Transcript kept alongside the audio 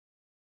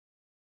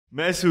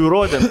Mes jau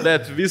įrodėm,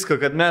 bet viską,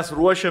 kad mes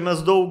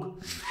ruošiamės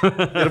daug.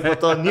 Ir po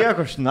to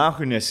nieko aš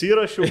nahui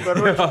nesirašiau,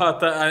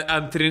 karočiui.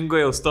 Ant ringo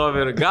jau stovi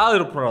ir gal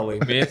ir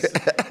pralaimės.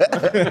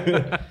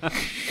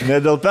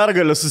 Ne dėl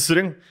pergalės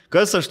susirink.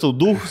 Kas aš tau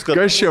duhus, kad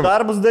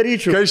darbus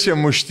daryčiau? Kas čia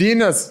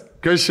muštynės?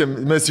 Kas čia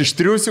mes iš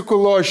triusikų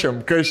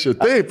lošiam? Kas čia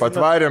taip,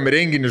 atvarėm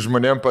renginį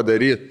žmonėm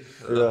padaryti.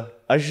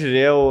 Aš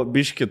žiūrėjau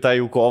biškį tą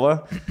jų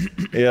kovą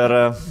ir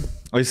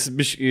jis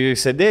biškį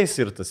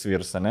sėdėjęs ir tas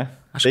vyras, ne?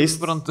 Aš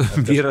suprantu,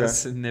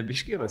 vyras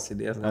nebiškį yra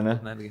sėdėjęs.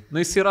 Nu,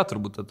 jis yra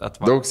turbūt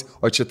atvaręs.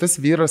 O čia tas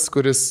vyras,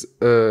 kuris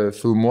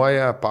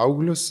filmuoja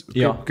paauglius,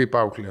 kaip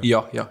auklė.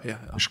 Jo.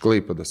 Iš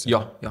Klaipėdos.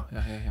 Jo.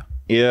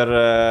 Ir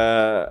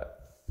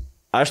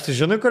aš tai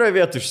žinai, kurioje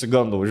vietoje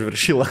išsigandau už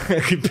Viršilą,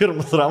 kai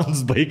pirmas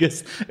raundas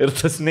baigėsi ir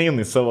tas neina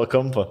į savo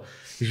kampą.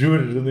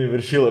 Žiūri, žinai,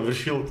 Viršilą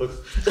toks.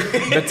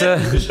 Bet,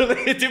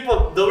 žinai,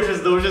 tipo,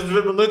 daužės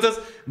 2 minutės,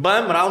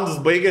 bam, raundas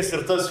baigėsi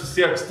ir tas vis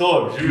tiek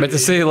stovi. Bet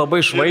jisai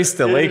labai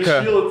švaistė laiką.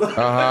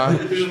 Aha,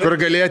 kur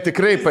galėjo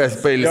tikrai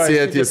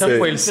pailsėti. Jisai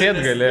pailsėti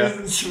galėjo.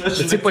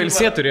 Jisai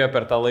pailsėti turėjo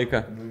per tą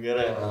laiką.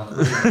 Gerai.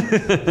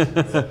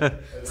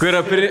 Kur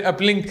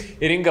aplink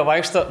ringą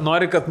vaikšto,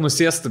 nori, kad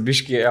nusėstų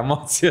biškį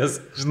emocijas.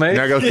 Žinai?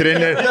 Ne, gal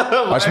treneri.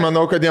 Aš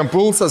manau, kad jam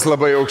pulsas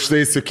labai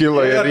aukštai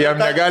sukilo ir jam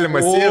negalima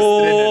sėsti. O,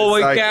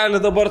 vaikeli,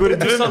 dabar kur 2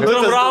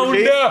 minutės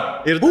raunde.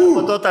 Ir po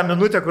to tą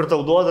minutę, kur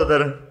tau duoda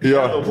dar.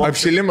 Jo,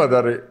 apšilimą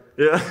darai.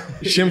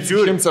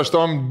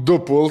 108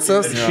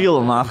 pulsas.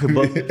 Šyla, nahai,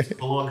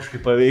 psichologiškai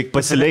paveik,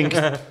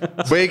 pasilenkti.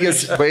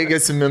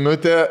 Baigėsi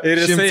minutė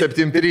ir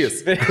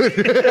 107.3.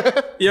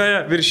 Jo,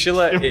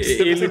 Viršila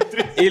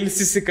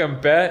ilsisi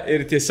kampe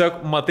ir tiesiog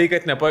matai,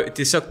 kad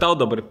tiesiog tau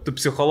dabar, tu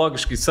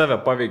psichologiškai save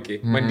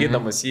paveikiai,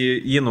 bandydamas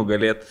jį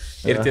nugalėti.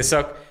 Ir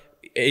tiesiog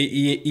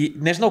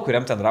nežinau,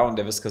 kuriam ten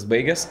raunde viskas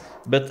baigės,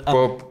 bet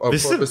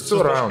visų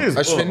raundų.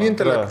 Aš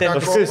vienintelė.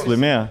 Kažkas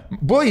laimėjo.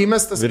 Buvo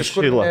įmestas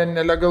kažkur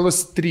nelegalus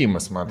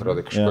streamas, man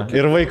atrodo.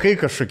 Ir vaikai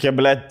kažkokie,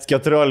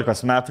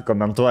 14 metų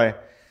komentuoja.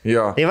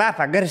 Jo. Tai va,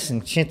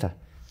 pagarsink šitą.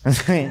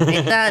 Tai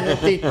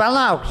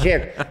palauk,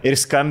 žiūrėk. Ir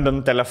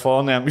skambint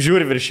telefoną.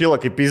 Žiūri Viršilą,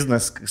 kaip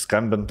biznas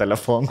skambint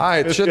telefoną.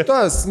 Ai, čia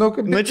tas,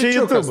 kaip čia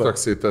YouTube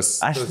toksai,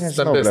 tas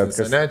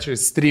stambesnis. Ne, čia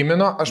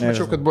streamino, aš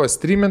mačiau, kad buvo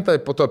streaminta,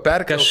 po to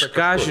perkelta.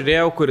 Kažką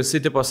žiūrėjau, kuris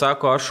tipo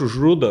pasako, aš už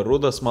Rudą,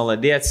 Rudas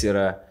maladėts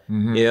yra.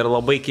 Ir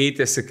labai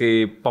keitėsi,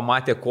 kai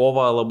pamatė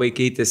kovą, labai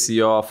keitėsi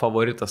jo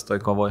favoritas toj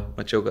kovoj.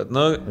 Mačiau, kad,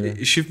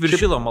 šiaip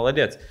Viršilą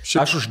maladėts.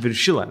 Aš už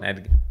Viršilą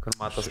netgi.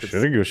 Aš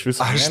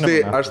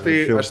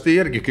tai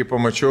irgi, kai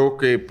pamačiau,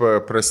 kaip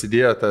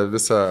prasidėjo ta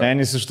visa...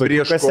 Senis iš to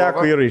prieš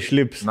kovą yra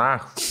išlips.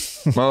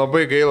 Man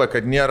labai gaila,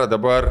 kad nėra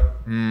dabar,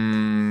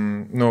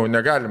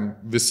 negalim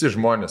visi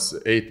žmonės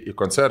eiti į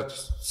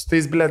koncertus. Su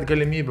tais, blėt,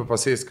 galimybių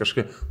pasais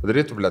kažkaip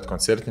padarytų, blėt,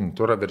 koncertinį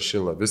turą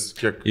Viršilą. Vis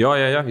kiek... Jo,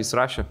 jis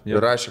rašė.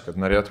 Ir rašė, kad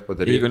norėtų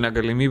padaryti. Jeigu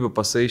negalimybių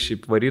pasai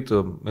šiaip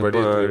varytų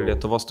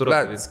Lietuvos turą.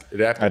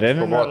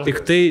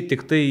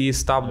 Tik tai jį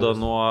stabdo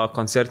nuo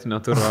koncertinio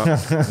turo.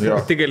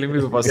 Tik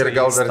galimybių pasai. Ir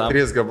gal dar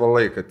 3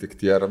 gabalai, kad tik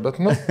tiera, bet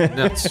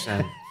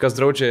kas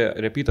draudžia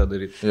repytą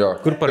daryti.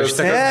 Kur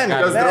parašyta,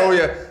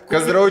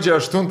 kas draudžia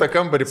 8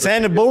 kambarį.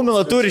 Seni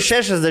Baumila turi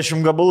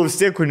 60 gabalų, vis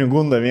tiek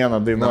Kunigunda vieną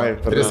dainuoja.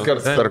 3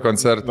 kartus per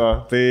koncertą.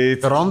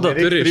 Rondo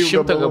turi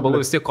 100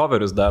 gabalų, vis tiek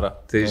coverius daro.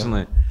 Tai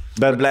žinai.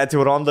 Bet, blėt,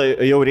 jau Rondo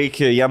jau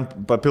reikia jam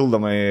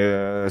papildomai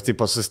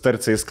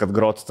susitarciais, kad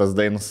grotų tas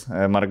dainas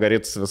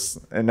Margaritas vis,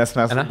 nes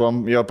mes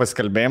buvom jo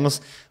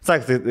paskalbėjimus.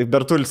 Sak, tai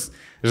Bertulis,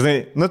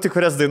 žinai, tai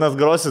kurias dainas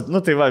grosit,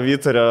 tai va,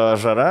 Vyturio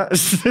žara,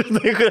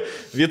 žinai,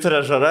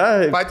 Vyturio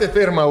žara. Patį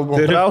pirmą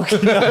albumą.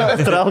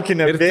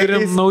 Traukinė. Ir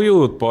turim naujų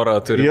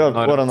porą turim. Jo,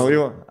 porą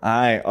naujų.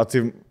 Ai, o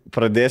tai...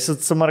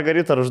 Pradėsit su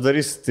Margarita ar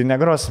uždarysit, tai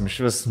negrosim iš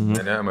vis.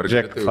 Ne, Margarita.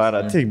 Žiūrėk,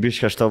 Farą, tik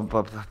biškai aš tau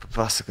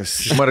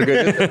pasakas.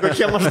 Margarita.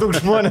 Kokie maždaug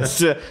žmonės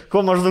čia,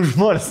 ko maždaug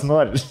žmonės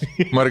nori.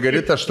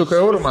 Margarita 100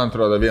 eurų, man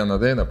atrodo, vieną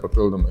dainą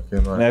papildomai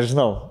kainuoja.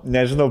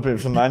 Nežinau apie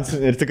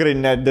finansinį ir tikrai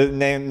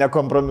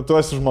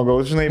nekompromituosiu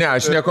žmogaus, žinai. Ne,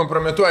 aš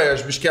nekompromituoju,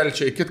 aš biškelį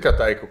čia į kitką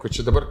taikau, kad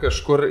čia dabar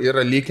kažkur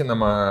yra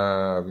lyginama...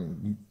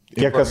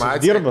 Kiek kas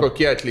uždirba?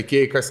 Kokie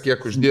atlikėjai, kas kiek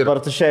uždirba.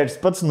 Bartuševičius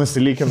pats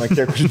nusilykina,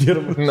 kiek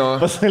uždirba.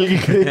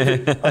 Pasalgiai.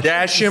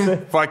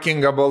 10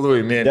 fucking gabalų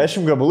į mėnesį.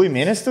 10 gabalų į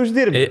mėnesį tu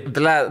uždirbi.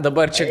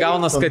 Dabar čia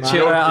gaunas, kad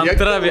čia yra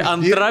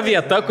antra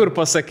vieta, kur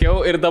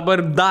pasakiau ir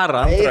dabar dar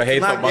antrą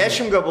heitą.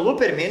 10 gabalų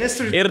per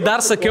mėnesį uždirbi. Ir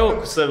dar sakiau.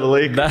 Savį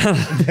laiką.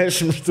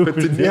 10 štukų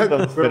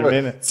uždirbi per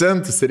mėnesį.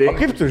 Centus reikia. O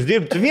kaip tu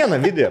uždirbi? Tu vieną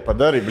video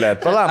padarai, blėt.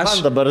 Pala,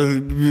 man dabar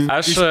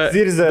aš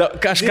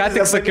ką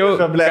tik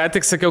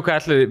sakiau,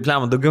 kad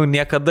daugiau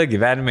niekada niekada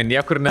gyvenime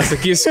niekur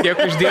nesakysiu, kiek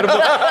uždirbu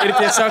ir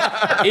tiesiog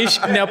iš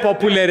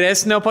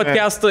nepopuliaresnio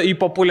podcast'o į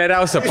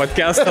populiariausią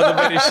podcast'ą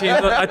dabar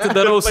išeinu,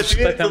 atidarau su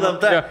šitą temą.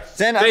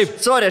 Taip,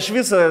 sorry, aš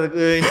visą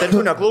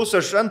interviu neklausiu,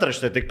 aš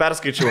antraštę tik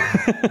perskaičiau.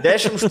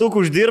 10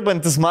 štukų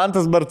uždirbantis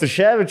Mantas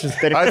Bartuševičius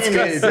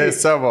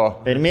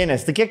per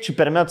mėnesį. Tai kiek čia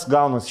per metus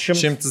gaunus?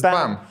 100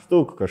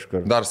 štukų kažkur.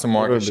 Dar su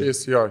mokesčiais,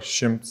 jo,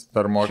 100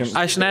 dar mokesčiais.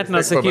 Aš net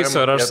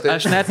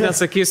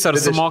nesakysiu, ar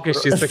su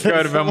mokesčiais, sakiau,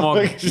 ar be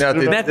mokesčių. Ne,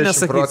 tai net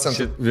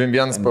nesakysiu.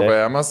 Vienas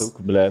PVM-as.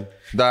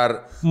 Dar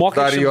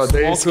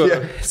juodais.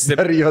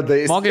 Dar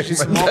juodais.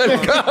 Mokesčiais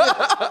moka.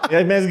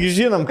 Mesgi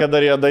žinom, kad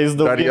dar juodais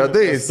daug. Dar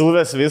juodais.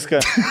 Vestuvės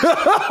viską.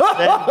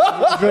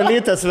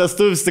 Žolytės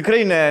vestuvės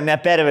tikrai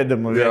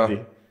nepervedimų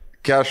vietį.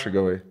 Kešą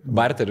gavai.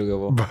 Barterių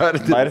gavau.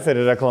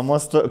 Barterių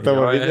reklamos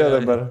tavo video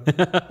dabar.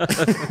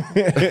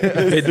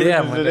 Idėja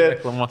man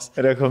reklamos.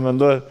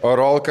 Rekomenduoju. O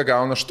Rolka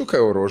gauna štuką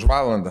eurų už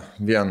valandą.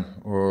 Vien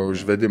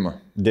už vedimą.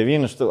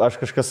 9 štukų. Aš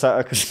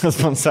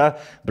kažkas man sako,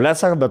 ble,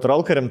 sako, bet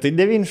Rolka rimtai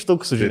 9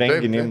 štukų už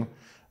renginimą.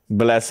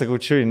 Ble, sakau,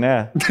 čiui,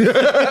 ne.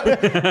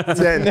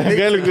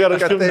 Negaliu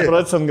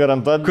 100%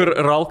 garantuoti. Kur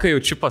Rolka jau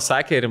čia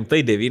pasakė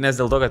rimtai 9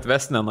 dėl to, kad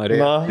vest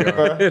nenorėjo.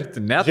 Ir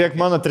tu net. Žiūrėk,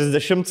 mano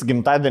 30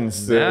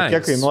 gimtadienis,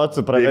 kiek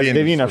kainuotų pravesti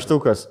 9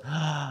 štukas.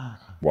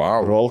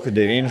 Wow. Rolka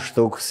 9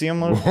 štukus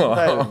įmų.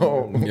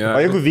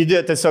 O jeigu video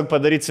tiesiog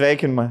padaryti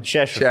sveikinimą,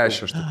 6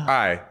 štukus.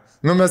 Ai,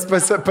 nu mes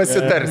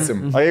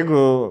pasitarsim. O jeigu...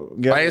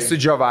 Ai, su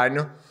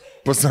Giovaniu.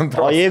 Pusantros.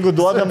 O jeigu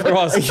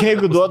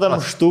duodam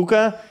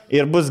štuką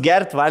ir bus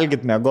gert, valgyt,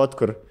 mėgot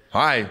kur.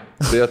 Ai,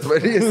 tai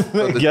atvarys.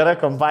 Gera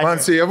kompanija.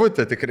 Man su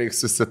Javutė tik reikia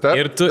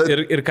susitarti.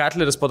 Ir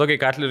Katleris, po to, kai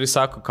Katleris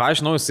sako, ką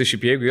žinau, jis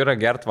šiaip jeigu yra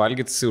gert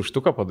valgyti, jis už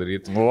štuką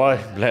padaryti. Oi,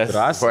 blės.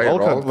 Drąsiai.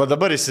 Va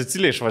dabar į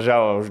Siciliją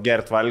išvažiavo už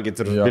gert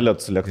valgyti ir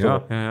bilietus lėktuvu.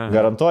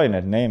 Garantuoju,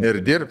 net neina. Ir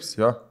dirbs,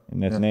 jo.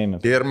 Net neina.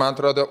 Ir man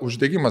atrodo,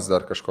 uždegimas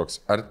dar kažkoks.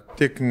 Ar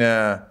tik ne...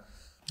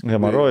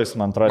 Hemarojus,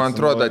 man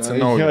atrodo,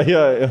 atsinaujino.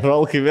 Jo,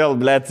 Rolkai vėl,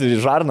 blėt,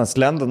 žarnas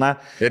lenda, na.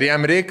 Ir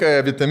jam reikia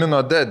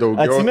vitamino D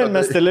daugiau. Atsimenu,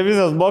 mes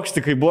televizijos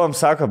bokštį, kai buvom,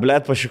 sako,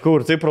 blėt, pašikau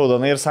ir taip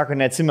raudonai ir sako,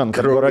 neatsimenu,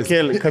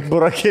 kad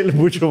burakėlį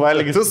būčiau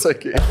valgyti. Tu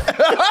sakai.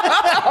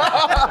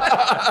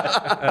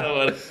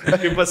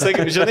 Kaip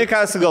pasakai, žinai,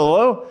 ką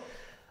sugalvojau?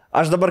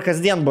 Aš dabar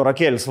kasdien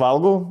burakėlius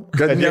valgau.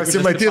 Kad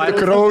nesimatytų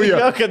kraujo.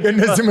 Kad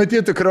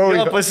nesimatytų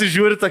kraujo.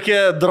 Pasižiūri tokie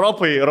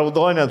dropai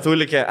raudonė,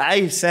 tulikė.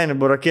 Ai, seni,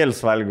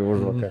 burakėlius valgiau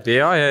už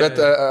vakarą. Bet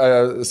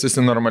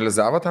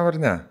susinormalizavo tau ar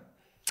ne?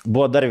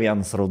 Buvo dar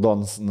vienas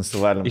raudonas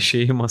nusivalymas.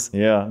 Išėjimas.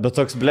 Jo, bet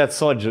toks, blėt,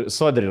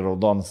 sodri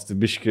raudonas. Tai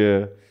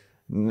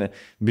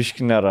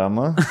biški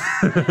nerama.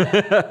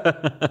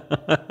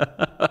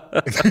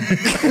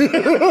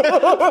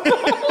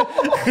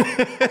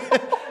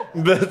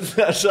 Bet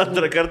aš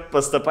antrą kartą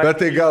pas tą patį. Bet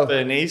tai gal...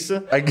 Tai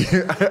neįsiu.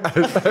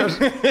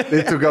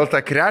 Tai tu gal tą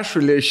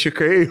krešulį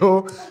išikai jau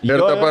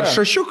ir dabar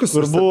šašiukus.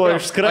 Kur buvo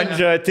iš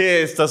skrandžio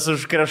atėjęs tas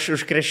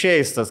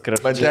užkrešėjęs tas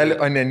krešulys. Mantelį,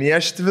 o ne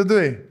niešti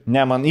viduj?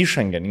 Ne, man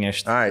išangę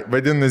niešti. Ai,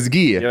 vadinas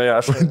gyja. Jo,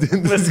 aš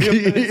vadinas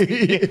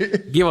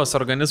gyja. Gyvas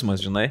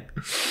organizmas, žinai.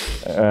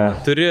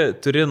 Turi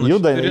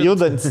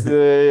Judant,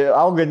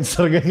 augantis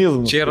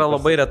organizmas. Čia yra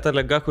labai reta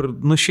liga, kur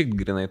nušykt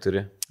grinai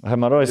turi.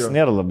 Hemarojus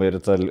nėra labai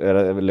reta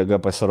liga,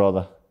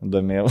 pasirodo.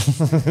 Domėjau.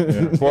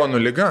 Ponų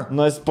liga?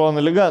 Ponų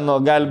liga,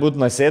 gali būti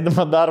nuo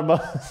sėdimo darbo,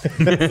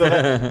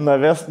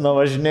 nuo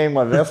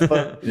važinėjimo vesto,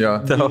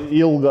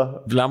 ilgo.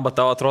 Blemba,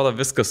 tau atrodo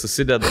viskas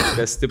susideda,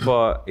 kas tipo,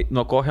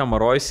 nuo ko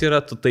hemarojus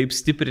yra, tu taip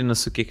stiprini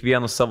su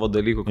kiekvienu savo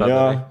dalyku, ką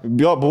darai.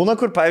 Jo, būna,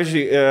 kur,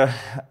 pavyzdžiui,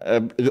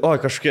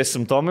 kažkokie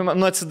simptomai,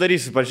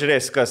 atsidarysiu,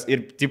 pažiūrėsiu, kas,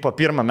 ir tipo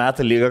pirmą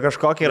metą lyga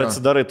kažkokia ir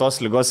atsidarai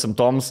tos lygos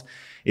simptomus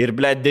ir,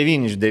 blėt,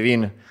 9 iš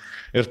 9.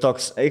 Ir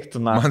toks, eiktų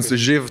naktį. Man su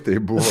živ tai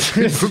buvo.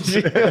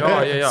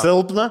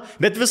 Silpna,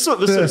 bet visur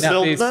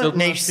silpna,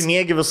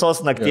 neišsimiegi visos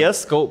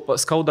nakties.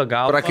 Skauda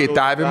galva.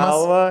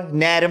 Prakaitavimas.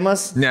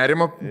 Nerimas.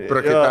 Nerimo,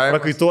 prakaitavimas.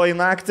 Prakaituoji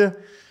naktį.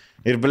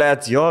 Ir,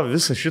 blėt, jo,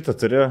 visą šitą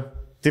turiu.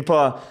 Tipo,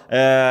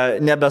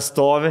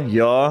 nebestovi,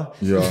 jo.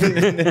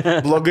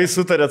 Blogai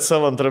sutarėt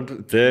savo antrą.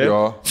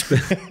 Jo.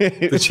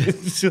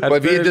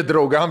 Pavydė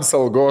draugams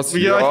algos.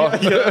 Jo.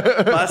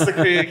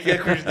 Pasakai,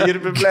 kiek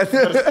uždirbi, blėt,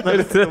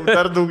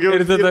 dar daugiau.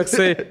 Ir tada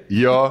toksai.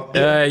 Jo.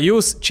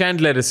 Jūs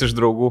Chandleris iš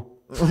draugų.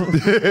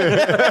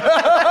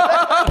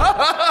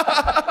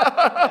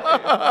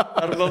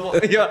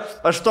 Jo,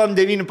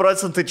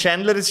 8-9%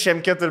 Chandleris,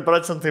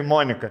 4%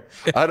 Monika.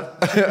 Ar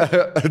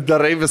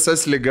darai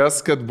visas ligas,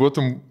 kad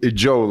būtum į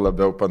Joe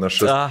labiau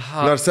panašus?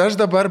 Aha. Nors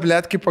aš dabar,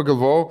 blėt, kai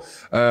pagalvojau,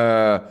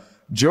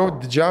 Joe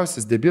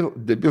didžiausias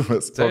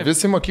debilas. O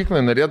visi mokyklai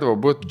norėdavo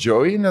būti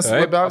Joey, nes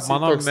labiausiai...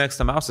 Mano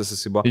mėgstamiausias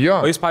jis buvo. Jo.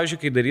 O jis, pavyzdžiui,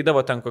 kai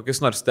darydavo ten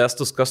kokius nors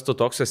testus, kas tu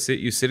toks esi,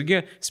 jūs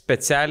irgi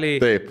specialiai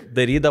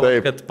darydavo,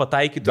 kad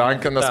pataikytų.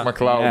 Duncanas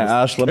McLeodas.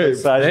 Aš labai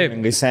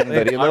sąžiningai seniai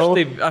darydavau.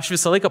 Aš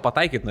visą laiką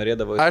pataikyti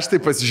norėdavau. Aš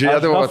tai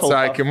pasižiūrėdavau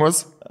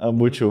atsakymus.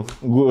 Būčiau.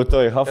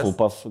 Toj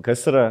Hufflepuff.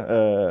 Kas yra?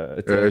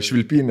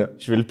 Švilpynė.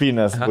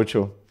 Švilpynės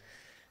būčiau.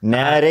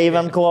 Ne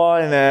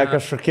Ravenclaw, ne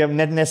kažkokiem,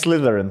 net ne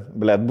Slytherin,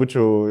 blėt,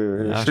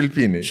 būčiau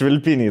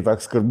švilpiniai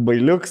toks, kur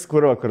bailiuks,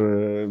 kur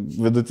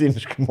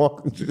vidutiniškai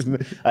mokantis.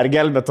 Ar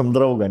gelbėtum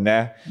draugą?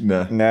 Ne.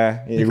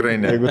 Tikrai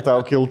ne. Jeigu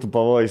tau kiltų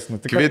pavojus.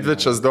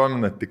 Kvitvičas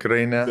domina,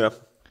 tikrai ne.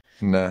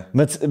 Ne.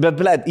 Bet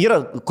blėt, yra,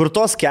 kur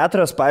tos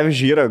 4,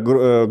 pavyzdžiui, yra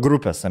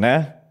grupės,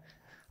 ne?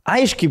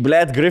 Aiškiai,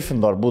 blėt,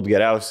 Gryffindor būt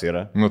geriausia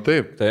yra. Nu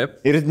taip.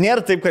 Ir nėra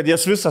taip, kad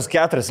jas visas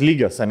 4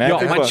 lygios, ne? Jo,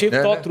 man šiaip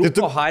to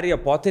trūko Harry'e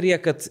Pottery'e,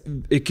 kad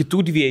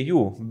kitų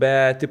 2,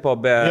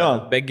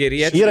 be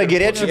geriečių. Yra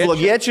geriečiai,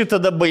 blogiečiai,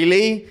 tada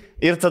bailiai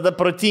ir tada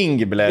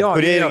protingi, blėt,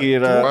 kurie irgi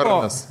yra...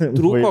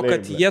 Trūko,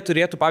 kad jie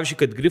turėtų, pavyzdžiui,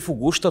 kad grifų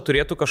gūžta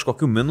turėtų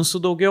kažkokių minusų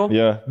daugiau,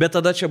 bet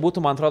tada čia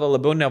būtų, man atrodo,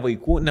 labiau ne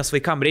vaikų, nes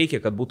vaikam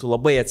reikia, kad būtų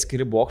labai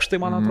atskiri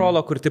bokštai, man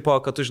atrodo, kur tipo,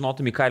 kad tu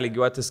žinotum, į ką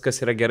lygiuotis,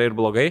 kas yra gerai ir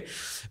blogai,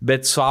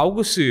 bet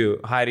suaugusiųjų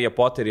Harry'e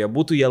Pottery'e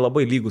būtų jie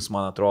labai lygus,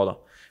 man atrodo.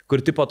 Kur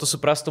tipo tu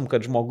suprastum,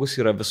 kad žmogus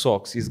yra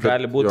visoks. Jis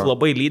gali būti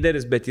labai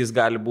lyderis, bet jis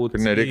gali būti...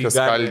 Nereikia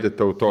skaldyti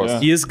tautos.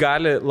 Jis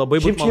gali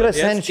labai būti...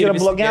 Čia yra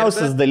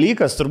blogiausias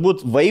dalykas,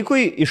 turbūt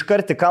vaikui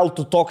iškarti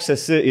kaltų toks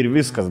esi ir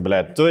viskas,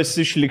 blėt. Tu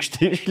esi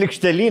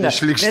šlikštelinė.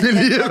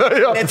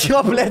 Net jo,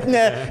 blėt,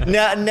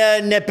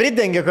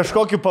 nepridengia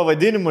kažkokiu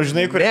pavadinimu,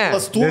 žinai, kur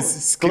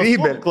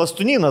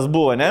klastūnynas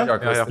buvo, ne?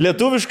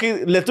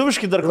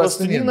 Lietuviškai dar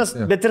klastūnynas,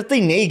 bet ir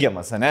tai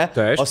neigiamas, ne?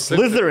 O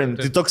Slytherin,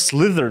 tai toks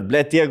Slytherin,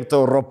 blėt, jeigu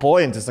tau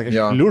ropojantis,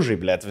 liužai,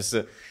 blėt, visi.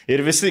 Ir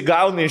visi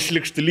gauna iš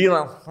likštulyną.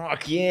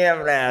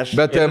 Blėt.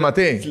 Bet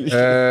matai,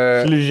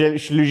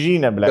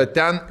 šliužinė, blėt. Bet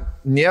ten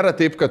nėra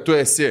taip, kad tu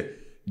esi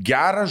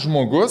geras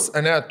žmogus,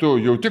 ne, tu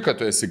jauti, kad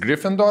tu esi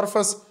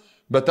Gryffindorfas,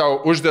 bet tau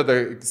uždeda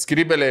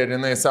skrybelę ir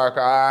jinai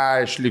sako,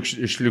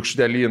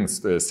 šliukštelinas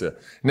tu esi.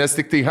 Nes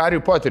tik tai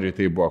Harry Potteriui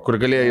tai buvo, kur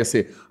galėjo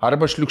jisai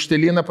arba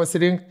šliukšteliną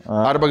pasirinkti,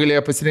 arba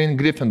galėjo pasirinkti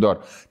Gryffindor.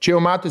 Čia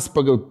jau matosi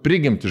pagal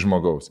prigimti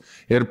žmogaus.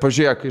 Ir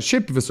pažiūrėk,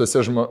 šiaip visuose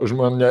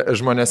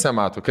žmonėse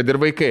mato, kad ir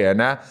vaikai,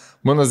 ne?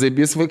 Mano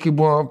zaibys vaikai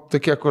buvo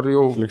tokie, kur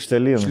jau...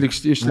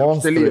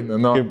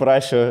 Šliukšteliną. Kaip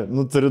prašė,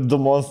 turi 2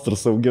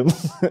 monstrus auginti.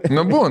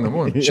 Būna.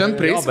 Šiandien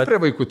prieisim prie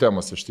vaikų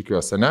temos, aš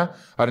tikiuosi, ne?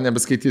 Ar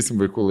nebeskaitysim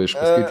vaikų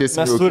laiškų?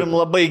 Mes turim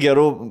labai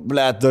gerų,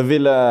 blėt,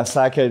 Dovilė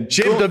sakė...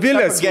 Šiaip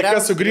Dovilė,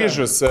 sveika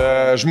sugrįžus.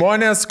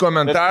 Žmonės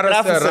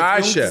komentaruose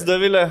rašė.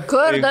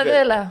 Kur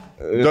Dovilė?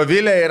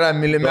 Dovilė yra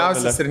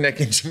mylimiausias ir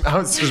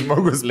nekenčiamiausias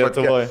žmogus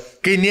Lietuvoje.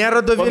 Kai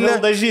nėra Dovilė...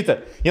 Mildažytė.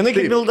 Jinai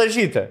kaip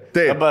Mildažytė.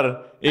 Taip.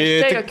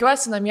 Aš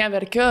jokiuosi namie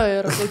verkiu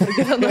ir taip ir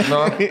gyvenu.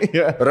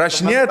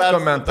 Rašinėt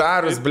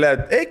komentarus,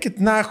 blėt, eikit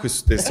nahui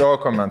su tais savo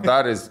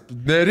komentarais.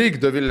 Nereik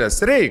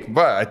Dovilės, reik.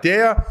 Va,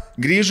 atėjo,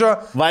 grįžo,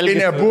 kai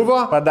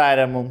nebuvo.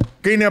 Padarė mums.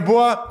 Kai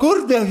nebuvo,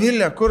 kur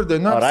Dovilė, kur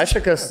Dovilė. Rašė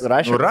kas?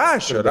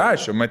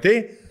 Rašė, matei?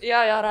 Jo,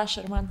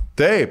 rašė ir man.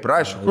 Taip,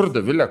 rašė, kur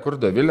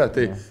Dovilė,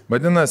 tai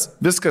vadinas,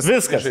 viskas.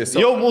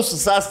 Jau mūsų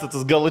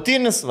sąstatas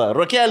galutinis, va,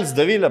 Rokelis,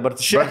 Dovilė,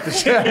 Bartušė.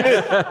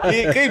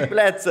 Kaip,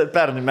 blėt,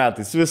 pernai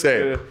metais,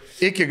 viskas.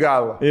 Iki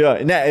galo. Jo,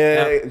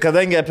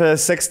 kadangi apie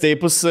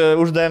seksteipus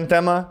uždavėm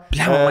temą,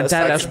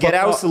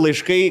 geriausi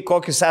laiškai,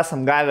 kokius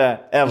esam gavę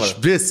ever.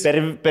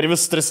 Per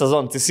visus 3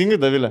 sezonus. Teisingai,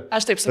 Dovilė?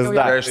 Aš taip sakiau.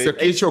 Aš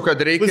sakyčiau, kad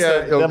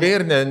reikia ilgai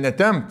ir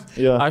netempt.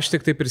 Aš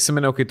tik tai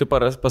prisiminiau, kai tu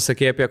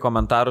pasakėjai apie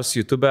komentarus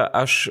YouTube,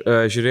 aš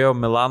žiūrėjau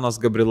Milanos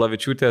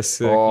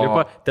Gabrilavičiūtės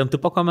klipą, ten tu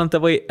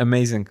pakomentavai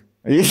amazing.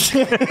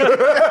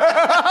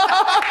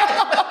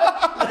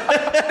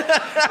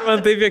 Man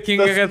taip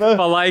juokinga, kad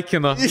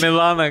palaikino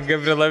Milaną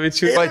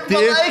Gabrilavičiūtę. Pati?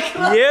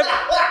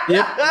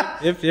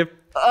 Jep.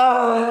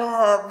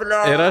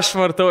 Ir aš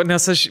vartau,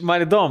 nes man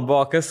įdomu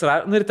buvo, kas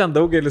yra, ir ten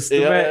daugelis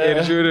stumė ir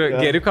žiūriu,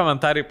 geri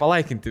komentarai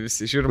palaikinti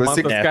visi, žiūriu, man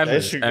tas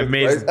kalbės.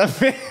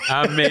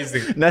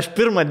 Amazing. Nes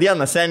pirmą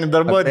dieną, seniai,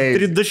 dar buvo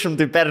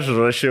 300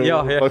 peržiūrų, aš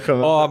jau.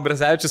 O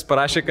Brazevičius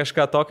parašė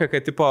kažką tokio,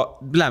 kad, tipo,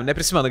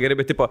 neprisimenu gerai,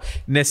 bet, tipo,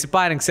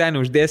 nesiparink,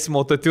 seniai, uždėsim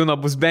autotuną,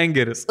 bus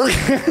bengeris.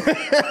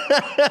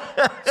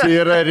 Čia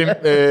yra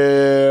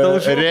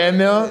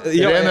Remio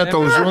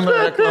Talžūno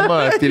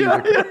reklama.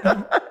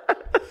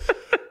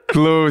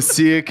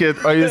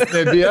 Klausykit, o jūs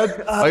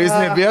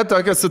nebijot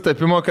tokio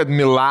sutapimo, kad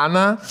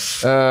Milano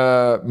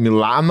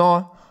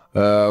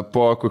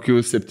po kokių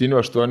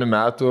 7-8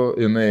 metų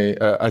jinai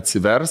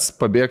atsivers,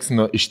 pabėgs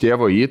iš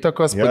tėvo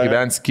įtakos,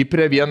 pagyvens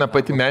Kiprė vieną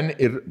pati menį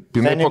ir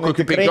jinai po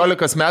kokių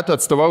 15 metų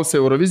atstovaus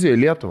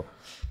Eurovizijoje Lietuvą.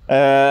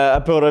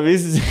 Apie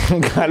Euroviziją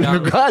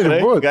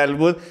gali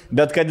būt,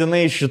 bet kad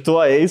jinai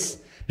šituo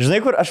eis. Žinai,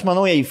 kur aš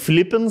manau, jai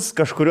flipins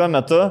kažkuriuo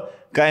metu,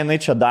 ką jinai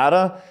čia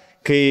daro,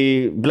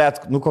 kai, blėt,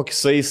 kokį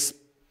sueis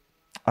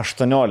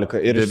 18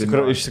 ir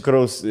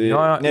išsikraus.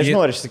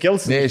 Nežinau, ar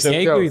išsikels.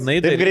 Jeigu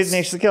jinai taip greit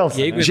neišsikels.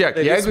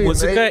 Jeigu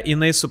muzika,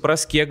 jinai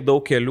supras, kiek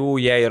daug kelių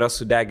jai yra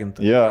sudeginta.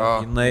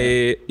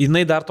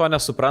 Jinai dar to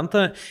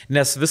nesupranta,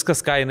 nes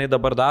viskas, ką jinai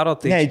dabar daro,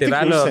 tai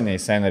tėvelio...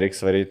 Užsieniai seniai reiks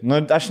varyti.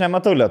 Aš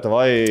nematau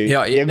Lietuvoje.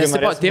 Nes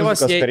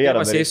tėvas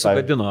jai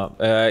sugadino.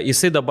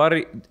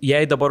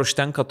 Jai dabar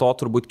užtenka to,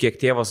 turbūt,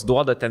 kiek tėvas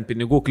duoda ten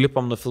pinigų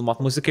klipam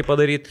nufilmuot muzikai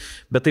padaryti,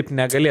 bet taip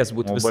negalės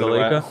būti visą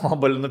laiką.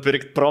 Mobilį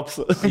nupirkti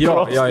propsą.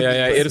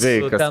 ir su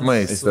sveikas ten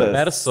maistas. su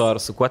Mersu ar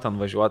su kuo ten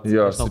važiuoti.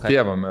 Jo, nežinau, su ką.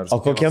 tėvam ir O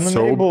kokie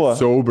numeriai buvo?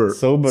 Sober.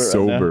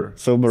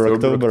 Sober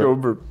October.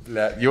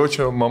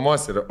 Jaučiu,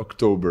 mamos yra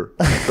October.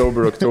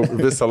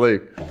 Visą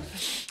laiką.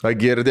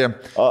 Girdė.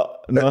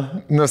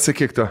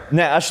 Sakyk to.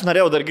 Ne, aš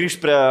norėjau dar grįžti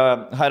prie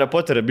Harry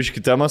Potterio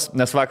biški temos,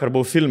 nes vakar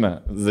buvau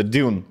filme The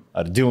Dune.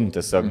 Ar Dune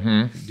tiesiog.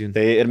 Dune.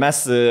 Tai ir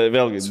mes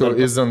vėlgi... Su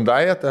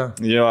Zendaya ta?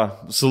 Jo,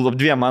 su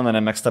dviem mano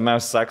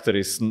nemėgstamiausiais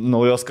aktoriais,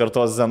 naujos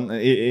kartos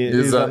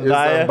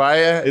Zendaya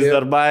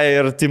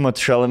ir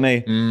Timothée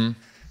Chalamet.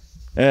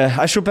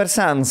 Aš jau per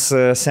sen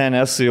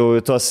esu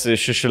jau tos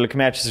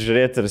 16-mečius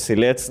žiūrėti ir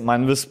seilėtis.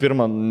 Man vis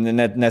pirma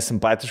net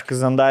nesimpatiškas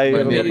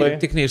Zendaya.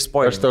 Tik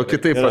neišspoilinsiu. Aš tau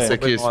kitaip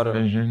pasakysiu.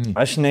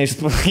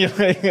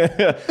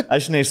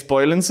 Aš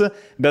neišspoilinsiu,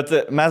 bet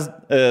mes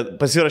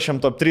pasirašėm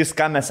top 3,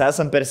 ką mes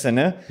esam per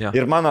seni. Ja.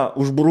 Ir mano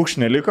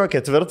užbrūkšnė liko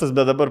 4,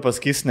 bet dabar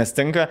pasakysiu, nes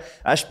tinka.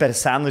 Aš per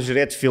senų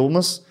žiūrėti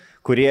filmus,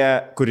 kur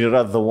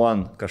yra The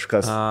One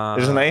kažkas.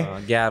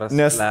 Žinai? Geras,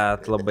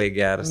 labai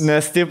geras.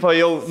 Nes tipo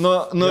jau,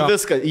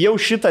 viską, jau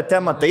šitą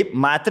temą taip,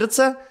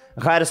 Matrica,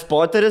 Harry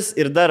Potteris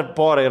ir dar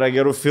pora yra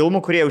gerų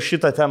filmų, kurie jau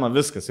šitą temą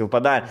viskas jau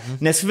padarė.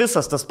 Nes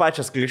visas tas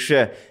pačias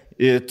klišė,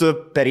 tu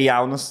per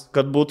jaunas,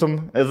 kad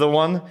būtum The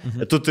One,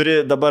 tu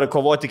turi dabar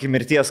kovoti iki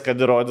mirties, kad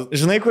įrodyt.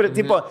 Žinai, kur,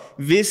 tipo,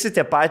 visi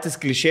tie patys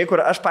klišė,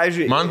 kur aš,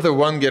 pavyzdžiui... Man The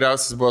One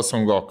geriausias buvo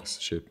Son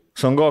Gokus, šiaip.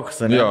 Son Gokus,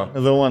 ne? Jo.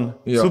 The One.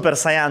 Jo. Super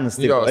Saiyanas.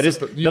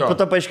 Bet po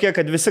to paaiškėjo,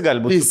 kad visi gali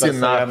būti Super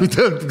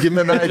Saiyanas.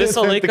 Giminai.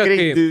 Visą laiką,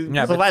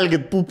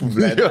 suvalgyt pupų.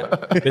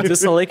 Bet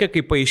visą laiką, kai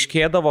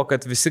paaiškėdavo,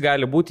 kad visi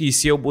gali būti,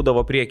 jis jau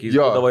būdavo priekį. Jis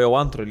būdavo jau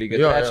antro lygio,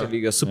 trečio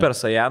lygio. Super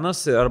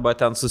Saiyanas arba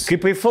ten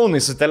Kaip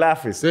iPhone'ai su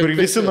telefais, kur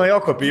visi nuo jo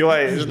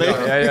kopijuoja, žinai.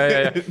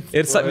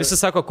 Ir visi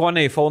sako, ko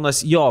ne iPhone'as,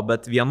 jo,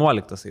 bet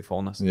 11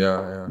 iPhone'as.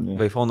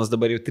 iPhone'as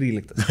dabar jau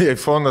 13.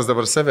 iPhone'as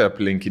dabar save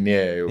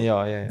aplinkinėja jau.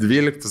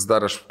 12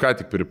 dar aš ką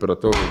tik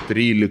pripratau,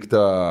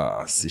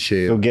 13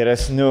 išėjo. Su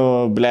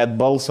geresniu, blėt,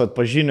 balso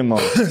atpažinimo.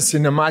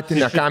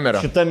 Cinematinė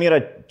kamera. Šitam yra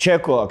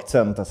čekų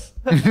akcentas.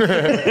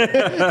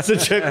 Su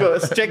čekų.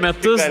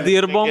 Metus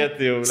dirbom,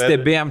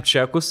 stebėjom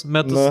čekus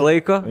metus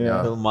laiko,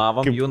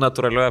 filmavom jų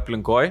natūralioje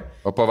aplinkoje.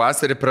 O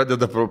pavasarį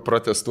pradeda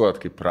protestuoti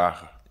kaip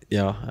Praha.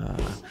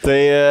 Tai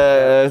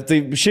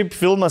šiaip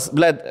filmas,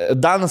 blėt,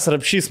 Danas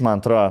Rapšys, man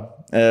atrodo,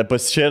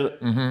 pasižiūrė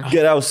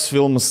geriausius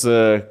filmus,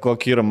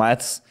 kokį yra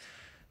matęs.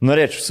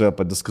 Norėčiau su juo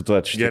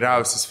padiskutuoti.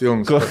 Geriausias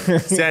filmas.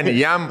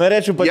 Seniai, jam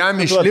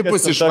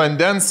išlipus iš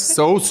vandens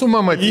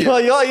sausumą matyti.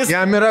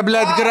 Jam yra,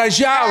 blėt,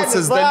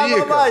 gražiausias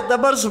dalykas.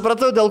 Dabar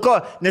supratau dėl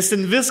ko, nes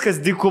ten viskas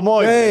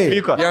dykumoje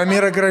vyko. Jam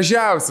yra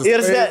gražiausias.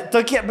 Ir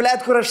tokie,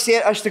 blėt, kur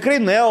aš tikrai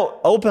nuėjau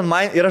open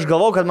mind ir aš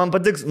galvau, kad man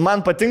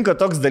patinka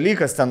toks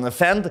dalykas, ten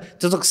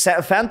toks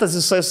fantasy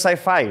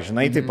sci-fi,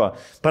 žinai, tipo,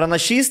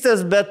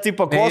 pranašystės, bet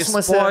tipo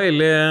kosmose.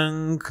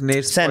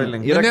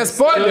 Neįspoilink.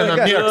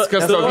 Nespoilinam niekas,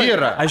 kas to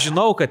vyra. Aš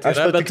žinau, kad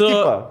yra, bet tu,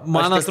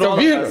 man atrodo,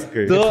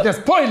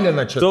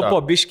 nespoilina čia. Tu po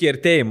biškį ir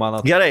tei, man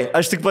atrodo. Gerai,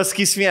 aš tik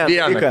pasakysiu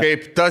vieną.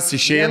 Kaip tas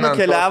išeina.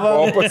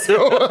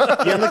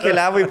 Jie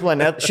nukeliavo į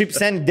planetą. Šiaip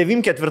sen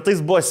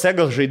 94 buvo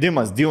Segas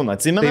žaidimas, Dune,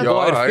 atsimena? Jo,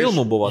 ir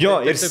filmų buvo.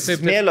 Jo, ir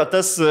smėlio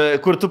tas,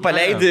 kur tu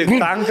paleidi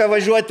tanką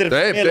važiuoti ir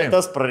smėlio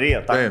tas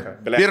prarėjo tanką.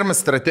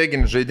 Pirmas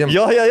strateginis žaidimas.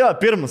 Jo,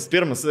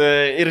 pirmas.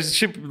 Ir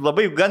šiaip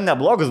labai gan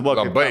neblogas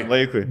buvo kaip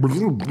laikui.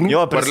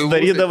 Jo,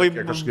 prisidarydavai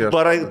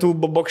tų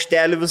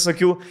bokštelių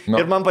visokių.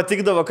 Ir man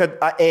patikdavo, kad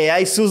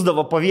AI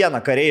siūsdavo po vieną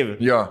kareivį,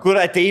 kur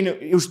ateini,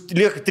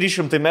 lieka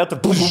 300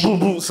 metrų,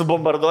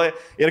 subombarduoja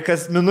ir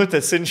kas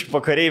minutę sinči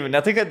po kareivį. Ne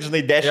tai, kad,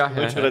 žinai, 10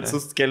 minučių ir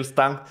atsiųst kelius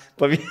tankų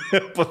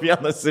po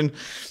vieną sinči.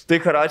 Tai,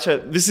 karočią,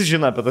 visi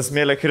žino apie tas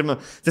smėlio kirminų.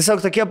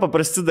 Tiesiog tokie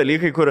paprasti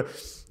dalykai, kur,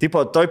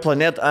 tipo, toj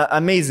planet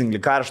amazingly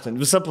karšta.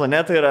 Visa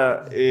planeta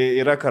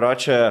yra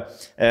karočią,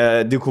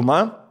 dykuma,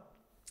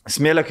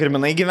 smėlio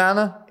kirminai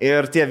gyvena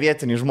ir tie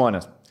vietiniai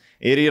žmonės.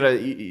 Ir yra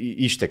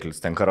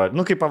išteklis ten karočią.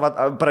 Nu,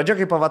 pradžia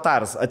kaip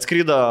avataras.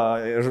 Atskrido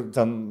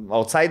ten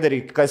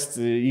outsideriai, kas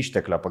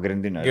išteklio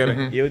pagrindinio.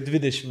 Gerai, jau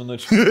 20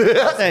 minučių.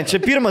 Ne,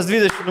 čia pirmas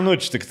 20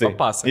 minučių tik tai.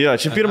 Papasak. Jo,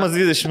 čia pirmas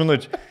 20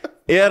 minučių.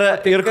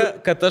 Ir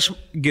kad aš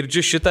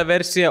girdžiu šitą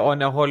versiją, o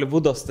ne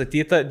Hollywoodo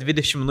statytą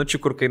 20 minučių,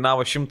 kur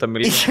kainavo 100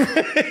 milijonų.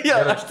 Jo,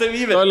 aš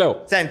tavybė. Toliau.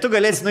 Sen, tu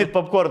galėsi nueiti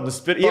popcornus.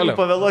 Jeigu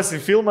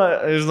pavėluosi filmą,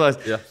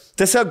 žinosi.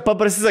 Tiesiog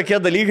paprasti tokie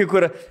dalykai,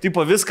 kur,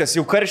 tipo, viskas,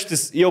 jau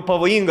karštis, jau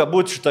pavojinga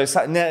būti šitoj,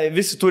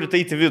 visi turi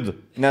eiti į vidų,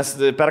 nes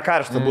per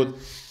karštą būti.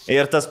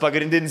 Ir tas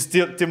pagrindinis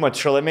Timothée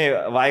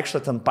Chalamet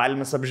vaikšto ten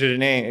palmės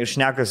apžiūriniai,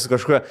 išnekasi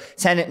kažkuo.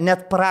 Seniai,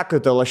 net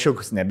prakaito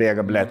lašiukus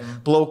nebėga, blėt.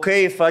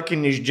 Plaukai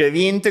fucking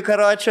išdžiavinti,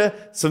 karočią,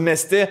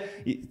 sumesti.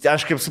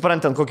 Aš kaip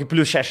suprantant, kokį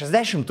plus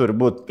 60 turi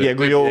būti,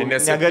 jeigu jau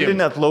negali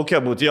net laukia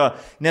būti. Jo,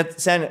 net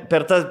seniai,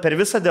 per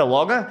visą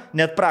dialogą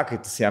net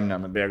prakaitis jam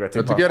nenubėga.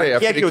 Bet gerai,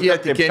 kiek jau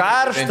taip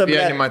karšta,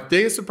 blėt.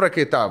 Matai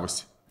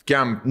suprakaitavusi.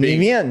 Kiam? Nei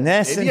vien,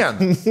 nesin.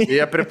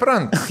 Jie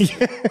pripranta.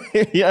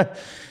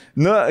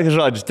 Nu,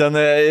 žodžiu, ten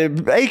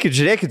eikit,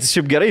 žiūrėkit,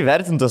 šiaip gerai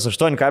vertintas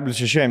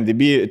 8,6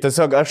 MDB.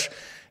 Tiesiog aš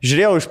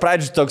žiūrėjau iš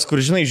pradžių toks,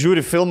 kur, žinai,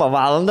 žiūri filmą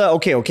valandą,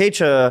 okei,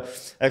 čia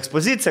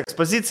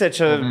ekspozicija,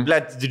 čia,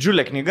 blėt,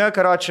 didžiulė knyga,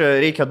 karočią,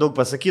 reikia daug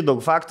pasakyti, daug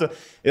faktų.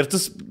 Ir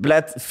tas,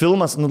 blėt,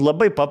 filmas, nu,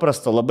 labai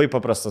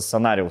paprastas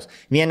scenarijaus.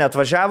 Vieni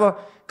atvažiavo,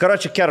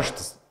 karočią,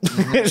 kerštas.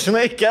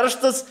 Žinai,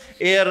 kerštas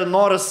ir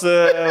noras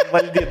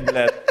valdyti,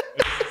 blėt.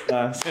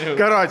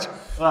 Karočią.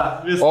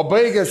 O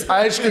baigęs,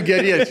 aišku,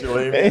 geriečiai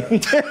laimė.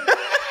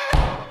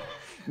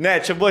 Ne,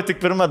 čia buvo tik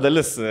pirma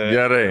dalis.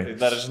 Gerai.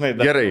 Dar, žinai,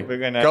 Gerai.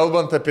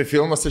 Kalbant apie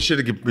filmus, aš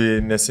irgi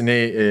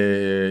neseniai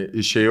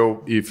išėjau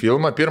į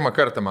filmą. Pirmą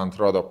kartą, man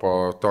atrodo,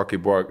 po to, kai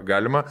buvo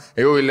galima.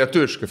 Ėjau į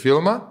lietuvišką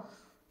filmą,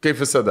 kaip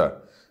visada.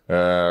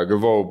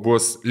 Galvojau,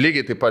 bus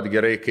lygiai taip pat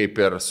gerai, kaip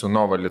ir su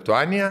Nova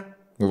Lituanija.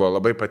 Galvojau,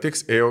 labai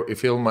patiks. Ėjau į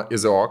filmą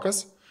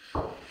Izaokas.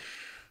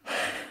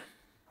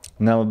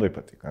 Nelabai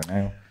patiko,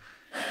 ne?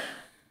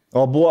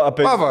 O buvo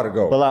apie...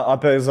 Pavargau.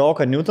 Apie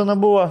Izaoką Newtoną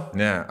buvo?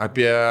 Ne,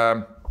 apie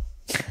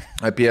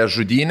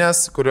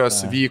žudynės,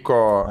 kurios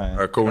vyko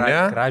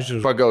Kaune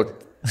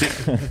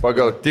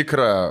pagal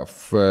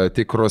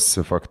tikrus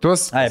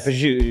faktus. Apie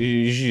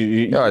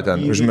Jo,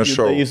 ten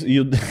užmiršau.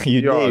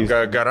 Judėjus.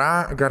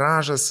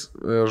 Garažas,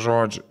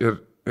 žodžiu,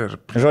 ir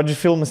Žodžiu,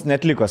 filmas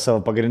netliko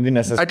savo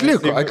pagrindinės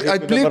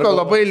Atliko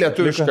labai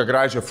lietuvišką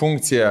gražią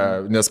funkciją,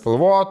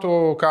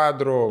 nespalvotų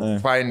kadrų,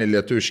 faini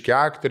lietuviški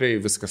aktoriai,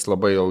 viskas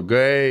labai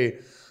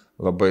ilgai,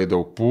 labai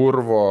daug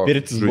purvo.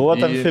 Pirtis buvo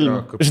tam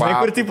filme. Žinai,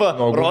 kur tipo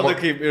rodo,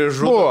 kaip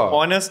žuvo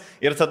žmonės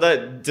ir tada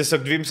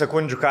tiesiog 2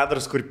 sekundžių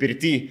kadras, kur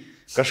pirty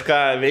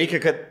kažką veikia,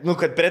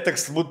 kad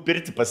pretekstas būtų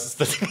pirti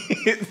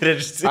pasistatyti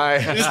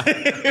režisieriui.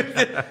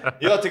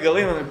 Jo, tai gal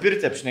einam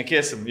pirti,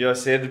 apšnekėsim, jo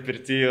sėdi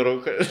pirti ir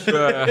rūka.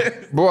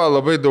 Buvo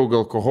labai daug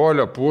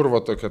alkoholio,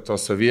 purvo, tokio to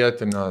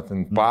sovietinio,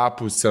 ten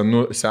papų,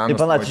 senas. Tai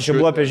panašiai, čia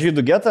buvo apie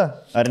žydų getą,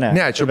 ar ne?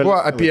 Ne, čia buvo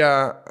apie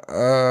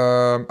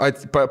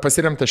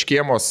pasiremtą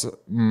škėmos...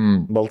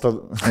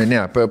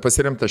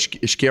 pasiremtą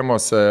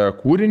škėmos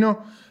kūriniu.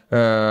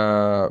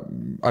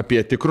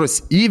 Apie tikrus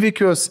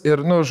įvykius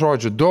ir, nu,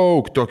 žodžiu,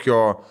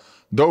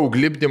 daug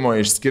lipdymo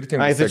iš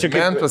skirtingų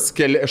segmentų,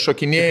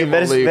 šokinėjimo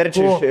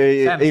laikų.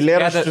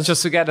 Eilėraščius. Čia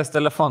sugedęs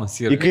telefonas.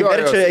 Kai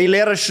verčia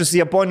eilėraščius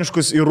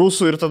japoniškus į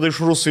rusų ir tada iš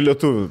rusų į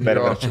lietuvių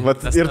perverčia.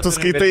 Ir tu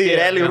skaitai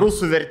realiai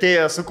rusų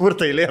vertėją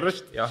sukurtą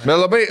eilėraštį.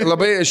 Bet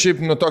labai šiaip,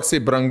 nu,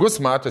 toksai brangus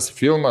matosi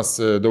filmas,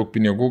 daug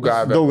pinigų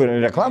gavę. Daug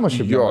reklamos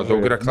šiaip. Jo,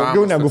 daug reklamos.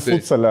 Daugiau negu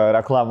futsalio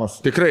reklamos.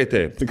 Tikrai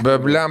taip. Bet,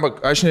 blemba,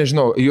 aš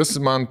nežinau, jūs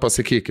man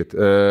pasakykit,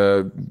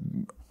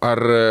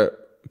 ar...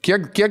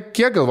 Kiek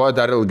galvoja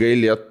dar ilgai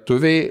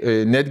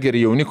lietuviai, netgi ir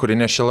jauni, kurie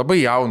nešia labai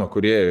jauno,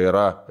 kurie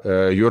yra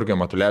Jurgio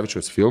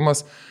Matulevičiaus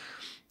filmas,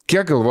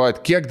 kiek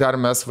galvojat, kiek dar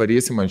mes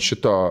varysim ant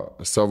šito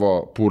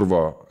savo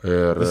purvo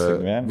ir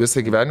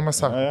visą gyvenimą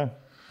savo?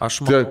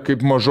 Aš manau,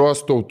 kaip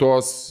mažos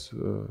tautos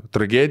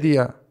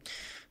tragedija.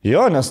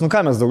 Jo, nes, nu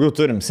ką mes daugiau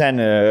turim, seni,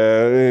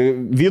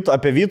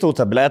 apie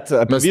Vytautą, blėt,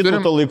 apie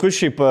Vytauto laikus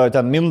šiaip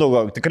ten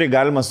Mindaugo tikrai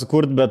galima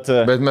sukurti, bet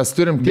mes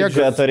turim tiek,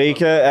 kad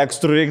reikia,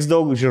 ekstrų reiks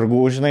daug,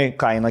 žirgų, žinai,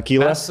 kaina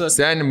kyla.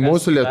 Seni,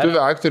 mūsų lietuvių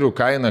aktorių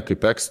kaina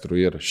kaip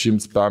ekstrų ir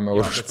 100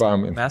 eurų už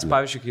pamainą. Mes,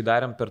 pavyzdžiui, kai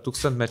darėm per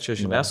 1000-mečio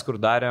žinias, kur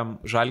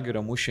darėm Žalgirio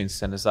mūšio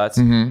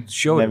inscenizaciją,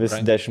 ne vis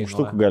 10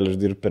 štukų gali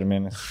uždirbti per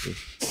mėnesį.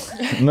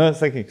 Nu,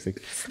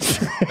 sakyk.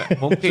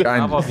 Mums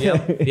kainavo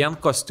vien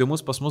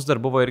kostiumus, pas mus dar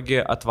buvo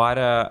irgi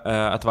atvarė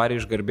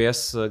iš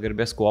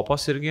garbės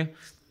kuopos irgi,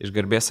 iš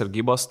garbės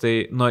sargybos, tai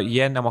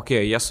jie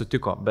nemokėjo, jie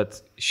sutiko,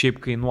 bet šiaip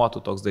kainuotų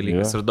toks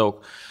dalykas ir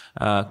daug.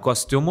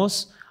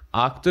 Kostiumus,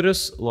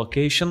 aktorius,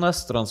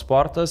 locationas,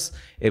 transportas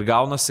ir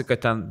gaunasi,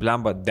 kad ten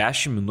blemba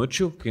 10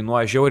 minučių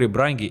kainuoja žiauriai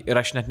brangiai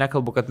ir aš net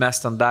nekalbu, kad mes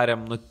ten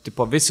darėm,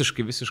 tipo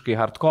visiškai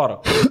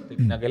hardcore,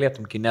 taip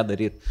negalėtum kine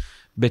daryti.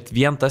 Bet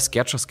vien tas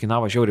skečas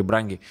kainavo žiauriai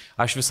brangiai.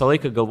 Aš visą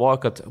laiką galvoju,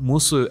 kad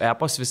mūsų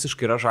epos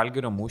visiškai yra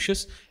Žalgirio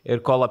mūšis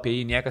ir kol apie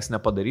jį niekas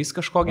nepadarys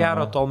kažko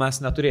gero, tol mes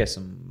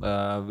neturėsim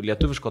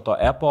lietuviško to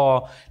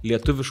epo,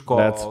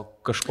 lietuviško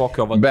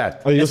kažkokio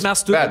Bet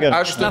mes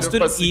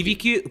turim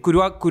įvykį,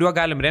 kuriuo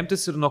galim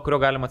remtis ir nuo kurio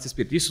galim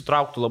atsispirti. Jis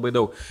sutrauktų labai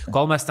daug.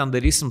 Kol mes ten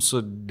darysim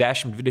su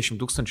 10-20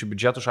 tūkstančių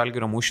biudžetų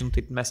Žalgirio mūšin,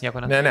 tai mes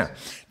nieko neturėsim. Ne.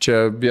 Čia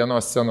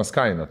vienos scenos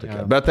kaina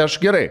tokia. Bet aš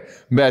gerai.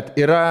 Bet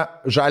yra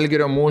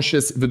Žalgirio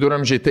mūšis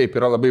viduramžiai, taip,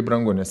 yra labai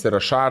brangu, nes yra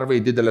šarvai,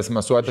 didelės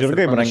masuotės.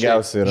 Žirgai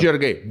brangiausi yra.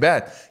 Žirgai.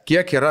 Bet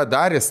kiek yra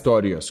dar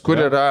istorijos,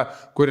 kur yra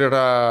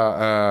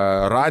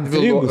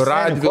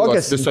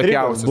Radvilos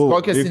visokiausios,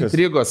 kokios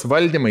intrigos,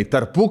 valdymai,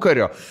 tarpukario,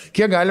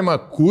 kiek galima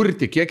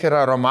kurti, kiek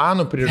yra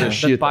romanų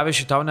prirašyta. Bet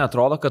pavyzdžiui, tau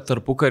neatrodo, kad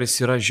tarpukaris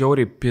yra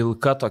žiauriai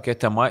pilka tokia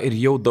tema ir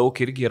jau daug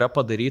irgi yra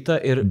padaryta.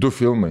 Ir... 2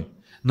 filmai.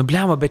 Nu,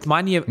 blema, bet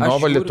man jie...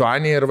 Nova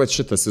Lituanija ir va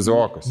šitas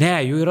Izaokas. Ne,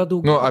 jų yra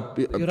daug. Nu,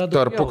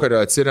 tarpukario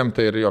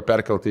atsiremta ir jo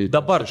perkelta į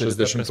Dabar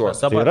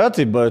 60-uosius. Tai yra,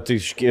 tai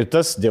ir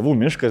tas dievų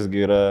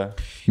miškasgi yra...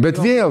 Bet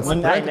vėl,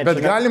 ne,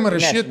 bet galima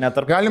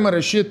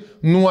rašyti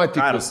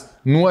nuotykius.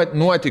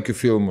 Nuotykių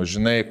filmų,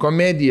 žinai,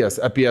 komedijas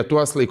apie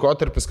tuos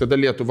laikotarpius, kada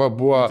Lietuva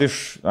buvo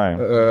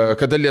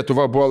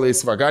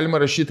laisva. Galima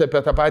rašyti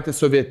apie tą patį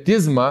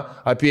sovietizmą,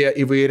 apie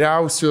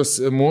įvairiausius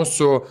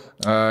mūsų,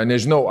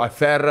 nežinau,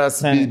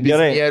 aferas,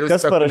 biznierius,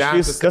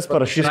 kas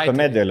parašys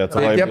komediją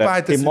Lietuvoje.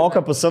 Tai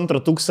moka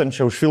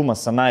 1500 už filmą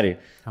scenarijį.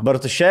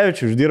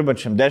 Bartuševičiui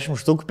uždirbančiam 10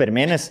 štukų per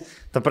mėnesį,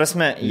 ta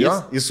prasme,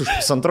 jis už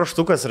 1,5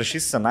 štukas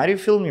rašys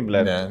scenarijų filmui,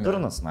 blė.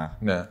 Durnas, ne.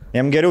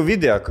 Jam geriau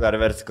video ar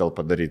vertikal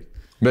padaryti.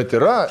 Bet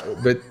yra,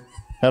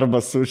 Arba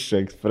Sushi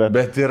Express.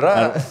 Bet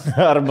yra.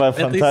 Arba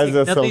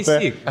Fantazijos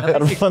LT.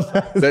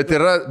 Bet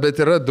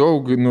yra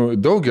daug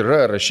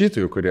yra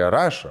rašytojų, kurie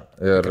rašo.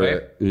 Ir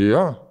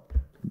jo.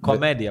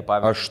 Komedija,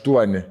 pavyzdžiui.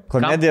 8.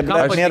 Komedija,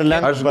 aš nėra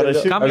lengva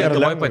parašyti. Kam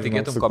Lietuvai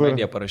patikėtum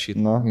komediją parašyti?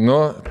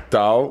 Nu,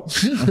 tau,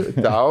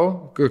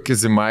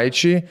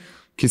 Kizimaičiai,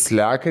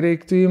 Kisleką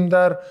reiktų jums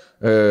dar,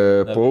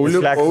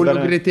 Paulių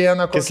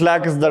Gritėną.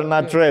 Kislekas dar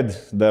not red,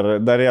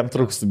 dar jam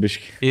trūksta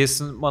biški. Jis,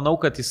 manau,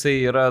 kad jisai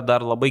yra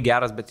dar labai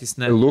geras, bet jis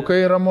ne...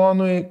 Lukai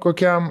Ramonui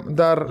kokiam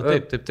dar...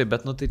 Taip,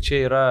 bet nu tai čia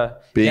yra...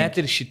 Net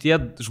ir šitie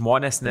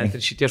žmonės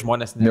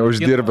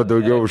neuždirba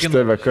daugiau už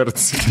tave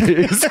kartus.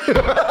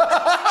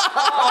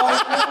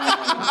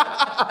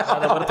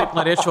 Dabar taip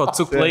norėčiau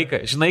atsukti laiką.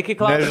 Žinai, kai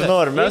klausia, nežinau,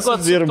 ar mes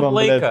dirbam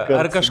laiką,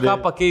 ar kažką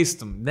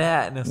pakeistum?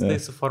 Ne, nes tai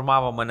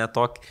suformavo mane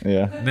tokį.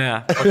 Ne.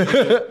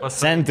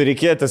 Senti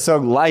reikėjo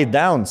tiesiog lie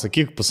down,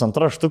 sakyk,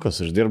 1,5 štukos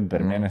uždirb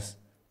per mėnesį.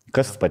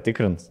 Kas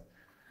patikrins?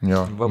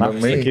 Jo, man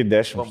sakai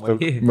 10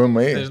 štukų.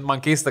 Man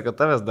keista, kad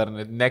tavęs dar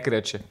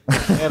nekrečia.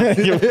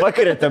 Jau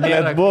pakretėm,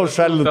 net buvau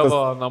šalintas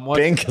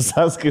 5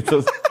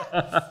 sąskaitos.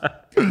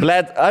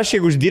 Blet, aš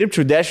jeigu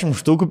uždirbčiau 10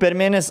 štukų per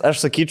mėnesį,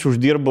 aš sakyčiau,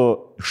 uždirbu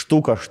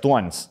štuką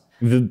 8.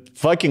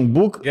 Fucking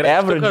book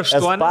average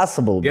as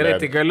possible. Gerai,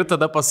 tai galiu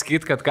tada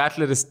pasakyti, kad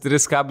Katleris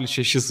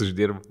 3,6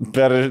 uždirba.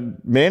 Per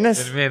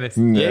mėnesį? Per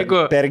mėnesį.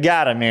 Per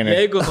gerą mėnesį.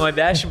 Jeigu nuo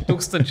 10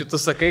 000 tu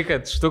sakai,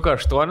 kad štuką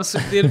 8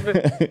 uždirbi,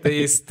 tai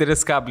jis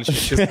 3,6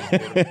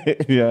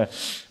 uždirba.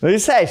 Nu,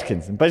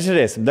 įsiaiškinsim,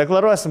 pažiūrėsim,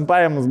 deklaruosim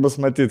pajamus, bus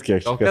matyti,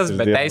 kiek šitas. O kas,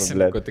 bet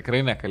teisininkų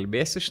tikrai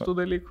nekalbėsi šitų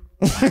dalykų?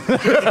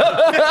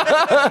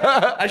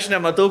 Aš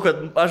nematau,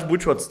 kad aš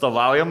būčiau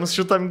atstovaujamas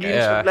šitam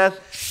ginčiui, blet.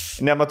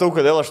 Nematau,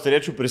 kodėl aš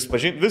turėčiau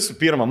prisipažinti. Visų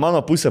pirma, mano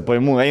pusė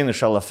pajamų eina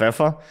iš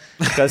LFF,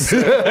 kas jau...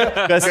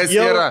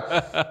 yra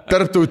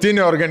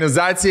tarptautinė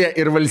organizacija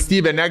ir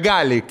valstybė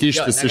negali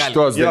kištis iš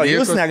tos dalykus.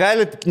 Jūs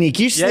negalite nei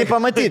kištis, nei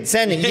pamatyti.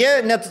 Seniai,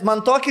 jie net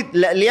man tokį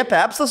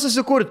liepia appsą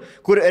susikurti,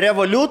 kur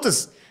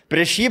Revolutus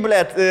prieš jį,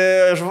 blėt,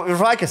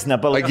 žvakės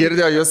nepalaikė.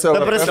 Girdėjau, jūs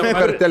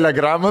per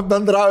telegramą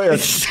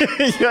bendraujat.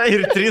 Jo,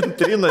 ir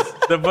trinas.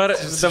 Dabar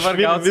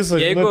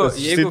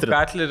jeigu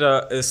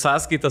Katlerio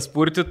sąskaitas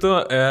purtytų,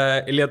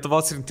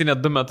 Lietuvos rinktinė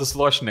 2 metus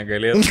loš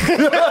negalėtų.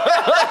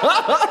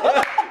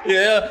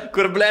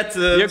 Kur, blėt,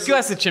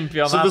 jokiuosi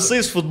čempionatų. Su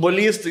visais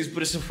futbolistais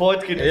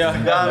prisifotkinti,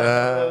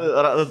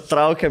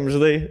 traukiam,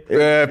 žinai.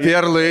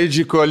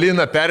 Pierluigi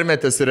Colina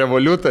permetęs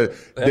Revolutą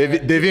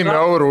 9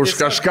 eurų už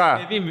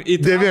kažką.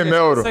 9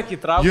 eurų.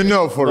 You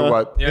know for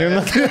what.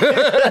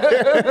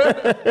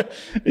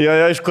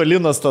 Jo, iš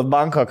Colinos to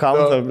banko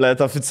accountą, blėt,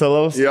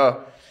 oficialaus.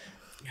 Jo.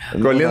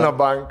 Colina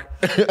bank.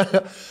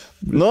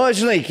 Nu,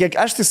 žinai, kiek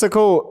aš tai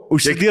sakau,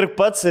 užsidirb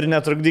pats ir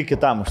netrukdyk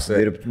kitam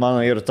užsidirbti.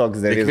 Mano ir toks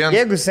dalykas.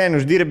 Jeigu seniai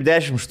uždirb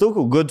 10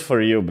 štukų, good for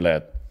you,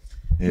 blėt.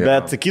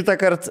 Bet kitą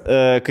kartą,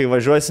 kai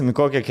važiuosim į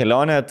kokią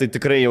kelionę, tai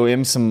tikrai jau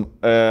imsim,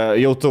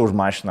 jau tu už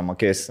mašiną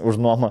mokėsi, už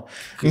nuomą.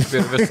 Kaip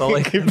ir visą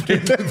laiką.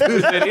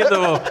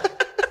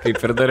 Kaip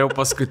ir dariau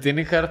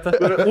paskutinį kartą.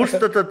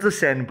 Užstatą tu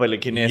seniai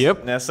palikinėsi,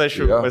 nes aš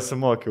jau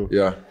pasimokiau.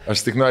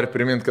 Aš tik noriu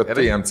priminti, kad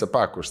tu jam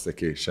cepakų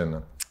užsakėjai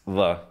šiandien.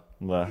 Va.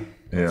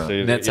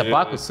 Ne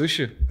cepakų,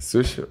 suši?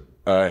 Suši.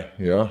 Ai,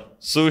 jo.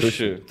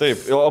 Suši, taip.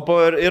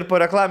 Ir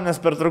po reklaminės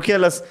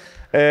pertraukėlės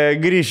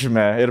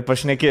grįžime ir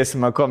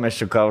pašnekėsime, ko mes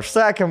čia ką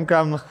užsakėm,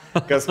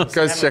 kas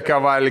čia ką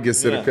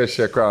valgys ir kas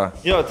čia ką.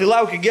 Jo, tai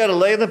laukia gerą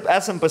laidą,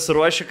 esam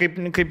pasiruošę kaip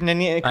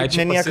niekad.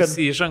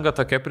 Įžanga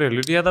tokia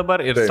preliudija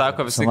dabar ir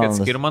sako visi, kad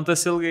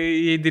Skirmantas ilgai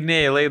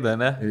įeidinėja laidą,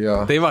 ne?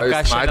 Jo. Tai va,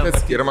 ką šiandien...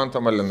 Matėt Skirmanto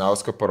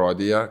Malinausko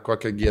parodiją,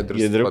 kokią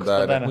Giedrius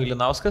padarė.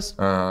 Malinauskas?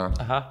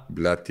 Aha.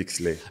 Ble,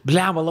 tiksliai.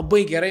 Blema,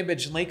 labai gerai, bet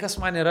žinai, kas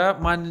man yra,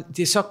 man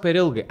tiesiog per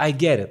ilgai. I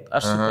get it.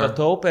 Aš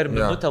supratau, per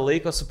minutę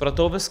laiko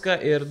supratau viską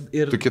ir...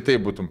 Tu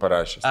kitai būtum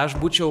parašęs. Aš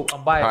būčiau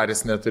ambajas.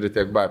 Haris neturi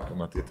tiek babkių,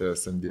 matai, tai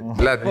samdyti.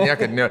 Blet,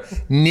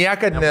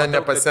 niekad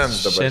nepasens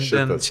dabar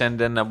šitas.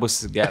 Šiandien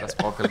nebus geras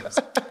pokalbis.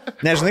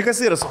 Nežinai,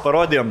 kas yra su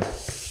parodijom.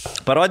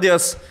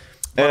 Parodija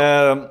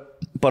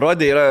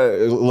yra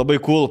labai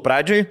cool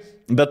pradžiai,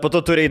 bet po to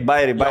turi eiti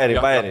bairį.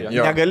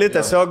 Negali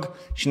tiesiog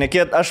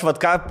šnekėti, aš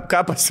vat ką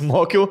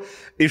pasimokiau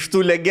iš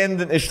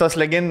tos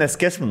legendinės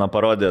Kesmino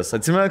parodijos.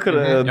 Atsimenu, kur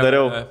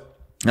dariau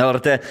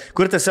LRT,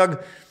 kur tiesiog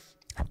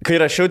kai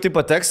rašiau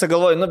tipo tekstą,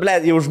 galvoju, nu, ble,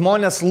 jau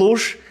žmonės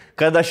lūš,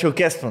 kad aš jau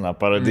Kesminą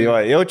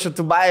parodijuoju. Jau čia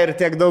tu bai ir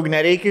tiek daug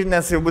nereikia,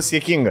 nes jau bus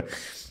jėkinga.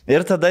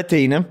 Ir tada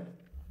ateini.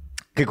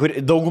 Kai kur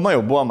dauguma jau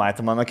buvo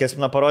matę mano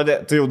Kesminą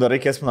parodė, tu jau darai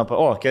Kesminą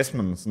parodė, o,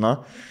 Kesminas,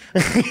 na.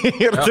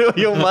 Ir tu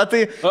jau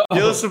matai,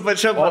 jau su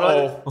pačia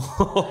parodė.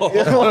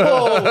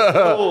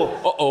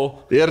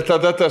 Ir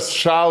tada tas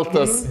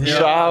šaltas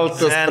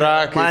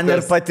prakaitas. Man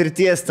ir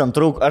patirties ten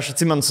trūk, aš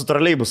atsimenu su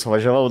troleibusu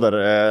važiavau dar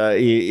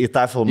į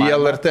tą filmą. Į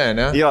LRT,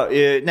 ne? Jo,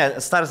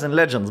 ne, Stars and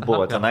Legends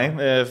buvo tenai,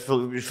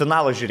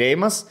 finalo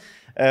žiūrėjimas.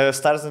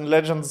 Stars and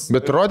Legends.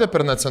 Bet rodė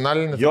per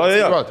nacionalinį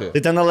transliuotoją.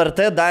 Tai ten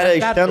LRT darė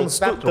iš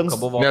ten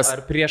buvo.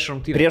 Ar prieš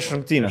rungtynės? Prieš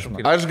rungtynės.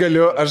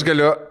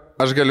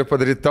 Aš galiu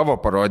padaryti tavo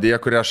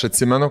parodiją, kurią aš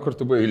atsimenu, kur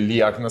tu buvai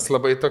lieknas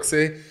labai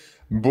toksai.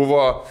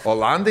 Buvo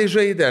Olandai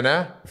žaidė,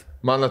 ne?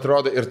 Man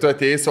atrodo, ir tu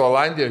atėjai su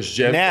Olandijos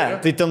žemė.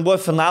 Ne, tai ten buvo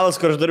finalas,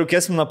 kur aš dariau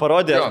Kesminą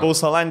parodiją, aš buvau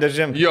su Olandijos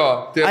žemė.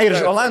 Jo.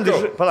 Ir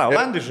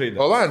Olandai žaidė.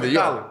 Olandai,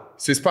 jo.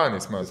 Su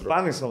Ispanais, man atrodo.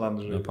 Ispanais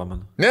Olandai žaidė.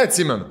 Nepamenu.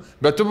 Neatsimenu,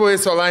 bet tu buvai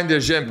su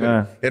Olandijos žemė.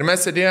 Ir mes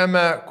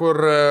sėdėjome, kur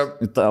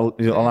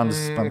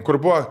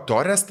buvo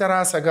Torres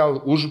terasa, gal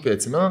užupė,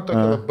 atsimenu,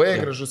 tokia labai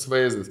gražus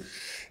vaizdas.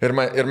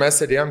 Ir mes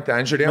sėdėjom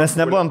ten, žiūrėjom. Mes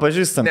nebuvom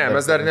pažįstami. Ne,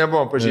 mes dar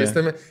nebuvom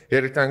pažįstami.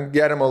 Ir ten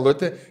geriam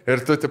alutį. Ir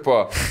tu, tipo,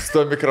 su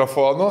to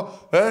mikrofonu.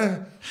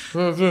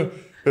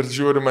 Ir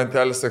žiūri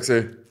mantelis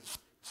toksai.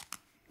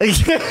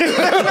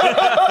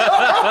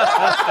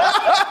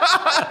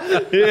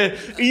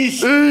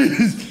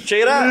 Čia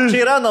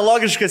yra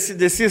analogiškas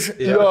įdėsys.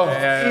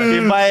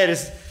 Kaip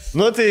Bayeris.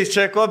 Nu tai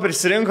čia ko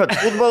prisirinkot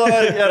futbolo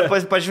ar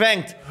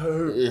pažvengti?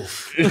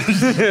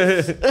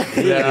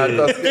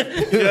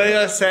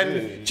 Jo, sen.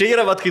 Čia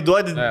yra, vat, kai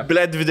duodi,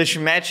 ble,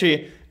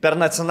 20-mečiai per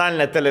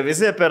nacionalinę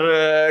televiziją,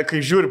 kai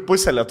žiūri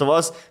pusę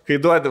Lietuvos, kai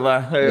duodi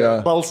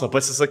balsą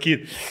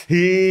pasisakyti.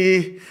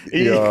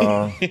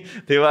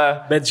 Tai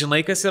va. Bet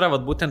žinai, kas yra,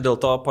 vat, būtent dėl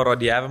to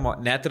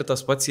parodijavimo, net ir tas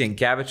pats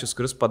Jankevičius,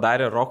 kuris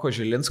padarė Roko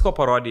Žilinsko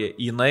parodiją,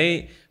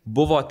 jinai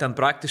buvo ten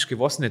praktiškai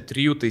vos ne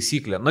 3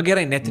 taisyklė. Nu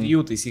gerai, ne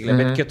 3 taisyklė,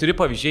 bet 4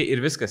 pavyzdžiai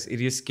ir viskas.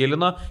 Ir jis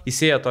kilino, jis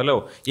ėjo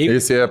toliau.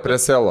 Jis ėjo prie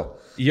selo.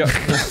 Jo.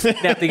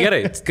 Ne, tai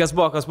gerai, kas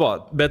buvo.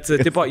 Bet,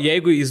 tipo,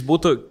 jeigu jis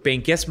būtų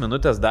 5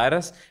 minutės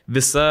daręs,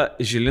 visa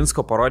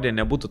Žilinsko parodija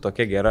nebūtų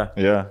tokia gera.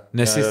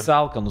 Nes jis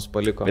alkanus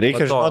paliko.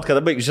 Reikia žinot,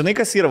 kada baig. Žinai,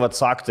 kas yra vat,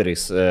 su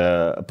aktoriais?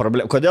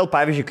 Kodėl,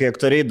 pavyzdžiui, kai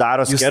aktoriai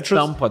daro skečus... Jūs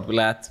tampat,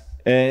 blet.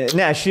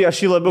 Ne, aš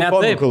jį labiau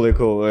komiku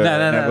laikau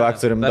negu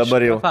aktorium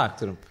dabar jau.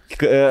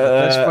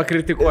 Aš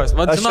pakritikuosiu.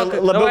 Aš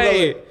labiau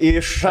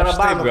į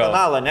Šarabano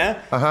kanalą, ne?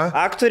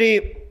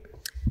 Aktoriai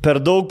per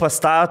daug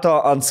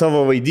pastato ant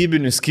savo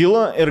vaidybinių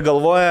skilų ir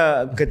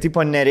galvoja, kad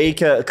tipo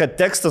nereikia, kad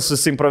tekstas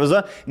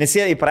susimprovizuoja, nes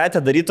jie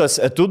įpratę darytos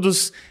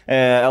etudus,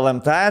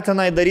 LMT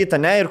tenai daryta,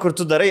 ne? Ir kur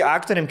tu darai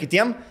aktoriam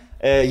kitiem,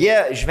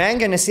 jie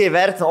žvengia, nes jie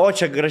vertina, o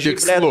čia gražiai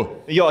plėtų.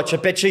 Jo, čia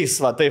pečiais,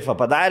 va, taip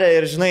padarė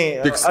ir žinai,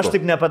 aš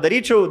taip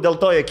nepadaryčiau, dėl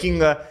to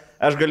juokinga,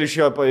 aš galiu iš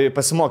jo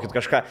pasimokyti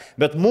kažką.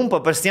 Bet mums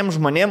paprastiems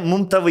žmonėms,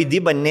 mums ta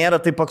vaidyba nėra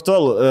taip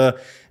aktualu.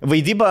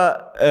 Vaidyba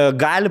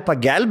gali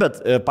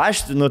pagelbėti,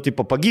 nu,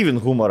 tipo,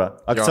 pagyvinti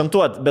humorą,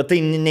 akcentuoti, bet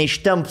tai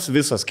neištemps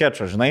viso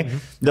skečo, žinai.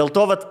 Dėl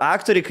to, vat,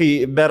 aktoriai,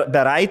 kai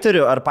be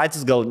raiterių, ar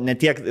patys gal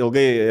netiek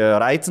ilgai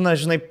raitina,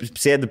 žinai,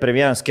 sėdi prie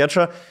vieno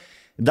skečo,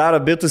 daro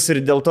bitus ir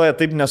dėl to jie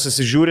taip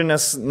nesusižiūri,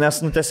 nes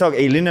nu, tiesiog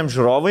eiliniam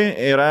žiūrovai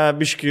yra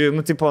biški, nu,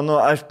 tipo, nu,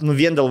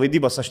 vien dėl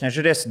vaidybos aš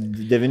nežiūrėsiu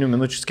 9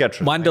 minučių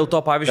skečų. Man dėl to,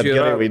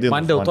 pavyzdžiui,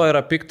 to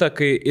yra pikta,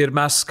 kai ir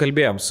mes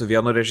kalbėjom su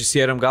vienu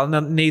režisierium, gal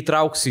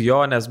neįtrauksi jo,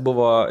 nes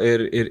buvo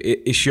ir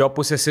iš jo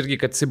pusės irgi,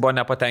 kad jis buvo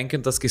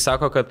nepatenkintas, kai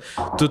sako, kad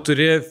tu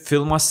turi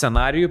filmo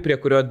scenarijų, prie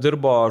kurio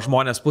dirbo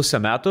žmonės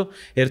pusę metų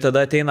ir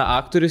tada ateina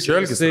aktorius.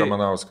 Želgis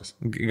Ramanauskas.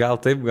 Gal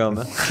taip, gal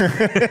ne.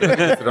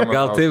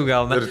 Gal taip,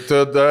 gal ne. Ir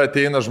tada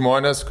ateina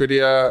žmonės, kurie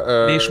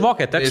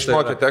neišmokė tekstą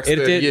ir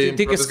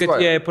tikis, kad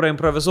jie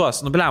praimprovizuos.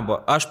 Nu, blembo,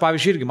 aš,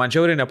 pavyzdžiui, irgi man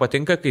žiauriai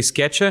nepatinka, kai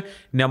skečia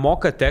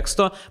nemoka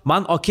teksto.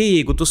 Man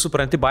jeigu tu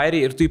supranti bairį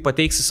ir tu jį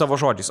pateiksi savo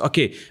žodžiais.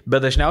 Bet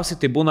dažniausiai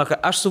tai būna,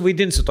 kad aš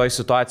suvaidinsiu toj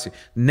situacijai.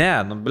 Ne,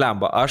 nu,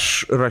 blembo,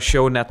 aš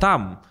rašiau ne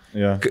tam.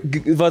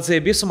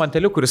 Vatsaibi su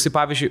Manteliu, kuris,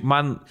 pavyzdžiui,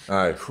 man...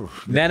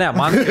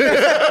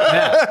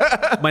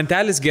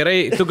 Mantelis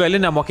gerai, tu gali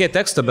nemokėti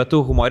teksto, bet tu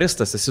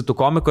humoristas, esi tu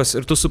komikas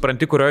ir tu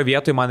supranti, kurioje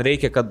vietoje man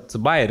reikia, kad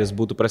bajeris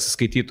būtų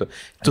prasiskaitytų.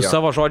 Tu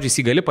savo žodžiais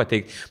jį gali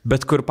pateikti,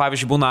 bet kur,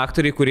 pavyzdžiui, būna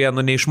aktoriai, kurie,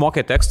 nu,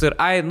 neišmokė teksto ir,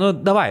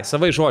 davai,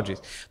 savai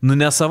žodžiais. Nu,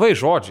 ne savai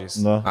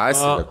žodžiais.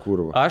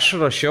 Aš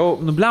rašiau,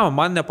 nu, blema,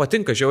 man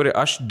nepatinka žiauriai,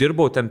 aš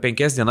dirbau ten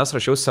 5 dienas,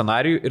 rašiau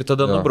scenarijų ir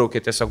tada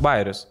nubraukė tiesiog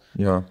bajeris.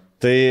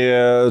 Tai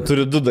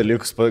turiu 2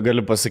 dalykus,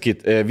 galiu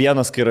pasakyti.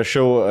 Vienas, kai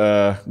rašiau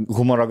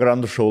humoro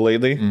grandų šou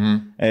laidai,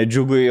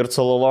 Džiugui ir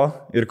Cololo,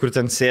 ir kur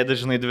ten sėdė,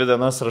 žinai, 2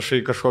 dienas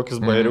rašai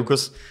kažkokius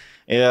bajeriukus.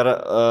 Ir,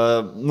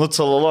 nu,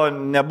 Cololo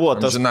nebuvo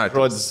tas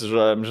Amžinatelis. žodis,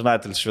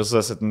 amžinatelis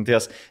šviesos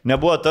atminties,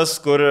 nebuvo tas,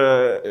 kur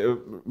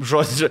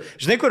žodis,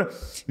 žinai, kur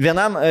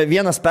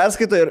vienas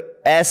perskaito ir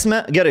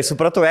esmę, gerai,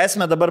 supratau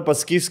esmę, dabar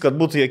pasakysiu, kad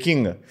būtų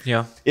juokinga.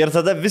 Jo. Ir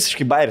tada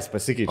visiškai bairis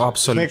pasikeičia.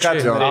 Žinai, ką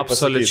tu norėjai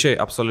pasakyti.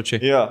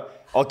 Absoliučiai. Jo.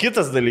 O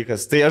kitas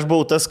dalykas, tai aš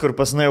buvau tas, kur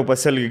pasinėjau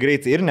pasielgi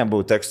greitai ir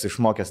nebuvau tekstų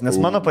išmokęs, nes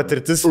mano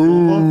patirtis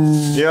filmų,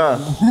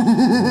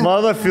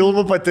 mano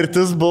filmų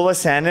patirtis buvo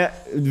senė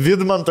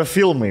Vidmanto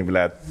filmai,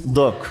 blėt,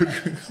 2,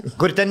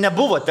 kur ten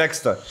nebuvo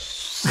teksto.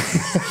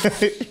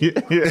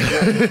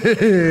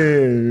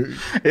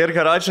 Ir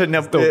karočią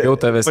Daugiau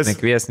tavęs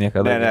nekvies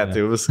niekada. Ne,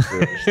 tai viskas,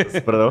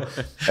 supratau.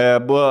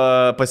 Buvo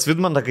pas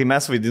Vidmantą, kai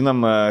mes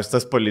vaidinam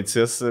šitas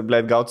policijas,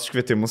 blėt, gauti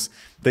iškvietimus,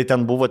 tai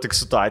ten buvo tik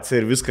situacija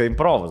ir viską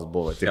improvas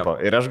buvo. Tipo.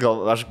 Ir aš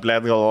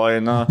blėt, galvoju,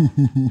 nu,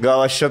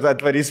 gal aš čia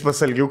atvarysiu pas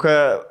Algiuką,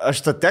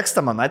 aš tą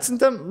tekstą man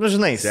atsintėm, nu,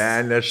 žinai,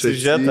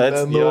 siužetą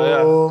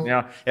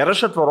atsimenu. Ir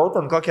aš atvarau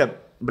ten kokią,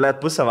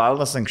 blėt, pusę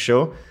valandos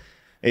anksčiau.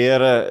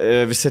 Ir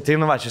visi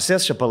ateina, va, čia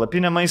sės, čia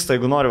palapinė maisto,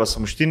 jeigu nori vas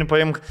sumuštinį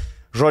paimk,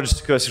 žodžius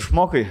tikiuosi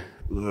išmokai.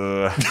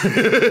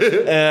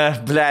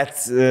 Blet,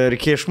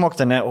 reikėjo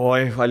išmokti, ne,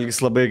 oi,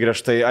 Algis labai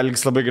griežtai,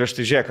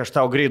 žiūrėk, aš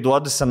tau greit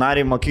duodu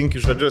scenarijų, mokinki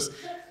žodžius.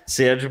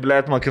 Sėdžiu,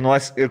 blet,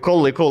 mokinuosi ir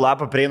kol laikau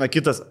lapą, prieina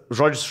kitas,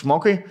 žodžius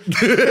išmokai.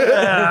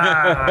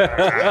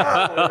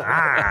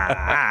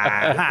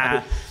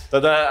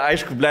 Tada,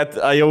 aišku, blet,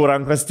 jau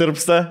rankos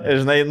tirpsta,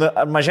 žinai, nu,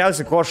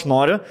 mažiausiai ko aš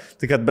noriu,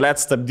 tai kad, blet,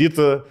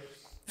 stabdytų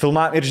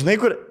filmavimą. Ir žinai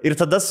kur, ir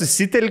tada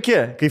susitelki,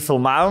 kai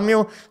filmavom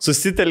jau,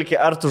 susitelki,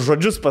 ar tu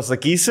žodžius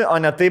pasakysi, o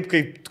ne taip,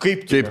 kaip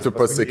tu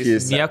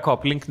pasakysi. Nieko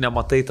aplink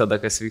nematai tada,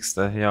 kas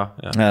vyksta. Jo.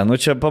 Ne, nu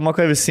čia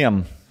pamoka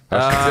visiems.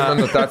 Aš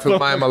atsimenu tą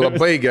filmavimą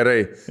labai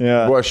gerai.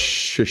 Buvo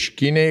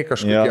Šeškiniai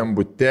kažkokiam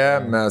bute,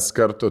 mes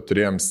kartu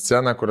turėjom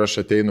sceną, kur aš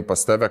ateinu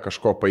pas tave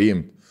kažko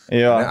paimti.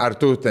 Ar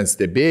tu ten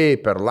stebėjai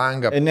per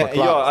langą? Ne,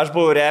 jo, aš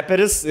buvau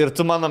reperis ir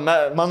tu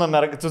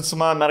tu su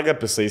mano merga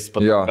pisais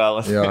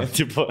patagalas.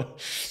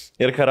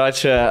 Ir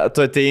karočią,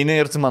 tu ateini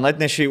ir tu man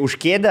atnešiai už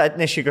kėdę,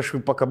 atnešiai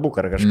kažkokį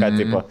pakabuką ar kažką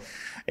tipo.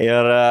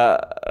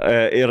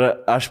 Ir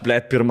aš,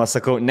 blėt, pirmą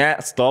sakau, ne,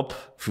 stop,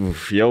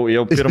 jau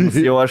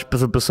aš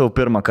pisau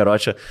pirmą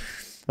karočią.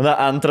 Tada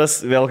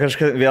antras, vėl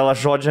aš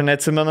žodžio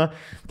neatsimenu.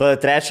 Tada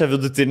trečią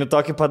vidutinį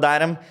tokį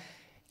padarėm.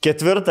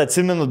 Ketvirtą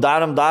atsimenu,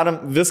 darom,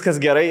 viskas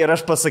gerai ir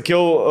aš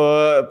pasakiau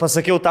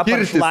tą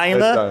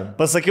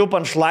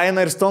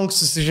punchline'ą ir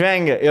Stonkus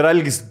susižvengė ir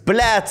Algis,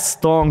 blėt,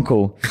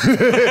 Stonkau.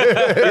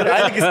 Ir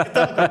Algis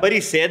kitam kambarį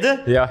sėdi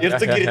ir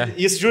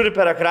jis žiūri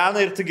per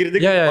ekraną ir tu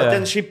girdi, o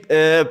ten šiaip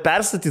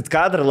perstatyti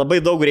kadrą labai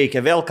daug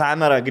reikia, vėl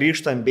kamera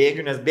grįžta ant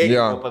bėgių, nes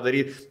bėgių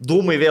padaryti,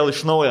 dūmai vėl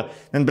iš naujo,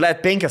 ten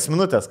blėt 5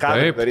 minutės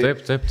kadrą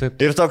daryti. Taip.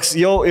 Ir toks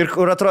jau, ir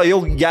kur atrodo,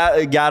 jau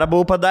gerą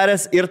buvau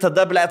padaręs ir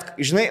tada, blėt,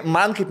 žinai,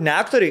 man kaip ne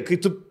aktoriai, kai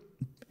tu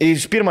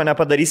iš pirmo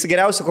nepadarysi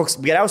geriausia, koks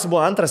geriausia buvo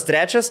antras,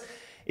 trečias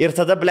ir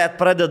tada, blėt,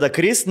 pradeda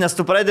krist, nes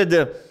tu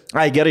pradedi,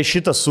 gerai,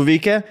 šitas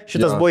suveikė,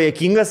 šitas buvo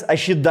juokingas,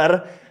 aš jį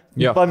dar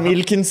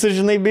pamilkinsiu,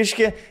 žinai,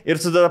 biški ir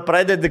tu tada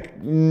pradedi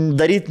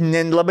daryti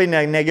labai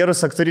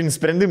negerus aktorinius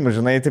sprendimus,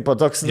 žinai, tipo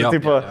toks,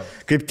 tipo,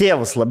 kaip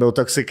tėvas labiau,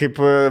 toksai kaip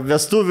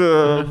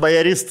vestuvių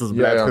bajaristas,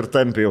 blėt, kur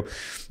tampėjau.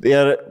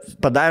 Ir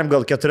padarėm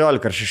gal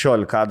 14 ar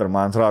 16 kadrų,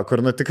 man atrodo,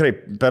 kur, nu, tikrai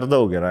per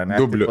daug yra, ne?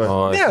 Dublių.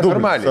 Ne,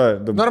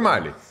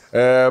 normaliai.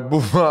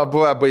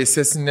 Buvo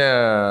baisesnė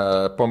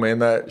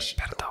pamaina.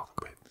 Per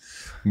daug.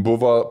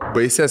 Buvo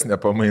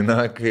baisesnė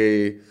pamaina,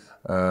 kai,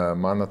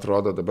 man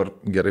atrodo, dabar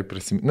gerai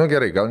prisimenu. Nu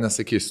gerai, gal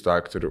nesakysiu tų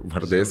aktorių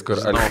vardais, kur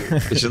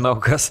Žinau,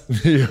 kas.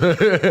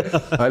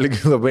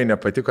 Algi labai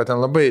nepatiko, ten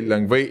labai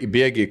lengvai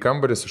įbėgi į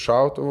kambarį su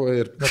šautuvu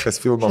ir kas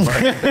filmą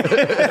matė.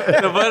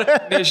 Dabar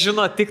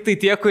nežino tik tai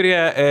tie, kurie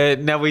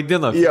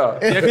nevaidino.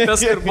 Tiek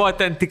tas, kur buvo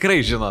ten,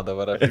 tikrai žino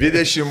dabar.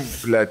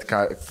 20, blėt,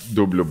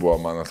 dublių buvo,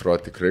 man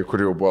atrodo, tikrai,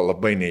 kur jau buvo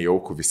labai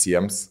nejaukų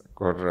visiems,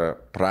 kur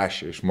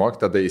prašė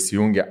išmokti, tada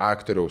įsijungė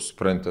aktoriaus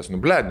suprantas,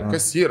 nu blėt,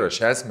 kas yra,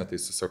 šią esmę tai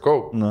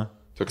susakau.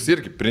 Toks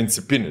irgi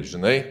principinis,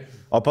 žinai.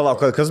 O palauk,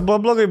 kas buvo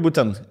blogai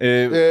būtent?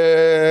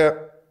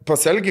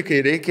 Pasielgi,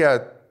 kai reikia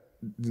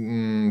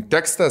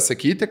tekstą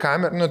sakyti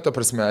kamerą, nu, ta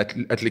prasme,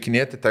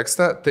 atlikinėti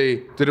tekstą, tai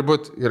turi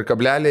būti ir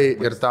kableliai,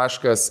 ir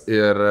taškas,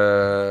 ir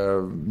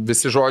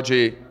visi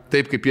žodžiai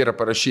taip, kaip yra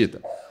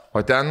parašyta.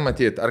 O ten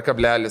matyti, ar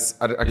kablelis,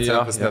 ar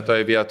akcentas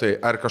netoje vietoje,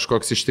 ar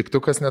kažkoks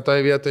ištiktukas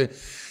netoje vietoje.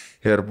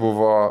 Ir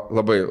buvo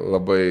labai,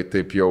 labai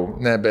taip jau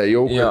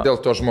nebejauku dėl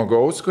to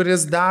žmogaus,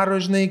 kuris daro,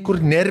 žinai, kur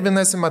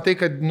nervinasi, matai,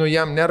 kad nu,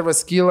 jam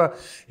nervas kyla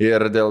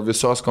ir dėl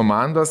visos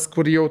komandos,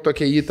 kur jau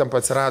tokia įtampa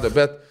atsirado.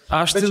 Bet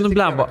tai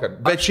nublembo.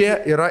 Bet čia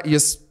yra,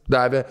 jis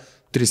davė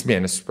 3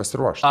 mėnesius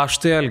pasiruošti. Aš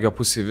tai Algio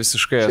pusėje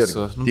visiškai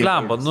esu.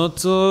 Blemba, nu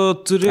tu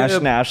turi...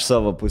 Aš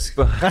savo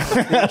pusėje.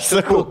 Aš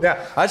sakau.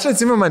 Aš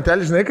atsimenu,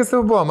 mantelį, žinai, kas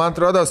tau buvo, man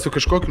atrodo, su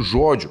kažkokiu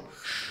žodžiu.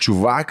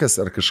 Čiuvakas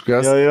ar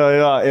kažkas.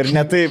 Jo, ir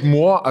ne taip.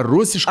 Mo, ar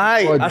rusiškai.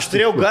 Ai, aš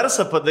turėjau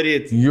garsą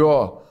padaryti.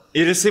 Jo.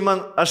 Ir jisai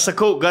man, aš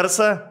sakau,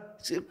 garsą,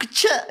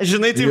 čia,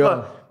 žinai, taip,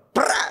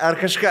 ar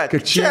kažką.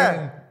 Kad čia.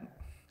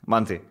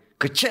 Man tai,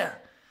 kad čia.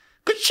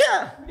 Kad čia?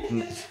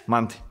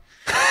 Man tai.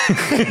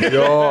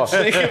 Jo.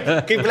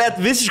 Kaip, blėt,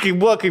 visiškai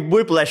buvo, kaip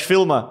Whiplash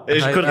filmą.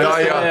 Iš kur Jo.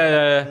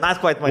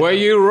 Not quite my Were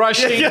you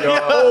rushing?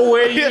 Oh,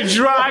 were you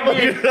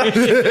dragging?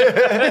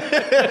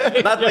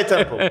 Not my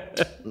tempo.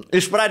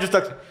 Iš pradžių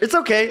toks, it's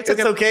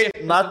okay,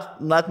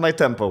 not my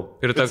tempo.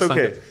 Ir toks It's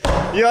okay.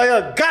 Jo,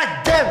 god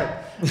damn it.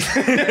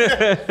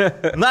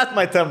 Not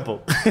my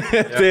tempo.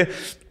 Tai,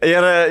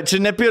 ir čia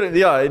ne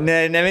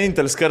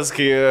vienintelis kartas,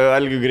 kai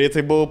Algiu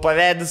greitai buvau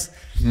pavedęs.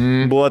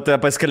 Buvo tie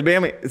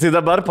paskelbėjimai. Tai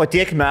dabar po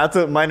tiek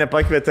metų mane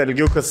pakvietė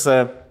Algiukas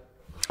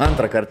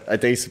antrą kartą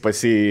ateisi pas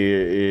į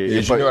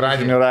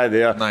Žinių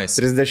radiją. Nice.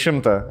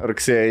 30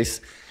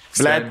 rugsėjais.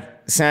 Blet,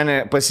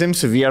 seniai,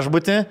 pasimsiu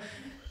viešbutį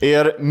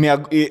ir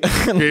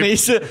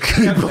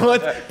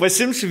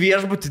pasimsiu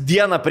viešbutį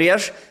dieną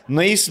prieš,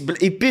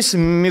 įpisiu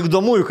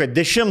migdomųjų, kad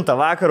 10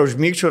 vakarą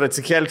užmygčiau ir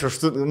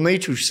atsikelčiau,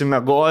 naičiau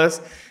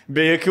užsimegojęs.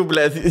 Be jokių,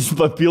 blėt,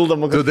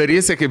 papildomų. Tu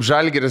darysi kaip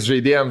Žalgiris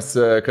žaidėjams,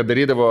 kad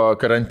darydavo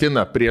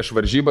karantiną prieš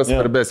varžybas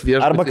svarbės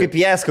viešbutį. Arba kaip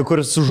Jeska,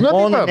 kur su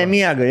žmona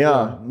nemiega, jo.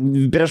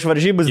 Prieš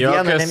varžybas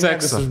dieną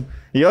nemiega.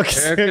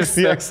 Jokio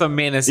sekso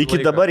mėnesį.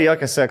 Iki dabar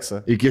jokio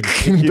sekso. Iki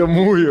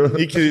gimdamųjų.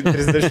 Iki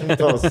 30.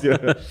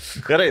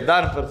 Gerai,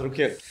 dar per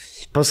trukį.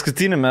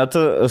 Paskutinį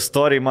metų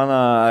story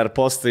mano ar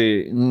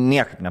postai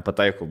niekaip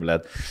nepataikau,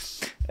 blėt.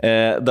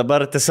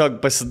 Dabar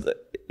tiesiog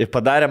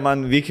padarė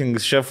man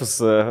Vikings šefas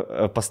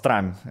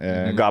Pastrami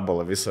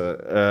gabalą visą.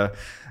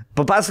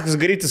 Papasakos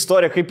greit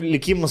istoriją, kaip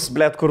likimus,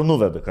 blėt, kur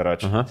nuveda,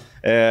 karočią.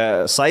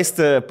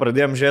 Saistė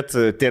pradėjom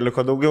žiūrėti teliko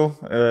daugiau,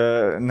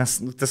 nes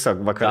tiesiog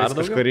vakarais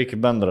kažko reikia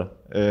bendro.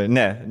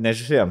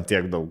 Nežiūrėjom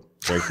tiek daug,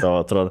 kaip tavo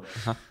atrodo.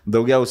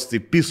 Daugiausiai tai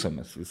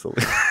pisomės visą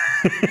laiką.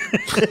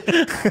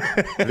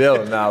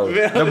 Vėl melas.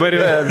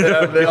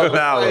 Vėl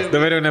melas.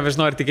 Dabar jau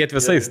nebežinau, ar tikėti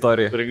visą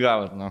istoriją.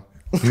 Prigavot, nu.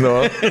 No.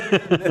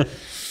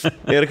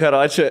 Ir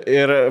karočią,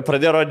 ir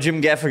pradėjo rodyti Jim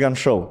Gaffigan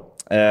show.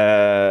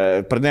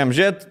 Pradėjom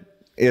žiūrėti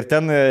ir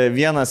ten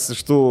vienas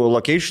iš tų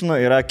locationų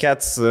yra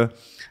Cats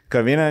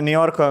kavinė New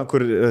Yorko,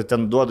 kur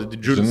ten duoda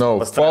didžiulius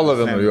pastrami. Žinau,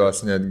 followinu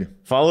juos netgi.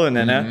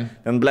 Followinu, ne?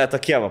 Ten, ble,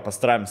 tokie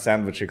pastrami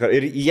sandvičiai.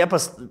 Ir jie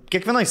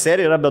kiekvienoj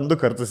serijai yra bent 2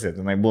 kartus jie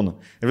tenai būna.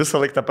 Ir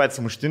visą laiką tą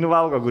patį sumuštinį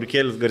valgo,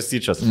 gurkėlius,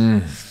 garstyčias.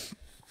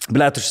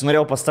 Ble, aš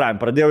norėjau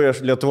pastrami. Pradėjau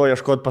Lietuvoje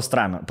ieškoti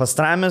pastrami.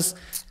 Pastramis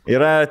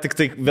yra tik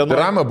tai vienu...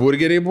 Drama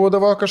burgeriai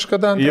būdavo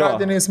kažkada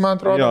antradieniais, man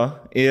atrodo. Jo.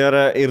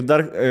 Ir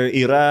dar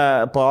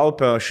yra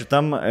Paupio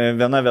šitam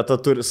viena vieta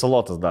turi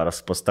salotas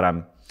daras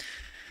pastrami.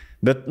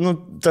 Bet, nu,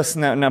 tas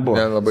nebuvo.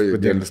 Nelabai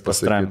didelis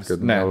pasakyt,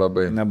 kad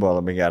nelabai. Nebuvo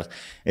labai geras.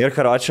 Ir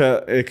karočią,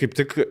 kaip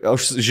tik,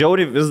 aš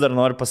žiauriai vis dar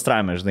noriu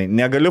pastrami, žinai.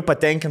 Negaliu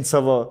patenkinti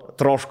savo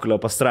troškulio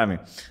pastrami.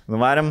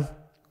 Nuvarėm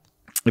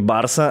į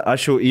Barsą,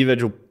 aš jau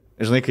įvedžiau,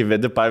 žinai, kai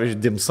vedi,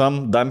 pavyzdžiui,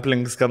 dimsum,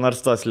 dumplings, ką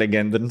nors tos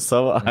legendinį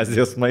savo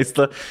Azijos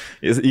maistą,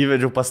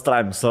 įvedžiau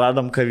pastrami,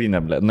 suradom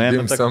kavinę, ble.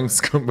 Dimsum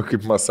skamba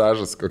kaip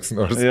masažas koks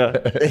nors. Jo,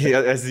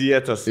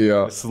 azijietas,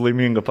 su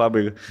laiminga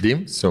pabaiga.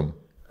 Dimsum.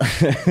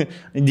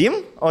 Dim?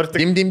 Ar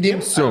tik...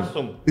 Dim,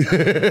 sum.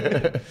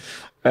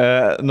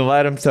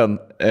 Nuvarėm ten,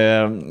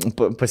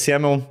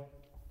 pasiėmiau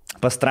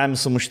pastrami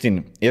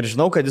sumuštinį. Ir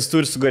žinau, kad jis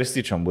turi su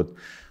garstyčiom būti.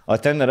 O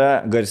ten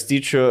yra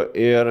garstyčių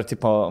ir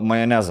tipo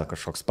majonezą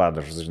kažkoks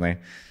padažas, žinai.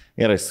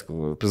 Ir aš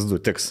sakau,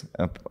 pizdu, tiks.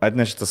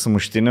 Atnešė tą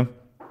sumuštinį.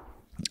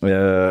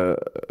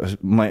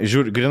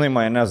 Žiūrė, grinai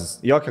majonezas.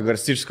 Jokia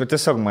garstyčius, sakau,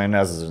 tiesiog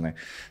majonezas, žinai.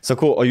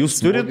 Sakau, o jūs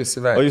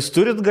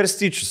turit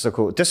garstyčius,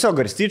 sakau. Tiesiog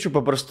garstyčių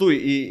paprastų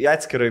į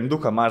atskirą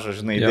induką mažą,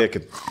 žinai,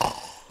 įdėkit.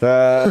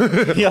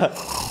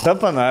 Ta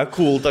pana,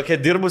 cool, tokia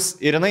dirbus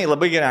ir jinai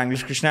labai gerai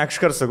angliškai šneka,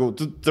 iškart sakau,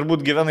 tu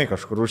turbūt gyvenai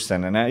kažkur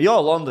užsienį, ne? Jo,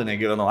 Londone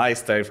gyvenau,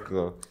 aistą,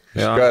 aišku.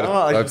 Iškart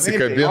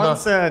apsikabino.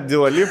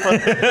 Dualipa.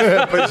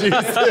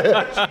 Pažįsti.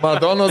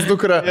 Madonos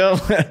dukra.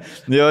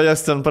 Jo,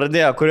 jos ten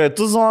pradėjo, kurioje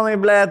tu zonai,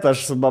 blėt,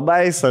 aš su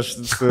babais, aš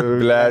su...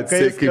 Blėt,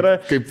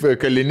 kaip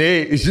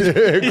kaliniai,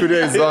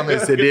 kurioje zonai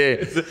sėdėjai.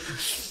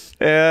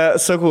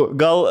 Sakau,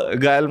 gal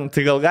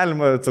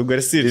galima tu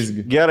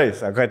garstyti. Gerai,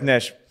 sako,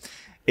 atneš.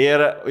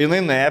 Ir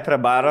jinai nuėjo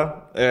prie baro,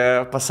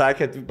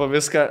 pasakė po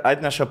viską,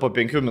 atneša po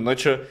 5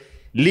 minučių.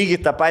 Lygiai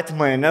tą patį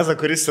majonezą,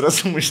 kuris yra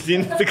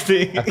sumuštinį, tik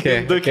tai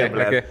dukė,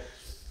 blėt.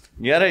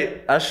 Gerai,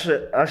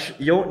 aš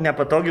jau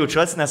nepatogiai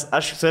jaučiuosi, nes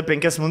aš su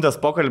 5 minutės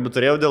pokalbį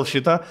turėjau dėl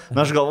šito,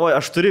 na aš galvoju,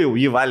 aš turėjau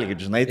jį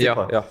valgyti, žinai,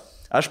 tipo.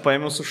 Aš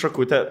paėmiau su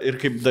šakutę ir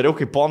kaip dariau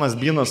kaip ponas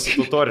Binas su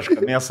tutorišką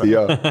mėsą.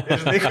 Jo. Ir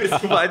žinai,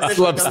 kuris matė.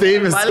 Slapstai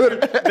visur.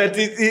 Bet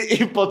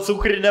į po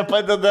cukrinę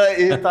padeda,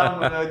 į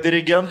tam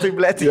dirigentui,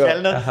 blėt, į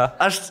kelnę.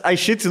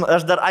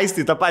 Aš dar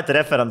aistį tą patį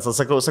referencą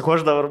sakau,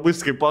 aš dabar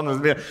būsiu kaip ponas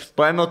Binas.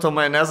 Paėmiau to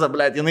majonezą,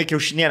 blėt, jinai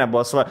kiaušinienė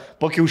buvo, sva,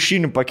 po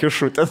kiaušinių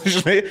pakišu, ten,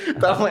 žinai,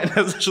 tą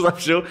majonezą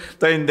šlapšiau,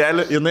 tą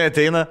indelį, jinai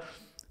ateina,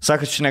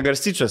 sako, čia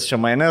negarstyčias, čia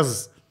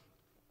majonezas.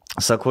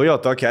 Sakau, jo,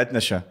 tokį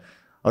atnešė.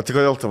 O tai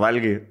kodėl tu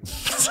valgiai?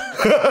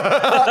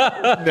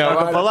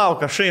 Sako,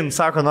 palauk, aš einu,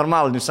 sako,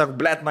 normalu, jis sako,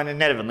 blėt, mane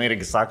nervina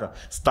irgi, sako,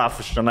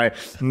 staff iš tenai.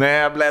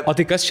 Ne, blėt. O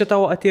tai kas čia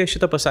tau atėjo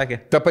šitą pasakė?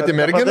 Ta pati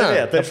mergina?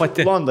 Ta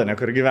pati. Londone,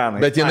 kur gyvena.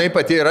 Bet jinai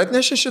pati ir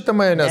atnešė šitą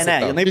majonezą? Ne,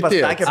 jinai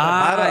pasakė,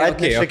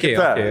 atnešė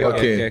kitą.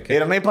 Ir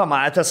jinai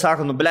pamatė,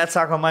 sako, nu, blėt,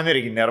 sako, man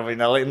irgi nervai,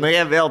 nu,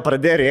 jie vėl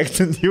pradėjo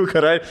rėkti ant jų,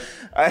 karai.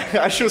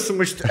 Aš jau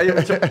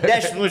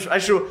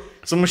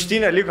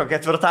sumuštinė liko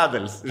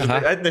ketvirtadalis.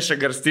 Atnešė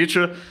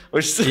garstyčių.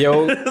 Jau,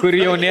 kur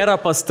jau nėra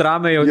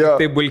pastramė, jau tik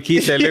tai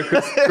bulkytė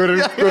liko.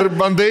 Kur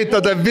bandai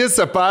tada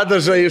visą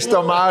padažą iš to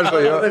mažo.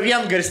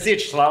 Vien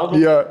garstyčių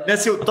valgau.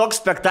 Nes jau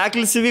toks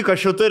spektaklis įvyko,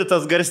 aš jau turiu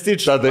tas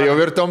garstyčių. Tada jau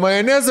ir to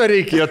majonezo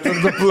reikėjo,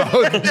 tada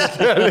plauti.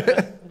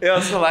 Jo,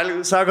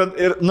 sako,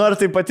 ir nors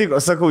tai patiko,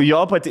 sakau,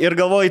 jo pati, ir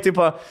galvoju,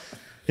 tipo,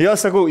 jo,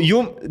 sakau,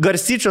 jum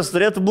garstyčios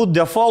turėtų būti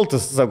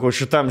defaultas, sakau,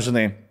 šitam,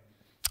 žinai.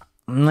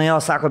 Nu jo,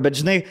 sako, bet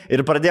žinai,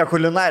 ir pradėjo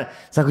kulinarį.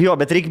 Sako, jo,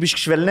 bet reikia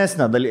biški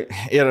švelnesnę dalį.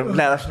 Ir,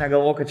 ble, aš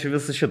negalvoju, kad čia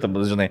visą šitą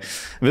bus, žinai,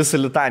 visą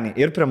litanį.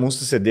 Ir prie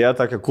mūsų sėdėjo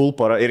tokia cool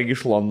pora, irgi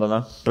iš Londono,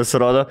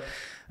 pasirodo.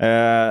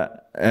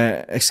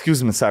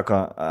 Excuse me,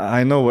 sako,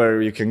 I know where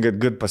you can get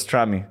good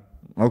pastrami.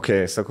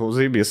 Ok, sakau,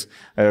 zaibys.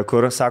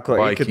 Kur, sako,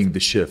 Viking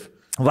the chef.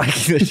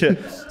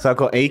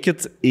 Sako,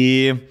 eikit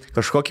į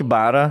kažkokį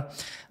barą.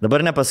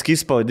 Dabar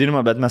nepasakysiu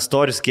pavadinimą, bet mes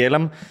stories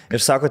kėlėm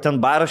ir sako, ten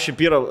baras šiaip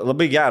yra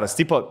labai geras.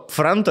 Tipo,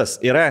 frontas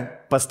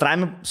yra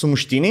pastrami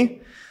sumuštiniai,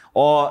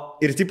 o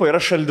ir tipo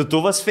yra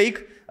šaldytuvas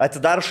fake,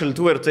 atidaro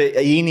šaldytuvą ir tu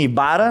eini į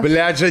barą.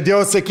 Blet,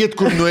 žadėjau sakyti,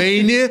 kur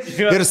nueini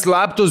ir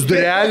slaptus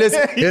durelės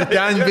ir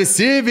ten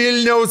visi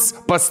Vilniaus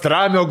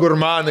pastramio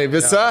gurmanai,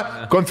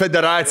 visa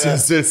konfederacija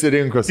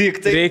susirinkos.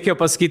 Reikia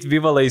pasakyti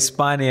Viva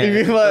Ispanija.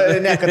 Viva,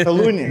 ne,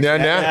 Katalūnija.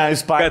 Ne,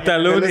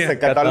 Ispanija.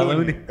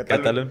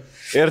 Katalūnija.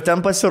 Ir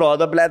ten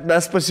pasirodo, blet,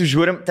 mes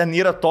pasižiūrim, ten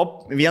yra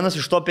vienas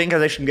iš top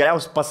 50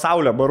 geriausių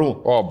pasaulio barų.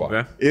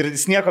 Oba. Ir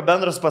jis nieko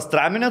bendras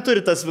pastrami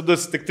neturi, tas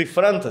vidus, tik tai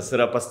frontas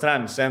yra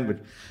pastrami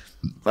sandwich.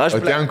 O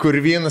ten kur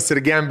vynas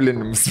ir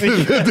gamblinimas.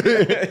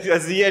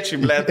 Azijiečiai,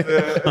 blet.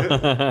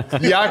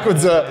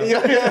 Jakudza.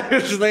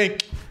 Žinai.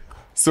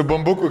 Su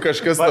bambuku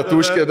kažkas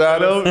tatuškė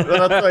daro.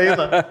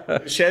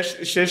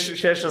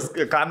 Šešias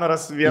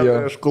kameras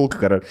vieną iš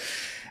kulkarą.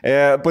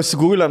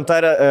 Pasigūliam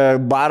tarę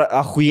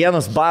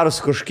ahujienas barus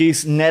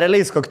kažkokiais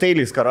nerealiais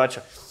kokteiliais, karočią.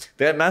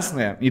 Tai mes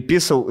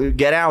įpisau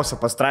geriausią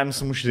pastrami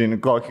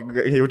sumuštinį, kokį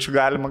jaučiu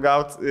galima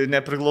gauti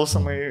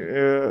nepriklausomai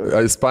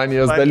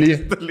Ispanijos daly.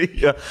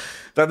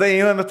 Tada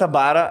einame tą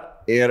barą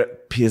ir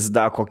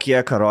pizda, kokie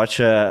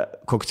karočią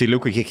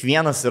kokteiliukai,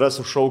 kiekvienas yra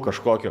su šau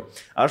kažkokiu.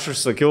 Aš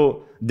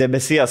užsakiau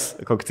debesies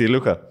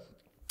kokteiliuką.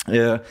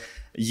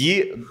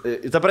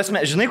 Ta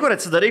prasme, žinai, kur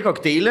atsidarai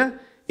kokteilį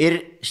ir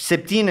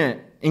 7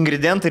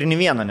 ingredientai ir nei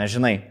vieno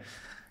nežinai.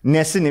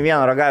 Nesi nei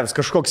vieno ragavęs,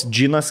 kažkoks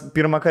džinas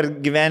pirmą kartą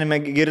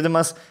gyvenime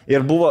girdimas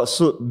ir buvo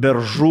su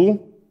beržų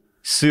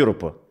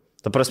sirupu.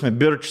 Ta prasme,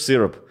 birch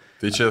syrup.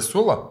 Tai čia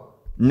sula?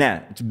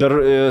 Ne,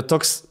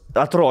 toks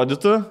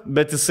atrodytų,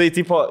 bet jisai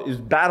tipo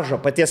beržo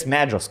paties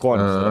medžio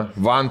skonis.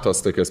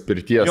 Vantos tokios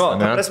pirties. Jo,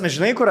 ta prasme,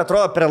 žinai, kur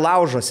atrodo prie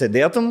laužo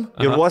sėdėtum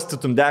ir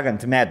uostytum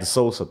degantį medį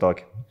sausą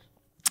tokį.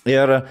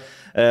 Ir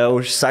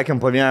užsakėm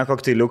po vieną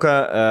kokteiliuką,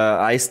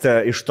 Aistė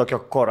iš tokio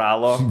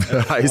koralo.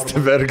 Aistė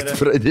verkt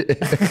pradėjo.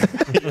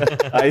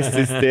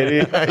 Aistė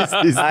isterija.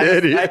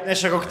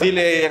 Atnešė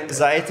kokteilį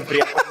anxiety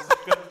prie...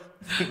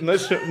 Na,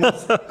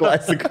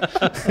 klasika.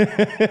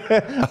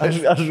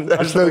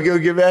 Aš daugiau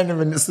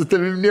gyvenime, nes su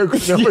tavim niekur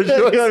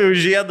nevažiuoju. Jau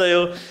žiedą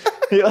jau.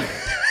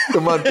 Tu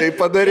man tai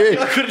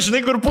padarėjai.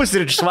 Žinai, kur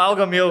pusryčius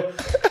valgom jau.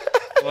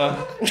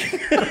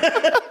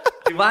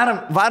 Tai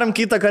varam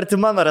kitą kartą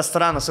į mano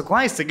restoraną. Sakau,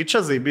 taigi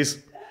čia zaibys.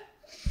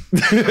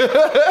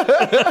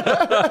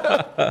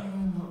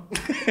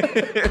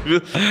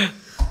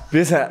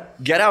 Visą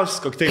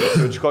geriausias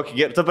kokteilis,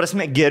 ta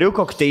prasme, geriu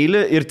kokteilį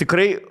ir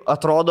tikrai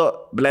atrodo,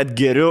 blėt,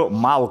 geriu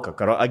malką,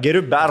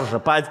 geriu beržą,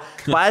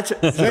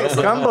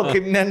 skamba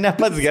kaip ne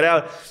pats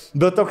geriausias,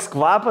 bet toks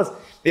kvapas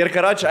ir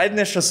karočią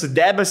atneša su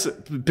debesiu,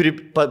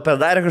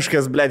 padarė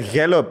kažkokias, blėt,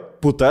 helio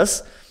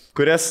putas,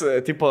 kurias,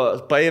 tipo,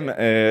 paėmė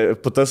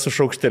putas su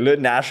šaukšteliu,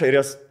 neša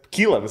ir jas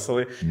kyla visą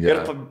laiką.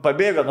 Ir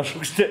pabėgo nuo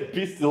šaukštelio,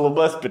 pisti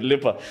lubas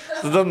prilipa.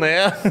 Tada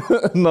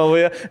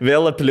nauja,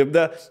 vėl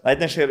aplipdė,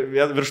 atnešė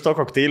ir virš to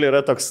kokteilį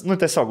yra toks, nu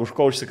tiesiog už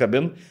ko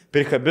užsikabin,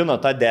 prikabino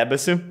tą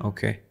debesį.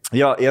 Okay.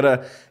 Jo,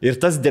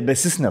 ir tas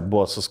debesis net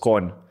buvo su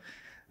skoniu.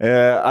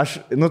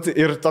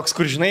 Ir toks,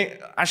 kur žinai,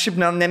 aš šiaip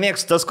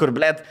nemėgstu tas, kur,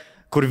 blėt,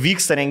 kur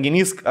vyksta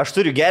renginys, aš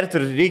turiu gerti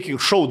ir reikia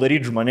šau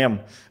daryti žmonėm.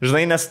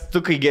 Žinai, nes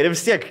tu kai geri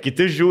vis tiek,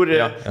 kiti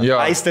žiūri,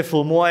 Aistė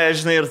filmuoja,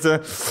 žinai, ir tu,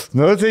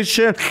 nu tai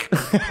čia,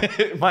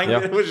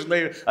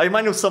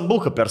 man jau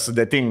sambuka per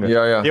sudėtinga.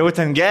 Jau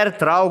ten geri,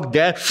 trauk,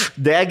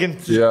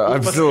 deginti.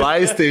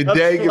 Apsilaistai,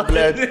 degi,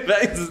 blėt.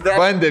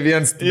 Bandė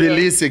viens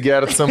Tbilisį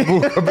gert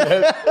sambuką,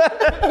 blėt.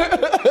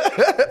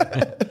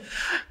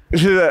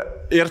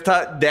 Ir tą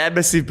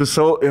debesį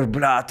įpisau ir,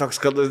 ble, toks,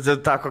 kad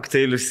tą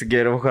kokteilį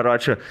įsigėriau,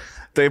 karočią.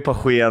 Taip,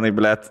 ahuienai,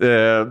 blėt.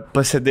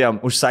 Pasėdėjom,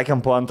 užsakėm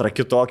po antrą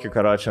kitokį,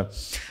 karočią.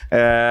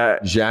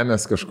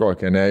 Žemės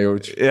kažkokią,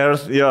 nejaučiu. Ir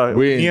jo,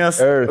 ugnies,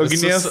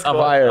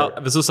 fire.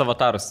 Visus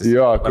avatarus.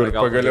 Jo, kur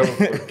pagaliau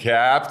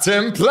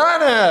Captain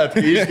Planet.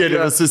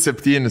 Iškeli visus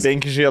 7.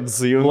 5 žiedus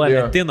sujungė.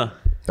 Planetina.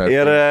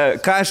 Ir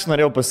ką aš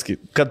norėjau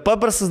pasakyti, kad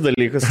paprastas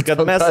dalykas, kad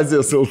mes...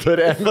 Fantazijos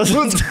altarė.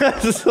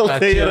 Fantazijos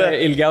altarė yra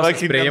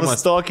ilgiausias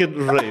priėjimas. Tokį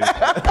žaidimą.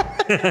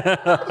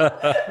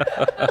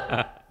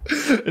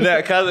 Ne,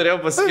 ką norėjau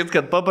pasakyti,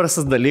 kad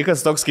paprastas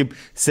dalykas, toks kaip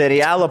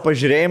serialo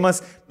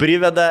pažiūrėjimas,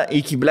 priveda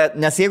iki,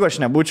 nes jeigu aš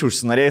nebūčiau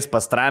užsinorėjęs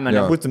pastramę,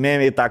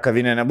 nebūtumėm į tą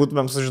kavinę,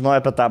 nebūtumėm sužinoję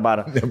apie tą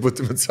barą.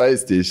 Nebūtumėm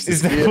saistį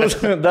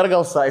išsiskyrę. Dar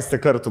gal saistį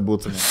kartu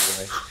būtumėm.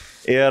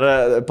 Ir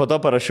po to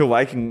parašiau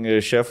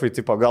Viking šefui,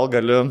 tipo, gal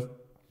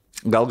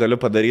galiu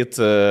padaryti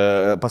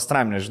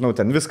pastramę, nežinau,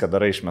 ten viską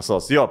darai iš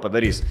mėsos. Jo,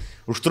 padarys.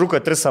 Užtruko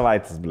 3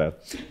 savaitės, blė.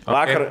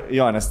 Vakar,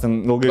 jo, nes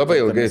ten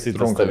labai ilgai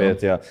trunka.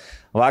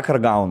 Vakar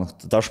gaunu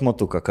tą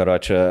šmotuką,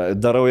 karočią,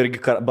 darau irgi,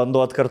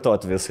 bandau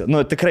atkartoti viską.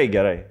 Nu, tikrai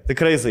gerai,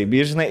 tikrai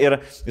zaibyžinai. Ir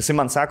jisai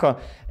man sako,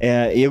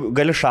 jeigu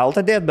gali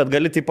šaltą dėti, bet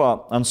gali tipo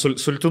ant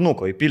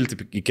sultinuko įpilti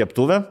į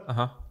keptuvę.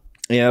 Aha.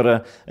 Ir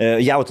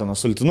jautino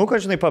sultinuką,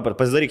 žinai,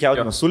 pasidaryk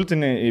jautino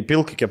sultinį,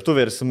 įpilk į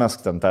keptuvę ir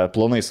sumesk ten tą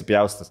plonai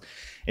supjaustas.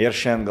 Ir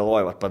šiandien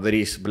galvoju,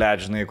 padarysiu,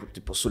 žinai, kur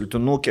tipo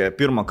sultinukė,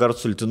 pirmą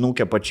kartą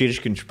sultinukė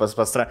pačirškinčių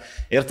pastra.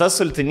 Ir tas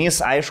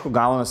sultinys, aišku,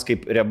 gaunas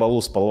kaip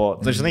riebalų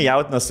spalvo. Tu žinai,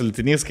 jautinas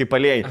sultinys kaip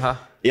aliejai.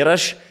 Ir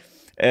aš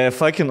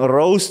fucking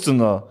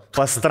raustinu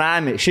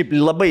pastrami, šiaip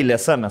labai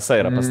lėsa mėsa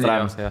yra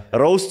pastrami.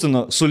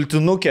 Raustinu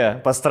sultinukę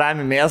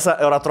pastrami mėsą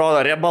ir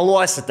atrodo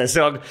riebaluosi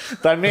tiesiog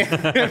tą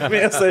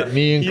mėsą.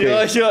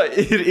 Jo,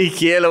 ir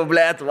įkėliau,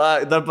 blėt,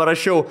 dar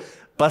parašiau.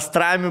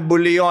 Pastrami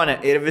buljonė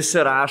ir visi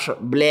rašo,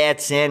 blėt,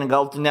 seni,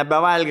 gal tu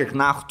nebevalgyk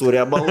nachtų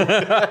riebalų.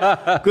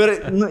 Kur,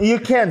 you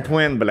can't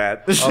win,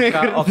 blėt.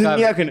 O ką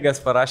Vikingas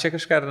parašė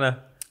kažką, ar ne?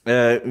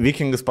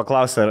 Vikingas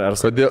paklausė, ar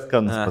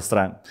skanus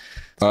pastrami.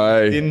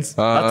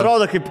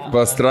 Atrodo kaip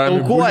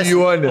pastrami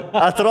buljonė.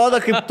 Atrodo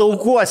kaip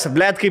taukuosi,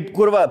 blėt, kaip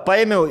kurva,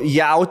 paėmiau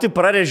jauti,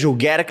 prarežiau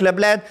gerklę,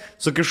 blėt,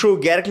 sukišau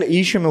gerklę,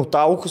 išėmiau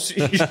taukus,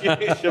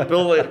 išėmiau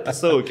pilvą ir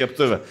pisau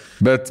keptuvę.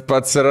 Bet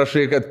pats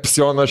rašai, kad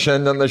psiono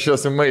šiandien aš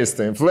esu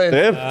maistą.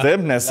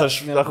 Taip, nes aš...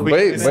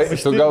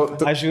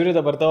 Aš žiūriu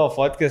dabar tavo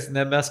fotkės,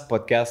 nemesk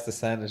podcastą,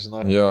 seniai,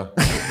 žinok. Jo.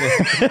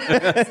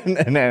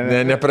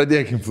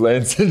 Nepradėk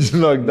influencer,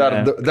 žinok,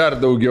 dar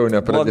daugiau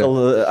nepradėk.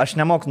 Aš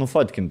nemoku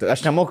nufotkinti,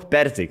 aš nemoku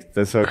perteikti.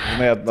 Tiesiog,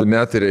 tu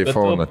neturi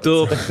iPhone. Tu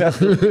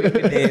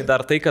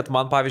dar tai, kad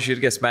man, pavyzdžiui,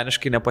 irgi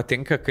asmeniškai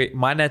nepatinka, kai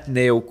man net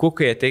nejauku,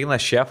 kai ateina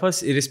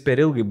šefas ir jis per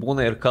ilgai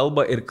būna ir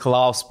kalba ir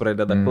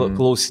pradeda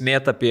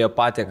klausinėti apie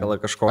patiekalą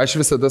kažko. Aš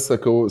visada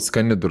sakau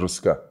skani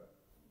druska.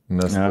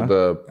 Nes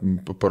tada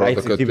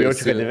parodo, kad tu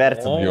esi...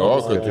 Jo,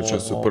 kad tu čia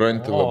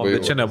supranti labai...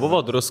 Bet čia nebuvo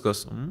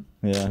druskos.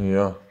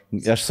 Jo.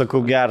 Aš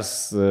sakau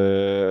gers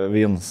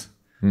vynas.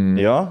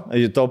 Jo,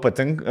 tau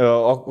patinka.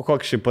 O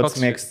koks šiaip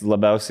pats mėgsti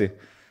labiausiai?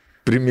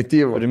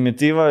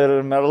 Primityva ir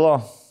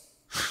merlo.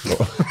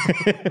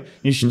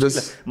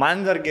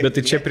 Man dar geriau. Bet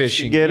tai čia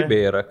priešingybė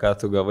yra, ką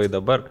tu gavai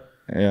dabar.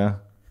 Yeah.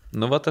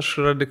 Nu, vat aš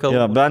radikalų.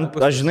 Ja, bent,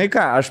 aš žinai ką,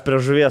 aš prie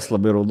žuvies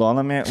labai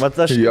raudonami. Vat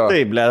aš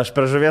taip, aš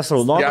prie žuvies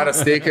raudoną. Geras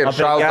steiko ir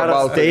šalto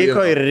balto.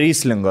 Steiko ir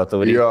ryslingo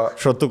taurį.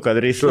 Šotuką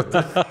ryslingo.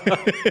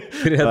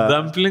 Prie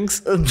dumplings.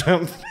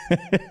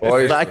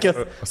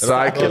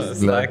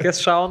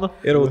 Sakės šaunu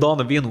ir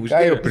raudoną vynų uždėjau.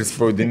 Ką jau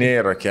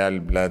prispaudinėjai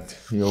rakelį, blėt.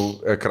 Jau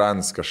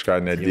ekranas kažką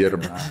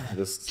nedirba.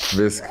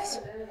 Viskas.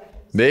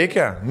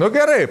 Veikia? Nu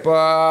gerai,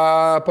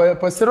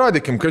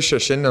 pasirodykim, kas čia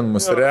šiandien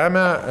mus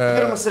remia.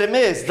 Pirmas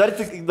remėjas, dar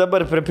tik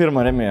dabar prie pirmo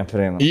remėjo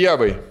prieina.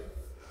 Ievai.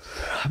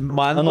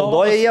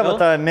 Naudoja Ieva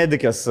tą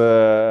medikės.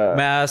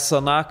 Mes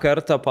aną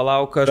kartą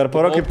palauką. Per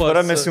porą kaip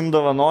porą mes jums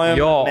dovanojom.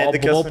 Jo,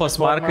 buvau pas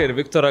Marką ir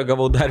Viktorą,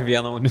 gavau dar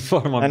vieną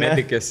uniformą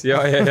medikės. Jo.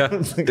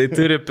 Tai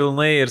turi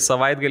pilnai ir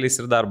savaitgaliais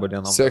ir darbo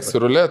dienom. Seks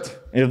rulet.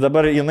 Ir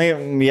dabar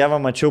Ieva,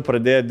 mačiau,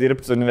 pradėjo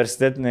dirbti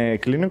universitetinėje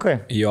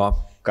klinikoje. Jo.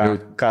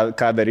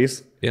 Ką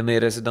darys? Jinai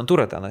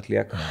rezidentūrą ten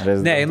atlieka.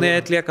 Ne, jinai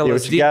atlieka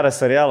lazdynų. Jau gerą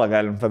serialą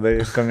galim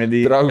padaryti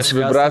komediją. Trauks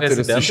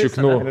vibratorius iš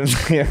šiknų.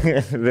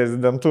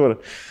 Rezidentūrą.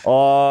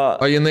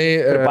 O jinai...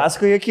 Ir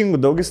pasako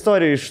jokingų, daug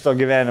istorijų iš to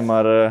gyvenimo,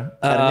 ar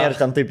nėra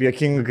ten taip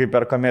jokinga kaip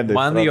per komediją?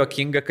 Man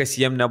jokinga, kas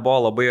jiem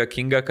nebuvo labai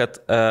jokinga, kad,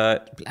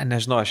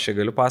 nežinau, aš čia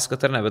galiu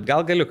pasakoti ar ne, bet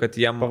gal galiu, kad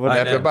jiem...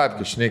 Apie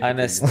babkį šnekį.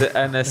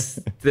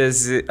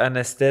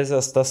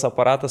 Anestezijos tas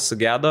aparatas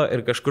sugedo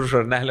ir kažkur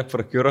žarnelė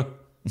prakiuro.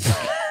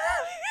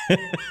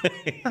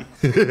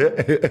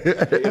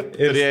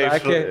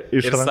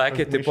 ir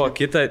sakė, tipo,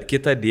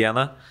 kitą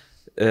dieną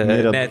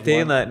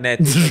neateina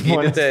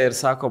gydytoja ir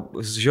sako,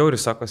 žiauri,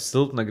 sako,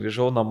 silpna,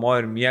 grįžau namo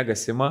ir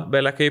miegas ima,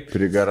 belia kaip.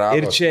 Prigaravo.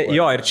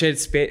 Ir čia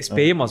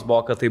spėjimas buvo,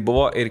 kad tai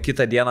buvo ir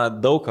kitą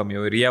dieną daugam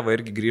jau ir Ieva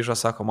irgi grįžo,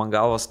 sako, man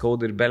galvas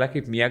skauda ir belia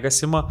kaip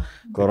miegas ima.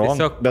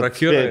 Tiesiog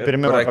prakiūra.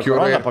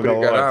 Pirmiausia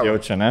pagalvoti jau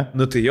čia, ne?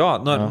 Nu tai jo,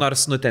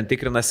 nors ten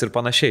tikrinas ir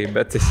panašiai,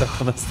 bet tiesiog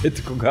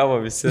anestetikų gavo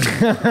visi.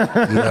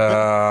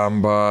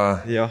 Jamba.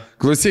 Jo.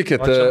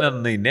 Klausykit. O čia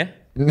ne?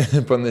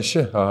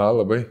 Panaši, aha,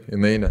 labai,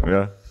 jinai ne.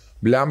 Ja.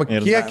 Bliama,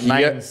 Ir kiek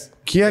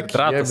jie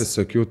Tratas.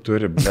 visokių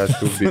turi, bet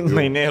tų bėgių.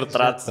 Nainė ir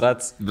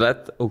trats.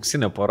 Bet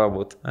auksinė pora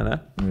būtų, ne?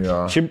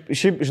 Jo.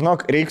 Šiaip,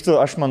 žinok,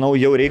 aš manau,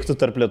 jau reiktų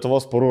tarp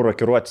Lietuvos porų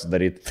rokiruotis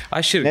daryti.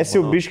 Aš irgi. Nes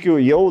jau biškių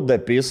jau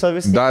dapisa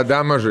visi. Da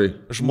mažai.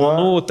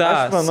 Žmonų tą.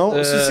 Aš manau,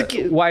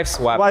 wife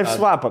swap. Wife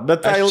swapą,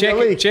 bet tą Aš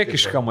ilgalaikį.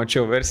 čekišką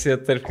mačiau versiją,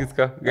 tarp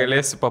kitko,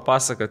 galėsiu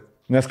papasakot.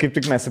 Nes kaip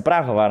tik mes į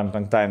Prahą varom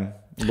penktadienį.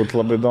 Būtų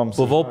labai įdomu.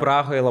 Buvau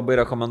Prahoje, labai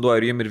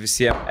rekomenduoju ir jums ir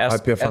visiems.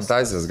 Apie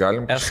fantazijas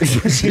galim.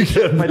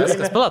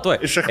 Eskas,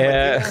 palatuoj.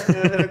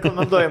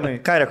 Rekomenduojamai.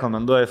 Ką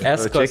rekomenduoji?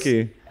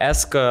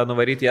 Eską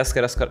nuvaryti į Eską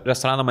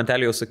restoraną,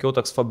 mantelį jau sakiau,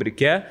 toks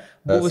fabrike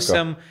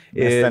buvusiam.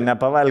 Mes ten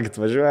nepavalgyt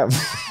važiuojam.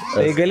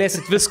 Tai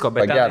galėsit visko,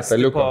 bet Pagerti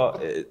saliuko.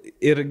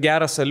 Ir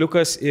geras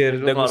saliukas,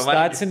 ir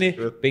degustaciniai.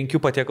 5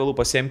 patiekalų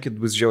pasiemkit,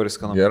 bus žiauris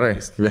skanu. Gerai.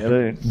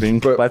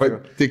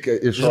 Tik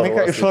iš Žinai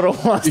ką, iš oro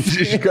uosto.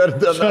 Iš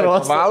karto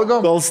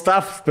valgom. Kol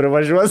staff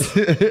privažiuos.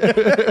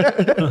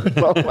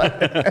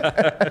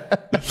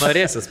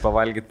 Norėsis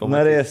pavalgyti po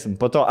Norėsim.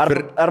 Po to.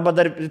 Arba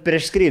dar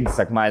prieš skrydį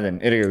sekmadienį.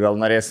 Irgi gal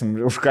norėsim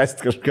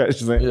užkasti kažką,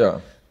 žinai. Jo.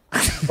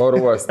 Oro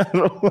uostą.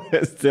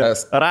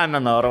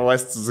 Rameną oro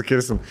uostą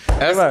sukirsim.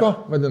 Esko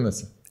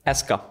vadinasi.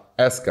 Eską.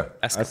 Eska.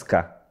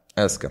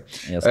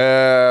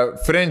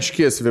 French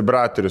Kiss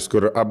vibratorius,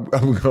 kur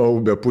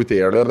apgaubė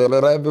putėje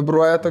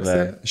vibruoja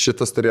toksai.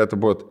 Šitas turėtų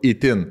būti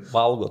itin.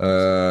 Valgo.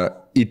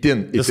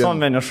 Itin.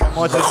 Visuomenė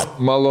šamotis.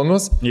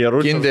 Malonus.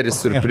 Jarutis. Kinderis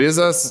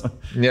surprizas.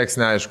 Nieks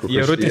neaišku.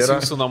 Jarutis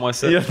jūsų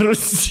namuose. Ir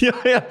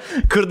Rusijoje,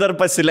 kur dar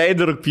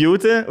pasileidai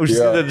rugpjūtį,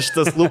 užsidedi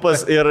šitas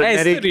lūpas ir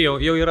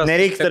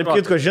nereikia tarp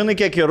kitko, žinai,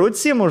 kiek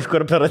Jarutis įmų už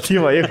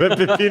korporatyvą, jeigu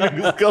apie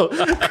pinigus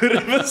kur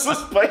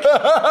visus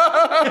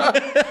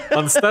pakeisti.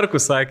 Ant starkų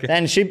sakė.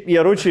 Ten šiaip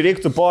Jaručiui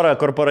reiktų porą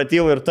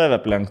korporatyvų ir tave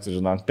plenktų,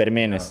 žinok, per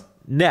mėnesį.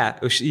 Ne,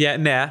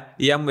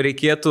 jam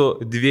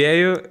reikėtų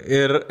 2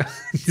 ir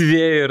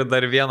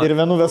dar 1. Ir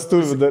 1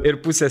 vestuvių dar. Ir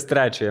pusės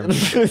 3. Ir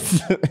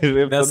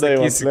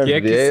nesakysiu,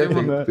 kiek jis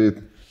įmų. Tai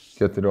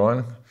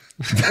 14.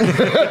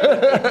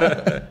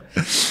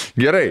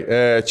 Gerai,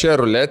 čia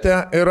ruletė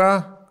yra,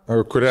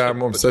 kurią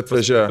mums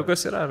atvežė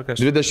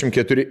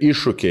 24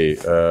 iššūkiai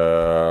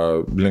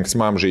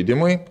linksmam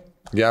žaidimui.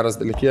 Geras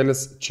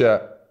dalykėlis. Čia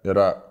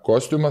yra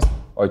kostiumas,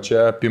 o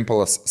čia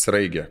Pimpalas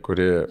sraigė,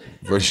 kuri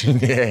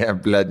važinėja,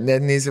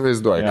 net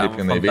neįsivaizduoja, kaip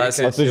jinai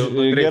veikia.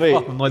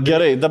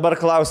 Gerai, dabar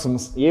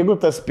klausimas. Jeigu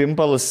tas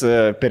Pimpalas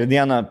per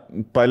dieną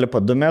palipa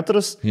 2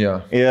 metrus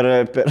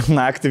ir per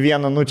naktį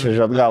 1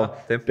 nučiažia atgal,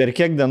 per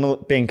kiek dienų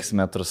 5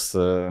 metrus?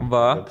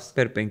 Va,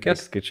 per 5.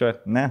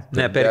 Skaičiuoti? Ne,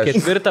 per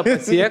 4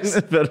 pasieks.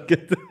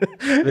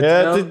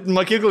 Tai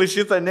mokyklai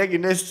šitą negi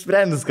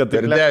nesisprendus, kad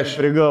per 10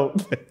 prigau.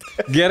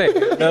 Gerai,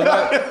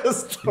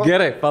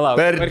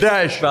 palauk. Per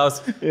 10.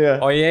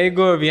 O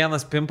jeigu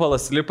vienas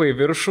Pimpalas lipa į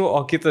viršų, o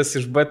kitas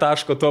iš B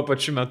taško tuo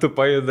pačiu metu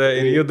pajuda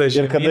ir juda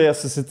žemyn. Ir kada jie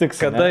susitiks?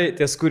 Kada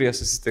ties kur jie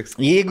susitiks?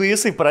 Jeigu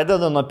jisai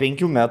pradeda nuo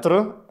 5 metrų,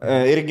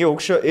 irgi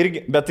aukščio,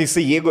 bet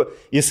jeigu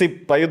jisai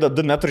pajuda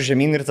 2 metrų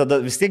žemyn ir tada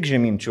vis tiek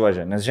žemyn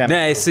čiuožia, nes žemė.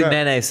 Jisai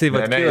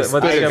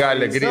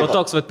gali grįžti. O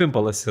toks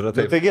Pimpalas yra.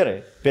 Tai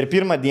gerai. Per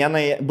pirmą dieną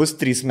bus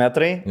 3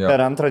 metrai, per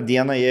antrą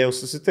dieną jie jau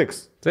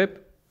susitiks. Taip?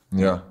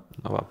 Jo.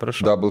 Va,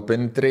 prašau. Double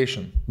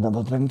penetration,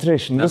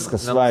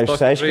 viskas, va,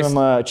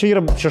 išsiaiškinama. Čia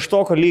yra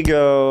 6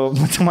 lygio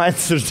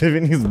matematinis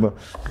uždavinys.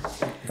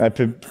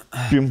 Apie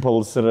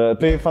Pimpalus.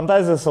 Tai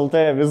Fantazijos LT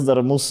vis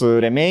dar mūsų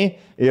rėmėjai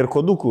ir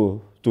kodukų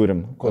turim.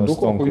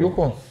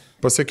 Kodukų?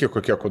 Pasakyk,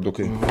 kokie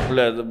kodukai.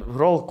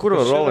 Kur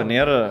rolą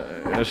nėra?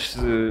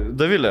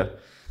 Dovilė.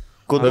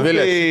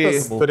 Dovilė,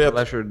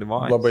 turėtų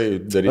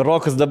labai daryti.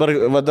 Rokas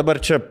dabar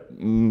čia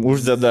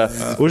uždeda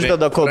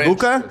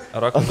koduką.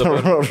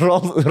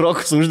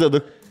 Rokas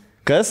uždeda.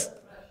 Kas?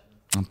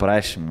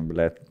 Aprašymą,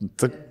 blė.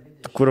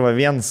 Kurva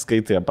vien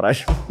skaitai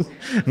aprašymą.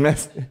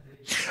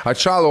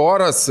 Atšalo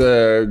oras,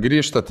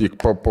 grįžtat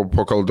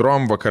po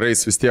kaldrom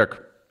vakarais vis tiek.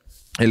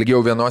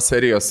 Ilgiau vienos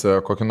serijos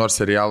kokį nors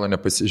serialą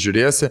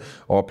nepasižiūrėsi,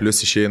 o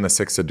plus išeina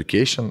Sex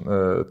Education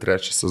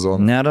 3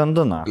 sezoną.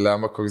 Nerandu, na.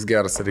 Lemba, koks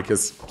geras,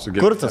 reikės sugebėti.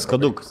 Kur tas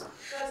kodukas?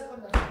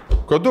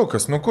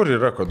 Kodukas, kur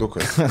yra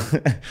kodukas?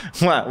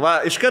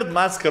 Va, iškart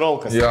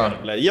Matskarolkas.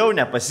 Jau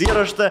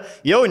nepasirašta,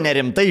 jau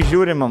nerimtai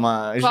žiūrima.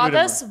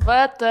 Kodas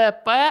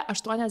VTP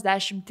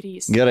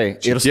 83. Gerai.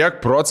 Ir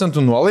kiek procentų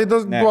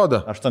nuolaidos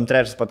duoda?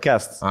 83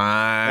 podcastas.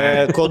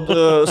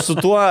 Su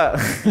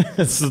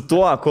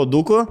tuo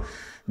koduku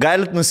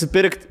galit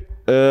nusipirkti,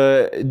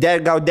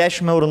 gauti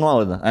 10 eurų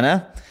nuolaidą,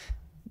 ne?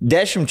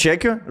 10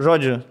 čekių,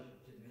 žodžiu.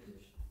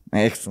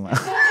 Eiktina.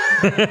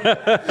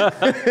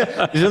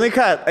 Žinai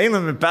ką,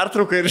 einam į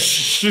pertrauką ir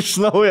iš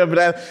naujo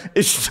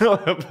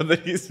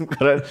padarysim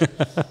karą.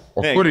 O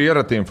kur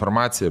yra ta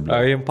informacija,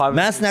 ble?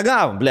 Mes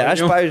negavom, ble. O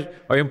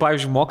jums,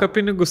 pavyzdžiui, moka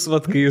pinigus,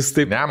 kai jūs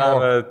taip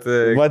nemokat?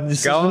 Vat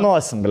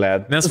žinosim, ble.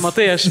 Nes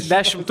matai, aš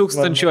 10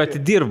 000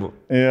 atidirbu.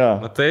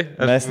 Jo. Matai?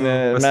 Mes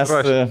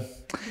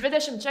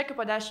 20 čekių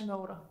po 10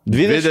 eurų.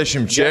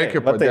 20 čekių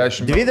po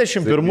 10 eurų.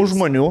 21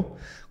 žmonių,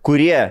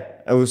 kurie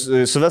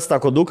suves tą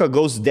koduką,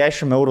 gaus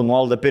 10 eurų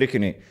nuolaidą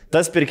pirkiniui.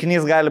 Tas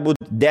pirkinys gali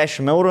būti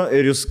 10 eurų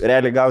ir jūs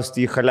realiai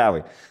gausite jį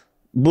haliavai.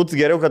 Būtų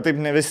geriau, kad taip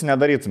ne visi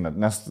nedarytumėt,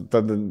 nes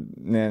tada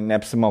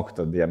neapsimoka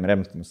tada jam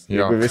remtimus.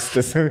 Jeigu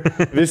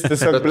visi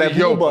tiesiog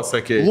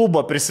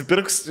lūbo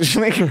prisipirks,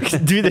 žinai,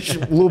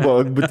 20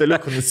 lūbo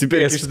buteliukų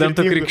nusipirks.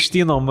 Studentų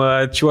krikštynom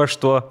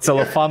čiuoštų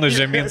celofanu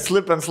žemyn.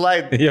 Slip and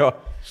slide. Jo.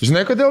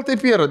 Žinai, kodėl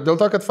taip yra? Dėl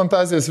to, kad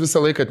fantazijas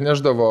visą laiką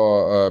atneždavo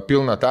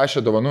pilną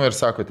tašę dovanų ir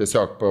sako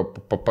tiesiog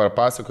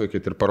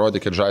papasakokit ir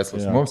parodykit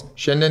žaislus mums.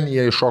 Šiandien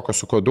jie iššoko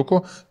su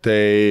koduku,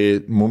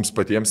 tai mums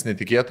patiems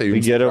netikėtai,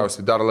 jums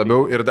tikriausiai dar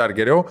labiau ir dar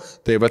geriau.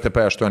 Tai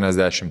VTP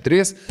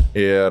 83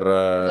 ir...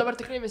 Dabar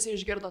tikrai visi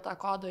išgirdo tą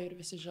kodą ir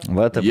visi žino.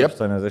 VTP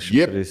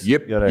 83.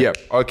 Jep.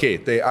 Ok,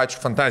 tai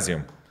ačiū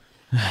fantazijom.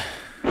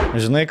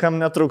 Žinai,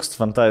 kam netrūkst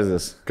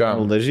fantazijas?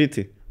 Kam?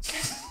 Dažyti.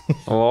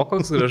 O,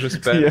 koks gražus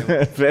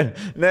perėjimas.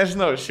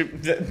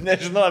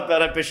 Nežinau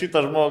apie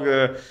šitą žmogų.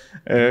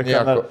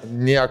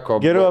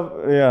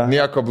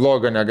 Nieko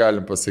blogo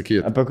negalim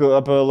pasakyti.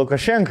 Apie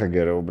Lukašenką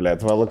geriau,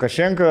 blėt. Va,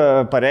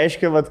 Lukašenka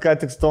pareiškė, ką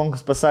tik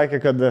Stonkus pasakė,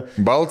 kad...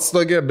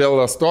 Baltstogė,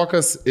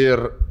 Belastokas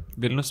ir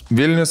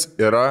Vilnius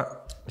yra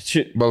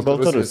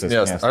Baltarusijos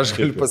miestas. Aš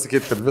galiu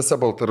pasakyti, kad visa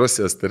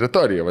Baltarusijos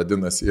teritorija,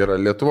 vadinasi, yra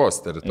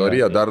Lietuvos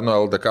teritorija dar nuo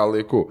LDK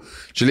laikų.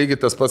 Čia lygiai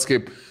tas pats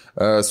kaip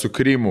su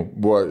Krymu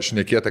buvo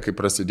šnekėta, kai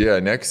prasidėjo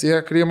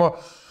aneksija Krymo.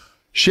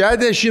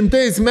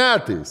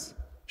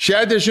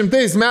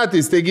 60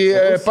 metais, taigi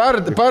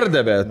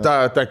pardavė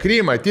tą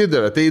Krymą,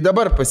 atidavė, tai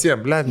dabar pasiem,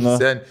 blėt,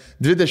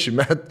 20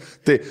 metų.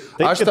 Tai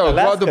aš tau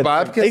duodu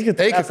babkės,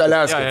 eikit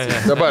Aliaską,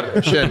 dabar,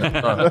 šiandien.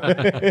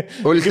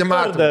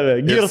 Ultimatum.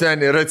 Ir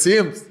seniai,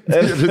 racims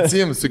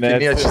su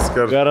kiniečiais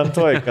kartu.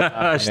 Garantuoju, kad...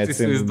 Aš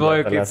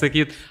įsivaizduoju, kaip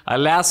sakyt,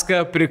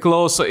 Aliaska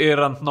priklauso ir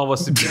ant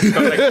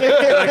Novosibirsko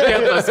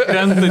raketos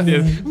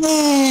krentantis.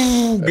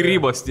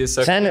 Grybos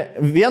tiesiog. Seniai,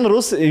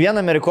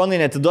 vien amerikonai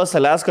netiduos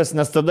Aliaskos,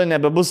 nes tada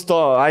nebebus to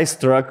Ice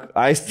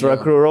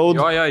Truck Road.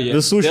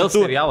 Visų šitų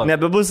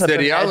nebebus.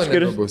 Serialų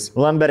nebebus.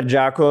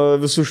 Lumberjacko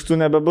visų šitų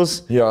nebebus.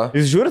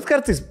 Jūs žiūrit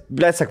kartais,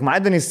 blėt,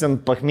 sekmadienis ten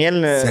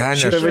pakmėlinį.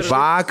 Seniai, aš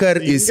vakar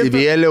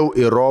įsivėliau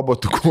į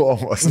robotų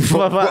kovos.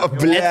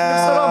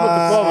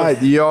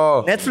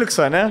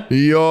 Netflix'o, ne?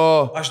 Jo.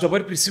 Aš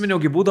dabar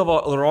prisiminiau,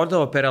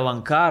 rodavo per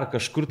LNK ar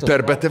kažkur.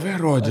 Per BTV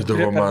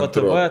rodydavo, man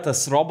atrodo. Per BTV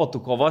tas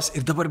robotų kovos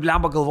ir dabar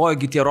blemba galvoju,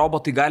 tie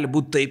robotai gali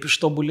būti taip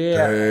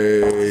ištobulėję.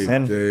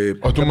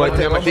 Taip. O tu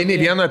matei nei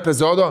vieno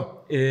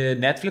epizodo?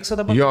 Netflix'o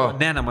dabar? Jo.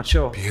 Ne,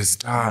 nemačiau.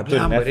 Pizda.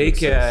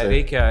 Reikia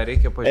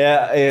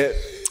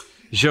pažiūrėti.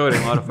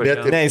 Žiauriai noriu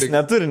pažiūrėti. Ne, jis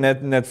neturi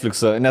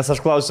Netflix'o, nes aš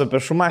klausiu apie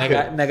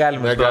Šumacherį.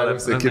 Negalim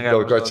sakyti,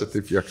 dėl ko čia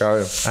taip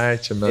juokaujam. Ai,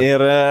 čia mes. Ir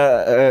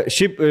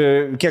šiaip,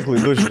 kiek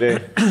laidų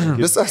žiūrėjai?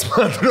 Visas,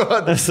 man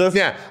atrodo.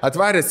 Ne,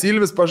 atvarė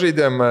Silvis,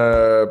 pažaidėm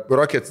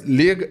Rocket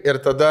League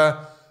ir tada,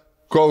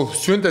 kol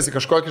siuntėsi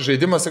kažkokį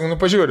žaidimą, sakai,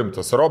 pažiūrim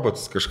tos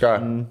robotus kažką.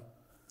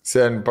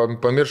 Sen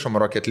pamiršom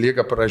Rocket League,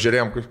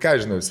 pražiūrėjom, ką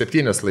žinau,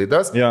 7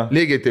 laidas,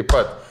 lygiai taip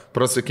pat,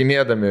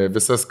 prasukinėdami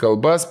visas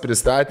kalbas,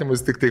 pristatymus,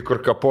 tik tai kur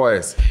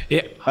kapojas.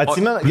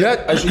 Atsimenu,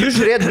 jūs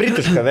žiūrėjot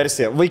britišką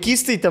versiją,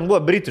 vaikystėje ten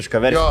buvo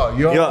britiška versija.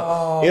 Jo.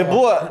 Ir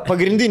buvo,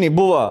 pagrindiniai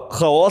buvo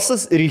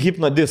chaosas ir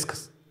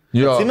hipnodiskas.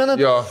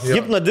 Atsimenat?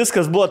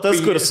 Hipnodiskas buvo tas,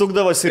 kur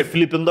sukdavosi ir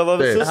flipindavo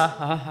visus,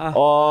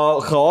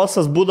 o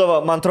chaosas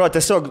būdavo, man atrodo,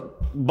 tiesiog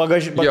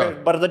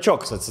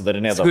bardačioks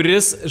atsidarinėdavo.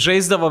 Kuris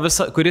žaisdavo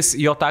visą, kuris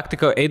jo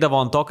taktika eidavo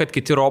ant to, kad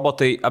kiti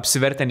robotai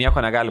apsivertę nieko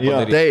negali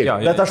padaryti.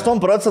 Bet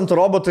 8%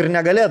 robotų ir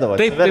negalėdavo.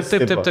 Taip. Bet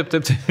ir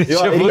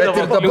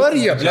dabar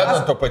jie,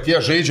 ant to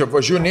paties žaidžia,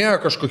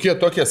 važiuoja kažkokie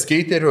tokie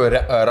skeiterių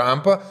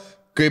rampą,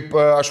 kaip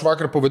aš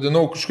vakar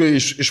pavadinau, kažkai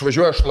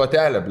išvažiuoja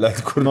šluotelę,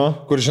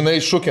 kur žinai,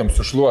 šūkiam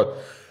sušluot.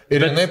 Ir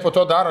jinai po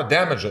to daro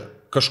damage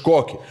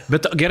kažkokį.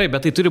 Bet gerai,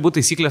 bet tai turi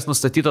būti taisyklės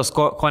nustatytos,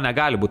 ko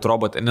negali būti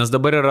robotai, nes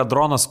dabar yra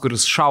dronas,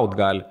 kuris šaut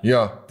gali.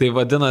 Tai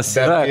vadinasi,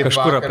 yra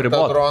kažkur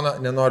apribota.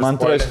 Man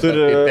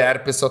atrodo,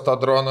 perpiso tą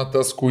droną,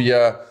 tas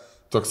kuja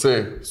toksai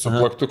su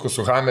plaktuku,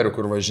 su hameriu,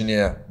 kur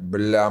važinėja.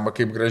 Bliamba,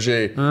 kaip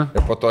gražiai.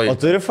 O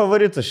turi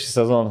favoritą šį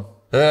sezoną?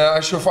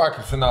 Aš jau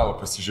vakar finalą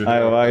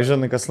pasižiūrėjau. Ai,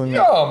 žinai, kas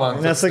laimėjo. Jo,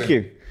 man.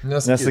 Nesakyk.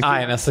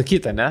 Ai,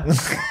 nesakyta, ne?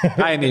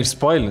 Ai,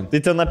 neišspoilint. Tai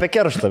ten apie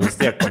kerštą vis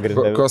tiek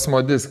pagrindė.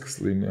 Kosmodiskas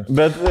laimėjo.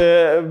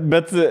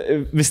 Bet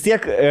vis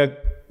tiek,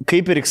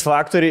 kaip ir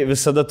X-Factoriai,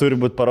 visada turi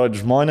būti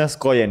parodyti žmonės,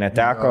 ko jie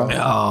neteko.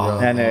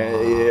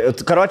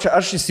 Karočią,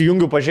 aš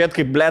įsijungiu pažiūrėti,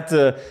 kaip, blėt,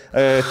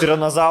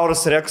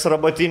 Tyrannosaurus Rex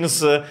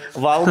robotinis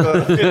valgo.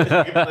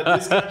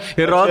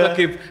 Ir rodo,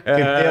 kaip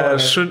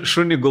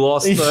šunį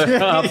glosto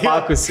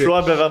apakusi.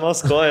 Šuobė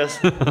vienos kojas.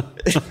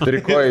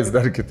 Trikojais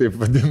dar kitaip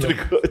vadinu.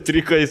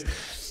 Trikojais.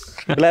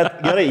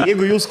 Gerai,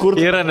 jeigu jūs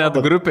kurtumėte... Yra net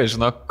grupė,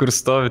 žinok, kur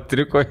stovi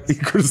trikojai.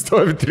 Kur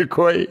stovi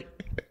trikojai.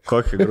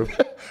 Kokį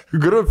grupę?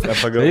 Grupė.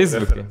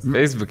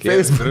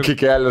 Facebook'e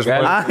kelias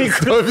žmonės.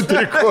 Stovi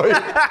trikoj.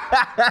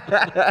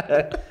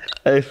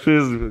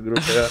 Facebook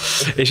grupė.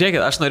 Žiūrėkit,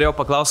 aš norėjau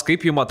paklausti,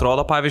 kaip jums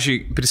atrodo, pavyzdžiui,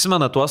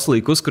 prisimena tuos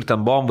laikus, kur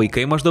ten buvom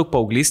vaikai maždaug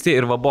paauglystė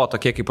ir buvo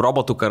tokie kaip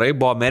robotų karai,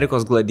 buvo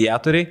Amerikos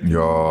gladiatoriai.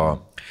 Jo.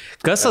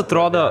 Kas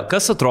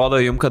atrodo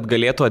jums, kad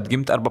galėtų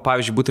atgimti arba,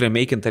 pavyzdžiui, būti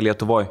remeikinta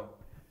Lietuvoje?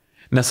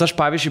 Nes aš,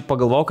 pavyzdžiui,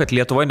 pagalvojau, kad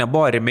Lietuvoje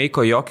nebuvo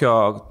remeiko jokio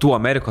tų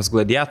Amerikos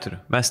gladiatorių.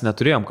 Mes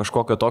neturėjom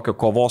kažkokio tokio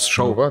kovos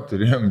šou. Va,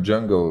 turėjom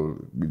Jungle.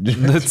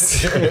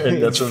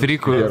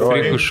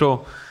 Frikų šou.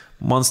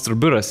 Monster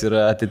biuras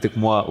yra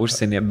atitikmuo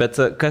užsienyje.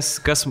 Bet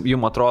kas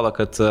jums atrodo,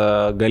 kad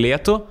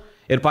galėtų?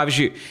 Ir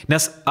pavyzdžiui,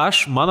 nes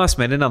mano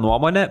asmeninė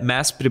nuomonė,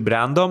 mes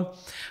pribrendom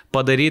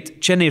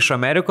padaryti, čia ne iš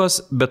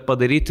Amerikos, bet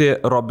padaryti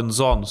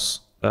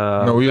Robinsonus.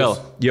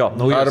 Naujus. Jo,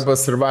 naujus. Arba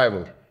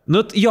Survival.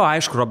 Nu, jo,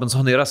 aišku,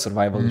 Robinsonai yra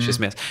survival iš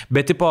esmės.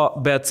 Bet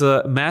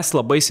mes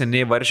labai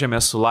seniai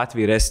varžėmės su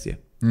Latvija ir Estija.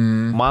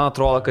 Man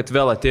atrodo, kad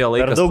vėl atėjo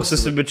laikas. Per daug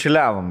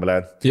susibičiuliavom, ble.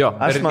 Jo,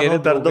 aš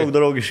manau, per daug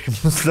draugiški.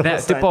 Ne,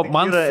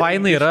 man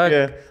fainai yra.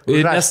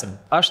 Nes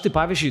aš tai,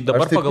 pavyzdžiui,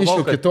 dabar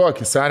pagalvoju, kad...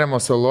 kitokį.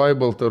 Saremo saloj,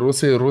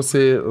 Baltarusai,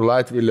 Rusai,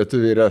 Latvija,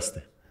 Lietuviai ir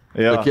Estai.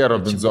 Tokie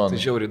Robinsonai.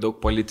 Tai žiauriai daug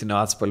politinio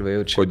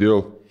atspalvio jaučiu.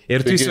 Kodėl?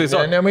 Ir tu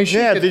įsivaizduoji.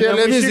 Nemaišykit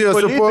televizijos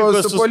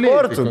su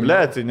sportu, ble,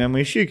 tai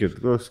nemaišykit,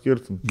 koks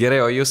skirtum. Gerai,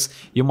 o jums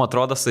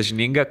atrodo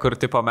sąžininga, kur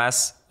tipo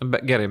mes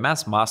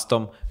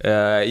mastom,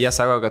 jie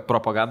sako, kad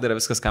propaganda yra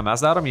viskas, ką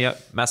mes darom,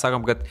 mes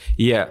sakom, kad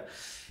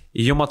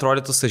jums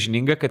atrodytų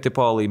sąžininga, kad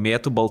tipo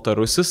laimėtų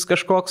Baltarusis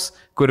kažkoks,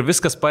 kur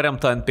viskas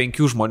paremta ant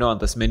 5 žmonių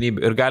ant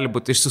asmenybių ir gali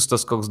būti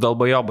išsiustas koks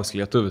dalbajobas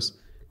lietuvis,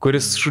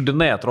 kuris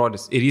šudinai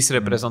atrodys ir jis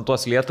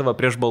reprezentuos Lietuvą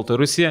prieš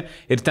Baltarusiją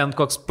ir ten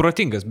koks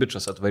protingas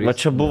bičas atvarys. Va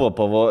čia buvo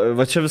pavojus,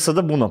 va čia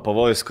visada būna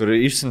pavojus, kur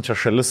išsiunčia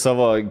šalis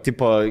savo,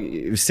 tipo,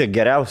 visi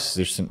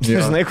geriausius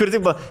išsiunčia. Žinai, kur,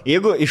 tipo,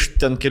 jeigu iš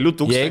ten kelių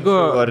tūkstančių... Jeigu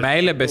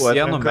meilė be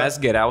sienų mes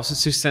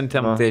geriausius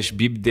išsiuntėm, tai aš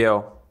bibdėjau.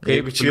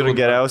 Jeigu čia yra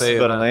geriausi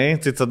bernai,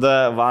 tai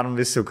tada varom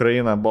visi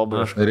Ukrainą,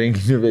 Bobą.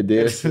 Renginių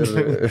vedėjas ir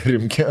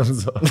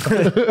Rimkenzo.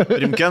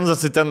 Rimkenzas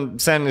tai ten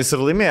senis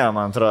ir laimėjo,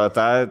 man atrodo.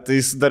 Tai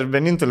jis dar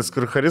vienintelis,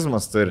 kur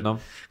charizmas turi. No.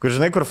 Kur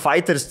žinai, kur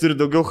fighteris turi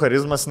daugiau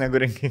charizmas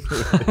negu renginių.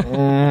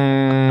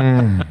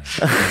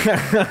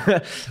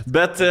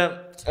 Bet...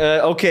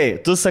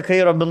 tu sakai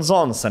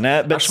Robinsons,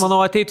 ne? Bet, aš manau,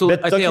 atėjo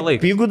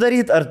laikas. Pigų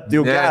daryti, ar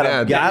jau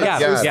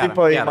geras,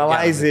 tipo į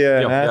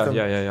Malaiziją,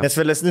 nes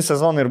vėlesni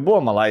sezonai ir buvo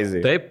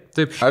Malaizijai.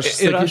 Taip.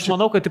 Aš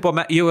manau, kad tipo,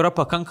 jau yra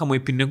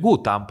pakankamai pinigų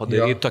tam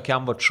padaryti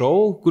tokiam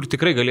šou, kur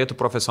tikrai galėtų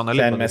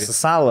profesionaliai padaryti. Mes į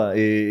salą,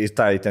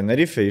 į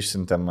Tenerife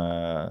išsiuntėm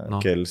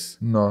kelis.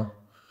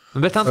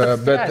 Bet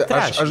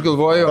aš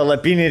galvoju...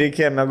 Palapinį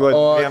reikėjo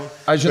mėgoti.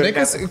 Aš žinai,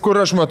 kur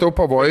aš matau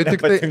pavojų,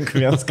 tik tai...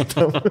 Vienas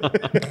kitam.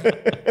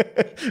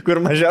 Kur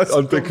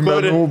mažiausiai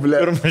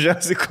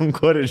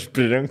konkurenčių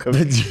pririnka.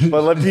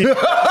 Palapinį.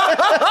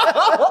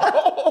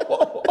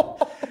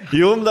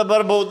 Jums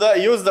dabar bauda,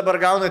 jūs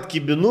dabar gaunat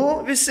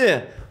kibinų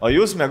visi, o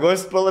jūs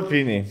mėgosit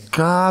palapiniai.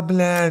 Ką,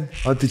 ble?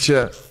 O tai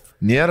čia...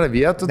 Nėra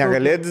vietų.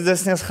 Negalėt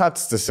didesnės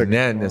hatas tiesiog.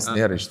 Ne, nes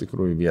nėra iš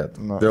tikrųjų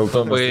vietų. Dėl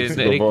to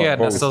reikėjo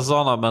ne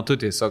sezono metu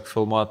tiesiog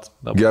filmuoti.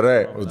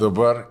 Gerai, o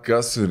dabar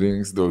kas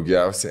surinks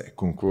daugiausiai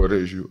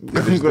konkurenčių?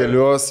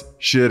 Išdėlios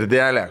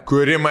širdelę,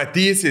 kuri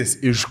matysis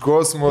iš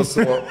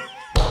kosmoso.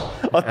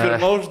 O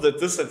pirma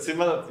užduotis,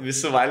 atsimenat,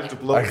 visi valti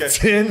plaukia.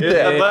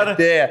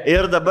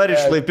 Ir dabar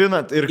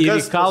išlaipinat. Ir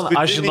kas kalną,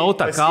 aš žinau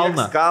tą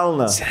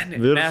kalną. Seni,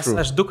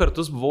 aš 2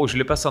 kartus buvau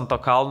užlipęs ant to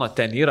kalno,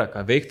 ten yra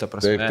ką veikti,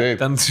 prasme. Taip.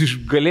 Ten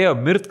galėjo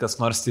mirti kas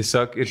nors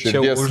tiesiog ir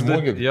čia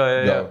užduoti.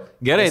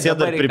 Gerai, jie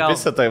dar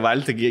pripisė tai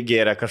valti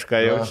gėrė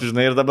kažką jau,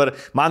 žinai, ir dabar,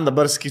 man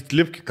dabar sakyt,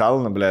 lipki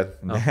kalną, ble.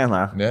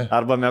 Ne.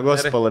 Arba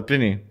mėgos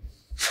palapiniai.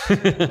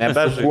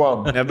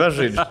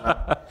 Nebežaidžiu.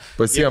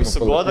 Pasiemu.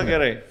 Sugoda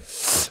gerai.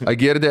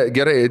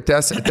 Gerai,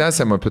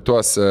 tęsiam apie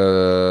tuos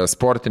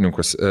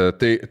sportininkus.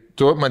 Tai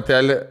tu,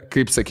 Mantelė,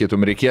 kaip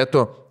sakytum,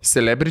 reikėtų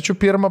celebričių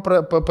pirmą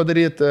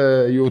padaryti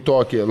jau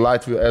tokį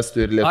Latvijų,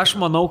 Estų ir Lietuvų? Aš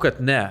manau,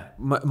 kad ne.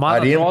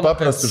 Ar jie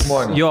paprastus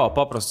žmonės? Jo,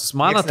 paprastus.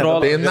 Man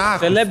atrodo,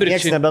 celebričiai...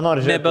 Niekas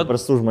nebenori žiūrėti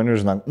paprastų žmonių,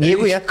 žinok.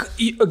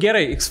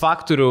 Gerai, X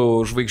Faktorių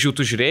žvaigždžių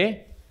tu žiūrėjai?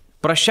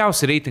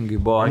 Prasčiausi reitingai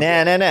buvo.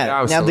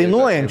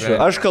 Nedainuojančių.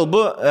 Aš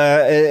kalbu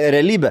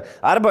realybę.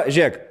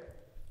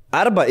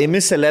 Arba imi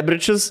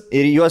celebričius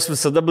ir juos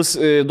visada bus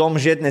įdomu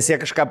žiūrėti, nes jie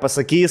kažką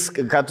pasakys,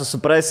 ką tu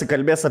suprasi,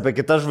 kalbės apie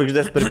kitas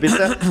žvaigždės per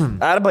pisę.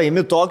 Arba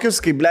imi tokius,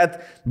 kaip, blėt,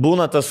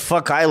 būna tas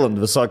Fuck Island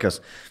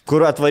visokios,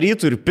 kur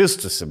atvarytų ir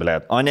pistusi,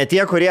 blėt. O ne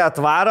tie, kurie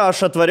atvaro,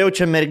 aš atvariau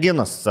čia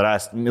merginos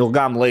surasti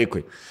ilgam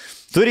laikui.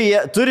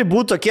 Turi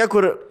būti tokie,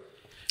 kur...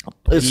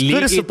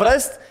 Turi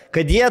suprasti,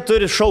 kad jie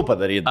turi šou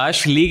padaryti. Aš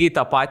lygiai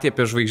tą patį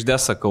apie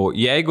žvaigždės sakau.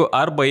 Jeigu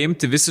arba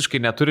imti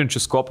visiškai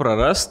neturinčius ko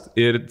prarast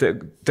ir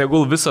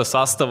tegul visas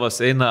sastavas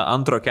eina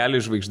antro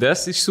kelio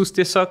žvaigždės išsiųs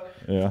tiesiog,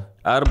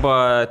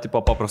 arba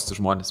tipo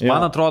paprastus žmonės.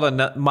 Man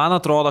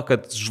atrodo,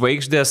 kad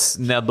žvaigždės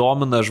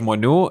nedomina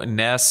žmonių,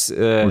 nes...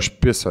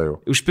 Užpisa jau.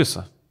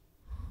 Užpisa.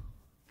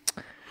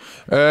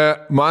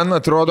 Man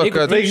atrodo,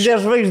 kad...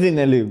 Žvaigždė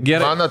nelyg.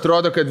 Man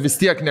atrodo, kad vis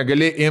tiek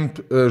negali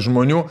imti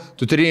žmonių,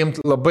 tu turi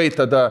imti labai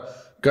tada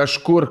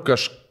kažkur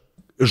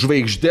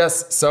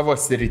žvaigždės savo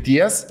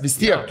srities, vis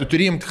tiek tu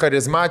turi imti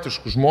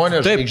charizmatiškų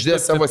žmonės,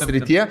 žvaigždės savo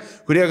srityje,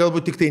 kurie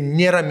galbūt tik tai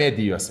nėra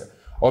medijose,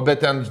 o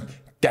bet ten...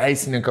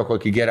 teisininką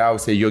kokį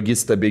geriausią,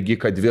 jogistą,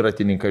 bėgiką,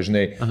 dviratininką,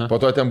 žinai. Po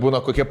to ten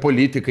būna kokie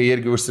politikai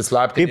irgi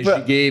užsislapti,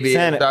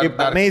 žygeiviai. Kaip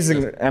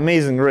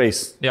Amazing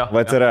Race.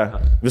 Vat yra.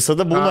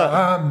 Visada būna...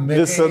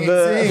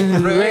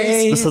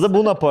 Visada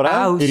būna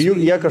pora ir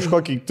jie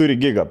kažkokį turi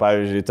gigą.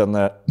 Pavyzdžiui, ten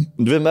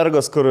dvi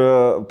mergos, kur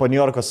po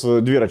New Yorką su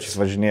dviračiais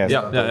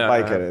važinėja.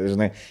 Bikeriai,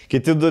 žinai.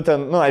 Kiti du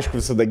ten, aišku,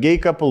 visada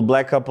gay couple,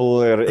 black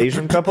couple ir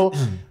Asian couple.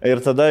 Ir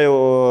tada jau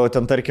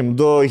ten, tarkim,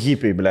 du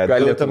hippiai, blė.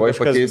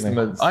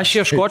 Aš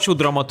ieškočiau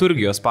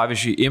dramaturgijos,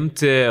 pavyzdžiui,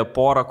 imti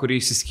porą, kuri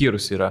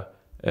įsiskyrus yra.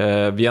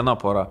 Viena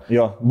pora.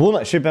 Jo,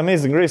 būna, šiaip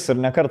Amazing Race ir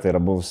ne kartą yra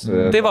buvus.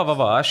 Tai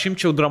aš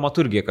imčiau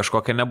dramaturgiją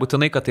kažkokią,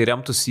 nebūtinai, kad tai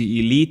remtųsi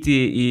į lytį,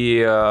 į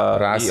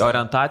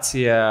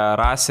orientaciją,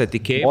 rasę,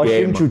 tikėjimą. O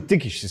aš imčiau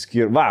tik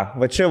išsiskyrus.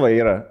 Va čia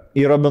yra.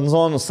 Į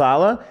Robinsonų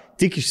salą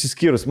tik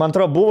išsiskyrus. Man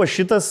atrodo, buvo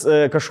šitas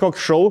kažkoks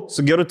šou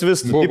su geru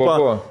twistu.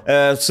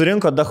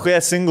 Surinko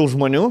dahuja single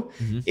žmonių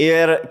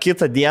ir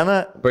kitą dieną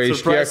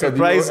surprise,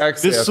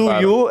 visų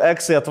jų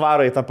eksai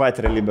atvaro į tą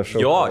patį realybę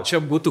šou. Jo, čia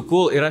būtų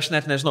cool ir aš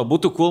net nežinau,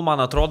 būtų cool, man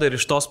atrodo, ir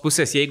iš tos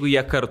pusės, jeigu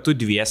jie kartu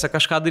dviese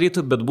kažką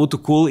darytų, bet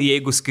būtų cool,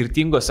 jeigu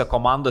skirtingose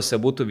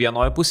komandose būtų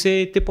vienoje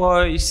pusėje tipo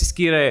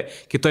išsiskyrę,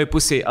 kitoje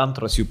pusėje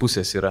antros jų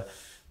pusės yra.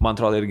 Man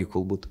atrodo, irgi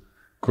cool būtų.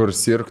 Kur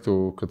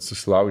sirgtų, kad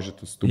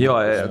susilaužytų stuburą.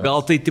 Jo,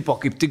 gal tai tipo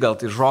kaip tik, gal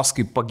tai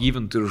žoskai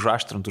pagyvintų ir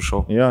užaštrintų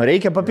šou. Jo,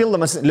 reikia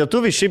papildomas,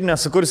 lietuviai šiaip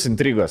nesukurs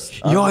intrigos.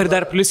 Jo, ir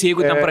dar plus,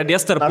 jeigu ten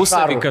pradės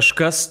tarpusavį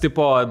kažkas,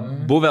 tipo,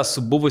 buvęs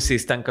su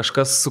buvusiais, ten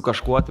kažkas su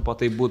kažkuo, tipo,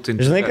 tai būtų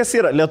intriga. Žinai, kas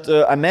yra?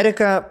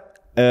 Amerika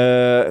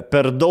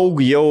per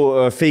daug jau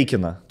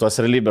feikina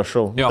tuos realybės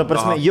šou. Ta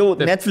prasme, jau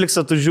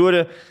Netflix'ą tu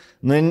žiūri,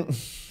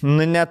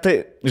 ne tai,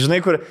 žinai,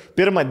 kur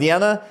pirmą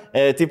dieną,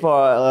 tipo,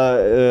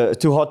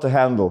 too hot to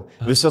handle.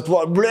 Visi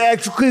atvo,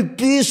 blėčiu, kaip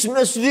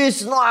pysimės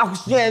visi,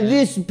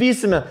 visi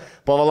pysime.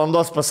 Po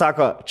valandos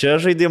pasako,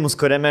 čia žaidimus,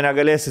 kuriame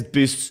negalėsit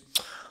pysti.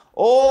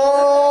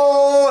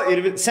 Ir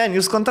sen,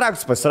 jūs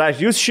kontraktus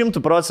pasirašė, jūs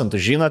 100%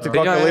 žinote,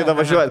 kokią laidą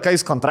važiuojate, ką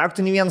jūs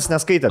kontraktų nei vienas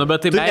neskaitėte.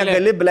 Tu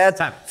negali, blėt,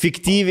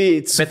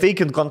 fiktyviai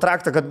sufeikinti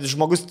kontraktą, kad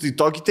žmogus į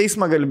tokį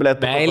teismą gali, blėt.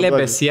 Meilė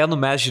be sienų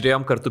mes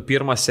žiūrėjom kartu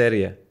pirmą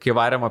seriją, kai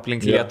varėm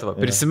aplink Lietuvą.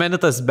 Prisimeni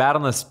tas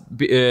bernas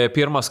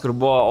pirmas, kur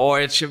buvo,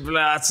 oi čia,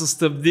 blėt,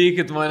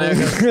 sustabdykit mane.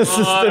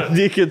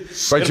 Sustabdykit.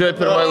 Pačioje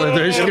pirmoje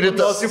laidoje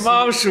iškrito.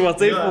 Susimaušuva,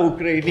 taip,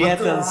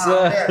 ukrainietės.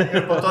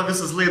 Ir po to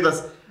visas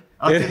laidas.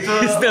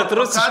 Jis net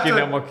rusiškai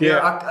nemokėjo.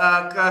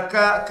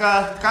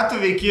 Ką tu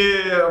veiki,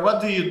 what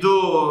do you do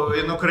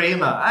in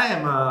Ukraina? I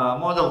am a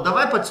model,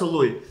 davai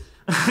paciluj.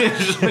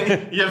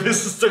 Jie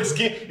visus toks,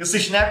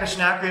 jisai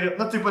šneka ir,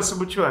 tai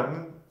pasibučiuoja.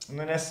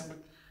 Ne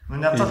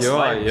toks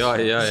laimės. Jo.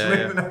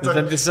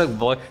 Tai tiesiog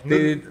blok.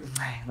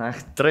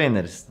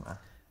 Treneris.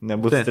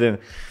 Nebūtų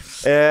treneris.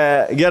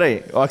 Gerai,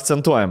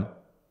 akcentuojam.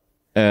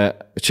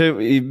 Čia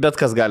bet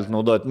kas galite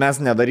naudoti. Mes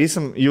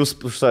nedarysim, jūs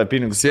už savo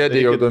pinigus.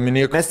 Sėdė jau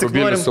Dominykas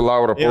Kubilius su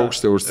Laura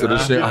Paukštė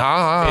užsirašė.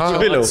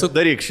 Kubiliau,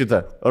 daryk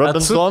šitą.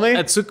 Robinsonai.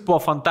 Atsuk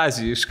po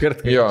fantazijų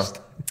iškart.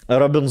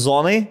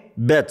 Robinsonai,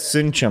 bet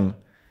siunčiam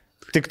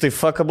tik tai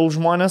fuckable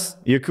žmonės,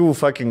 jokių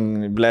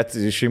fucking, blėt,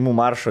 šeimų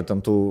maršo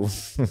ten tų...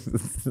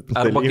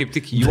 Arba kaip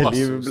tik juos.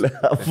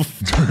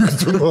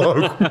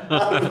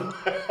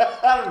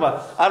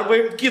 Arba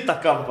im kitą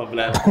kampą,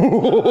 blėt.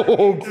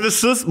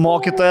 Visus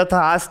mokytoją tą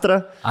Astrą.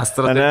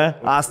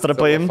 Astrą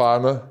paim.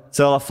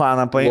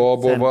 Celofaną paim.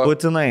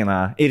 Būtinai, na.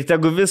 Ir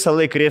tegu visą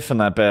laiką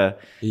rifina apie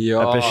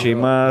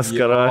šeimas,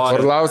 karočią.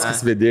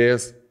 Orlauskis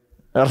vedėjas.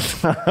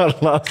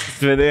 Arlauskas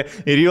vedė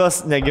ir juos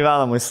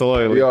negyvenamai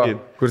saloje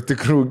laikyti. Kur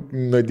tikrų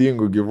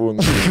nuodingų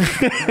gyvūnų.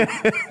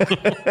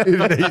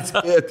 Ir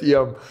neįspėti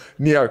jam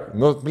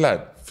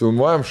nieko.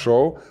 Filmuojam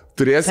šou,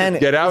 turėsim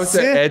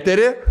geriausią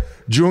eterį,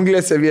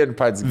 džiunglėse vien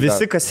pats.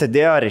 Visi, kas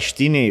sėdėjo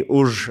areštiniai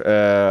už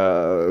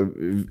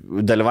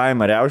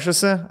dalyvavimą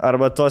riaušiuose,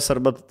 arba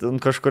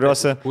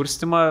kažkuriuose.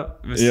 Kurstimą.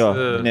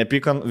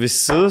 Nepykant,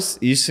 visus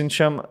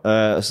išsiunčiam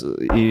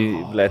į,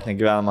 blėt,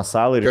 negyvenamą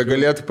salą. Ką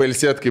galėtų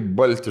pailsėti kaip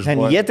balti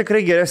žmonės. Jie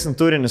tikrai geresnį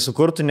turinį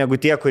sukurtų, negu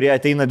tie, kurie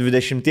ateina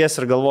 20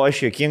 ir galvoja,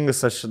 aš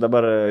juokingas, aš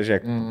dabar,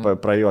 žiūrėk,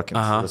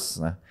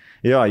 prajuokinsiu.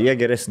 Jo, jie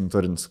geresnį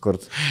turinį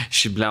sukurtų.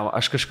 Šibliam,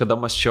 aš kažkada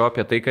mąsčiau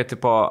apie tai, kad,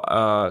 tipo,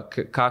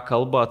 ką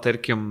kalba,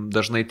 tarkim,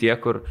 dažnai tie,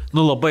 kur,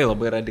 labai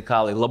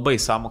radikalai, labai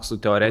sąmokslų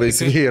teoretikai.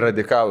 Laisvieji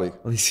radikalai.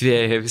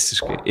 Laisvieji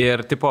visiškai.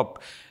 Ir, tipo,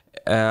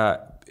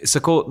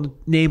 sakau,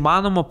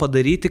 neįmanoma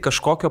padaryti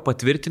kažkokio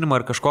patvirtinimo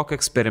ar kažkokio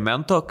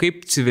eksperimento,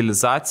 kaip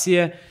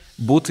civilizacija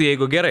būtų,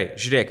 jeigu gerai.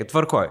 Žiūrėkit,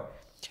 tvarkoj.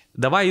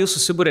 Davai jūs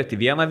susibūrėte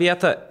į vieną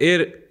vietą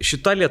ir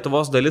šita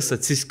Lietuvos dalis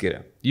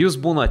atsiskiria. Jūs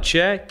būna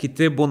čia,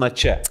 kiti būna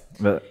čia.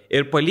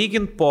 ir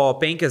palygint po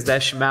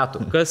 50 metų,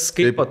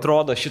 kaip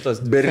atrodo šitas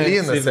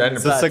Berlynas,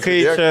 sakai,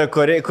 čia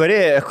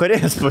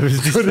Korėjos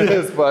pavyzdys.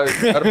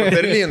 Arba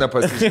Berlyną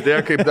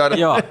pasižiūrėjo, kaip dar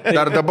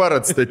dabar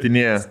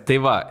atstatinėja. Tai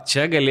va,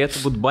 čia galėtų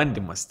būti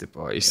bandymas,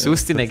 tipo,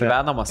 išsiųsti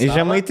negyvenamą salą. Į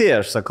Žemaitiją,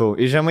 aš sakau, į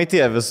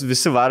Žemaitiją,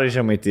 visi varo į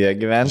Žemaitiją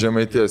gyventi.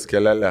 Žemaitijos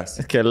kelelės.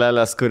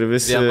 Kelelės, kur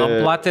visi... Vienam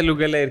platelių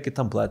gale ir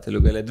kitam platelių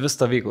gale, 2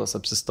 stovyklos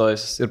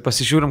apsistojusios. Ir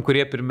pasižiūrim,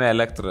 kurie pirmie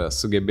elektrą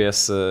sugebės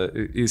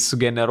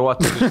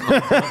sugeneruoti.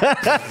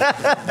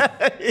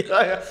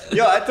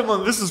 Jo, atimam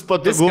visus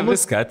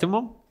patogumus. Viską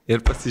atimam ir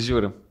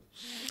pasižiūrim.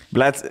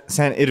 Blet,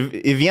 sen, ir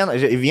į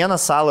vieną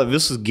salą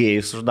visus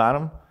gėjus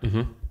uždarom.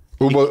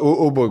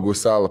 Ubagų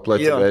salą,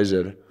 platį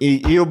vežerį.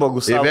 Į Ubagų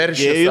salą.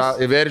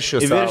 Į Veršių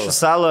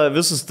salą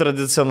visus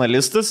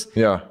tradicionalistus.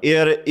 Jo.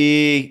 Ir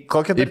į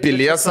kokią... Į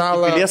Pilies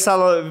salą. Į Pilies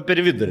salą per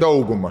vidurį.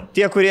 Daugumą.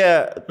 Tie, kurie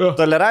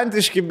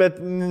tolerantiški, bet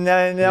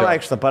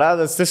nevaikšta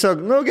paradas.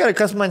 Tiesiog, gerai,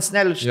 kas man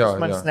sneliu, šitas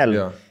man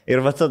sneliu. Ir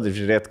va tada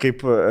žiūrėt, kaip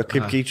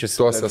keičiasi.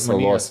 Tuose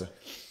salose.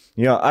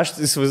 Jo, aš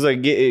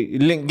įsivaizduoju,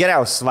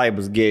 geriausias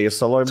vaibus gėjų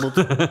saloj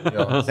būtų.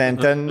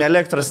 Ten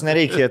elektros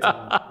nereikėtų.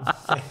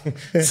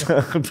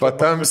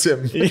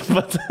 Patamsim.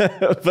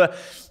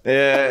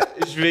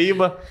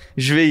 Žvejyba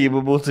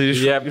būtų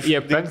iš...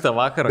 Jie 5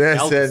 vakarą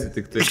keltųsi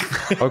tik tai.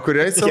 O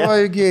kuriai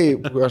saloj gėjai,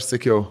 aš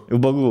sakiau?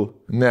 Ubagų.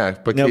 Ne,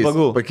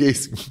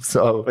 pakeisim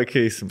salą.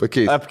 Pakeisim.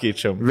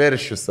 Apkeičiam.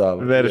 Veršių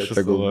salą. Veršių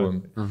salą.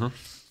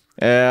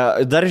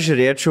 Dar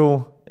žiūrėčiau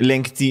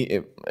lenktynių.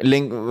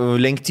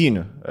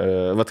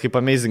 Vat kaip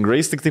Amazing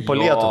Race, tik tai po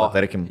Lietuvą,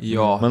 tarkim.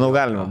 Manau,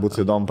 galima būtų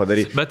įdomu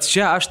padaryti. Bet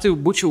čia aš tai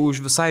būčiau už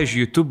visai iš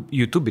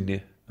YouTube'inį.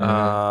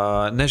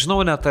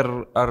 Nežinau net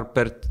ar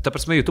per, ta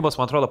prasme, YouTube'as,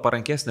 man atrodo,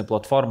 parankesnė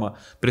platforma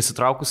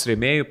prisitraukus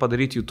rėmėjų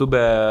padaryti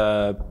YouTube'e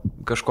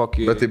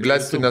kažkokį... Bet tai,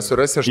 blėt, tu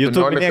nesurasi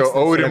 18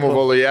 Aurimų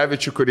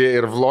Volojevičių, kurie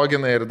ir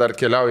vlogina, ir dar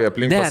keliauja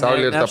aplink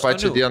pasaulį ir tą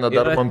pačią dieną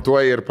dar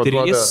montuoja ir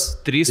paduoda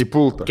į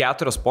pultą.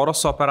 3-4 poros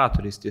su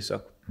operatoriais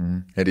tiesiog.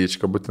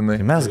 Ryčka būtinai.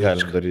 Tai mes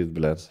galim daryti,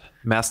 blėt.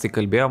 Mes tai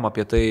kalbėjom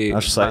apie tai...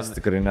 Aš sais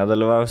tikrai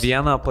nedalyvausiu.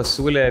 Vieną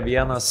pasiūlė,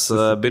 vienas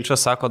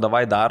bičias sako,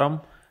 davai darom.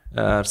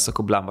 Ir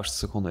sakau, blem, aš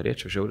sakau,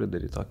 norėčiau žiauriai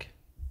daryti tokį.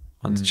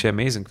 Man čia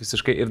amazing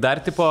visiškai. Ir dar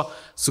tipo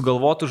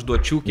sugalvotų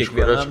užduočių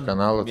kiekvienam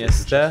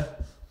mieste.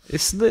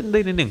 Jis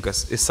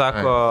dainininkas. Jis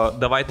sako,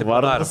 davai tipo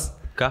darom.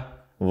 Ką?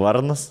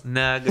 Varnas?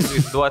 Ne, galiu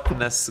išduoti,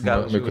 nes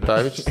gal žiūri.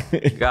 Mikutavičius?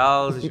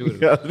 Gal žiūri.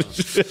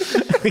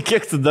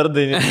 Kiek tu dar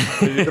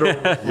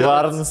dainininkas?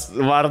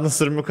 Varnas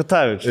ir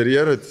Mikutavičius. Ir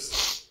Jerutis.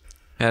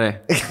 Gerai.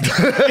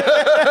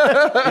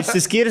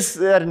 Išsiskirs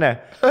ar ne?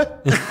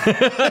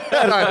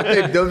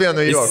 Taip, dėl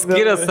vieno jo.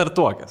 Išsiskyręs ar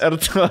tuokęs? Ar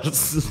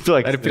tuokęs?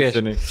 Ar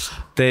priešingai?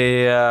 Tai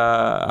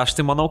aš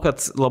tai manau, kad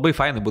labai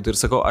fainai būtų ir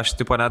sakau, aš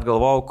tipo net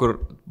galvojau, kur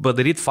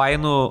padaryti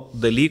fainų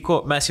dalykų,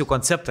 mes jau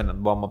konceptą net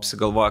buvom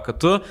apsigalvoję, kad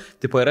tu,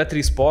 tipo yra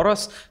 3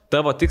 poros,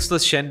 tavo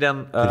tikslas šiandien...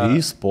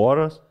 3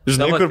 poros?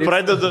 Žinai, kur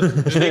pradedu,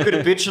 žinai, kur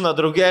pičina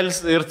draugelis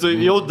ir tu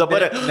jau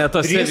dabar...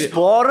 3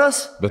 poros?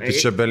 Bet tai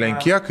čia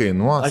belenkiek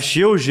kainuos. Aš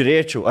jau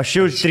žiūrėčiau, aš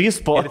jau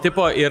 3 poros. Ir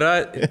tipo yra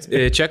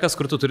čekas,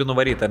 kur tu turi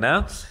nuvaryti, ne?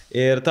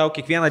 Ir tau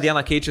kiekvieną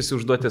dieną keičiasi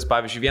užduotis.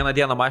 Pavyzdžiui, vieną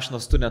dieną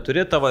mašinos tu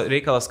neturi, tavo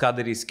reikalas ką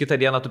darys, kitą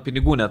dieną tu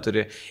pinigų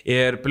neturi.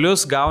 Ir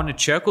plus gauni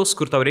čekus,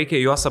 kur tau reikia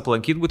juos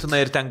aplankyti būtinai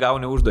ir ten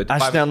gauni užduotį.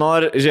 Aš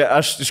nenoriu,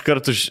 aš iš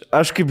karto,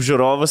 aš kaip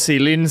žiūrovas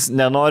eilinis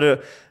nenoriu,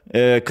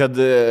 kad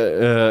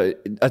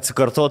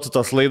atsikartotų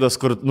tos laidos,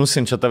 kur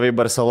nusinčia tave į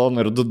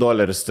Barceloną ir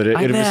 $2 turi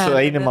ir visų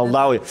eini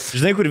maldauji.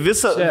 Žinai, kur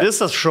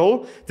visas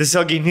šou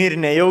tiesiog eini ir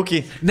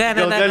nejaukiai.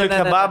 Gal galiu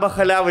kebabą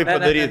haliavai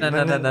padaryti.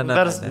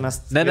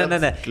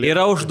 Ne.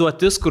 Yra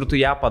užduotis, kur tu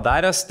ją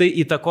padaręs, tai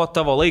įtako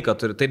tavo laiką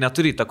turi. Tai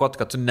neturi įtakoti,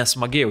 kad tu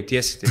nesmagiai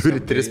jautiesi. Turi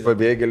 3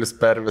 pabėgėlius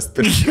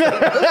pervesti.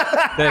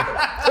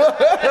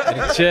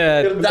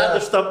 Ir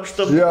dar štam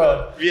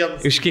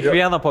vienas. Iš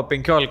kiekvieno po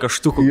 15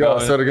 štukų. Jo,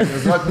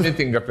 suorganizuoti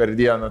mitingą per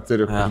dieną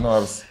turi kur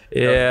nors.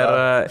 Ir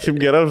šiaip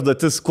gera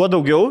užduotis. Kuo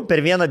daugiau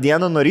per vieną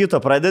dieną nuo ryto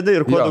pradedi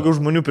ir kuo daugiau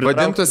žmonių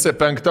pritraukia. Vadintųsi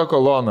 5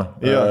 kolona.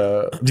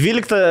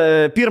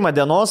 1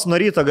 dienos nuo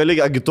ryto gali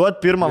agituoti,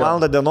 1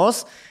 valandą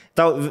dienos.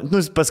 Tau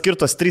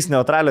paskirtos 3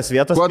 neutralios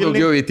vietos. Kuo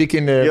daugiau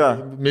įtikinį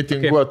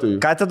mitinguotojų.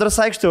 Katedros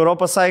aikštė,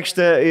 Europos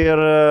aikštė ir...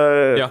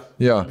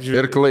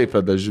 Ir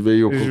Klaipėda,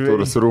 žvejų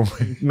kultūros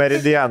rūmai.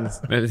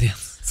 Meridianas.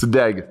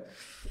 Sudegė.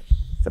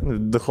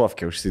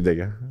 Duchovkė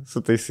užsidegė.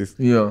 Sutaisys.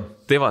 Jo.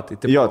 Tai va, tai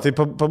tipo... Jo, tai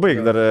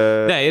pabaig dar...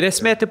 Ne, ir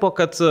esmė tipo,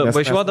 kad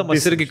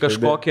važiuodamas irgi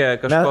kažkokią...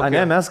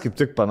 Ne, mes kaip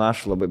tik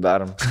panašų labai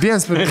darom.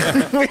 Vienas per...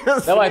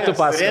 Davai, tu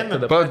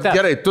pasakok.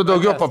 Gerai, tu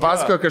daugiau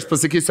papasakok, aš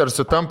pasakysiu, ar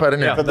sutampa ar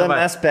ne. Tada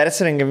mes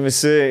persirengiam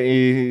visi į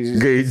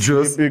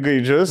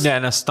gaidžius. Ne,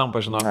 nesutampa,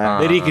 žinau.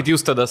 Darykit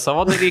jūs tada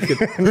savo, darykit.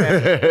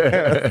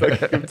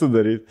 Kaip tu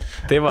daryt.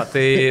 Tai va,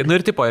 tai... Nu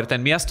ir tipo, ir ten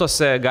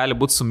miestuose gali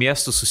būti su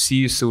miestu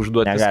susijusi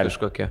užduotis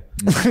kažkokia.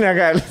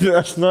 Negali,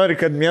 aš noriu,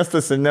 kad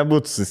miestuose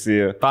nebūtų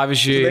susiję. Pavyzdžiui...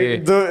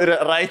 2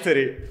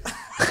 raiteriai.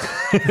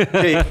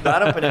 Tai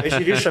darom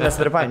Panevėžį, ryšamės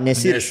prie Panevėžį.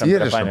 Nesirišam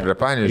prie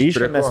Panevėžį.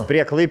 Ryšamės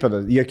prie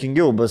Klaipėdos.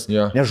 Jokingiau bus.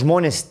 Nes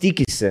žmonės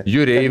tikisi.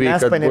 Jūreiviai,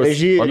 mes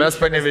Panevėžį. O mes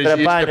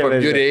Panevėžį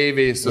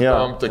jūreiviai su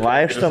tom tokiam.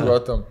 Vaikštom.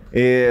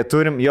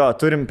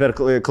 Turim per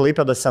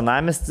Klaipėdos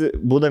senamiestį,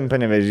 būdami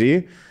Panevėžį.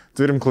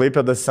 Turim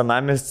Klaipėdos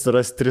senamiestis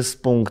rasti 3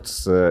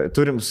 punktus.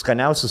 Turim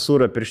skaniausių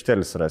sūrio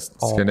pirštelis rasti.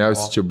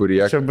 Skaniausių čia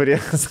buriekas. Čia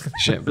buriekas.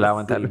 Šiaip,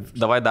 blevantelį.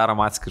 Davai darom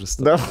atskirus.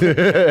 Dar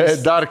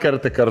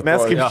kartą kartu.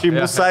 Mes kaip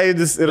šeimų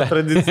sąjūdis ir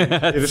tradicija.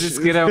 Ir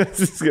skiriam.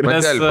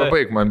 Mantelį,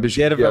 pabaig man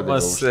biškai.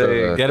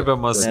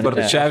 Gerbiamas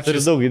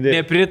Bartuševičius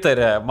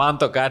nepritarė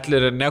Manto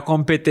Katlerio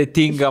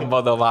nekompetentingam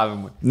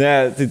vadovavimui.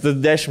 Ne, tai tu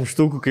 10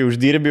 štukų, kai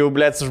uždirbi, jau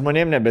blėt su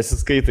žmonėm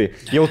nebesiskaitai.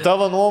 Jau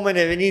tavo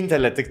nuomonė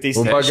vienintelė, tik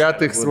teisė.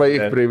 Bogatых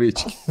своих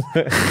привычек.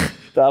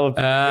 Tavo.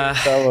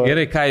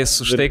 Gerai, ką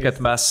jis už tai,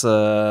 kad mes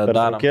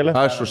darom?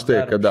 Aš už tai,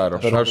 kad darom.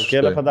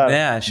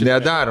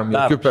 Nedarom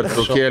jokių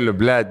pertraukėlių,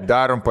 blėt,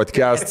 darom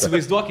podcastą.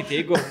 Įsivaizduokite,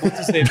 jeigu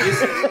būtų sveikis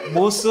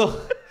mūsų,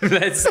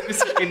 blėt,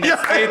 visiškai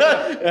neskaito.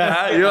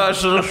 Jo, aš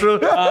rašau.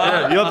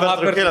 Jo,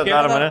 pertraukėlę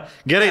darom, ne?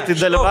 Gerai, tai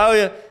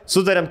dalyvauja,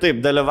 sutarėm taip,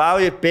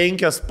 dalyvauja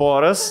 5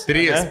 poras.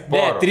 3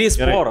 poros.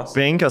 3 poros.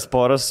 5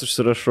 poras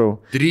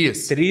užsirašau.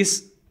 3.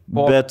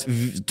 Bet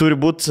turi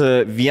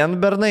būti vien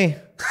bernai.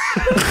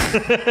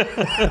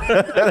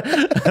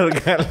 Ar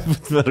gali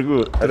būti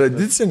vergų?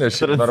 Tradicinė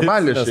šeima,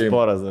 normali šeima.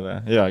 Poras,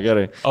 jo,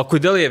 gerai. O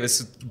kodėl jie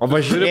visi? O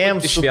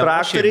važinėjom su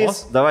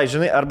traktoriais, davai,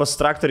 žinai, arba su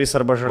traktoriais,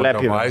 arba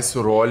žaliapį. Davai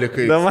su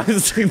rolikais. Davai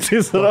su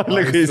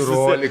rolikais.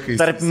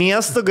 Tarp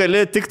miestų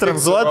gali tik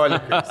tranzuoti,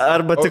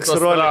 arba tik su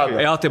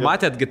rolikais. Jo, tai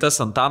matėt, tas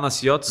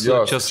Antanas Jots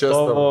su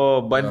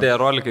Čestovu bandė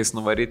rolikais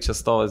nuvaryti,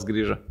 Čestovas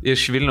grįžo.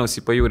 Iš Vilniaus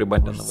į Pajūrį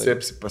bandė nuvaryti.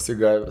 Sepsi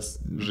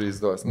pasigavęs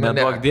žaizdos.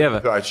 Neduok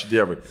dievę. Ačiū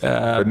Dievui.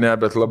 Ne,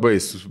 bet labai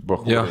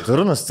subachuojas.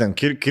 Turnas ten,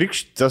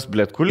 krikštas,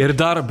 blėt, kulį. Ir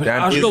dar,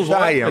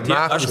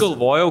 aš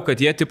galvojau, kad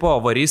jie tipo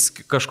varys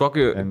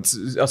kažkokį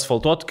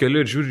asfaltuotų kelių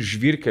ir žiūri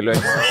žvyrkelio.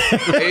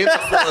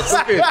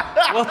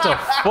 What the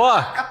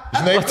fuck?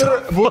 Žinai,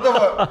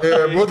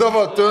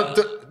 būdavo,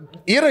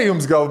 yra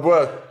jums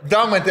galbūt,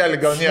 damantelį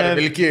gal nėra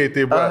vilkėjai,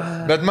 tai buvo,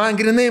 bet man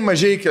grinai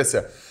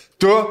mažeikiuose.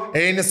 Tu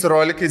eini su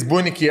rolikais,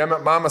 būni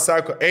kieme, mama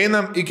sako,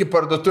 einam iki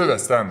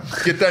parduotuvės ten,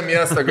 kitą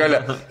miestą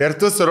gale. Ir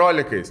tu su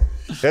rolikais.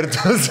 Ir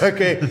tu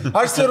sakai,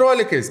 aš su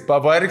rolikais,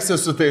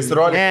 pavargsiu su tais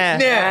rolikais.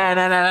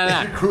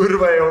 Ne.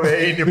 Kurva jau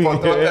eini po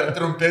to per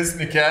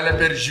trumpesnį kelią,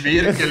 per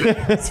žvyrkelį,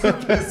 su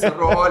tais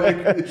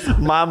rolikais.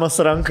 Mamos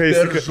ranką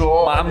įsikaš.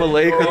 Mama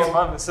laiko.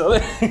 Mama visą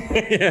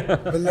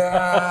laiką.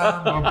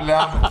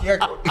 Blem,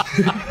 kiek...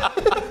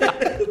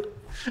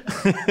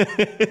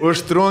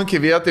 Užtrunki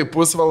vietoj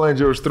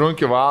pusvalandžio,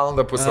 užtrunki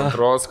valandą,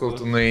 pusantros, kol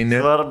tu nueini.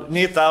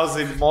 Nei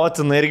tauzai,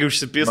 motina irgi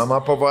užsipys. Mama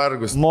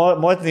pavargus.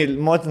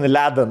 Motina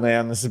ledą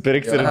nuėjo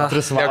nusipirkti ir 3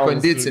 valandas.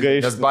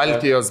 Nekondiciniai, nes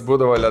Baltijos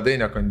būdavo ledai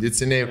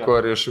nekondiciniai,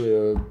 kur iš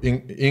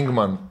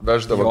Ingman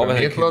veždavo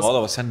gamyklos,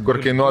 kur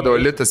kainuodavo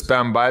litas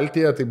PM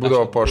Baltija, tai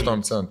būdavo po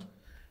 8 centų.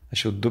 Aš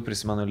jau 2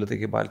 prisimenu litai,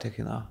 kai Baltija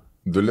kainavo.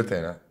 2 litai,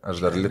 ne? Aš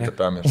dar litą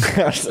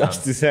pamiršau. Aš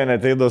tai seniai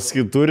ateidavau,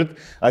 sakyt, turit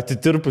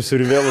atitirpus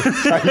ir vėl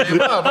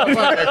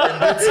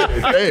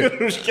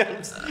Taip.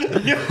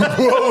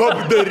 Buvo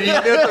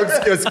labdarinė toks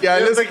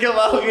kioskelis. Tokie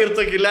valgai ir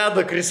tokį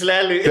ledo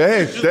krislelį.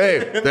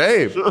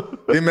 Taip.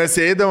 Tai mes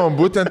eidavom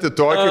būtent į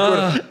tokį, kur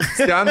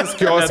senas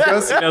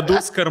kioskas.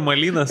 Ledus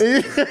karmalinas.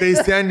 Tai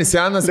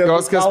senas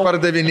kioskas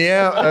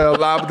pardavinėjo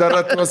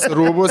labdarą tuos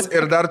rūbus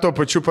ir dar tuo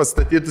pačiu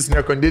pastatytus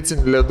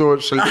nekondicinių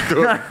ledų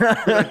šaldytuvų.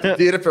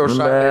 Tirpė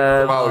užšalė.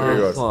 Valgai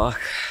juos.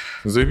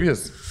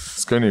 Zaibys.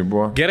 Skaniai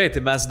buvo. Gerai,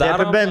 tai mes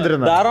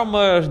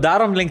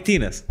darom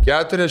lenktynės.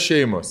 4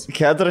 šeimos.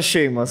 4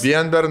 šeimos.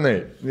 Vien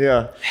bernai.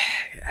 Jo.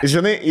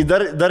 Žinai,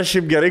 dar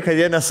šiaip gerai, kad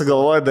jie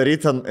nesugalvoja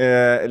daryti ten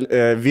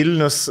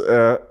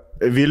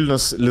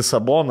Vilnius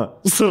Lisabona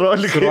su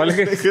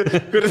rolikai,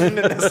 kuris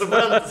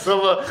nesupranta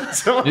savo...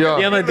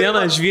 Vieną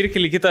dieną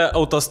žvyrkelį, kitą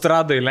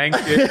autostradą į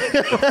Lenkiją.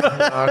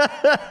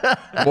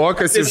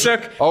 Mokasi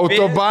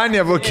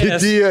autobanė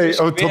Vokietijoje,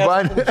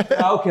 autobanė.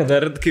 Laukia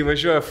dar, kai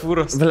važiuoja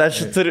fūros.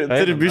 Blečia,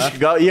 turi biškį,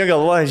 jie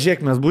galvoja,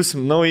 žiūrėk, mes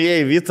būsim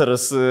naujieji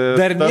Vytaras.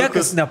 Dar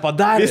niekas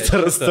nepadarė.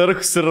 Vytaras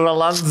Tarkus ir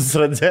Rolandas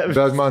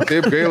Radzevičius. Bet man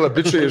taip gaila,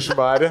 bičiai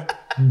išvarė.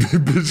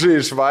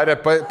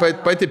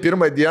 Pati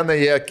pirmą dieną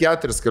jie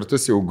 4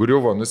 kartus jau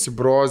griuvo,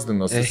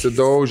 nusibrozdino,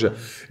 susidaužė.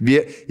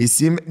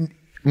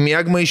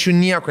 Mėgmaišių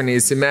nieko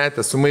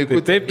neįsimetė, su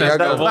maiku. Taip,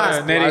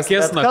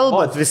 nereikės nakvoti.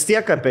 Kalbat vis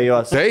tiek apie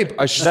juos. Taip,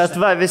 bet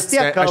va, vis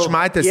tiek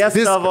kalbat. Jie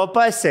savo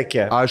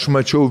pasiekė. Aš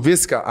mačiau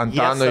viską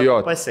Antano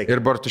Jot ir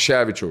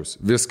Bartuševičiaus.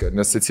 Viską,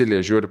 nes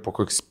Cecilija žiūri po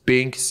kokius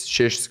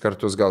 5-6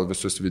 kartus gal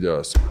visus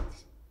videos.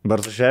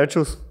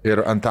 Bartuševičiaus?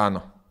 Ir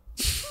Antano.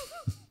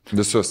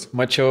 Visus.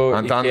 Mačiau,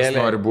 Antanas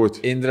nori būti.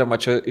 Indrė,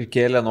 mačiau,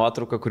 įkėlė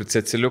nuotrauką, kur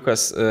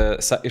Ceciliukas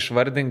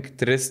išvardink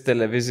 3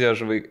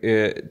 televizijos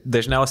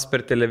dažniausiai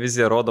per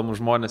televiziją rodomų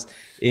žmonės.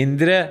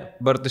 Indrė,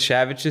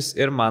 Bartuševičius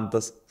ir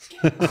Mantas.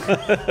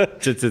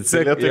 Čia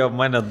Cecilija. Jo,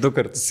 mane 2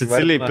 kartus.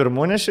 Cecilijai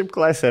pirmūnė šiaip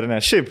klasė, ar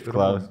ne? Šiaip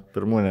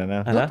pirmūnė,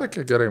 ne? Na,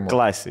 tokia gerai.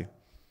 Klasiai.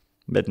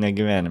 Bet ne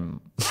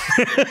gyvenim.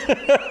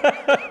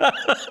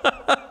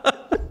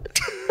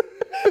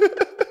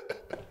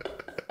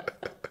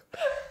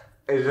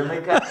 Žinai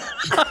ką?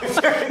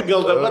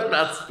 Gal dabar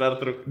mes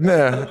pertraukim?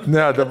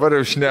 Ne, dabar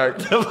jau šnek.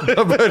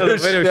 Dabar jau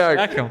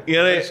šnek.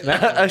 Gerai,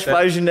 aš,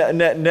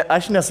 pavyzdžiui,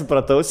 aš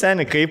nesupratau,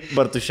 seniai, kaip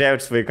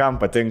Bartuševičius vaikam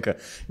patinka.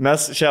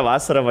 Mes šią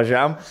vasarą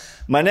važiavam.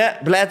 Mane,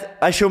 blėt,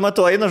 aš jau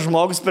matau, eina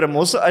žmogus prie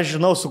mūsų, aš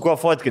žinau, su kuo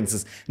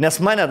fotkinsis. Nes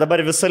mane dabar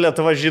visa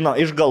Lietuva žino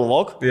iš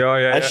galvok. Jo.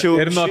 Aš jau,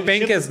 ir nuo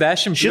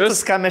 50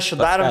 šitas, ką mes čia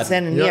darom,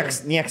 seniai,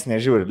 nieks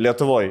nežiūri.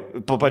 Lietuvoj.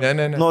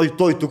 Ne. Nu,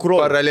 toj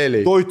tikroji.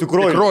 Paraleliai. Toj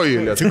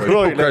tikroji.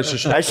 Tikroji.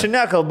 Aš čia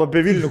nekalbu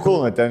apie Vilnių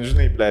Kauną, ten,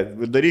 žinai, blėt,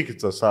 darykit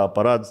to savo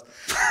paradus.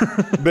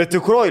 Bet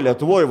tikroji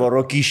Lietuvoj, va,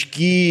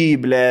 Rokišky,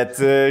 blėt,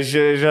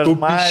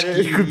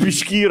 Žermarė,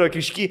 Kupišky,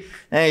 Rokišky.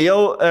 Jau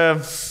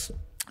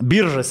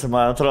Biržasi,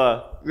 man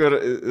atrodo. Ir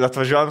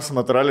atvažiuojam su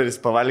motoroleriais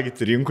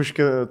pavalgyti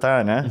rinkuškį tą,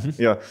 ne?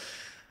 Jo.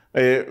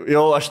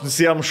 Jau aš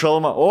nusijam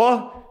šalmą. O,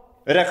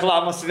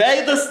 reklamos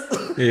veidas.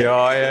 Jo,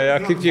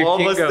 kaip jie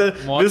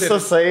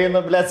visas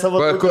eina, blėt,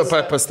 savo...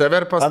 Pas tave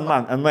ar pas...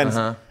 Ant manęs.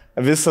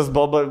 Visas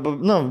boba,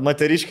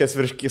 moteriškės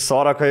virš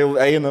Soraka jau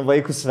eina,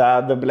 vaikus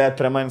veda, blėt,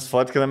 prie manęs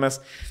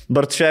fotkinamės.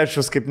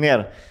 Bartuševičius kaip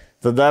nėra.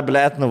 Tada,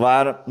 blėt,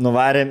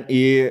 nuvarėm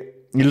į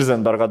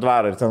Ilzenbergo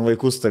dvarą ir ten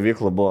vaikų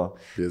stovykla buvo.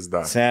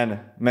 Seni,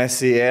 mes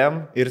įėjom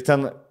ir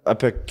ten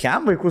apie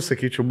kiam vaikų,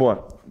 sakyčiau, buvo.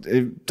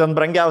 Ten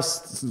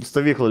brangiausia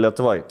stovykla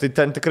Lietuvoje. Tai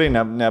ten tikrai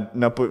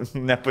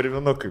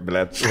neparivinukai,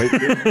 blėt.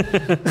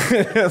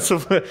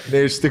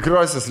 Ne iš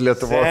tikrosios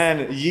Lietuvos.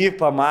 Seni, jį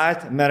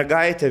pamatė,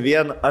 mergaitė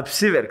vien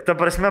apsiverk. Ta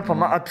prasme,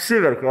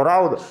 apsiverk,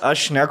 rauda.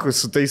 Aš neku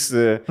su tais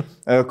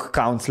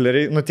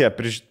counseleriai, nu tie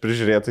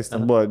prižiūrėtais,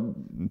 ten buvo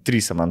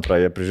 3, man atrodo,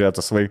 jie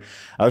prižiūrėtos vaikai.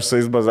 Aš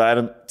su jais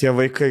bazarin, tie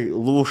vaikai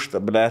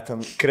lūšta, blėt, ten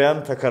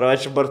krenta,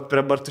 karočią,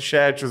 prie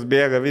Bartuševičius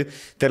bėga,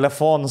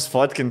 telefonus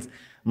fotkint.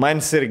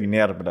 Man irgi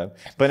nėra, blėt.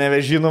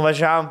 Panevežį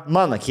nuvažiavam,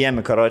 mano kiemi,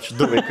 karočią,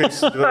 2 vaikai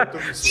su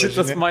dviratukus.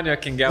 Šitas man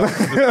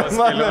jokingiausias.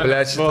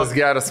 Blėt, šitas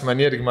geras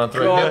man irgi, man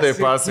atrodo, nedai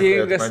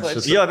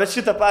pasakojat. Jo, bet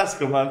šitą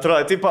pasakojau, man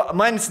atrodo. Taip,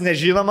 man jis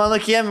nežino mano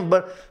kiemi,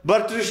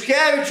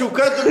 Bartuškevičių,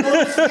 kad tu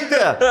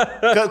nusidė?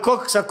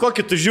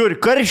 Kokį tu žiūri,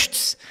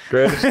 karštis?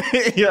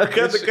 Jo,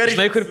 kad karštis.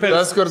 Žinai, kur per...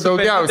 Tas, kur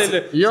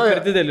daugiausiai.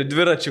 Per didelį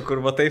dviračių,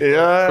 kur matai.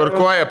 Kur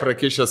koja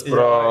prakišęs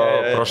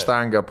pro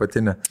štangą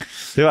patinę.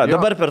 Tai va,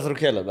 dabar per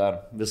trukėlę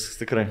dar. Viskas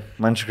tikrai.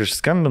 Man čia kažkas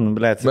skambinu,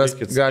 blėt. Mes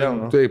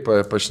galim taip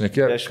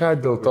pašnekėti. Ką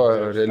dėl to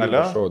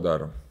realybės šou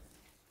darom?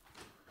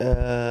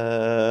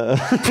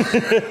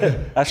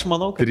 Aš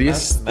manau, kad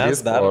mes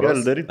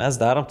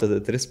darom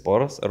tada 3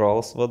 poros.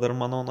 Rolls va dar,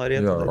 manau,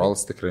 norėtų. Jo,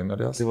 Rolls tikrai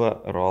norės. Tai va,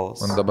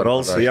 Rolls.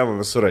 Rolls su Jeva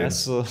visur eina.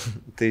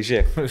 Tai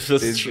žiūrėk.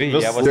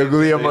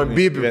 Tegul jie man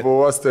bibi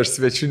buvos, tai aš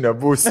svečių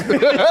nebūsiu.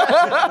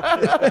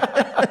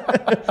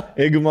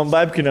 Jeigu man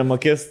babkių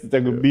nemokės, tai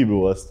tegul bibi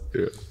buvos.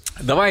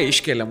 Davai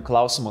iškeliam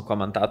klausimą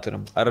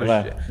komentatoriam.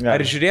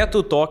 Ar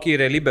žiūrėtų tokį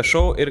realybės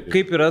šou ir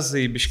kaip yra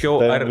zaibiškiau,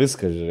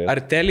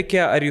 ar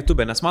telikė, ar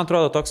YouTube? Nes man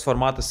atrodo, toks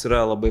formatas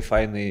yra labai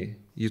fainai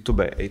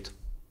YouTube eitų.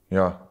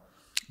 Jo.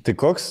 Tai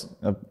koks?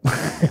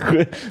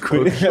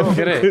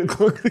 Gerai.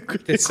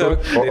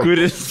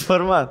 Kuris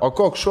formatas? O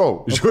koks šou?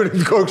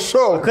 Žiūrint, koks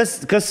šou?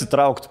 Kas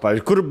įtrauktų,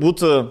 pavyzdžiui, kur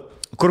būtų,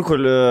 kur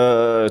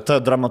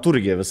ta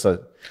dramaturgija visa?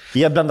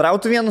 Jie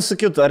bendrautų vienas su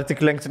kitu, ar tik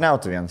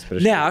lenktyniautų vienas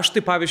prieš? Ne, aš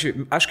tai,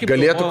 pavyzdžiui,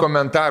 galėtų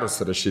komentarus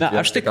rašyti. Ne,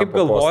 aš tai kaip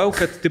galvojau,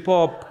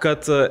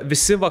 kad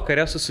visi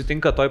vakare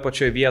susitinka toj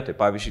pačioj vietoj.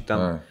 Pavyzdžiui,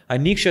 ten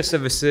Anykščiuose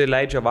visi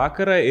leidžia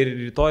vakarą ir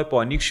rytoj po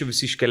Anykščių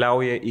visi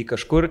iškeliauja į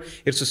kažkur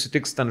ir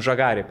susitiks ten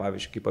Žagarį,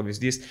 pavyzdžiui, kaip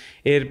pavyzdys.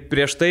 Ir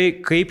prieš tai,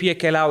 kaip jie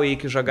keliauja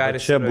iki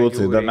Žagarės. Čia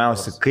būtų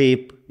įdomiausia,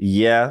 kaip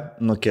jie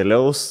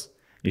nukeliaus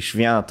iš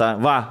vieno tą...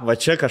 Va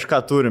čia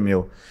kažką turim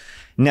jau.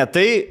 Ne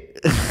tai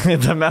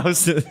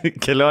įdomiausia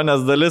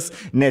kelionės dalis,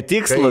 ne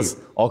tikslas,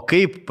 o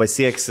kaip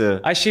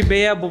pasieksi. Aš šiaip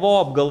beje buvau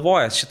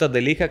apgalvojęs šitą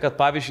dalyką, kad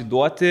pavyzdžiui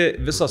duoti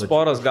visos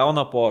poros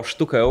gauna po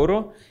 €1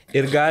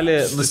 ir gali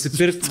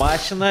nusipirkti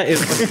mašiną ir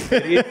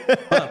pasidaryti.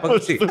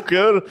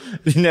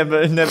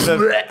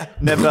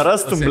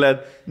 Neberastum,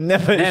 blėt. Ne.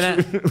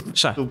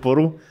 Tų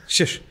porų.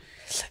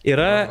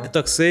 Yra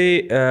toksai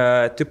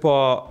tipo...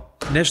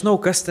 Nežinau,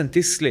 kas ten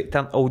tiksliai,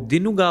 ten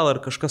audinių gal ar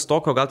kažkas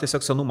tokio, gal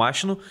tiesiog senų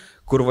mašinų,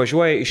 kur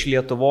važiuoja iš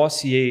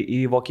Lietuvos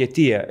į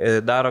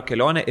Vokietiją, daro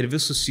kelionę ir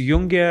visus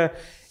susijungia,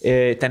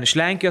 ten iš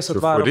Lenkijos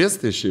atvaro.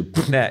 Futuristai šiaip.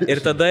 Ne,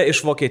 ir tada iš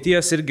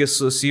Vokietijos irgi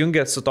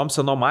susijungia su tom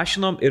senom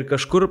mašinom ir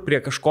kažkur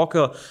prie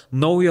kažkokio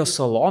naujo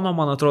salono,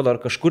 man atrodo, ar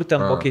kažkur ten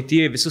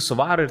Vokietijoje visi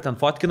suvaro ir ten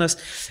fotkinas.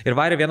 Ir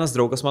varė vienas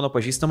draugas mano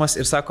pažįstamas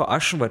ir sako,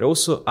 aš variau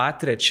su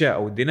A3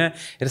 audinė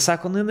ir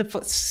sako, nu,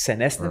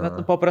 senesnė,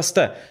 bet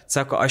paprasta.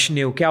 Sako, aš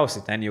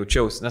nejaukiausiai ten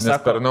jaučiausi. Nes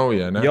per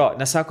naują, ne? Jo,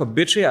 nes sako,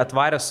 bičiai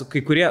atvarė su kai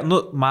kurie, nu,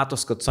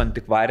 matos, kad su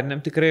antikvariniam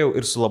tikrai jau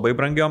ir su labai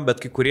brangiom,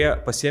 bet kai kurie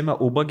pasiėmė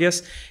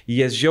ubagės,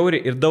 jas žiauri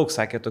ir daug,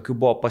 sakė, tokių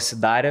buvo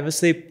pasidarę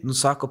visai, nu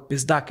sako,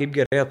 pizda, kaip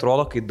gerai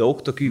atrodo, kai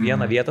daug tokių į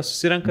vieną vietą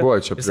susirenka. Buvo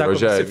čia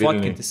privažiavę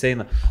fotkintis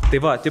eina.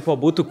 Tai va, tipo,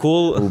 būtų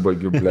cool.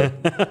 Ubagių, ble.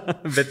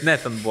 Bet ne,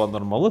 ten buvo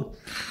normalu.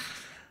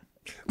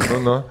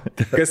 Nu.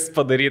 Kas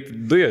padaryti,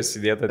 dujos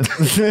įdėta.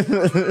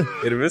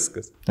 Ir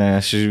viskas. Ne,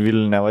 aš iš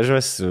Vilnių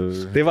nevažiuosiu.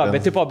 Tai va,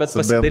 bet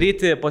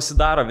pasidaryti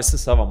pasidaro visi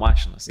savo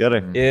mašinas.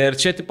 Gerai. Ir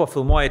čia tipo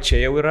filmuoja, čia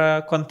jau yra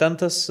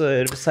kontentas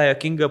ir visai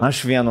jokinga.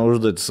 Aš vieną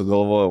užduotį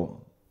sugalvojau.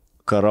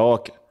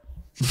 Karaoke.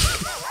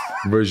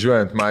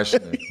 Važiuojant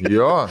mašiną.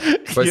 Jo,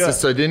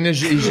 pasisodini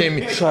į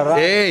žemį.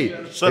 Ei,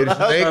 ir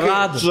žinai,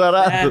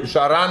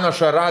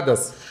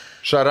 šaradas.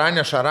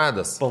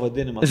 Šaradas.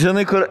 Pavadinimas.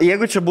 Žinai,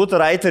 jeigu čia būtų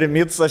Writer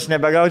Myths, aš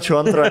nebegaučiau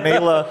antrą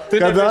mailą.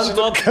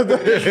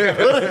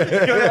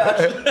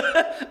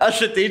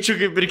 Aš ateičiau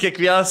kaip ir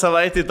kiekvieną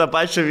savaitę į tą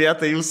pačią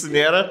vietą, jūsų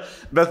nėra,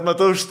 bet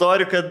matau iš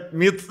story, kad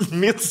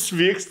Myths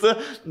vyksta,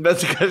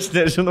 bet aš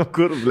nežinau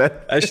kur,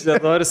 blėt. Aš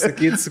nenoriu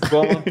sakyti, su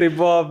kuo man tai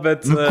buvo,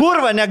 bet...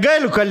 Kurva,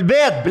 negaliu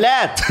kalbėti,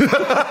 blėt.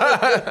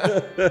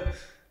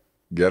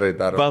 Gerai,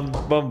 dar. Man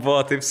buvo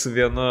taip su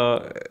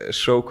vienu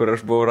šou, kur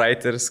aš buvau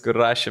writeris, kur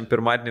rašėm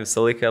pirmadienį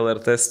visą laiką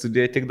LRT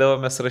studijoje, tik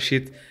davomės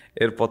rašyti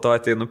ir po to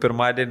ateinu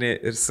pirmadienį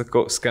ir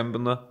sakau,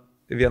 skambinu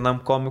vienam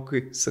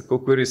komikui,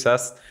 sakau, kur jūs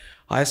esate.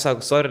 Ai,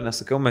 sako, sorry,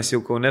 nesakiau, mes jau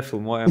Kaune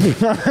filmuojam.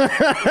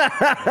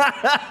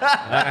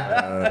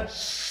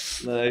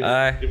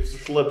 Ai. Kaip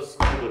sušlaps.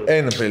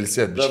 Eina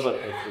pailsėti. Dabar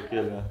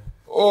atsakėlė.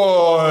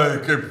 Oi,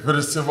 kaip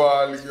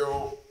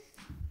prisivalgiau.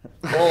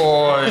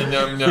 Oi,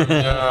 ne.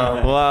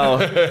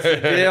 Wow.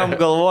 Sėdėjom,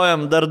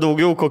 galvojam, dar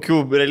daugiau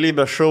kokių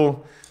realybės šou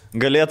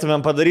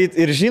galėtumėm padaryti.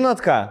 Ir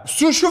žinot ką?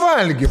 Sušių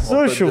valgymo.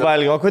 Sušių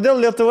valgymo. O kodėl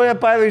Lietuvoje,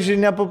 pavyzdžiui,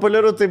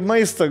 nepopuliaru taip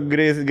maisto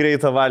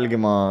greito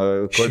valgymo?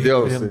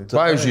 Kodėl?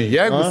 Pavyzdžiui,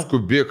 jeigu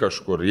skubi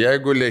kažkur,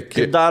 jeigu lėki.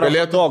 Kaip daro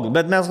hotdogų,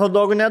 bet mes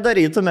hotdogų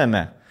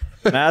nedarytumėme.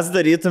 Mes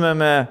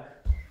darytumėme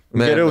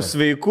geriau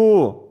sveikų.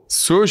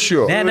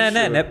 Sušių.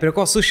 Ne, prie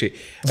ko sušiai?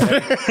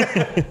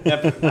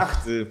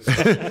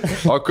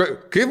 O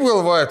kaip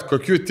galvojat,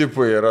 kokių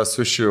tipų yra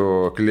sušių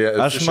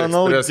klientų? Aš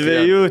manau,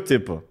 dviejų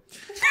tipų.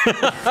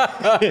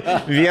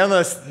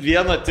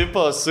 Vieno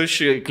tipo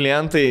sušių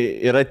klientai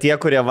yra tie,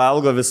 kurie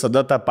valgo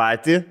visada tą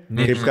patį,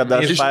 kaip kad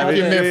aš,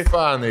 pavyzdžiui,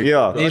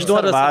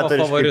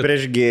 konservatoriškai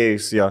prieš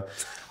gėjus, jo.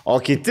 O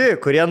kiti,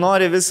 kurie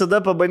nori visada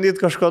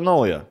pabandyti kažko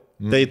naujo.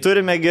 Tai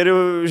turime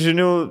gerų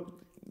žinių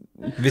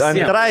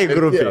antrai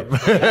grupiai.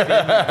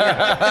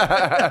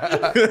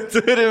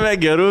 Turime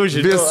gerų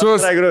žinių.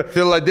 Visus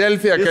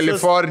Filadelfiją,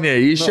 Kaliforniją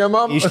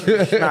išėmam.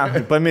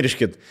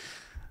 Pamirškit.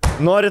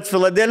 Norit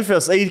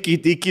Filadelfijos,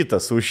 eikite į kitą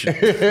sušį.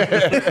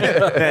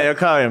 Ne,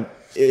 jokaujam.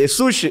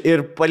 Suši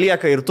ir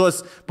palieka ir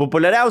tuos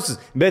populiariausius,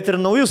 bet ir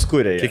naujus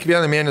kuria.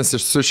 Kiekvieną mėnesį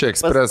iš Sushi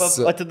Express.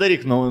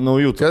 Atidaryk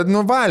naujų. Kad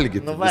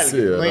nuvalgyt.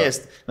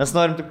 Nuėst. Mes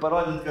norim tik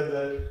parodyti,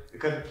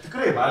 kad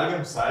tikrai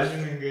valgiam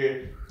sąžiningai.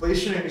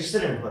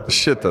 Išsirinko.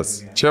 Šitas.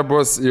 Čia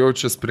bus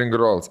jaučiu spring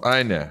rolls.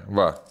 Ai ne,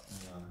 va.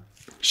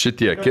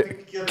 Šitie.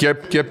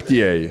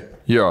 Keptieji.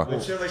 Jo.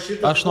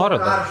 Aš noriu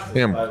dar.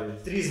 Im.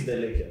 3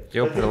 dalykai.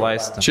 Jau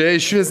prilaista. Čia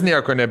iš vis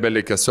nieko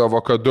nebelikė su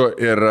avokadu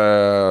ir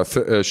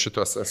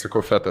šitos,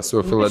 sakau, fetas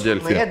su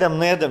Filadelfija.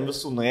 Nuėdėm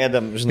visų,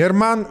 nuėdėm. Ir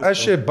man,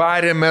 aš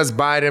barėmės,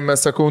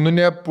 sakau, nu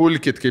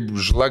nepulkit, kaip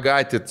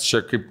žlagatit,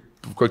 čia kaip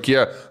kokie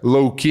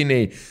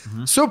laukiniai.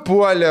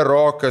 Supuolė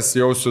Rokas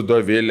jau su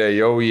Dovilė,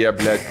 jau jie,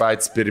 blėt,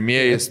 patys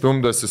pirmieji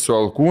stumdosi su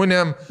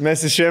alkūnėm. Mes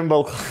išėjom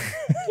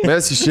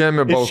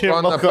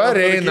balkoną,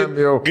 pareinam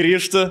jau.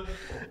 Grįžtu.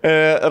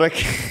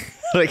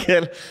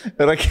 Rakelį,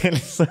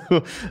 sakau,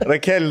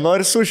 Rakelį,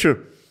 nori sušių?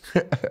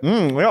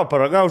 Jo,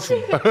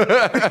 paragaučiau.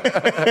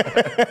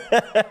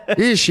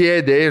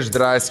 Išėdė,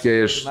 išdraskė,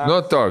 nu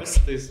toks.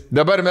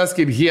 Dabar mes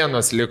kaip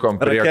hienos likom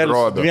prie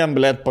grodo. Dviem,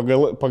 blėt,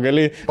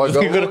 pagaliai.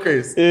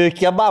 Pagalukais.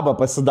 Kebabą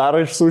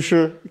pasidaro iš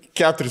sušių,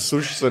 4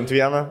 sušius ant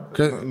vieną.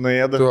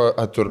 Nuėda. Tu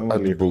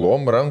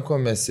atbulom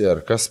rankomėsi, ar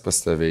kas pas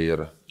tave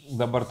yra?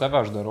 Dabar tave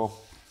aš darau.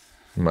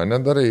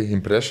 Mane darai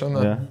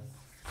impressioną? Yeah.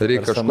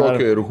 Reikia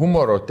kažkokio ir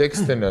humoro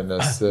tekstinio,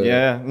 nes...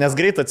 Nes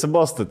greit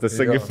atsibosta,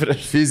 tiesiog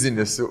prieš.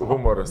 Fizinis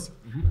humoras.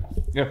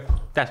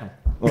 Tęsim.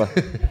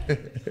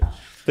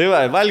 Tai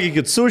va,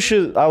 valgykit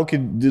suši,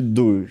 aukit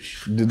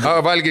didučiai.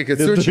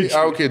 Valgykit suši,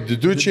 aukit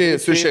didučiai,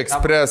 Sushi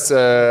Express.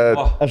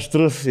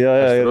 Aštrus, jo,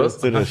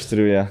 ir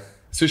aštriu, jo.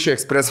 Sushi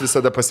Express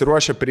visada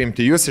pasiruošę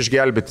priimti jūs,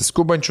 išgelbėti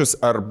skubančius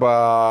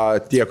arba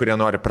tie, kurie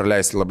nori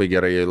praleisti labai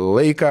gerai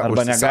laiką.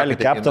 Arba negali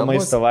keptą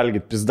maistą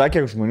valgyti. Pizda,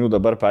 kiek žmonių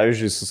dabar,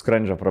 pavyzdžiui, su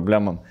skrandžio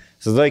problemam.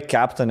 Įsivaizduoji,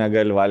 keptą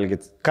negali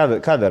valgyti.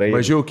 Ką darai?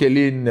 Mažiau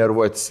keli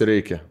nervuotis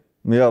reikia.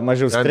 Jo,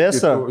 mažiau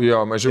streso.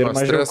 Jo, mažiau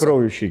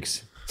kraujų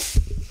šyksi.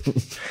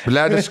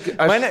 Blediškai.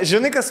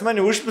 Žinai, kas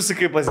mane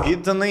užpisi, kaip pas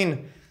gydytinai?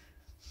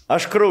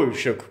 Aš krauju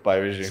šiokiu,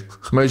 pavyzdžiui.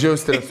 Mažiau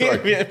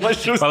stresuoti.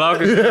 Mažiau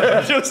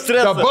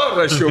streso. Dabar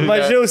rašiau.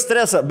 Mažiau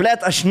streso.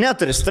 Blet, aš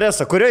neturiu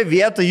streso. Kurioje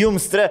vietoje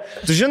jums streso?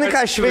 Tu žinai,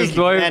 ką aš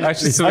veikiu?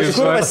 Aš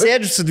kur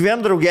pasėdžiu su 2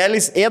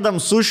 draugeliais,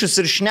 ėdam sušius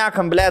ir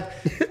šnekam, blet,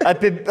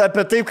 apie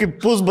taip, kaip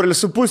pusbrolis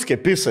su puskė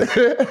pisai.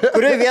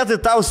 Kurioje vietoje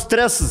tau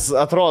stresas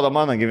atrodo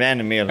mano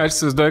gyvenime?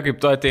 Aš įsivaizduoju,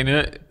 kaip tu ateini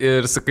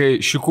ir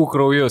sakai, šikų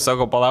krauju,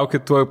 sako,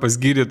 palaukit, tuoj pas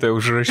gydytoją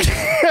užrašyti.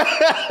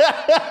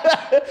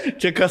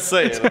 Čia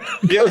kasai.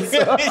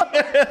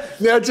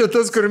 Ne, čia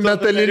tas, kur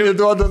metalinį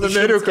duoda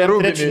numeriuką.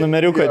 Trečią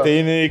numeriuką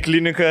ateini į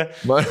kliniką.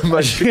 Man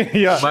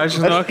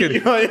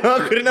žinokit,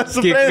 kur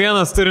nesuprantu.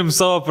 kiekvienas turim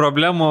savo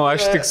problemų,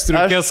 aš tik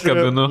striukės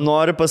kabinu.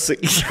 Noriu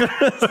pasakyti,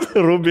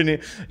 Rubinį,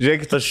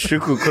 žiūrėkit, aš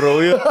šikų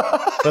krauju.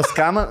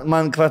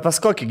 Pas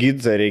kokį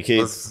gydytoją reikia?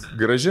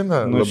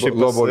 Gražina,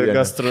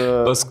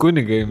 Pas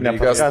kunigai.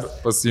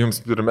 Pas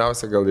jums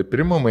pirmiausia gal į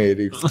primamai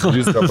reiks.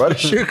 Jūs dabar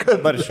šiką.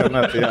 Dabar šiuo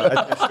metu,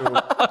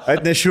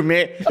 atnešiu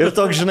mėj. Ir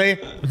toks, žinai,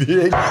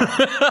 3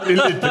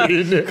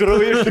 litrinį.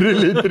 krauju. 3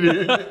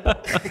 litrinį.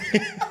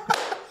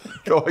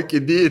 Tokį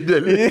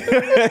didelį.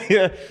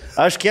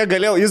 Aš kiek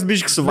galėjau, jis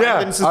biški su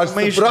vandeniu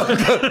susimaišė.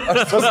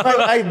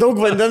 Ai, daug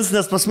vandens,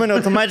 nes pas mane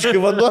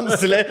automatiškai vanduo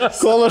nusilė,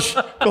 kol aš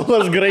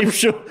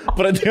graipšiu,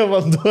 pradėjo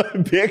vanduo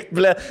bėgti,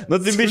 ble. Nu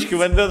tai biški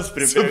vandens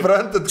pribėgti.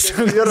 Suprantat,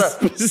 kas yra?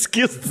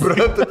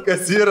 Suprantat,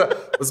 kas yra?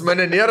 Pas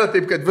mane nėra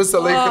taip, kad visą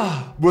laiką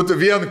būtų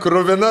vien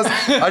kruvinas.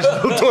 Aš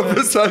dėl to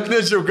visą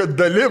atnešiau, kad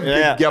dalim,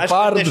 kaip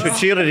gepardas.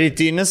 Čia yra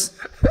rytinis.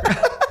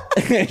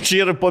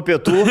 Čia yra po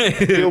pietų,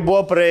 jau buvo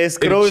praėjęs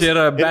kraujas ir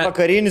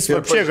vakarinis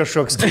vapšė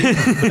kažkoks.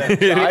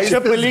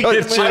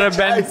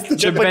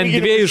 Čia bent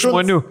 2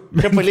 žmonių.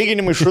 Čia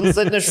palyginimai šuns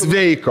atnešiu.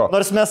 Sveiko.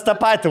 Nors mes tą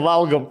patį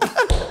valgom.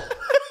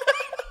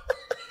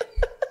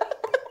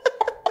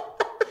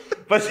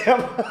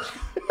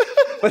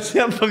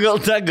 Pasiem pagal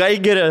tą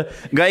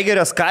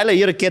Geigerio skalę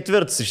yra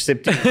 4 iš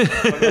 7.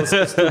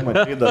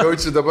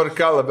 Jaučiu dabar,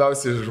 ką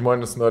labiausiai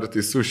žmonės nori, tai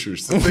sušių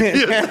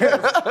išsisakyti.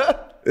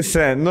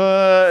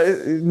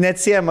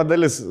 Neatsiejama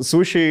dalis.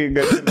 Sušiai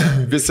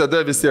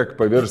visada vis tiek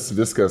pavirs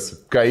viskas.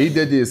 Ką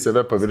įdėdį į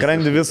save pavirs.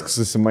 Skrandį viskas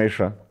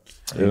susimaišo.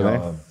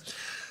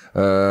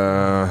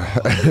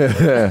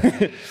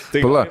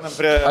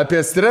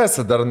 Apie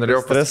stresą dar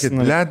norėjau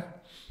pasakyti.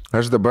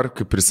 Aš dabar,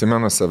 kai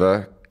prisimenu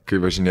save, kai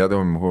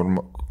važinėdavom,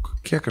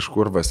 kiek aš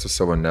kurva esu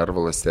savo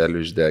nervų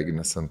ląstelių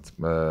išdeginęs ant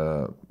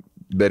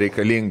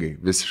bereikalingai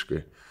visiškai.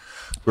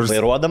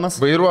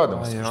 Vairuodamas?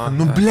 Vairuodamas.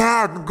 Nu,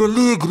 blėt,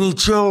 gali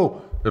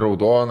greičiau.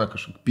 Raudona,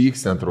 kažkaip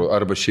pyksti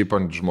arba šiaip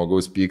ant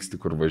žmogaus pyksti,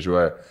 kur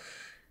važiuoja.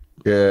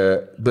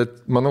 Bet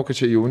manau, kad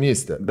čia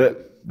jaunystė.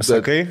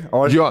 Sakai?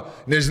 Jo,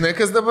 nežinai,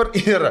 kas dabar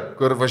yra,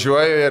 kur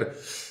važiuoja ir...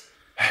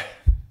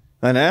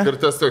 A ne? Ir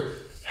tas toks...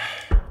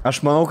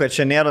 Aš manau, kad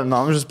čia nėra,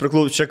 amžius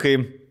priklauso, čia kai...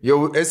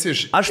 Jau esi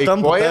Aš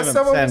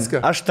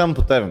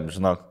tampu tavim,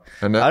 žinok.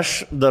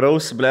 Aš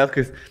darausi, blėt,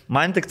 kai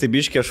man tik tai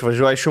biški, aš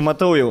važiuoju, aš jau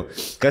matau jau,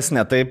 kas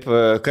ne taip,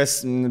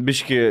 kas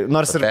biški,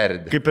 nors ir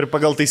kaip ir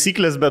pagal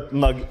taisyklės, bet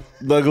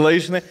naglai,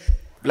 žinai,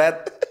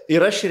 blėt,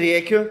 ir aš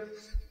rėkiu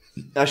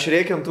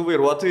ant tų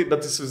vairuotojų,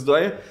 bet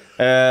įsivaizduoju,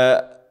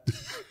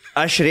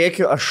 aš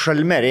rėkiu, aš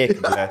šalme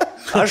rėkiu, blėt.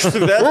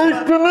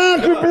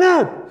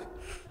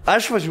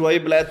 Aš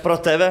važiuoju, blėt, pro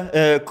tave,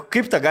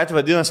 kaip ta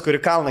gatvė vadinasi, kuri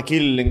kalną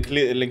kyli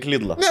link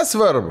Lidlo?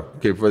 Nesvarbu,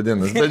 kaip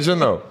vadinasi, bet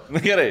žinau.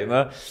 Na gerai,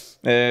 na.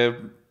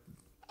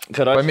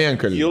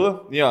 Pamėnkalį.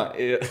 Jo.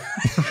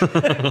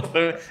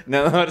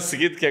 Nenoriu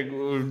sakyti, kiek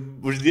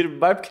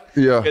uždirbi babkį.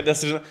 Jo.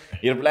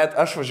 Ir, blėt,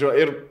 aš važiuoju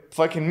ir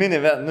fucking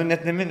minivan, nu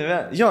net ne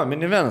minivan. Jo,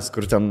 minivanas,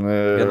 kur ten...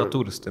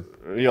 Vienatūris, taip.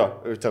 Jo,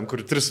 ten,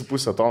 kur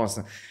 3,5 tonos.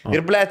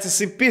 Ir, blėt,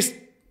 jisai pist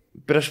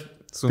prieš...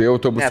 Tai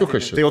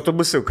autobusiukas šis. Tai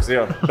autobusiukas,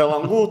 jo. Be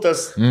langų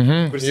tas...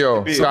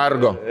 Jo,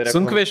 kargo.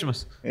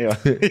 Sunkvežimas. Jo,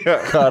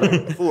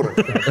 kargo. Fūra.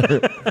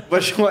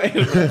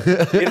 Važiuoju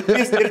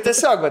ir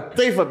tiesiog, va,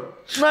 taip, va,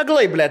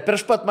 naglai, blėt,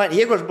 prieš pat man,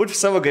 jeigu aš būčiau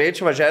savo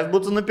greičiu važiavęs,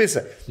 būtų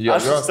nupisę.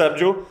 Aš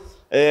sustabdžiau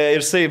ir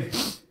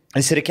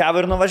jis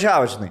reikiavo ir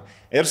nuvažiavo, žinai.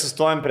 Ir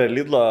sustojom prie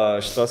Lidlo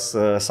šitos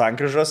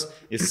sankryžos,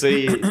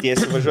 jisai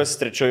tiesiai važiuosi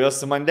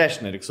trečiojos, man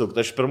dešinę reiks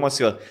sukti, aš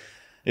pirmos jo.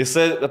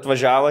 Jisai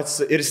atvažiavo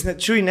ir jis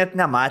net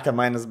nematė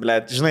manęs,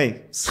 blėt,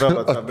 žinai,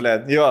 savo tą,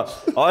 blėt, jo.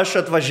 O aš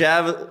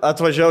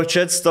atvažiavau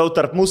čia, atstau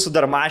tarp mūsų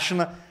dar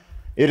mašiną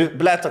ir,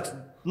 blėt, toks,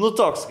 nu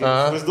toks,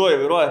 kaip vaizduoju,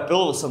 vairuoja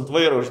pilvus ant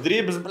vairo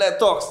uždrybis, blėt,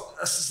 toks,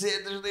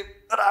 sėdi, žinai,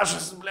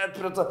 rašas, blėt,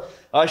 prie to.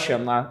 Aš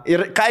jam, na.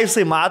 Ir ką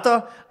jisai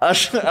mato,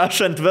 aš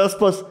ant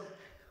Vespos,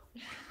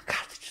 ką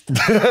tai čia?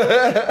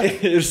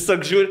 Ir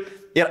sak žiūri.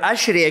 Ir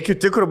aš rėkiu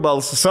tikrų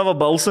balsų, savo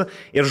balsų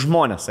ir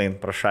žmonės eina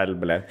pro šalį,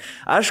 blė.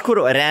 Aš kur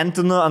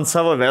rentinu ant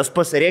savo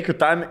Vespos, rėkiu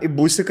tam į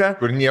busiką.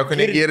 Kur nieko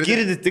negirdi.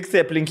 Girdi tik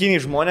tai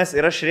aplinkiniai žmonės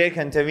ir aš rėkiu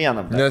ant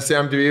vieną. Blė. Nes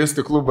jam 2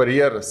 stiklų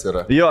barjeras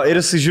yra. Jo,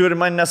 ir jis žiūri,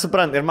 man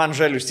nesuprant, ir man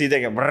žaliu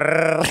užsidegė.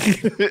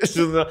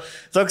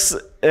 Toks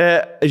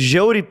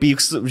žiauriai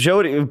pyks,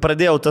 žiauriai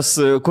pradėjau tas,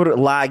 kur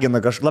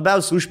lagina,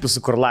 labiausiai užpisu,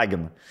 kur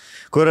lagina.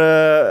 Kur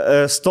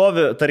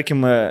stovi,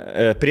 tarkim,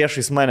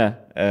 priešais mane,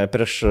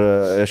 prieš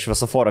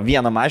šviesoforą,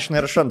 vieną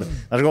mašiną ir aš antrą.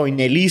 Aš galvoju,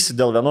 nelysiu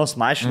dėl vienos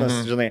mašinos,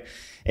 žinai,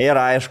 ir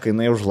aišku,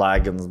 jinai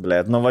užlagins,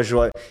 blėt,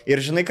 nuvažiuoju.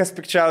 Ir žinai, kas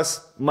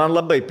pikčiausia, man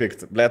labai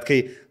pikti, blėt,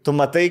 kai tu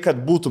matai, kad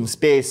būtum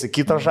spėjusi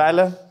kitą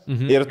žalę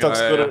ir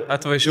toks, kur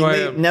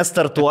atvažiuoja,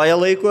 nestartuoja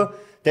laiku,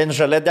 ten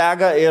žalia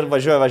dega ir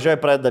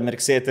važiuoja, pradeda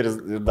mirksėti ir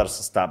dar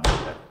sustabdo,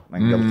 blėt,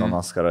 man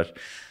geltonos karočiui.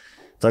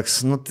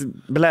 Toks, nu,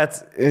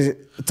 blėt,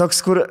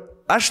 toks, kur...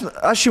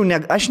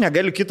 aš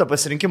negaliu kitą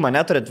pasirinkimą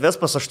neturėti,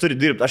 Vespas aš turiu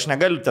dirbti, aš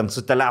negaliu ten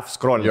su telefu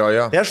scrollinti.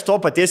 Jo. Tai aš to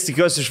paties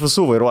tikiuosi iš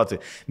visų vairuotojų.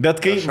 Bet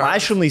kai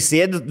mašinai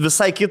sėdi,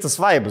 visai kitas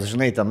vaibas,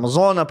 žinai, ten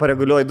muzoną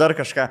pareguliuoji dar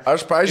kažką.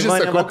 Aš,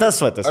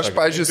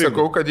 pavyzdžiui,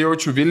 sakau, kad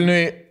jaučiu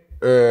Vilniui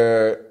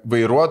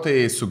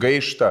vairuotojai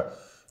sugaišta,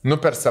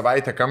 per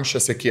savaitę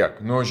kamščiasi kiek.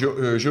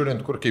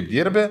 Žiūrint, kur kaip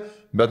dirbi,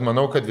 bet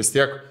manau, kad vis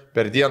tiek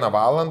per dieną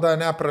valandą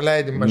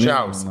nepraleidi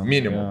mažiausiai,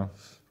 minimum.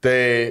 Tai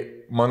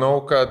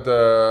manau, kad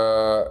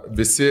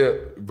visi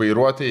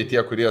vairuotojai,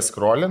 tie, kurie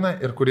scrollina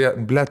ir kurie,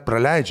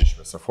 praleidžia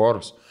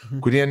šviesoforus,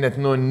 kurie net,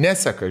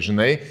 neseka,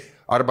 žinai,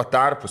 arba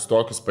tarpus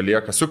tokius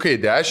palieka. Suka į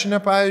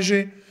dešinę,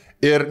 pavyzdžiui,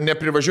 ir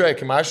neprivažiuoja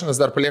iki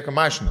mašinas, dar palieka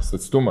mašinas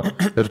atstumą.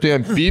 Ir tu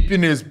jam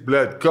pypiniais,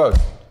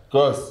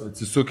 kas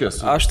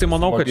atsisukęs. Aš tai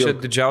manau, kad čia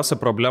didžiausia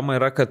problema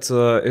yra, kad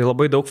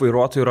labai daug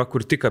vairuotojų yra,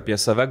 kur tik apie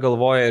save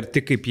galvoja ir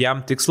tik kaip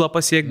jam tikslą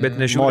pasiekti, bet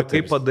nežiūri,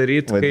 kaip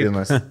padaryti.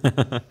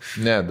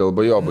 Ne,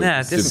 dalbajobai. Ne,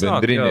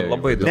 tiesiog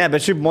labai daug. Ne,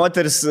 bet šiaip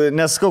moteris,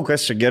 neskau,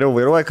 kas čia geriau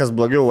vairuoja, kas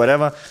blogiau,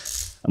 whatever.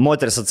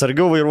 Moteris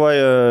atsargiau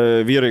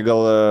vairuoja, vyrai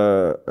gal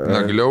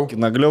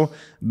nagliau,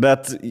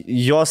 bet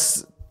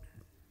jos...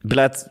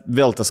 Blet,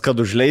 vėl tas, kad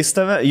užleis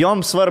tave,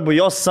 joms svarbu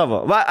jos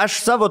savo. Va, aš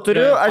savo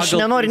turiu, aš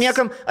nenoriu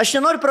niekam, aš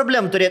nenoriu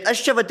problemų turėti.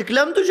 Aš čia va tik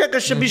lendu, žiūrėk,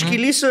 aš čia biškai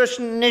lysiu, aš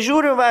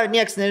nežiūriu, va,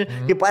 nieks,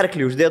 kaip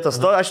arklį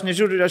uždėtas to, aš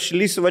nežiūriu, aš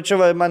lysiu, va čia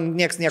va, man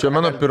nieks nieko. Čia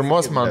mano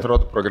pirmos, man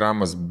atrodo,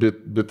 programos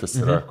bitas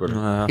yra, kur...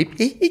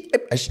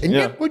 Aš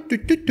nieko.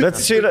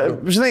 Bet čia yra,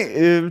 žinai,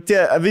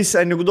 tie visi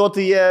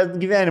anekdotai, jie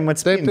gyvenimą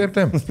atspindi.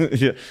 Taip.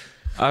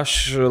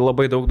 Aš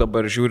labai daug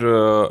dabar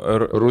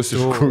žiūriu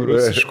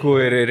rusiškų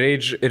ir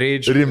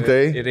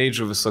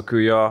reidžių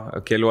visokių jo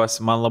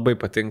keliuosi, man labai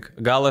patinka.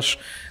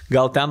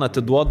 Gal ten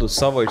atiduodu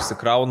savo,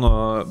 išsikraunu,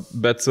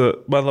 bet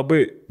man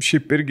labai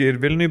šiaip irgi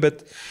ir Vilniui,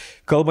 bet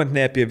kalbant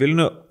ne apie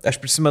Vilnių, aš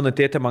prisimenu,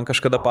 tėtė man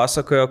kažkada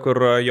pasakojo, kur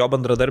jo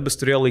bendradarbis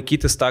turėjo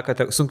laikytis tą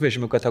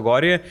sunkvežimių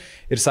kategoriją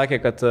ir sakė,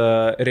 kad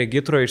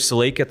regitro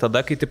išsilaikė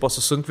tada, kai tipo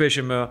su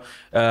sunkvežimiu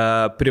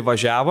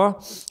privažiavo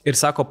ir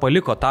sako,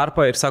 paliko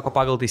tarpą ir sako,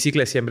 pagal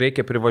taisyklės jiem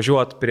reikia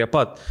privažiuoti prie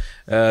pat.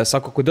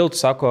 Sako, kodėl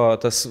tu, sako,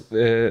 tas...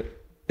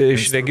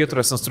 Iš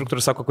regitros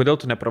instruktorius sako, kodėl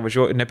tu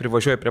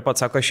neprivažiuoji prie pat,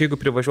 sako, aš jeigu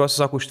privažiuosiu,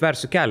 sako,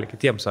 užtversiu kelią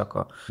kitiems,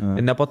 sako,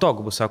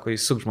 nepatogu bus, sako,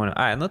 įsuk žmonė,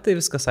 tai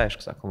viskas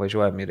aišku, sako,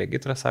 važiuojam į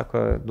regitrą,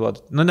 sako,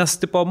 duodu, nes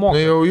tipo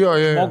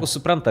žmogus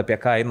supranta, apie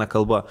ką eina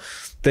kalba.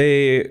 Tai,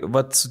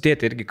 vat, su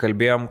tėti irgi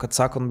kalbėjom, kad,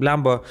 sako,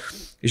 blemba,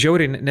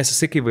 žiauriai, nes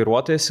jisai kai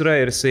vairuotojas yra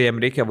ir jisai jam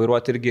reikia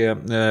vairuoti irgi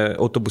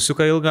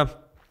autobusiuką ilgą.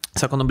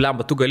 Sako,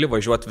 blemba, tu gali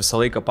važiuoti visą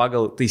laiką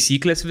pagal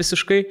taisyklės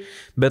visiškai,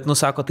 bet,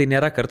 sako, tai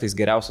nėra kartais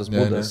geriausias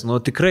būdas.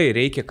 Tikrai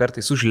reikia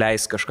kartais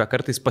užleisti kažką,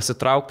 kartais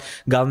pasitraukti,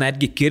 gal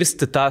netgi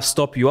kirsti tą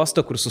stop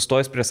juostą, kur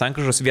sustojęs prie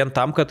sankryžos vien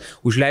tam, kad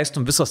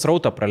užleistum visą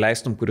srautą,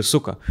 praleistum, kuris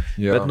suka.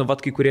 Bet,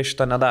 vat, kai kurie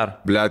šitą nedaro.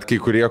 Blet,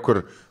 kai kurie,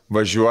 kur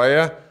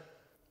važiuoja,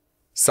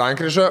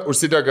 sankryža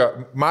užsidega,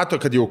 mato,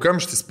 kad jau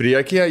kamštis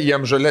priekyje,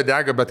 jiem žalia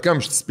dega, bet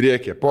kamštis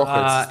priekyje, pohai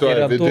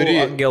atsistoja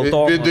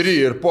vidury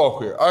ir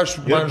pohai. Aš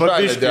man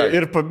žalia dega.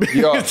 Ir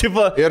pabėgti.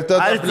 Ir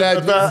tada,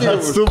 blėt,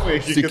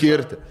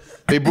 užsikirti.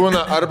 Tai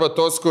būna arba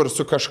tos, kur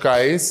su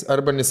kažkais,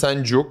 arba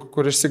Nissan Juke,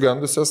 kur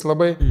išsigandusios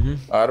labai,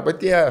 arba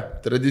tie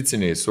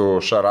tradiciniai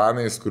su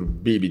šaranais, kur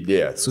baby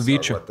dėt. Su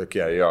vyčiu.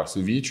 Su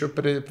vyčiu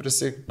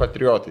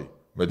patriotai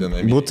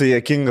vadinami. Būtų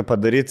juokinga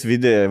padaryti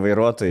video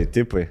vairuotojai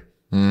tipai.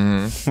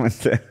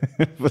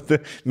 Bet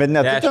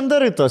net tu ten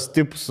darai tos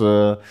tipus,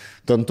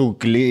 ten tų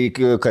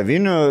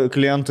kavinių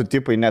klientų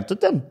tipai, net tu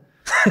ten.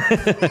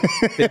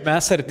 Taip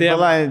mes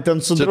artėjame.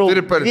 Ten su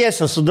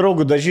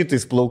draugu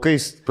dažytais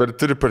plaukais.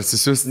 Turi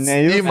parsisiųsti.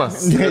 Ne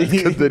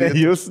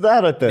jūs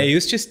darote. Ne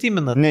jūs čia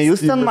stiminat. Ne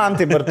jūs ten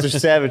man taip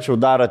Bartuševičiau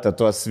darote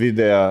tuos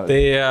video.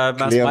 Tai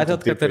mes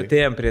matėt, kad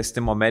artėjom prie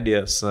Stimo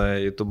Medijas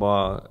YouTube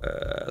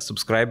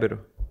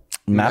subscriberių.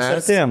 Mes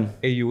artėjom.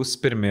 Jūs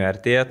pirmi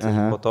artėjat,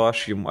 po to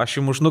aš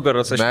jums už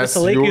nugaros, aš visą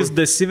laiką jūs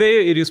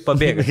dasivėjau ir jūs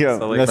pabėgate.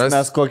 Nes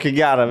mes kokį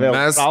gerą vėl.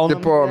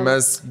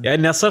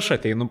 Nes aš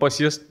ateinu pas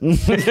jūs.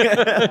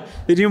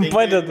 Ir jums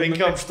padedu.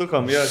 5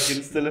 štukom, jo,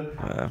 kilsteliu.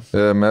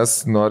 Mes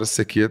noriu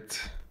sakyti,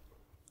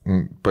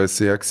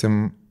 pasieksim,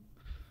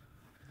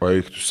 o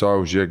eik tu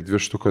savo, žiūrėk, 2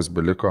 štukas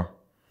beliko.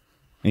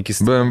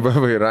 BMW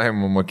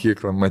vairavimo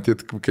mokyklą, matyt,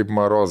 kaip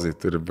Marozai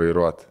turi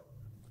vairuoti.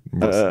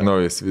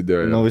 Naujas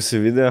video.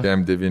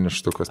 Jam 9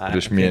 štukas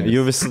prieš mėnesį.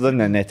 Jų visada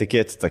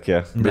netikėti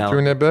tokie. Bet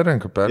jų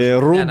neberenka per.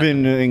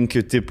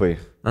 Rūbininkų tipai.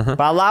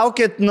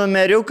 Palaukit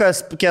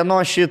numeriukas, kieno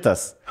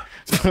šitas.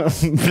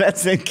 Bet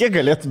kiek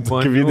galėtum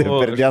tokį video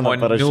per dieną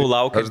parašyti?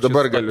 Aš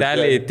dabar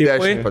galiu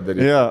 10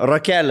 padaryti. Jo,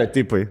 rokelio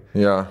tipai.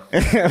 Jo.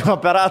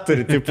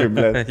 Operatorių tipai,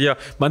 blėt. Jo,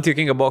 man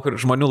juokinga buvo, kur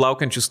žmonių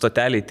laukiančių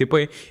stoteliai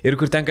tipai ir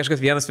kur ten kažkas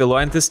vienas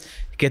vėluojantis,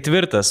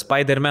 4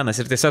 Spider-Manas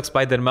ir tiesiog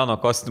Spider-Mano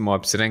kostiumo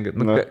apsirengė.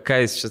 Ką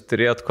jis čia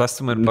turėjot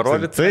kostiumą ir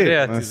parodyti? Taip,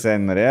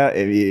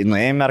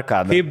 nuėjai į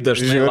Merkadą. Kaip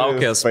dažnai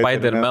laukia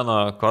Spider-Mano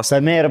kostiumą?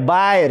 Tame ir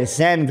bairis,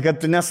 kad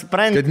tu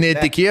nesupranti. Kad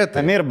neįtikėtai.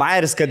 Tame ir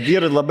bairis, kad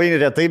vyrai labai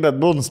retai, bet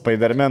būna Spider-Man.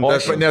 Spider-Man.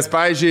 Nes,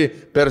 pavyzdžiui,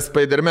 per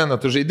Spider-Maną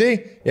tu žaidėjai,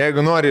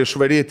 jeigu nori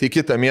išvaryti į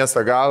kitą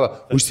miesto galą,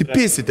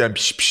 užsipysi ten,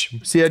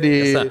 sėdi.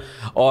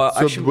 O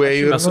aš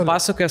esu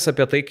pasakojęs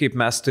apie tai, kaip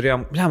mes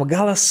turėjom,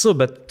 gal esu,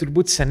 bet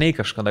turbūt seniai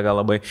kažkada gal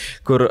labai,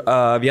 kur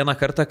vieną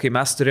kartą, kai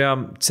mes turėjom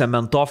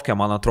cementovkę,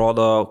 man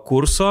atrodo,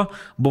 kurso,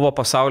 buvo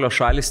pasaulio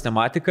šalis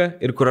tematika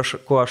ir kur aš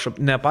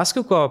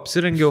nepasakau, ko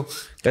apsirengiau,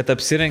 kad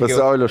apsirengiau.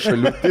 Pasaulio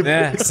šalių.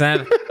 Ne, sen,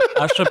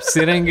 aš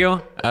apsirengiau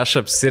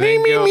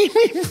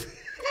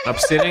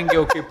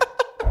kaip...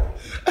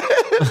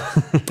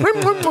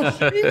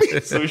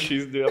 Su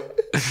šiais dviem.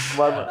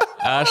 Mano.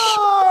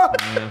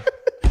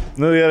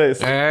 Nu gerai.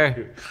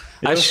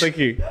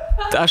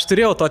 Aš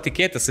turėjau to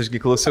tikėtis, ašgi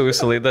klausiau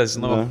jūsų laidas,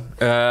 žinau.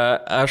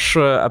 Aš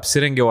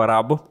apsirengiau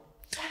arabų.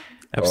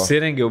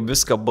 Apsirengiau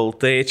viską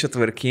baltai, čia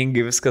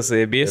tvarkingai, viskas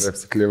zaibys. Ir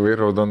apsikliavai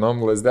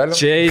raudonom lasdelėm.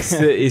 Čia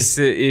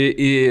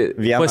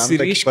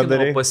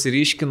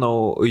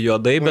pasiryškinau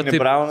juodai, bet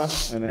taip...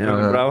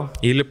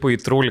 Įlipu į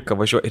trūliką,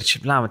 važiuoju. Ir čia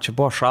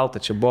buvo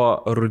šalta, čia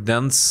buvo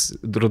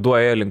ruduo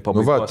ėjo link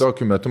pabaigos. Nu va,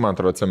 tokiu metu, man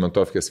atrodo,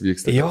 cementovkės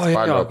vyksta. Jo,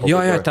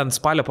 ten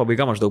spalio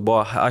pabaiga maždaug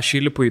buvo.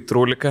 Aš įlipu į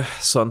trūliką,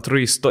 su antru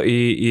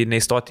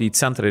neįstoti į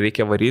centrą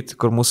reikia varyti,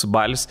 kur mūsų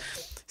balis.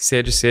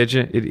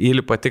 Sėdžiu ir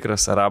įlipa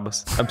tikras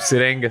arabas,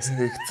 apsirengęs.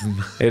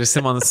 Ir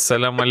Simonas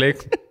salam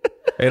aleik.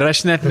 Ir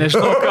aš net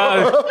nežinau,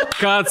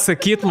 ką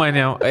atsakyt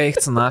manėm.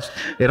 Eikcina.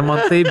 Ir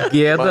man taip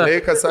gėda.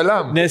 Aleikas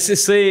salam. Nes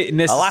jisai...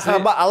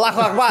 Allahu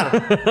Akbar.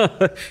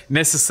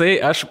 Nes jisai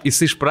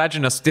iš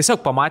pradžių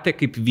tiesiog pamatė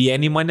kaip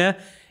vieni mane.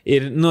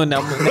 Ir,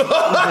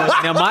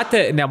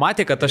 nematė,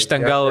 kad aš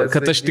ten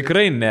kad aš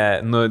tikrai ne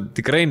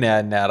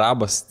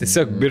arabas,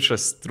 tiesiog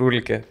bičas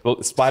trūlikė,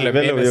 spalio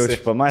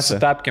mėnesį, su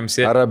tapkiam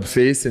sėdė. Arab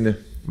feisinį.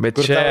 Bet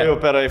kur čia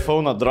jau per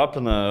iPhone'ą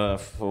dropina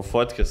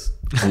fotkis.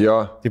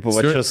 Jo. Tipo,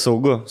 va čia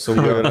saugu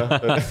yra.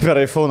 Per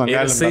iPhone'ą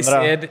galim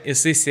bendrauti.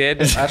 Jisai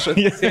sėdė, aš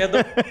atsisėdu.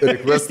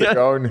 Requestą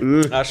gauni.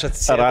 Aš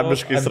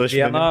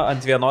atsisėdu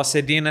ant vienos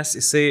sėdynės,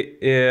 jisai,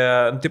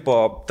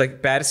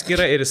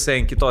 perskyra ir jisai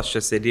ant kitos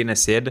čia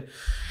sėdynės sėdi.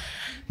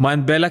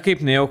 Man belia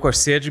kaip nejauku, aš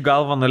sėdžiu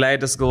galvą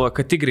nuleidęs, galvoju,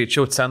 kad tik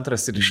greičiau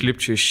centras ir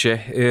išlipčiau iš čia.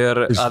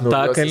 Ir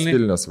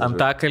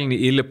antakalnį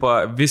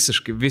įlipa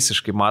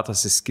visiškai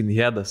matosi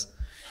skinheadas.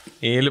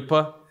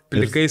 Įlipa,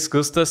 plikai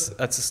skustas,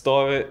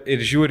 atsistovi ir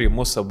žiūri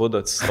mūsų abudu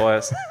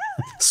atsistojęs.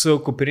 Su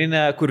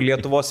kuprinė, kur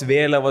Lietuvos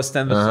vėliavos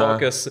ten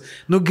visokios.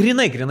 Nu,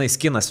 grinai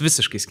skinas,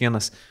 visiškai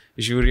skinas.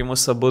 Žiūri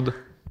mūsų abudu.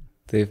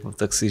 Taip,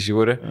 toksai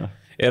žiūri.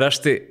 Ir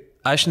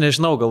aš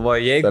nežinau,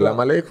 galvoju,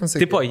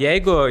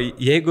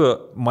 jeigu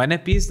mane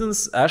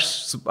pyzdins,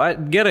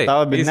 gerai.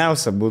 Tavo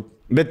bidniausia būtų.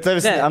 Bet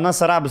anas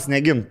arabas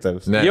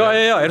negimtas. Jo,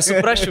 ir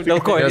suprasčiau, dėl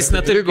ko jis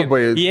neturi.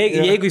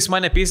 Jeigu jis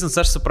mane pyzdins,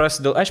 aš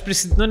suprasiu, aš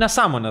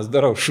nesąmonės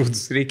darau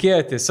šūdus.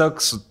 Reikėjo tiesiog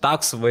su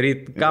taksu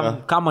varyti,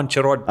 ką man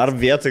čia rodyti. Ar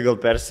vietoj gal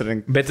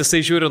persirinkti. Bet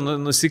jisai žiūri,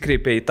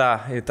 nusikreipė į tą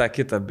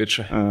kitą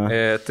bičą.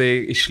 Tai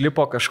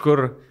išlipo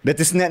kažkur.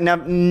 Bet jis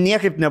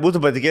niekaip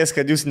nebūtų patikėjęs,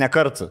 kad jūs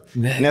nekartu.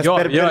 Nes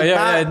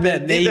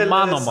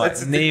neįmanoma.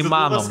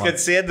 Kad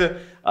sėdi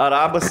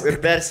arabas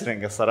ir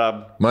persirengęs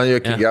arabą. Man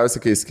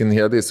juokingiausia, kai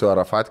skinheadai su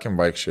Arafatkim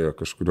vaikščiojo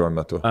kažkuriuo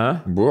metu.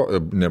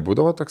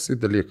 Nebūdavo toksai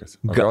dalykas.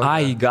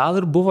 Gal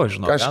ir buvo,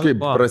 žinau. Kažkaip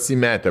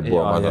prasimetė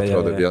buvo, man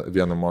atrodo,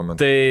 vienu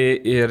momentu. Tai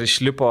ir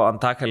išlipo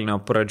Antakalnio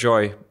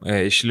pradžioj,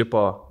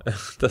 išlipo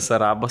tas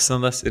arabas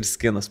senas ir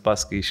skinas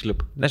paskui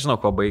išlipo. Nežinau,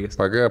 ko baigėsi.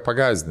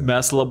 Pagazdinė.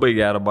 Mes labai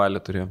gerą balį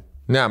turėjom.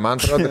 Ne, man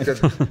atrodo, kad...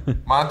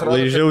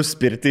 Laižiau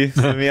spirtį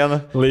su vienu.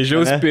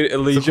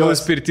 Laižiau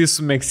spirtį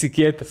su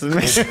meksikietė.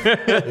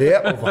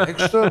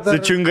 Vaikšto dar... Su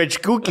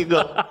čiungačkiukį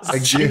gal.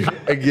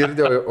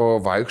 Girdėjau, o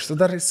vaikšto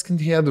dar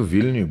skinheadų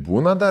Vilniui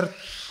būna dar...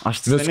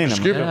 Aš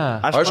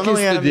manau,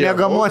 jie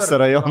mėgamuose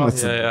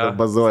rajonuose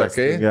bazuoja.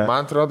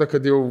 Man atrodo,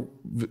 kad jau...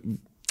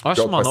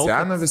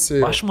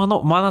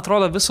 Man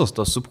atrodo, visos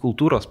tos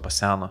subkultūros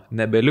paseno,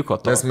 nebeliko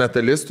to. Nes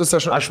metalistus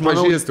aš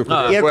pažįstu,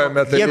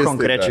 jie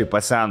konkrečiai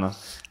paseno.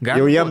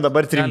 Jau jiem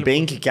dabar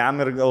 3-5 kiam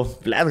ir gal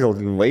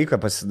vaiką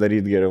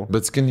pasidaryti geriau.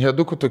 Bet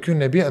skinheadukų tokių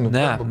nebėra.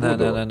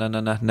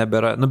 Ne,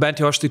 nebėra. Nu bent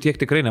jau aš tai tiek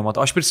tikrai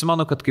nematau. Aš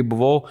prisimenu, kad kai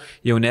buvau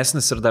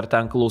jaunesnis ir dar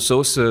ten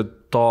klausiausi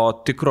to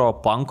tikro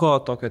punko,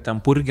 tokio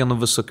ten purgenų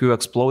visokių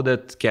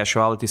exploded,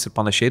 casualties ir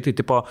panašiai, tai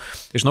tipo,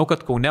 žinau,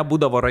 kad Kaune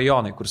būdavo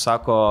rajonai, kur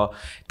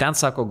ten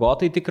sako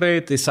gotai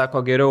tikrai, tai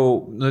sako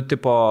geriau, nu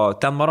tipo,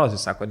 ten marozai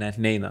sako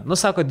net neina. Nu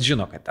sako,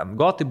 žino, kad ten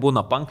gotai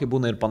būna, punkai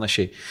būna ir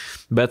panašiai.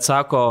 Bet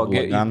sako,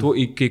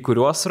 į kai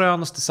kuriuos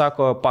rajonus, tai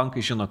sako,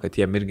 punkai žino, kad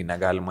jiem irgi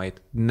negalima eiti.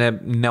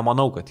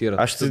 Nemanau, kad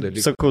yra. Aš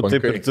sakau,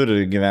 taip ir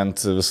turi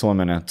gyventi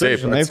visuomenė.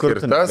 Taip, žinai, kur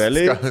tu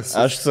negali.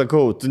 Aš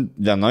sakau, tu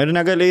vieno ir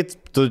negali eiti,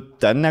 tu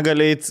ten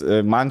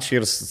negalėjai, man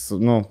čia ir,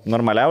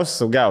 normaliausias,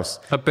 saugiausias.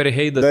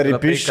 Apartheidas. Dar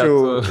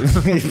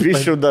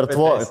įpišiau dar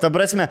tvorą. Ta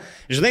prasme,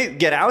 žinai,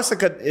 geriausia,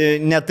 kad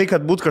ne tai,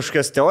 kad būtų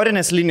kažkokios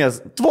teorinės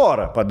linijos,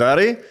 tvorą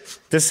padarai,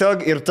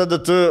 tiesiog ir tada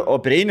tu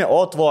prieini,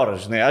 tvorą,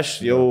 žinai, aš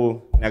jau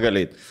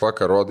negalėjai.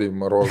 Faka, rodai,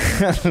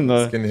 marozą.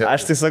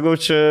 Aš tai sakau,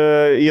 čia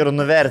yra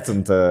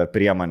nuvertinta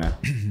priemonė.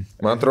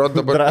 Man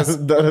atrodo, dabar...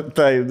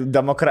 Tai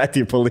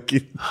demokratijai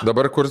palaikyti.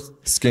 Dabar, kur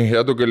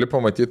skinheadų gali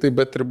pamatyti, tai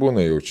bet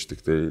tribūnai jaučiu,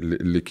 tik tai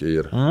likę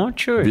ir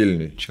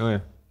Vilniui. Čia.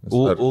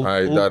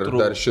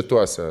 Dar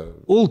šituose.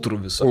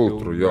 Ultrų visokių.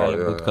 Ultrų, jo.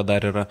 Kad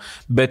dar yra.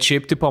 Bet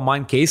šiaip tipo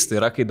man keista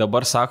yra, kai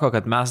dabar sako,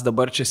 kad mes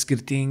dabar čia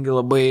skirtingi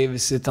labai,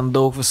 visi ten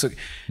daug visokių.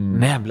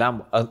 Ne,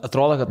 blem,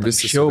 atrodo, kad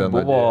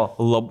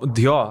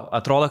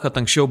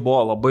anksčiau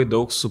buvo labai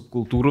daug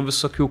subkultūrų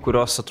visokių,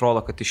 kurios atrodo,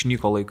 kad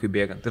išnyko laikui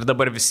bėgant. Ir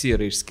dabar visi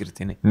yra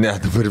išskirtiniai. Ne,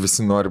 dabar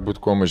visi nori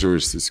būti kuo mažiau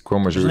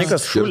išsiskirti. Žinai,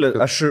 kas šulė,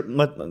 aš,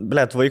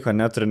 vaiko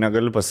neturiu,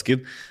 negaliu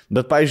pasakyti,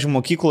 bet, pavyzdžiui,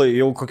 mokykloje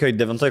jau kokioj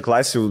 9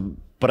 klasėje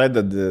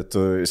pradedi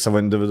tu savo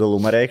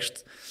individualumą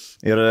reikšti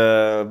ir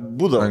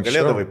būdavo,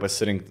 galėdavai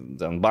pasirinkti,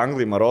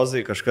 banglai,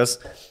 marozai, kažkas.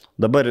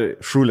 Dabar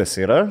šūlės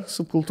yra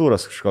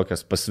subkultūros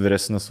kažkokias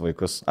pasivyresnius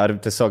vaikus, ar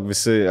tiesiog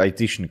visi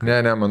aitišnikai?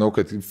 Ne, manau,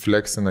 kad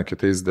flexina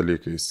kitais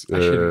dalykais.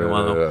 Aš irgi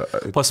manau.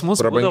 Pas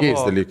mus prabangiais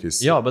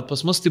dalykais. Jo, bet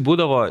pas mus tai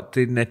būdavo,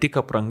 tai ne tik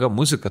apranga,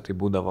 muzika tai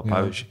būdavo,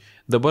 pavyzdžiui.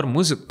 Dabar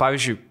muzika,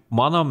 pavyzdžiui,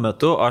 mano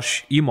metu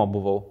aš imo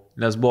buvau.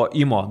 Nes buvo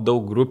imo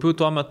daug grupių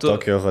tuo metu.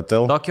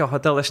 Tokio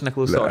Hotel aš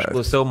neklausiau. Aš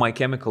klausiau My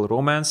Chemical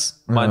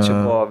Romance. Man čia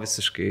buvo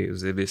visiškai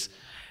zibis.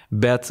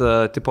 Bet,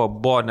 tipo,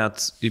 buvo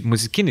net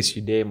muzikinis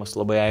judėjimas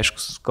labai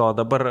aiškus, ko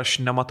dabar aš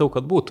nematau,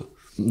 kad būtų.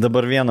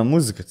 Dabar viena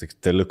muzika tik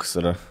telikus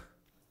yra.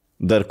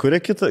 Dar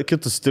kuria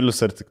kitus stilius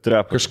ar tik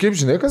trepą? Kažkaip,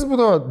 žinai, kas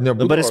būdavo?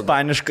 Nebūdavo. Dabar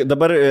ispaniškai,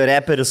 dabar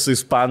reperis su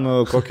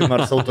ispanų kokį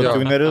nors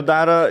autotuneriu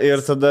daro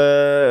ir tada...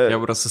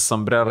 Jebras su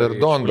sombrero ir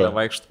Donda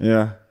vaikšt.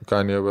 Yeah.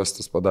 Kanye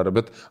Westas padarė,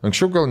 bet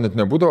anksčiau gal net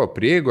nebūdavo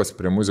prieigos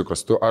prie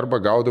muzikos, tu arba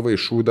gaudavai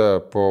šūdą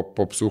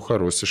po psuchą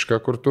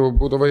rusišką, kur tu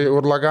būdavai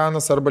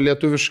urlaganas, arba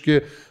lietuviški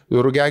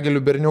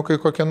rugegelių berniukai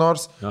kokie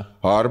nors,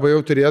 arba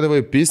jau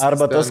turėdavai pistis.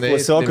 Arba tas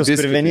klasiokas,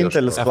 kur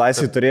vienintelis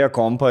klasiai turėjo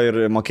kompą ir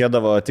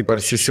mokėdavo taip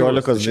ar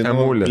 16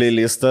 dienų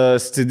playlistą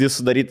CD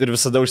sudaryti ir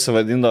visada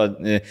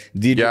užsivadindavo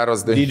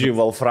DJ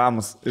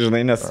Wolframus,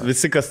 žinai, nes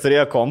visi, kas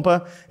turėjo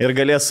kompą ir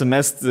galėjo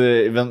sumesti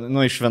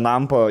iš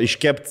vienampo,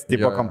 iškepti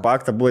tipo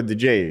kompaktą, buvo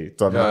DJ.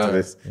 Tuo metu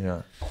vis.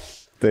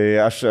 Tai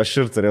aš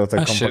ir turėjau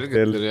tą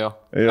kompaktėlį.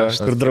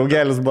 Kur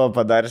draugelis buvo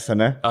padaręs,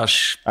 ne?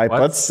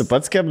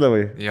 Pats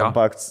kepdavai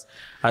kompaktus.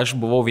 Aš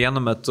buvau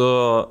vienu metu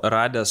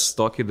radęs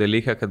tokį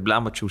dalyką, kad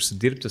blemačiau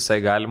užsidirbti, visai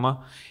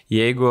galima.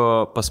 Jeigu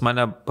pas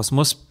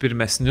mus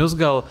pirmesnius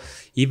gal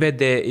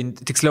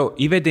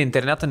įvedė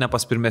internetą ne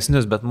pas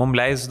pirmesnius, bet mums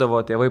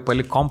leisdavo tėvai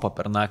palikti kompą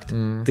per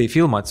naktį. Tai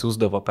filmą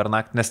atsiųsdavo per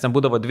naktį, nes ten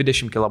būdavo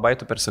 20 kB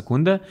per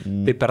sekundę,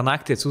 tai per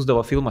naktį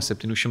atsiųsdavo filmą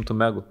 700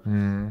 megų.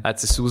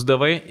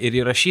 Atsisiųsdavai ir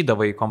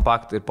įrašydavai į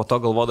kompaktą ir po to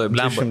galvodavai,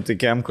 blemba. 200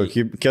 kem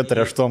kokybės,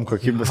 4-8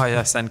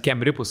 kokybės. Ant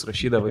kem ripus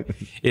rašydavai.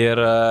 Ir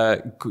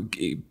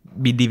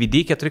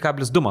DVD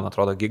 4,2, man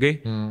atrodo, gigai.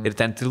 Ir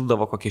ten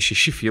tildavo kokie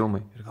 6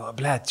 filmai. Ir galvoju,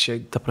 blėt,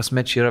 čia, ta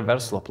prasme, čia yra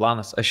verslo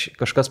planas.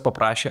 Kažkas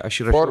paprašė,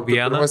 aš įrašiau vieną.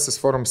 Pirmasis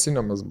Forum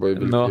Cinemas buvo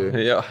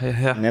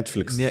įvilkė.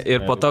 Netflix.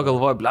 Ir po to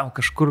galvoju, blėm,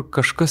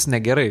 kažkas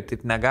negerai.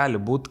 Taip negali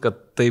būti, kad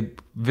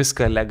taip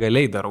viską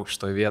legaliai darau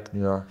šitoje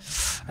vietoje.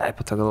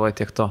 Po to galvoju,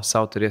 tiek to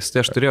savo turės.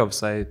 Tai aš turėjau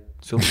visai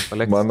filmų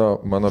kolekciją.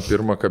 Mano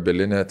pirmą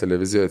kabelinę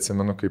televiziją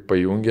atsimenu, kai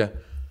pajungė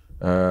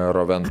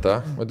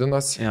Roventa,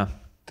 vadinosi.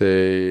 Tai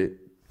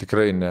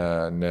tikrai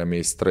ne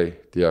meistrai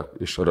tie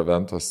iš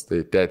Roventos,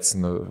 tai tėtis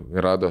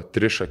rado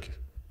trišakį,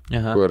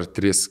 kur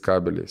 3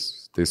 kabeliais.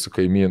 Tai su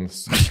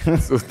kaimynus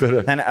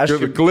sutarė. Aš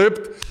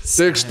klipt,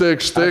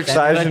 štik.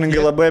 Sąžininkai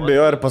labai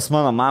abejoju, ar pas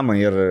mano mamą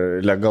yra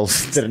legalus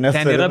internetas.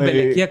 Ten yra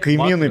belekiek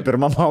kaimynai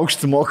pirmam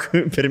aukštį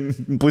moka per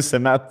pusę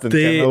metų.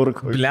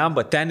 Tai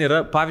blemba, ten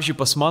yra, pavyzdžiui,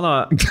 pas mano,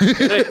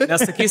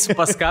 nesakysiu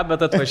pas ką,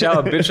 bet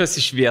atvažiavo biržas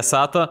iš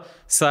Viesato,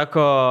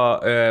 sako,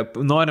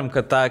 norim,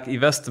 kad tą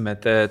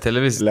įvestumėte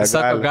televiziją.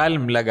 Sako,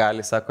 galim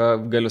legaliai,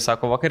 galiu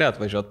vakare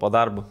atvažiuoti po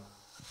darbo.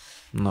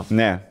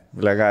 Ne,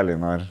 legaliai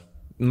nori.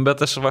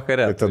 Bet aš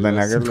vakare. Tai tada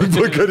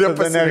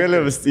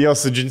negaliu, jo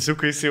su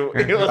džinsiukais jau.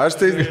 Aš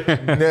tai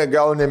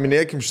gal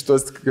neminėkim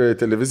šitos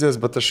televizijos,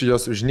 bet aš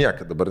jos už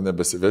nieką dabar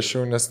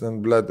nebesivešiau, nes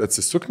ten, blėd,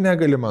 atsisukti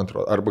negali, man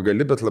atrodo. Arba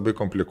gali, bet labai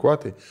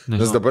komplikuotai.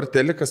 Nes dabar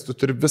telikas tu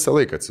turi visą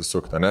laiką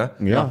atsisukti, ne?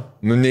 Jo.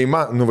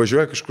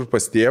 Nuvažiuoja kažkur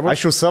pas tėvą.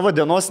 Aš jau savo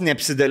dienos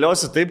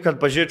neapsidėliosiu taip,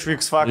 kad pažiūrėčiau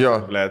X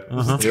Factor, blėd.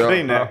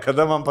 Tikrai ne,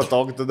 kada man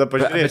patogu, tada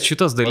pažiūrėsiu. Bet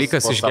šitas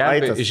dalykas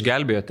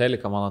išgelbėjo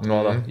teliką, man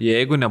atrodo.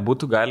 Jeigu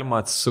nebūtų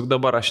galima atsisukti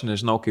dabar, aš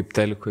nežinau, kaip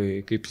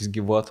telikui, kaip jis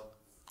gyvuotų.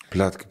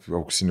 Blėt, kaip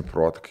auksinį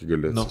protą, kai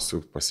gali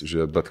atsisukti,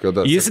 pasižiūrėti, bet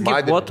kada. Jis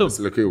gyvuotų,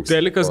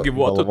 telikas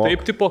gyvuotų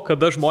taip, tipo,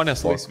 kada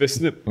žmonės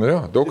laisvesni.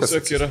 Jo, daug kas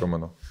atsisuka,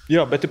 manau.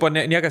 Jo, bet tipo,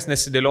 niekas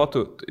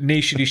nesidėliotų,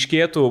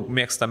 neišryškėtų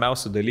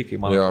mėgstamiausių dalykai,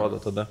 man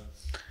atrodo, tada.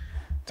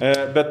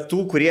 Bet tų,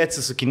 kurie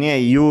atsisukinėja,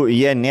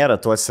 jie nėra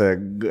tuose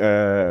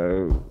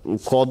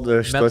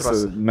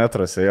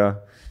metruose, jo.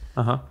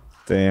 Aha.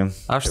 Tai,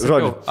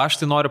 aš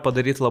tai noriu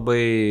padaryti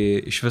labai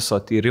iš viso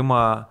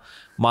tyrimą,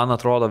 man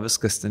atrodo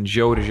viskas ten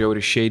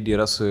žiauri šeidį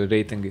yra su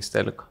reitingais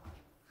teliko.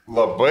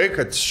 Labai,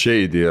 kad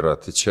šeidį yra,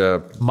 tai čia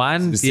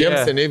man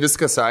visiems seniai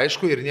viskas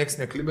aišku ir niekas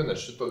neklibina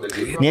šito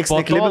dalyko. Niekas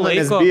neklibina,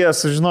 nes bijo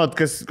sužinot,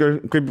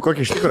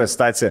 kokia iš tikrųjų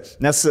situacija.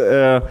 Nes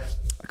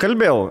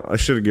kalbėjau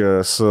aš irgi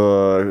su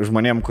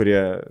žmonėm, kurie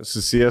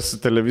susijęs su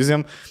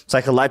televizijom,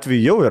 sakė,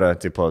 Latvija jau yra,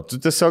 tipo, tu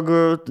tiesiog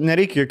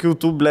nereikia jokių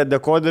tų,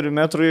 dekoderių,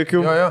 metrų,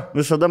 jokių. Jo.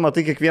 Visada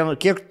matai, kiek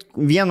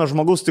vieno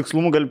žmogaus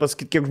tikslumu gali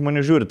pasakyti, kiek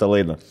žmonių žiūri tą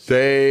laidą.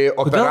 Tai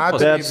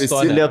operatoriai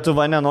visi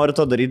Lietuva nenori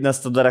to daryti,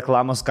 nes tada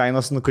reklamos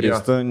kainos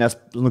nukristų, nes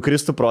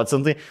nukristų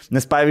procentai,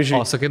 nes pavyzdžiui...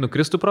 O, sakai,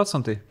 nukristų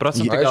procentai?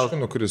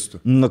 Aišku, nukristų.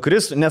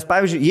 Nukristų, nes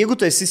pavyzdžiui, jeigu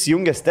tu esi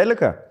įsijungęs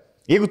teleką,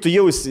 jeigu tu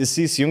jau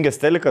esi įsijungęs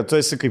teleką, tu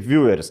esi kaip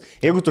vieweris.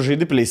 Jeigu tu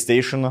žaidi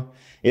PlayStation'ą,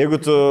 jeigu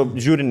tu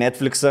žiūri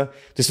Netflix'ą,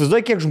 tai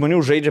įsivaizduoji, kiek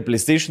žmonių žaidžia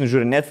PlayStation'ą,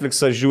 žiūri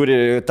Netflix'ą, žiūri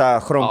tą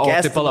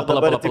Chromecast.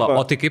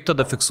 O tai kaip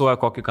tada fiksuoja,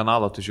 kokį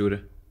kanalą tu žiūri?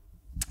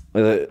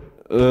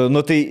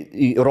 Nu tai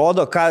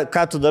rodo,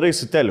 ką tu darai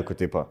su teliku,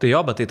 taip. Tai jo,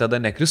 bet tai tada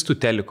nekristų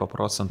teliko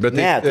procentų. Bet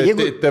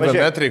jeigu TV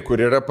metrai, kur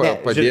yra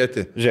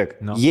padėti. Žiūrėk,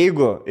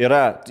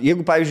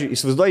 jeigu, pavyzdžiui,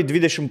 įsivaizduoji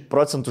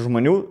 20%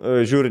 žmonių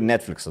žiūri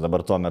Netflix'ą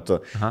dabar tuo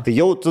metu, tai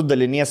jau tu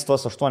dalinies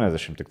tos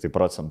 80 tik tai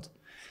procentų.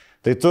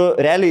 Tai tu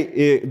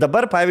realiai,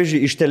 dabar,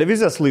 pavyzdžiui, iš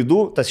televizijos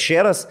laidų tas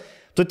šėras,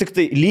 tu tik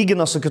tai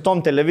lygina su kitom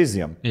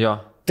televizijom.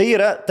 Jo. Tai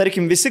yra,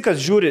 tarkim, visi, kas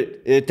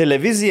žiūri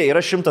televiziją,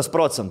 yra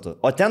 100%,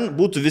 o ten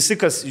būtų visi,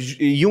 kas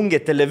jungia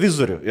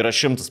televizorių, yra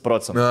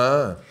 100%.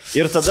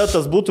 Ir tada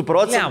tas būtų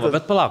procentas. Ne,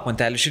 bet palauk,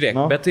 mantelį, žiūrėk.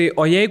 No. Bet tai,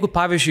 o jeigu,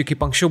 pavyzdžiui,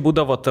 kaip anksčiau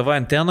būdavo TV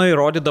antenoje,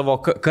 rodydavo,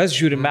 kas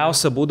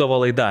žiūrimiausia būdavo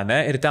laida,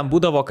 ne? Ir ten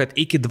būdavo, kad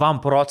iki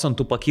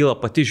 2% pakyla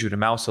pati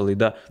žiūrimiausia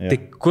laida. Ja.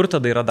 Tai kur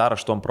tada yra dar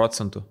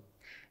 8%?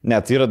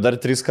 Ne, tai yra dar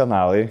 3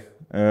 kanalai.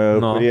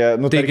 Kurie,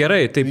 tai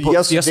gerai, tai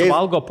jie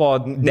suvalgo po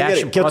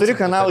 10%. 4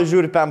 kanalai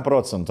žiūri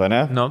 5%,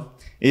 ne? No.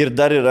 Ir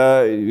dar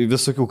yra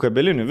visokių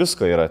kabelinių,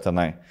 visko yra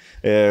tenai.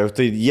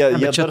 Tai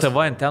bet čia TV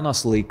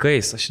antenos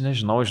laikais, aš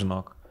nežinau,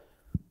 žinok.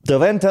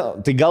 TV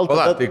antenos, tai gal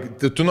tada...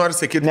 Tai tu nori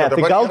sakyti, ne,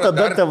 tai gal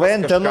tada TV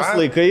antenos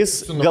laikais,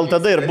 gal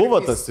tada ir buvo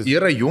tas...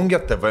 Yra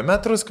jungia TV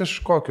metrus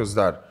kažkokius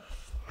dar.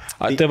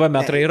 TV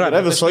metrai yra.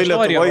 Yra visoje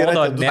Lietuvoje.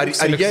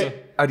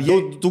 Ar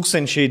jie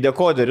 1000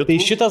 dekoderių. Tai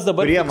šitas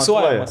dabar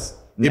fiksuojamas.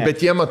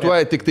 Bet jie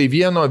matuoja tik tai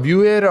vieno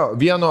viewerio,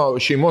 vieno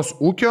šeimos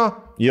ūkio.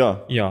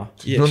 Jo.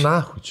 Nu,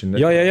 nahu, čia ne.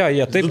 Jo,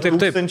 jie taip.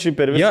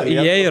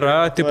 Jie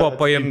yra, tipo,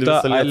 paimta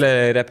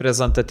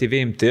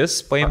reprezentatyviai imtis,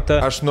 paimta.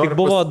 Tik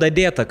buvo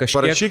dadėta kažkiek.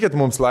 Parašykit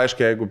mums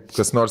laišką, jeigu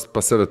kas nors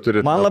pas save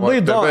turi. Man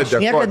labai įdomu, aš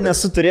niekada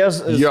nesu turėjęs.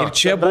 Ir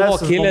čia buvo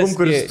kilęs,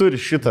 kuris turi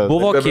šitą.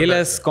 Buvo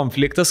kilęs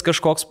konfliktas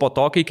kažkoks po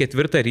to, kai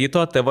 4 ryto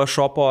TV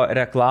Shopo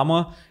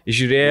reklamą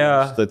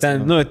žiūrėjo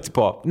ten,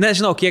 tipo,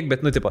 nežinau kiek,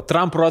 bet, tipo,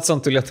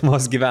 3%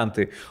 Lietuvos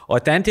gyventojai. O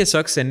ten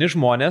tiesiog seni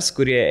žmonės,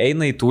 kurie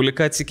eina į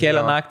tūliką,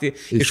 atsikėlė naktį,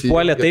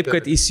 išpuolė taip,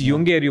 kad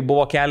įsijungė ir jų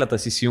buvo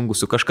keletas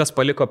įsijungusių. Kažkas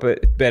paliko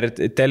per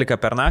teliką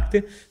per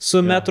naktį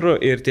su metru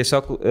ir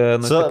tiesiog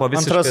tipo,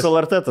 visiškai... Antras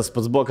LRT tas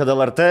pats buvo, kad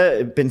LRT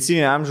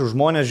pensinio amžiaus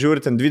žmonės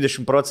žiūri, ten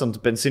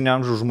 20% pensinio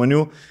amžiaus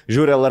žmonių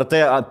žiūri LRT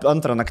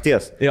antrą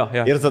nakties. Jo.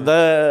 Ir tada,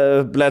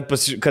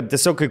 kad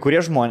tiesiog kai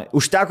kurie žmonės,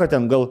 užteko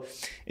ten gal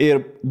ir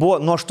buvo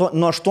nuo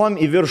 8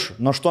 į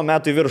viršų, nuo 8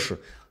 metų į viršų.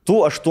 Tų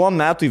 8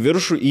 metų į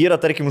viršų yra,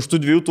 tarkim, iš tų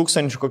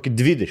 2000 kokį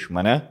 20,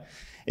 mane.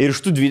 Ir iš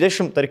tų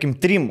 20, tarkim,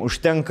 3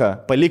 užtenka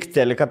palikti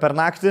teliką per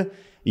naktį,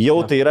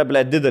 jau tai yra,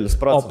 didelis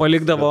procentas. O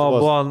palikdavo,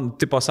 buvo,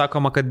 tipo,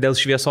 sakoma, kad dėl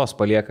šviesos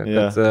palieka,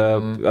 kad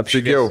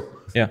apšvies.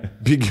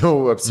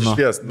 Pigiau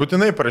apsišviest.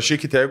 Būtinai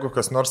parašykite, jeigu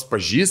kas nors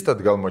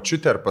pažįstat, gal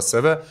mačiute ar pas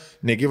save,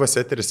 negyvas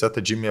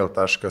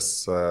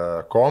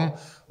eteris@gmail.com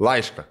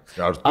laišką.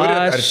 Ar turi,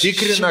 ar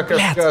tikrina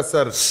kažkas,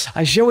 ar...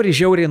 Aš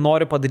žiauriai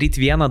noriu padaryti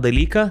vieną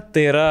dalyką,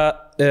 tai yra,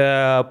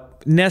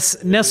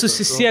 nes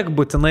nesusisiek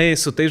būtinai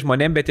su tai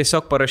žmonėm, bet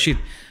tiesiog parašyti.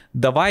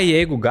 Davai,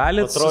 jeigu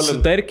galit,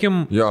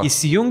 susitarkim,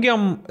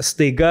 įsijungiam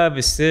staiga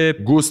visi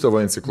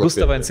Gustavo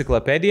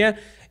enciklopediją.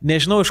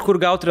 Nežinau, iš kur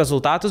gauti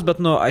rezultatus, bet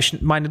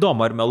man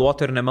įdomu, ar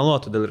meluotų ar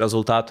nemeluotų dėl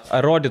rezultatų.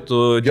 Ar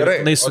rodytų gerai,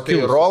 o tai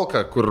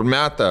Rolka, kur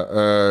meta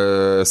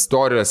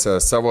storiuose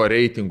savo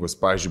reitingus,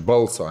 pavyzdžiui,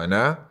 balso,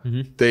 ne?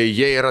 Tai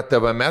jie yra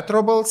TV metro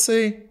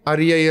balsai, ar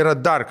jie yra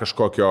dar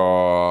kažkokio...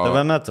 TV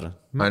metro.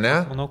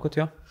 Ne? Manau, kad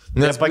jo.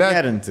 Nes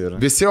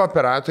visi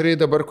operatoriai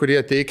dabar, kurie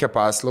teikia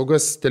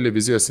paslaugas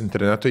televizijos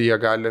interneto, jie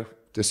gali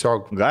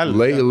tiesiog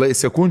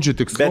sekundžių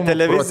tikslumų. Bet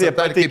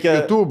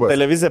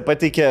televizija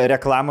pateikia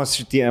reklamos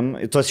šitiem,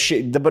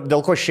 dabar dėl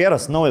ko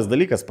šėras naujas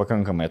dalykas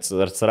pakankamai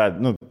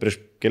atsirado,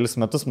 prieš kelis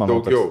metus, manau.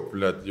 Daugiau,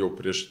 jau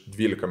prieš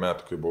 12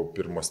 metų, kai buvau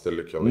pirmas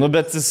telikė.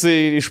 Bet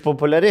jisai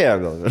išpopuliarėjo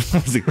gal.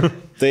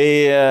 Tai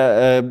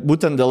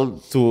būtent dėl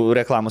tų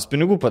reklamos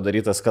pinigų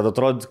padarytas, kad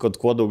atrodytų, kad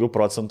kuo daugiau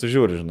procentų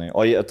žiūri, žinai.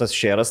 O tas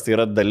šėras tai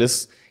yra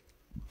dalis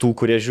tų,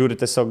 kurie žiūri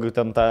tiesiog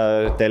ten tą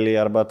telį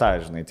arba tą,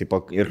 žinai, tipo,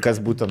 ir kas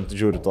būtent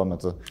žiūri tuo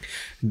metu.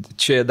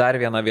 Čia dar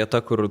viena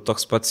vieta, kur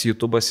toks pats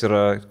YouTube'as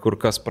yra kur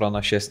kas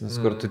pranašesnis,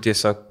 kur tu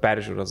tiesiog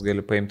peržiūras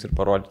gali paimti ir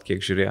parodyti, kiek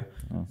žiūrėjo.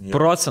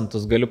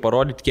 Procentus gali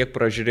parodyti, kiek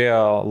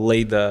pražiūrėjo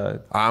laidą,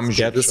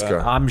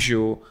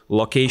 amžių,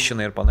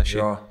 locationą ir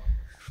panašiai. Jo.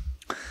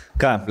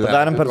 Ką,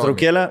 padarėm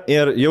pertraukėlę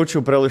ir jaučiu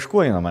prie laiškų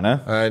einamą, ne?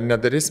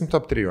 Nedarysim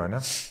top 3, ne?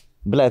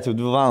 Blet, jau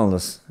 2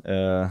 valandas.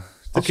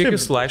 O kiek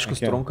jūs laiškus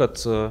trunkat?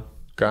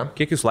 Ką?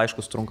 Kiek jūs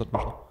laiškus trunkat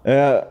maždaug?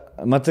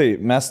 Matai,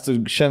 mes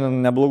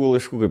šiandien neblogų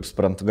laiškų, kaip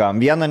suprantu, gavom.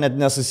 Vieną net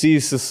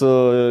nesusijusi su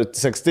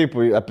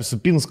seksteipu apie su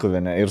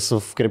Pinskovienė ir su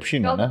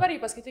krepšiniu. Gal dabar jį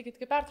paskaitykit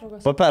kaip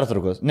pertraukos? Po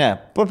pertraukos. Ne,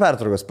 po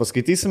pertraukos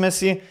paskaitysime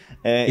jį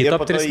ir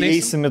po to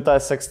įeisim į tą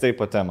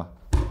seksteipo temą.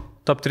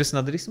 Top 3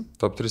 nedarysim?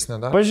 Top 3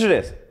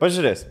 nedarysim.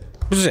 Pažiūrės.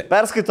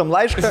 Perskaitom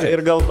laišką ir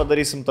gal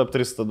padarysim top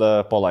 3 tada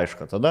po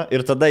laiško.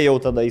 Ir tada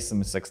eisim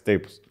į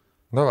seksteipus.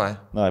 Davai.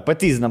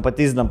 Patyzinam. Bet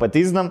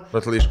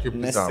laiškai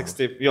Nes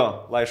seksteip, jo,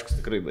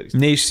 laiškus tikrai darysim.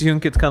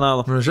 Neišsijunkit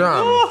kanalą.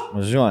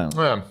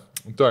 Važiuojam.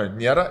 Tuoj,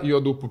 nėra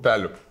juodų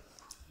pupelių.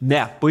 Ne,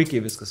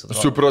 puikiai viskas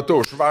atrodo. Supratau,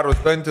 švarus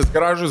dantis,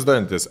 gražus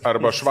dantis.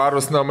 Arba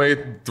švarus namai,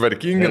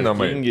 tvarkingi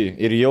namai.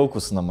 Ir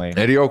jaukus namai.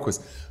 Ir jaukus.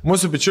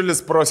 Mūsų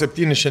bičiulis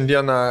Pro7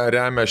 šiandieną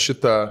remia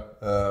šitą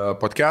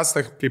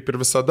podcastą, kaip ir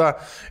visada.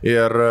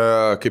 Ir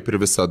kaip ir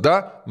visada,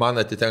 man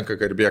atitenka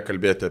garbė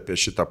kalbėti apie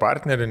šitą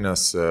partnerį,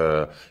 nes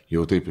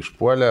jau taip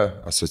išpuolė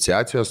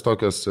asociacijos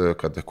tokios,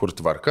 kad kur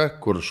tvarka,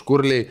 kur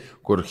škurliai,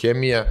 kur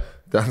chemija,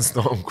 ten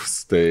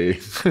stomkus. Tai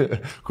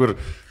kur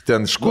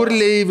ten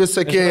škurliai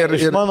visokie.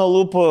 Iš mano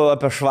lūpų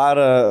apie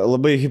švarą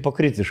labai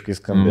hipokritiškai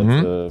skambėt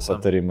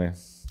patarimai.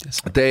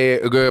 Tai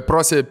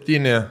Pro7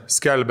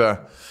 skelbia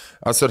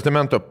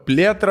asortimento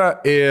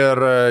plėtrą ir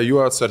jų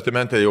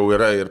asortimente jau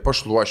yra ir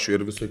pašluošių,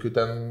 ir visokių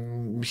ten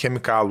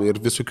chemikalų, ir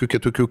visokių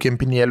kitokių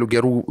kempinėlių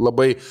gerų,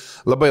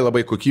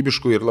 labai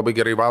kokybiškų ir labai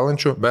gerai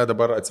valančių, bet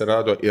dabar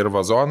atsirado ir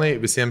vazonai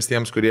visiems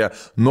tiems, kurie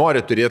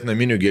nori turėti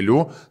naminių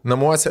gėlių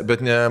namuose, bet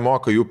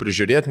nemoka jų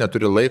prižiūrėti,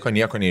 neturi laiko,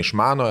 nieko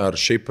neišmano ar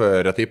šiaip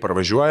retai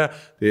parvažiuoja.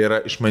 Tai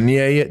yra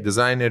išmanieji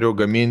dizainerių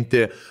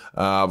gaminti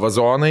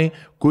vazonai,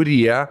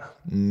 kurie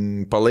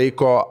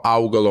palaiko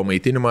augalo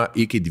maitinimą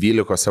iki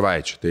 12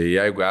 savaičių. Tai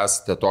jeigu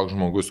esate toks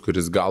žmogus,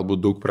 kuris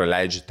galbūt daug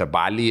praleidžiate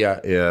Balyje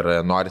ir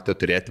norite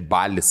turėti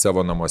Balį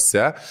savo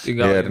namuose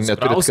ir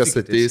neturite kas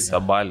ateis,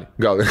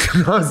 gal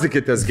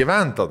kraustykitės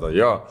gyventi tada,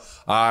 jo.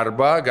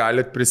 Arba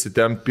galit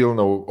prisitemti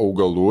pilną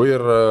augalų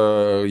ir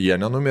jie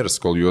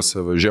nenumirs, kol jūs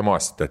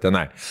žiemosite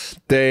tenai.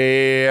 Tai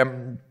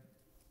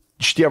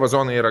šitie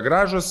vazonai yra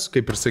gražus,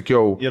 kaip ir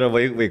sakiau, yra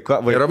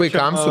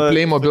vaikams su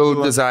Playmobil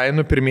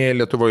dizainu,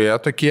 pirmieji Lietuvoje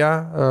tokie.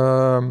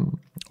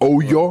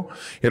 Aujo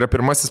yra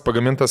pirmasis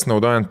pagamintas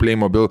naudojant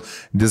Playmobil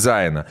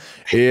dizainą.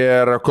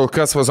 Ir kol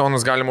kas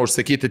vazonus galima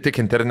užsakyti tik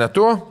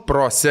internetu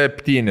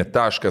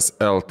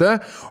pro7.lt,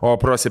 o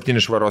Pro7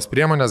 švaros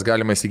priemonės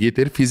galima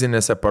įsigyti ir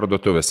fizinėse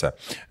parduotuvėse.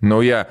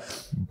 Nauja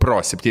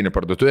Pro7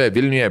 parduotuvė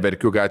Vilniuje,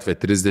 Verkių gatvė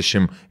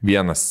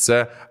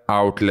 31C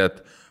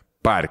Outlet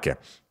parke.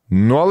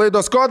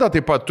 Nuolaidos kodą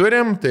taip pat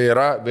turim, tai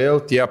yra vėl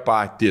tie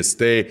patys.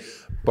 Tai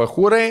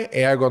pachūrai,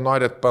 jeigu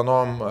norit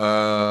panom,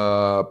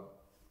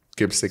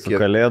 kaip sakyti,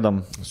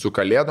 su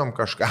kalėdom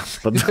kažką.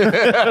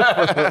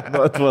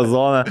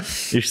 Atvazoną,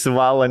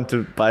 išsivalantį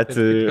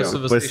patį,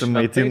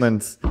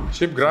 pasimaitinant.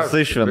 Šiaip gražu.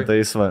 Visai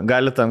šventais.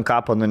 Galite ant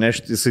kapo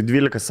nunešti, jisai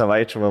 12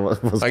 savaičių.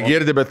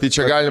 Girdi, bet tai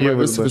čia galima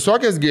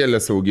visokias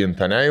gėlės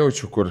auginti,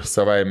 nejaučiu, kur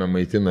savaime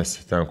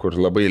maitinasi, ten, kur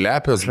labai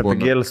lepios būna.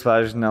 Apie gėlės,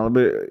 pavyzdžiui,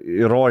 nelabai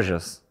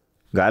rožės.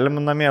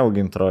 Galima namie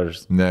auginti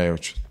rožės.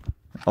 Nejaučiu.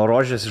 O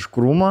rožės iš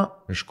krūmo?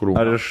 Iš krūmo.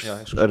 Ar iš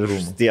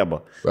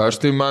stiebo?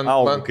 Aš tai man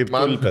kaip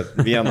tulpė,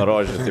 vieną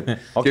rožę. Taip.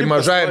 Kaip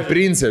mažajam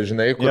princė,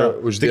 žinai, kur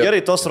uždėti. Tai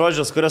gerai, tos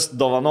rožės, kurias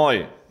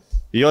dovanoji,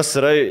 jos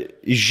yra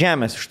iš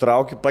žemės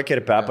ištrauki,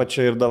 pakerpia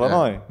apačią ir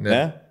dovanoji.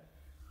 Ne?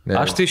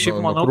 Aš tai šiaip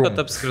manau, kad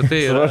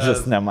apskritai yra...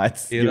 Rožės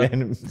nematys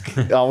gyvenime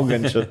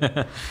augančią.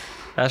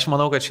 Aš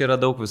manau, kad čia yra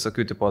daug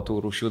visokių tipo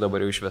tų rūšių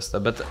dabar jau išvesta,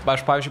 bet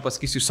aš, pavyzdžiui,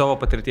 pasakysiu iš savo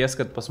patirties,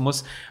 kad pas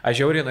mus,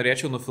 aš žiauriai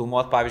norėčiau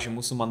nufilmuoti, pavyzdžiui,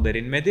 mūsų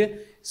mandarinmedį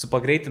su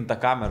pagreitinta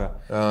kamera,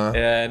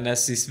 nes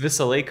jis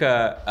visą laiką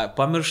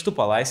pamirštų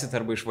palaistyt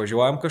arba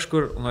išvažiuojam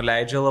kažkur,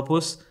 nuleidžia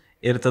lapus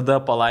ir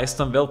tada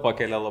palaistom vėl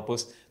pakelia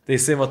lapus. Tai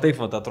jisai va taip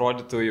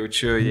atrodytų,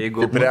 jaučiu,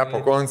 jeigu... Kaip repo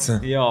konci.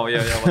 Jo,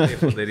 va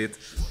taip padaryti.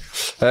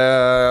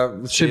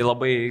 Tai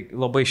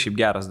labai šiaip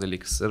geras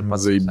dalykas.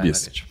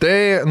 Tai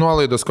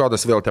nuolaidos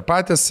kodas vėl tie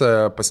patys,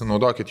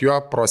 pasinaudokit juo,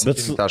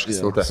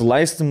 pro7.lt. Su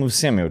laistymu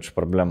visiems jaučiu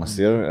problemas,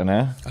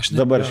 ne?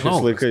 Dabar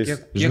šiais laikais.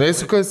 Žinai,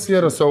 su kas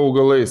yra su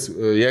augalais,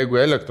 jeigu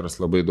elektros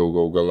labai daug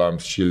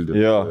augalams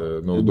šildyti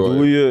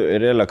naudoja. Dujų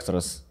ir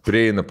elektros.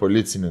 Prieina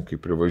policininkai,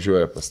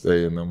 privažiuoja pas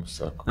tai į namus,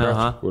 sako,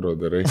 ką kūro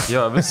darai.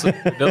 Jo, viso.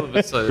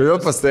 Kodėl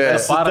pas tai?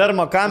 Su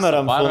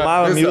termokameram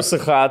filmavom jūsų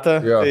chatą,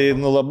 tai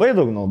labai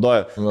daug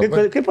naudoja.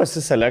 Kaip pas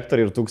jūs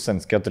elektoriai ir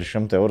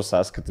 1400 eurų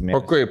sąskaitą mėnesį?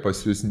 O kaip pas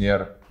jūs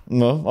nėra?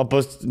 Nu, o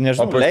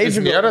nežinau, O pas jis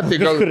nėra, tai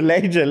gal- Kur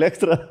leidžia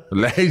elektrą.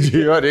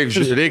 Leidžia jo,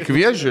 reikia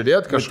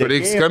žiūrėti, kažkur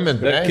reikia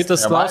skambinti.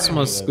 Kitas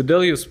klausimas,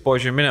 kodėl jūs po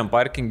žeminiam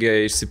parkingė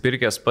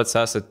išsipirkęs pats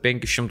esat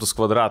 500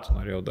 kvadratų,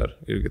 norėjau dar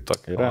irgi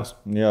tokį.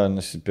 Jo,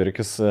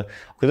 nusipirkis.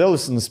 Kodėl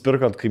jūs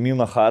nusipirkot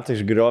kaimyno chatą,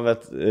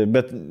 išgriovėt,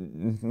 bet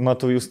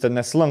matau, jūs ten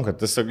nesilankot,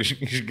 tiesiog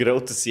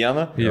išgriauti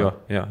sieną. Jo.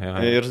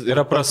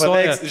 Ir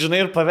prasoja.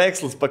 Žinai, ir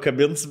paveikslus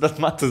pakabins,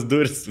 bet matas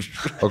duris.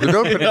 O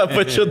kodėl yra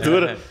pačia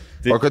durė.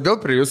 O kodėl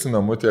prie jūsų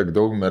namų tiek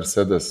daug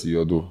Mercedes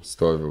juodų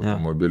stovi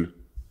automobilių?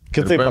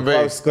 Kitaip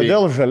paklaus,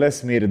 kodėl žalias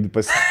mėryd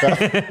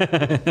pasistatė?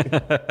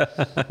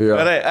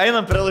 Gerai,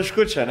 einam prie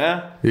laiškučio, ne?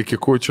 Iki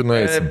kūčių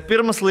nueisim.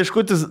 Pirmas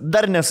laiškutis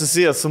dar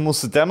nesusijęs su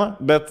mūsų tema,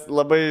 bet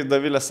labai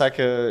Davilė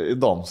sakė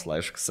įdomus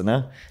laiškas,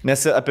 ne?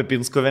 Nes apie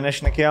Pinskuvienę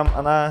šnekėjom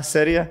aną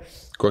seriją.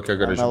 Kokia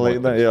graži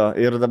laida, jo.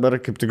 Ir dabar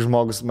kaip tik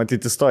žmogus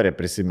matyti istoriją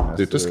prisiminęs.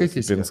 Tai tu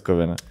skaitysi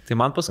Pinskuvienę.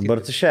 Tai man paskaitysi.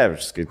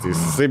 Bartuševičius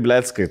skaitys. Jisai,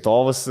 blėt,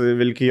 skaitovas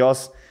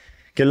Vilkijos.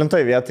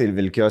 Kelintoj vietai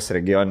Vilkijos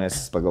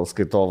regionės pagal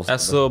skaitovus.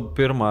 Esu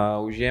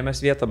pirmą užėmęs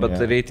vietą, bet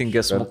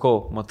reitingė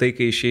smukau. Matai,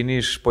 kai išeini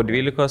iš po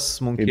 12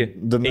 smunki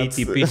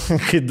ATP.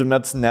 Kai 2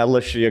 metus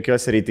nelaši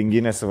jokios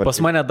reitinginėse.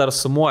 Pas mane dar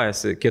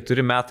sumuojasi,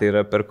 4 metai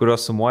yra, per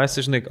kuriuos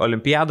sumuojasi, žinai,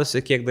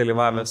 olimpiadose kiek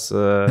dalyvavęs,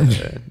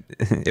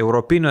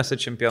 europiniuose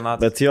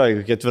čempionatuose. Bet jo,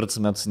 jeigu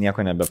 4 metus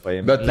nieko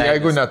nebepaėmė. Bet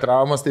jeigu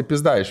netraumas, tai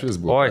pizda iš vis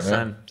buvo. Oi,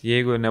 sen,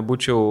 jeigu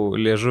nebūčiau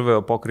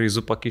liežuvio po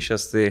kryzų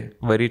pakišęs, tai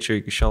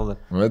varyčiau iki šiol.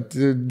 Bet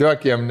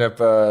duok jam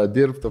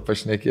nepadirbtų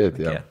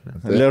pašnekėti.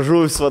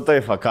 Liežuvis va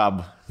taip,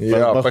 fakab.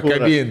 Jo,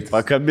 pakabint.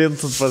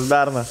 Pakabintus pas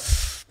Berną.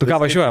 Tu ką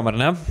važiuojam, ar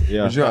ne?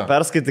 Jo,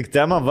 perskaityk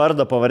temą,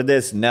 vardą,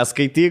 pavardės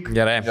neskaityk.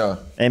 Gerai.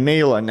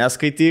 E-mailo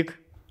neskaityk.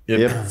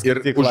 Ir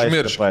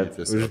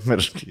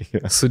užmiršk.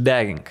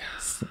 Sudegink.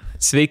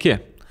 Sveiki.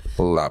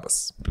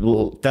 Labas.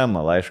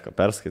 Temą laišką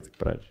perskaityk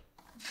pradžią.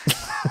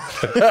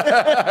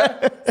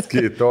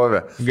 Skaitovė.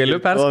 Galiu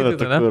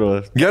perskaityti, ne?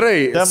 Gerai,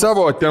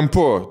 savo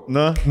tempu.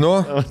 Nu.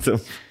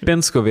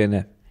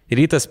 Pinskuvienė.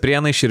 Rytas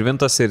Prienai,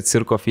 Širvintose ir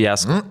cirko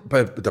fiasko.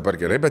 Dabar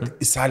gerai, bet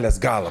į salės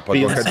galą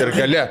paduok, kad ir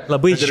gale.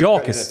 Labai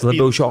žiokis,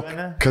 labiau žiok.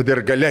 Kad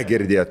ir gale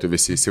girdėtų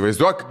visi,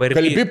 įsivaizduok.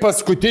 Kalbi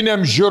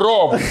paskutiniam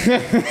žiūrovui.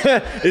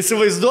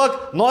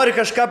 Įsivaizduok, nori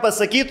kažką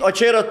pasakyti, o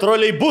čia yra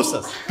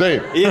troleibusas.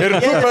 Taip. Ir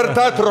tu per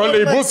tą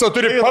troleibusą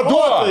turi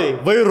paduoti.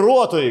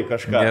 Vairuotojai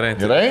kažką.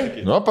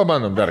 Gerai? Nu,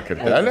 pabandom dar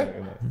kartelį.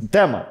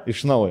 Tema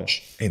iš naujo.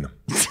 Einam.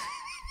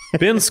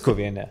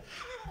 Pinskuvienė.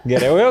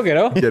 Geriau?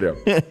 Geriau.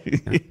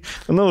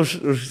 Nu,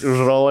 už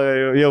rolą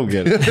jau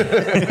geriau.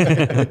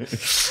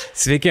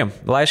 Sveiki.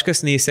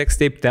 Laiškas neįseks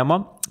taip temą,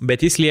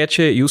 bet jis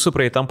liečia jūsų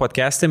praeitam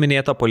podcast'e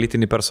minėtą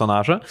politinį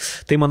personažą.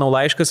 Tai, manau,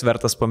 laiškas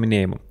vertas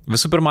paminėjimų.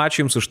 Visų pirma,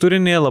 ačiū Jums už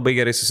turinį, labai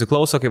gerai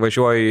susiklauso, kai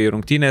važiuoju į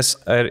rungtynės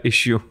ar iš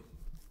jų.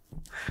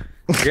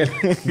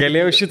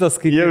 Galėjau šitą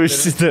skaityti. Jau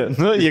išsitė.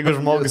 Nu, jeigu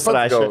žmogus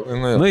rašė.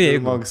 Jeigu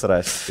žmogus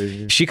rašė.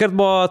 Šį kartą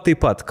buvo taip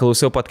pat.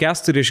 Klausiau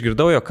podcastų ir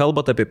išgirdau jo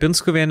kalbant apie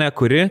Pinskuvienę,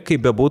 kuri,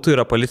 kaip bebūtų,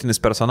 yra politinis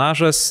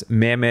personažas,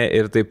 memė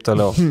ir taip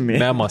toliau.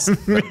 Memas.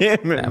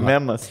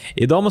 Memas.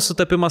 Įdomus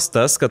sutapimas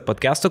tas, kad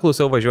podcast'o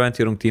klausiau važiuojant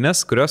į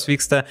rungtynės, kurios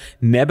vyksta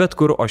ne bet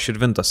kur, o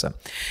Širvintose.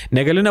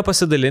 Negaliu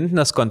nepasidalinti,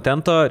 nes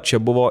kontento čia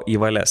buvo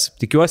įvalės.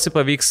 Tikiuosi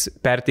pavyks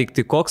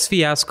perteikti, koks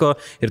fiasko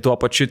ir tuo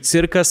pačiu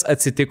cirkas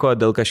atsitiko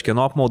dėl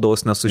kažkieno apmaudaus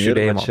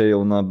nesužiūrėjimo. Čia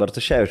jau nuo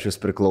Bartuševičius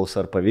priklauso,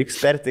 ar pavyks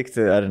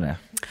perteikti, ar ne.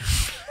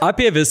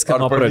 Apie viską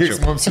nuo pradžių. Ar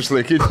pavyks mums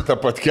išlaikyti tą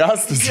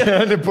podcastą?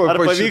 Ar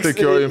pavyks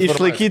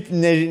išlaikyti,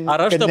 nežinau. Ar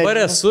aš dabar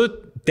esu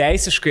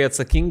teisiškai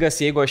atsakingas,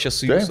 jeigu aš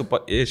esu jūsų...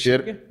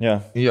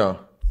 Jo.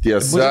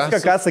 Tiesa.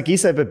 Ką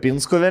sakysi apie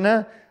Pinskuvienę,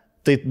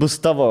 tai bus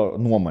tavo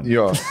nuomonė.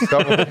 Jo.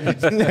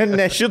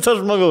 Ne šito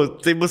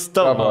žmogaus, tai bus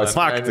tavo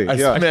faktai.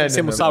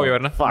 Pasiemu savo, ar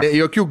ne?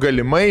 Jokių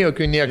galimai,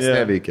 jokių nieks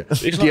neveikia.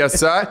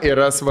 Tiesa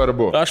yra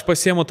svarbu. Aš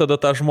pasiemu tada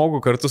tą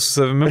žmogų kartu su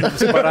savimi,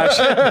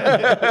 parašė.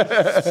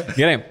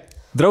 Gerai.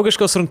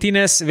 Draugiškos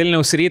rungtynės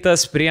Vilniaus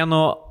Rytas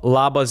Prienų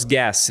Labas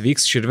Ges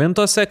vyks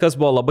Širvintose, kas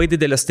buvo labai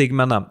didelė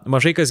staigmena.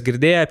 Mažai kas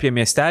girdėjo apie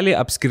miestelį,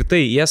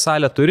 apskritai jie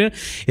salę turi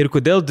ir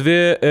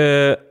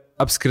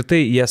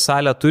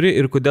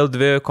kodėl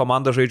dvi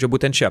komandos žaidžia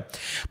būtent čia.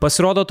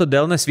 Pasirodo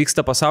todėl, nes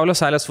vyksta pasaulio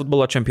salės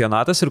futbolo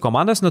čempionatas ir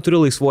komandos neturi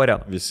laisvų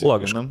arenų.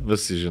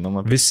 Visi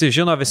žinoma. Visi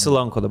žino, visi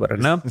lanko dabar,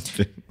 ar ne?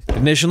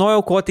 Nežinojau,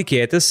 ko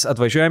tikėtis,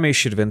 atvažiuojame į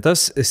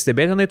Širvintas,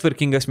 stebėtinai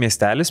tvarkingas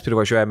miestelis,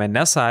 privažiuojame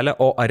ne salę,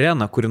 o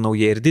areną, kuri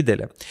nauja ir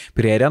didelė.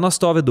 Prie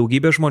arenos stovi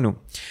daugybė žmonių.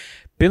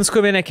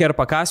 Pinskuvienė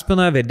kerpa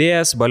Kaspiną,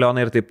 vedėjas,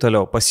 balionai ir taip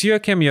toliau.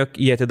 Pasijokėm, jog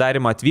į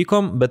atidarimą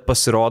atvykom, bet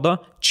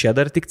pasirodo, čia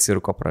dar tik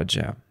cirko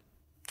pradžia.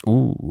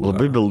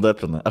 Labai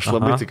build-upina. Aš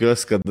labai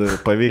tikiuosi, kad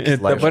pavyks.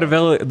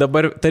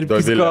 Dabar tarp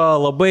visko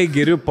labai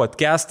geri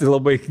podcastai,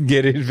 labai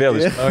geri ir vėl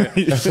iš naujo.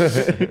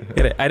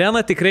 Gerai, arena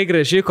tikrai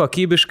graži,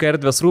 kokybiška,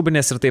 erdvės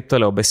rūbinės ir taip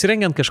toliau.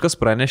 Besirengiant kažkas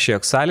pranešė,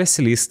 jog salė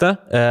slysta,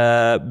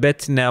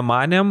 bet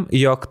nemanėm,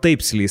 jog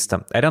taip slysta.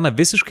 Arena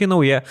visiškai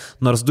nauja,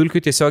 nors dulkių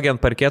tiesiog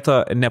ant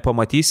parketo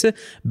nepamatysi,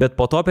 bet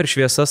po to per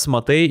šviesas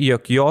matai,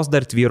 jog jos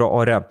dar tvyro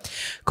ore.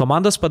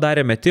 Komandos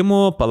padarė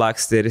metimų,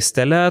 palakstė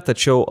ristelę,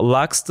 tačiau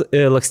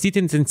lakstyti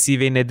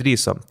intensyviai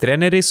nedrįso.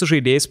 Treneriai su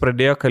žaidėjais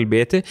pradėjo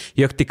kalbėti,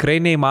 jog tikrai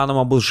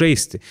neįmanoma bus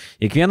žaisti.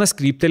 Kiekvienas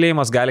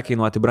kryptelėjimas gali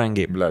kainuoti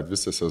brangiai. Blet,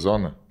 visą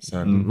sezoną.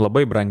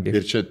 Labai brangiai.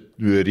 Ir čia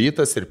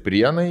Rytas ir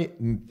Prienai,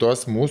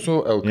 tos mūsų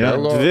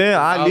LKL.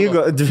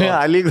 Dvi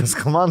A lygos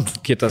komandos.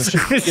 Kitas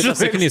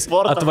sakinys.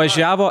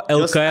 Atvažiavo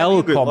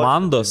LKL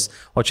komandos,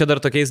 o čia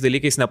dar tokiais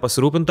dalykais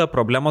nepasirūpinta,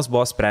 problemos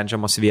buvo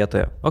sprendžiamos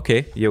vietoje.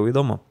 Ok, jau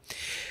įdomu.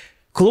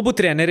 Klubų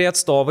treneriai,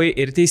 atstovai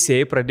ir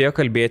teisėjai pradėjo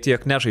kalbėti,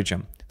 jog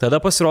nežaidžiam. Tada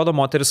pasirodo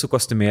moteris su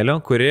kostiumėliu,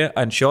 kuri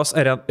ar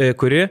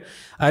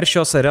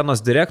šios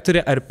arenos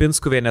direktorė, ar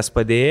Pinskuvienės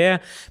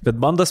padėjėja, bet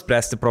bando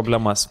spręsti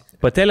problemas.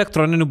 Pati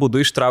elektroniniu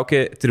būdu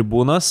ištraukė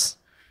tribūnas,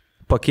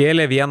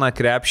 pakėlė vieną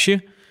krepšį,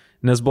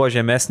 nes buvo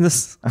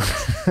žemesnis.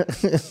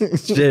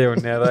 Čia jau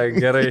nėra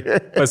gerai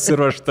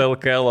pasiruošta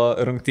LKL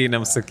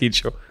rungtynėms,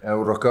 sakyčiau.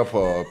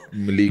 Eurocapo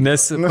lygiai.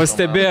 Nes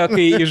pastebėjo,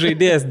 kai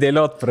žaidėjas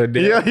dėliot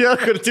pradėjo. Jo,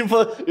 kur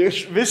tipo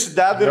visi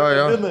deda ir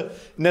kabina.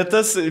 Ne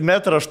tas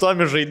 1,8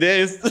 m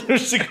žaidėjas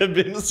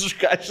užsikabinis už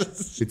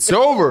kažkas. It's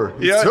over.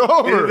 It's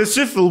over. Ir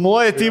visi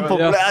filmuoja, tipo,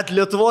 blet,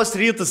 Lietuvos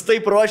Rytas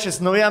taip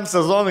ruošiasi naujam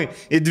sezonui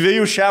į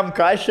 2 šiam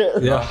kažę.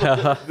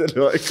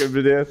 Dėliuoja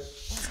kabinės.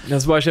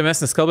 Nes buvo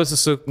žemesnis, kalbasi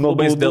su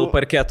klubais dėl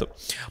parketų.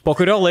 Po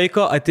kurio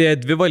laiko atėjo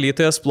 2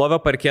 valytojas, plovė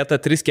parketą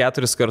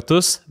 3-4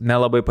 kartus,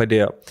 nelabai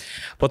padėjo.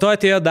 Po to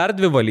atėjo dar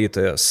 2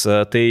 valytojas,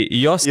 tai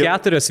jos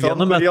 4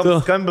 vienu metu...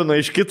 Joms skambino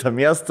iš kito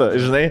miesto,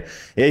 žinai,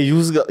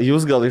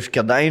 jūs gal iš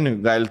Kėdainių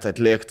galite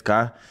atliekti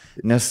ką?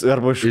 Nes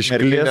arba iš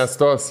Merlinės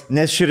tos.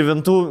 Nes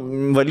Širvintų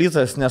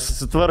valytojas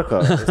nesusitvarko.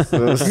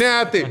 Ne,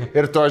 tai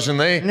ir to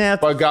žinai,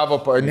 pagavo,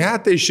 ne,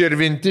 tai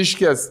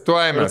Širvintiškės,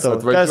 tuoj mes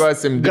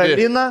atvažiuosim 2.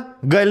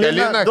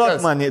 Galina,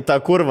 duok man į tą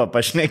kurvą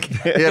pašnekį.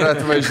 Ir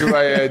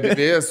atvažiuoja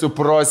 2 su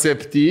Pro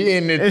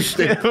 7.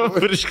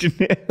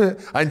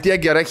 Ant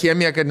tiek gera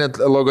chemija, kad net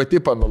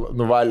logotipą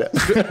nuvalė.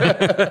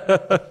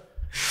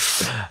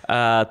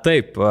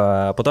 Taip,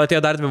 po to atėjo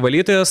dar 2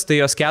 valytojos, tai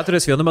jos 4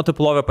 vienu metu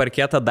plovė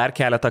parketą dar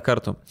keletą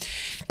kartų.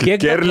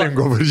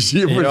 Kerlingo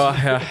varžybos.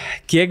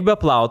 Kiek be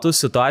plautų,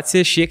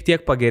 situacija šiek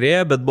tiek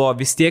pagerėjo, bet buvo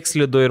vis tiek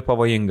slidu ir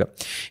pavojinga.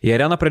 Į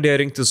areną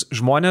pradėjo rinktis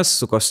žmonės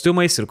su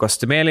kostiumais ir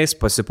kostiumėliais,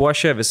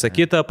 pasipuošę, visa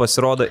kita,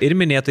 pasirodo ir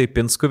minėtai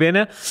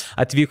Pinskuvienė,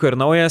 atvyko ir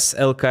naujas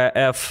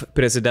LKF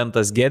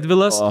prezidentas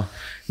Gedvilas.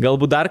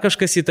 Galbūt dar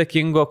kažkas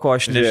įtakingo, ko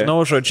aš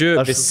nežinau, žodžiu,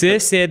 visi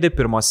sėdi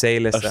pirmose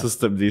eilėse. Aš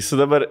sustabdysiu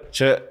dabar,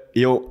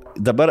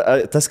 dabar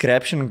tas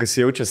krepšininkas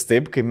jaučiasi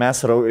taip, kai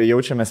mes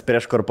jaučiamės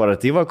prieš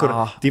korporatyvą, kur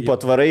tipo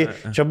atvarai,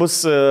 čia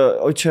bus,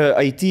 čia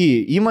IT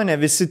įmonė,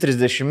 visi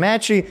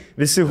 30-mečiai,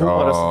 visi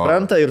humorą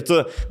supranta ir tu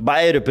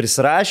bairių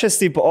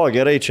prisirašęs, tipo,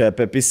 gerai, čia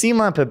apie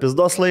pisimą, apie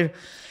pizdoslai.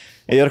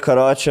 Ir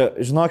karočią,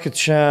 žinokit,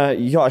 čia,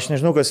 aš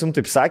nežinau, kas jums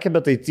taip sakė,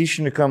 bet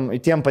IT-šnikam,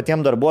 tiem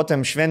patiem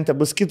darbuotojams šventė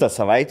bus kitą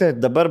savaitę,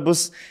 dabar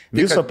bus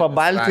viso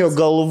Pabaltijo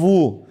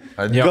galvų.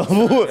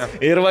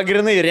 Ir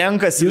vagrinai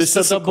renkasi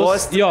visi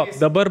sukosti. Jo,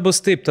 dabar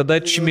bus taip, tada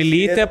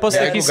Čmilytė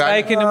pasakys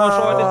sveikinimo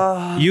žodį,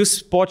 jūs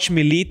po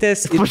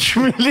Čmilytės.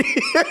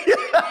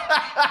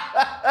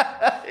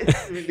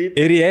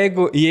 Ir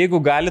jeigu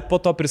galit po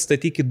to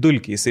pristatykit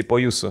Dulkį, jisai po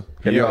jūsų.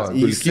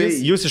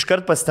 Jūs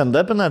iškart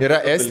pastendapinat.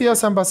 Yra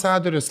Estijos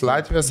ambasadorius,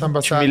 Latvijos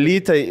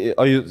ambasadorius.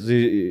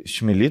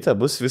 Šmilytė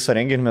bus viso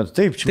renginio metu.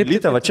 Taip,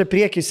 Šmilytė, va čia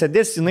priekį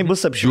sėdės, jinai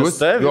bus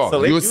apšviesta.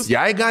 Jūs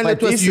jai galite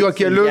tuos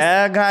juokelius.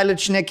 Jie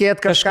galite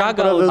šnekėti kažką.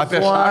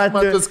 Apie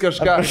šachmatus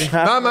kažką.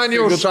 Na, man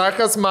jau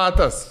šakas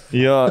matas.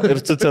 Jo,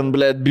 ir tu ten,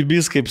 blėt,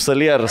 bibis kaip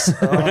salieras.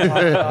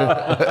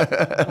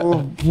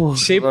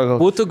 Šiaip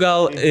būtų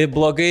gal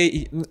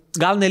blogai,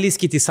 gal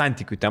nelyskite į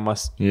santykių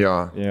temas.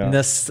 Jo.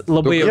 Nes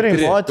labai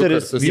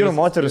vyrų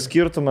moterų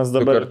skirtumas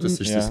dabar. Du kartus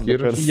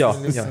išsiskyrus. Jo.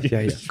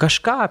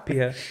 Kažką apie.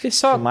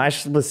 Tiesiog.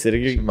 Mašis bus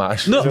irgi.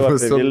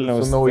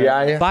 Su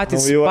naujaja.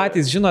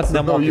 Patys žinot,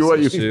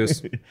 nemokysiu jūs.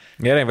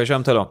 Gerai,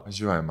 važiuojam toliau.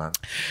 Važiuojam, man.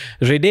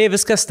 Žaidėjai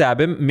viską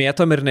stebim,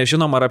 mėtom ir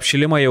nežinom, ar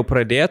apšilimą jau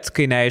pradėt,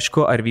 kai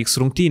neaišku, ar vyks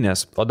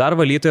rungtynės. O dar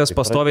valytojas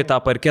pastoviai tą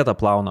parketą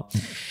plauna.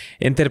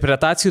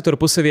 Interpretacijų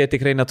tarpusavėje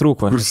tikrai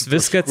netrūko.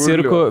 Viską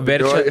cirku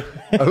verčia.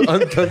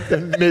 Ant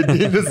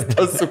medinis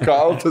tas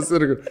sukaltas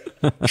ir...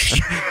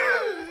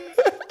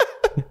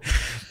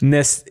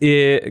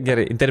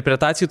 Gerai,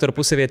 interpretacijų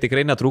tarpusavėje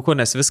tikrai netrūko,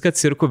 nes viską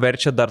cirku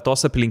verčia dar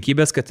tos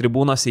aplinkybės, kad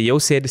tribūnose jau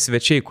sėdi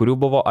svečiai, kurių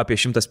buvo apie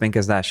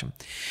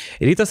 150.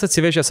 Rytas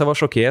atsivežė savo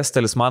šokėjas,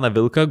 talismaną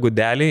Vilką,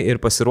 Gudelį ir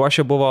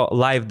pasiruošę buvo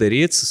live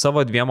daryti su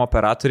savo 2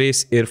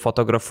 operatoriais ir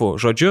fotografu.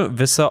 Žodžiu,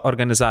 visa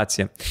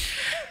organizacija.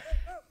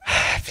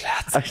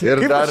 Ir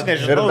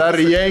dar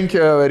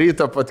Jenkio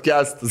ryto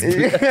podcastas.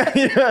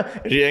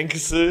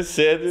 Jenkis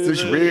sėdi. Su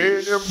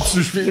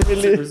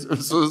žvėrim,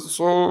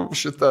 su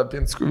šitą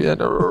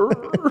Pinskuvienę.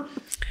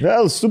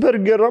 Vėl super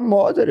gera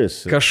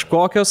moteris.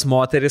 Kažkokios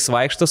moteris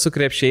vaikšto su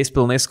krepšiais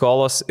pilnais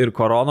kolos ir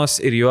koronos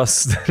ir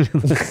juos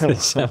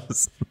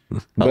dalinasi.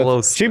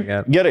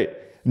 Šiaip gerai,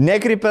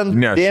 nekreipiant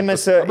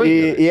dėmesio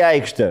į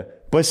aikštę.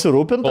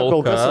 Pasirūpinta,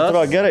 kol kas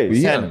atrodo gerai.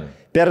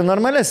 Per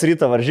normales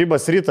ryto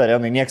varžybas ryto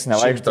arenai nieks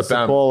nevaikšto su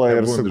kola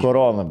ir su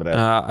korona, bre.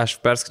 Aš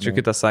perskaičiu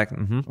kitą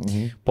sakinį.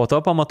 Po to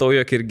pamatau,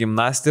 jog ir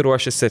gimnastį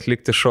ruošiasi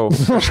atlikti šou.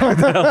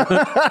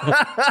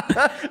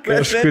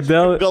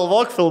 Kažkodėl.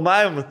 Galvok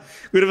filmavimus,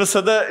 kur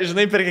visada,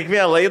 žinai, per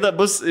kiekvieną laidą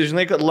bus,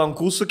 žinai, kad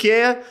lankų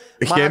sukėja.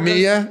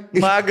 Chemija.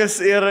 Magas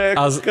ir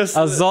kažkas.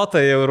 Azotą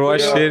jau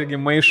ruošia irgi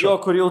maišo. Jo,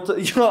 kur jau,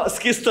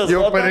 skistas.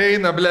 Jau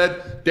pareina,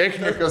 blėt,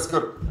 technikas,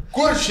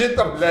 kur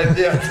šitą, blėt,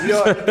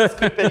 jo,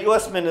 per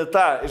juosmenį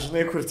tą,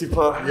 žinai, kur,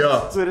 tipo,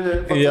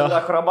 turi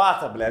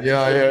akrobatą, blėt.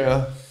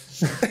 Jo.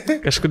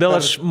 Kažkodėl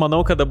aš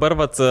manau, kad dabar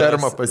per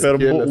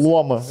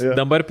luomą.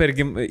 Dabar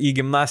į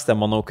gimnastę,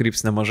 manau,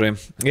 kryps nemažai.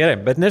 Gerai,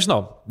 bet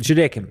nežinau,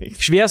 žiūrėkim.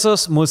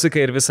 Šviesos,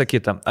 muzika ir visa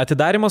kita.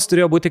 Atidarimas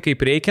turėjo būti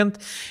kaip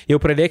reikiant. Jau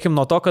pradėkim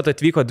nuo to, kad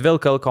atvyko 2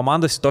 LKL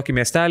komandos į tokį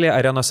miestelį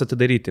arenos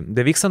atidaryti.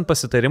 Bevykstant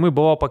pasitarimui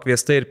buvo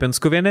pakviesta ir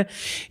Pinskuvienė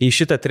į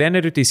šitą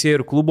trenerių, teisėjų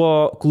ir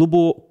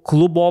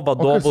klubo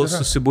vadovų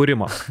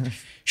susibūrimą.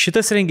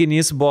 Šitas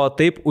renginys buvo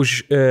taip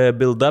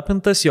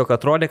užbuildupintas, jog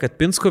atrodė, kad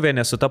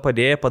Pinskuvienė su ta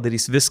padėja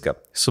padarys viską.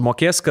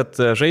 Sumokės, kad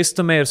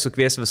žaistume ir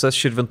sukvies visas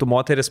Širvintų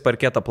moteris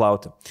parketą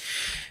plauti.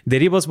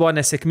 Dėrybos buvo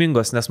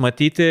nesėkmingos, nes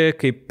matyti,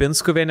 kaip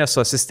Pinskuvienė su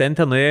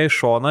asistente nuėjo į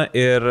šoną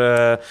ir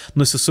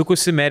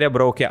nusisukusi merė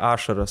braukė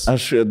ašaras.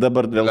 Aš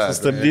dabar vėl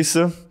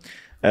sustabdysiu.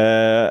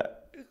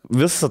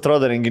 Visas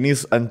atrodo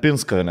renginys ant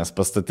Pinskuvienės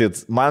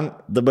pastatyt. Man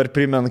dabar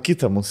primenu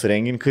kitą mūsų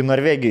renginį, kai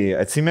Norvegijai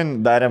atsimeni,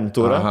 darėm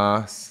turą.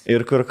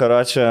 Ir kur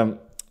karočią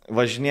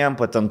važinėjom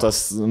po ten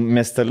tos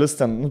miestelius,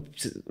 ten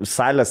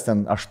salės,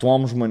 ten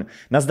 8 žmonių.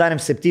 Mes darėm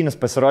 7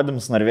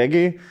 pasirodymus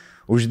Norvegijai,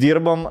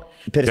 uždirbom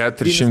per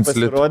 7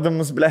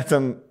 pasirodymus, blė,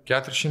 ten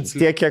 400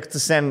 tiek, kiek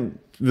tu sen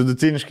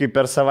vidutiniškai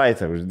per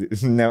savaitę.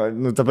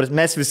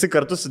 Mes visi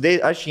kartu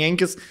sudėjai, aš,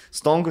 Jenkis,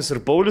 Stonkus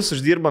ir Paulius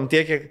uždirbom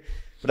tiek, kiek,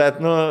 blė,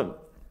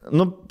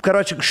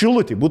 karočią,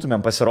 Šilutį būtumėm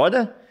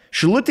pasirodę,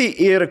 Šilutį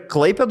ir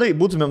Klaipėdai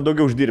būtumėm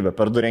daugiau uždirbę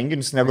per 2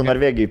 renginius negu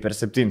Norvegijai per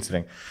 7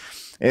 renginius.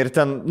 Ir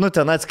ten,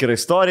 ten atskira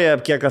istorija,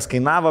 kiek kas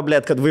kainavo,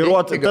 blėt, kad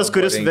vairuotojas, tas,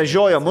 kuris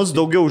vežioja mus,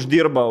 daugiau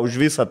uždirba už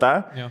visą tą,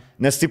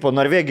 nes, tipo,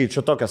 Norvegijai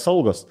čia tokios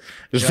algos.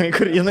 Žinai,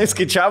 kur jinai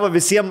skaičiavo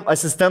visiems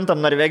asistentam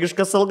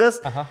norvegiškas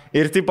algas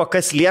ir, tipo,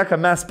 kas lieka,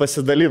 mes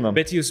pasidalinam.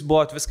 Bet jūs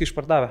buvot viską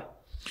išpardavę?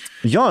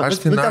 Jo,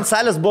 ten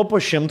salės buvo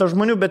po 100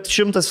 žmonių, bet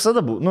 100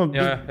 visada buvo,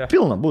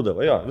 pilna būdavo,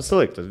 jo, visą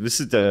laiką,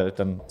 visi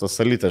ten tos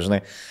salytės,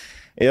 žinai.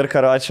 Ir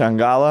karočią ant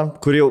galą,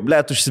 kur jau,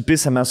 blėt,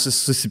 užsipisę, mes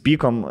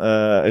susipykom,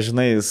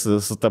 žinai,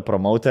 su ta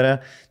promauterė,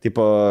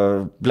 tipo,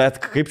 blėt,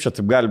 kaip čia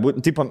taip gali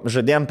būti, tipo,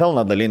 žadėjom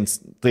pelną dalinti,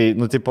 tai,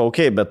 tipo,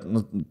 okei, bet,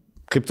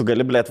 kaip tu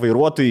gali, blėt,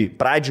 vairuotojai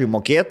pradžiui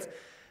mokėti,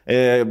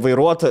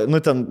 vairuotoją,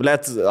 ten,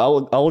 blėt,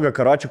 alga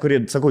karočią, kurį,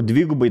 sakau,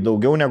 2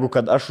 daugiau negu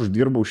kad aš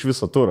uždirbau už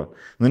visą turą.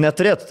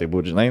 Neturėtų tai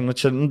būti, žinai,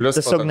 čia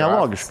tiesiog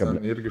nelogiška.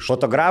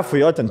 Fotografų,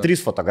 jo, ten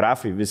 3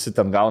 fotografai, visi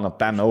ten gauna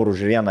 5 eurų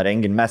už vieną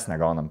renginį, mes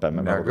negaunam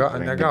 5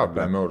 eurų. Negauna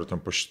 5 eurų, tam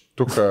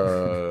paštuką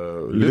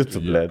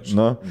litų, blėt,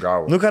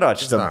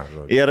 karočią ten.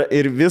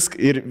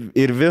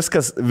 Ir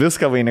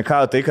viską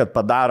vainikavo tai, kad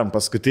padarom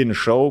paskutinį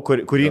šou,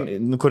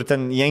 kur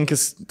ten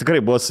Jenkis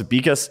tikrai buvo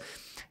supykęs.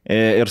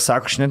 Ir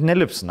sako, aš net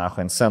nelipsiu,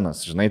 ant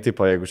scenos, žinai,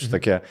 tipo, jeigu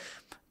šitokie,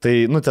 tai,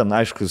 ten,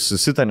 aišku,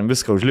 susitarėm,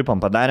 viską užlipam,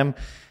 padarėm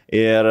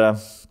ir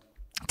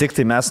tik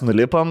tai mes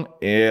nulipam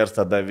ir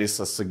tada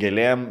visas su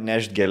gėlėm,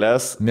 nešt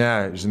gėlės.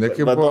 Ne, žinai,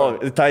 kaip buvo.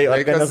 Tai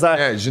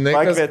organizacija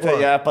pakvietė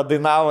ją,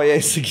 padainavo ją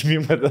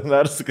įsigimimą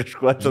dar su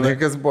kažkuo. Žinai,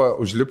 kas buvo,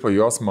 užlipo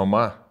jos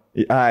mama.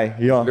 Ai,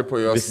 jo. Užlipo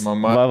jos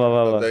mama,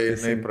 tada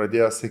jinai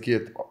pradėjo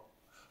sakyti,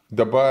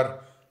 dabar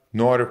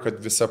noriu, kad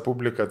visa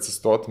publika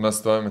atsistotų, mes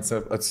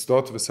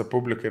atsistotų visa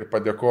publika ir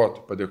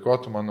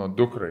padėkotų mano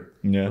dukrai.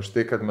 Už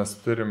tai, kad mes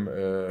turim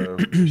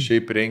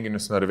šiaip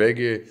renginius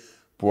Norvegijai,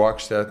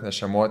 puokštę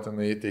atnešė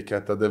motiną įteikė,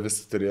 tada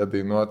visi turėjo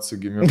dainuoti su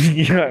gimimu.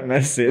 Jo,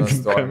 mes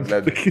sėdėm.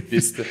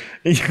 Pisti.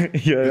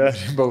 Jo.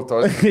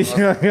 Baltos.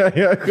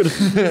 Jo, kur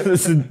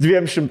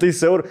 200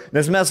 eurų.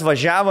 Nes mes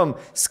važiavom,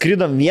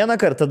 skridom vieną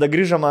kartą, tada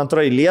grįžom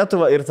antroji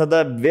Lietuvą ir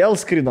tada vėl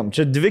skridom.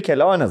 Čia 2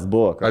 kelionės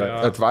buvo.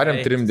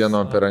 Atvarėm 3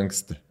 dienom per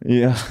anksti.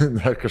 Jo.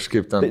 Dar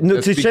kažkaip ten.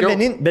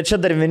 Bet čia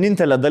dar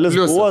vienintelė dalis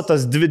buvo,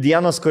 tos 2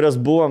 dienos,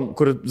 kurios buvom,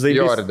 kur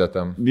zaibys. Jordė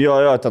tam.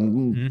 Jo, ten,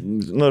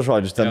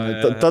 žodžiu,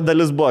 ten, ta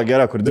dalis buvo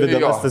gera, kur 2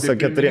 dienas tiesiog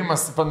 4.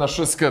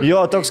 Panašus, kad...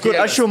 Jo, toks, kur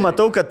aš jau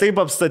matau, kad taip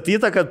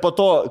apstatyta, kad po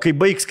to, kai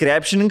baigs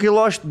krepšininkai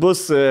lošti,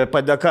 bus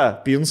padėka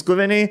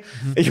Pinskuveniai.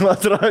 Jau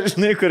atrodo,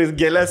 žinai, kuris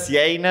gėlės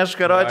jai neš,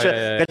 karočią.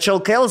 Kad čia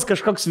LKL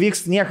kažkoks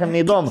vyks, niekam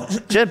neįdomu.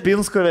 Čia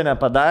Pinskuvenė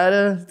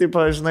padarė, taip,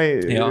 žinai,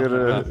 ir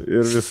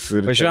vis.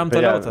 Važiuojam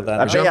toliau tada.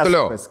 Važiuojam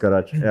toliau.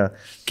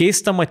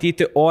 Keista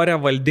matyti orę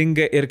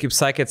valdingą ir, kaip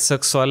sakėt,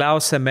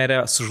 seksualiausią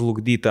merę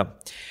sužlugdytą.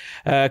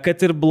 Kad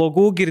ir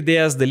blogų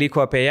girdėjęs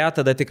dalykų apie ją,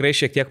 tada tikrai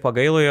šiek tiek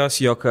pagailo jos,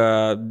 jog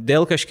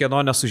dėl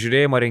kažkieno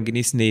nesužiūrėjimo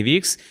renginys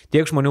neįvyks,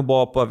 tiek žmonių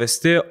buvo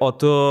pavesti, o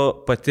tu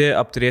pati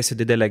apturėsi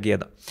didelę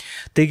gėdą.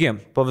 Taigi,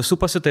 po visų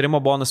pasitarimo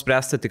buvo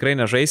nuspręsta tikrai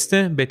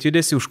nežaisti, bet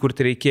judesi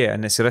užkurti reikėjo,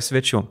 nes yra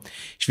svečių.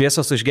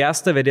 Šviesos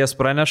užgesta, vedėjas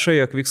praneša,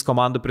 jog vyks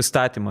komandų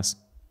pristatymas.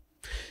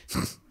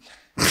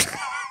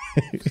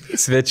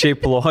 Svečiai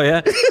ploja.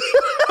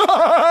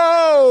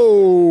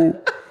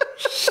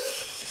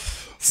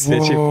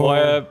 Svečiai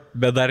ploja,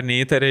 bet dar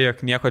neįtarė,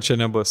 jog nieko čia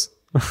nebus.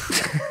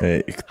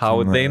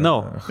 How they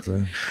know?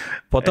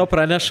 Po to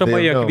pranešama,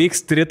 jog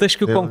vyks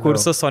tritaškių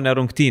konkursas, o ne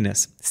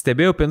rungtynės.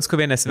 Stebėjau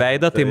Pinskuvienės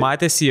veidą, tai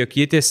matėsi, jog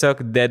ji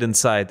tiesiog dead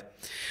inside.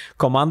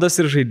 Komandos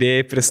ir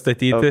žaidėjai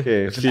pristatyti.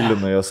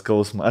 Filinu jos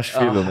skausmą. Aš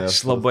filinu jos.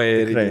 Aš labai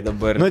irgi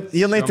dabar. Nu,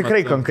 jinai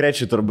tikrai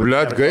konkrečiai turbūt.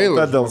 Bliat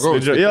gaila.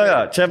 Jo,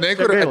 čia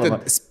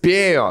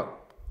spėjo.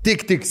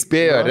 Tik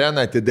spėjo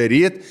areną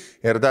atidaryti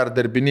ir dar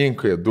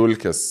darbininkui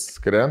dulkės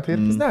krenta ir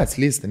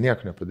atslysta,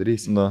 nieko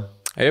nepadarysi.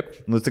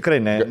 Nu tikrai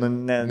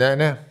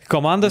ne.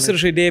 Komandos ir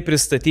žaidėjai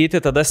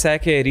pristatyti, tada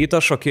sekė ryto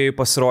šokėjų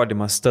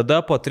pasirodymas.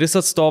 Tada po 3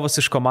 atstovus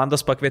iš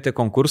komandos pakvietė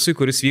konkursui,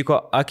 kuris vyko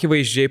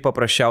akivaizdžiai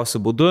paprasčiausiu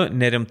būdu,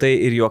 nerimtai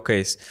ir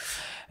juokais.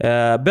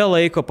 Be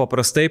laiko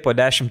paprastai po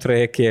 10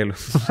 trajekėlių.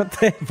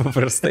 Tai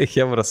paprastai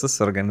Hebra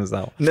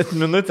susiorganizavo. Net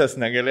minutės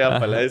negalėjo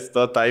paleisti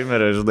to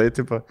timerio, žinai,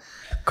 tipo.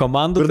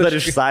 Komandų ir dar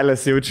iš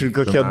salės jaučiu,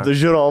 kokie 2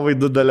 žiūrovai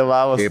 2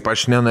 dalyvavo. Kaip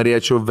aš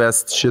nenorėčiau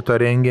vest šito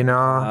renginio.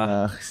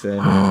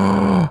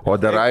 O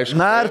dar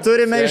aišku. Na, ar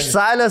turime iš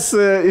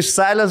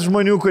salės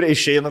žmonių, kurie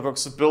išeina,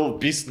 koks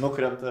supilpys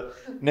nukrenta,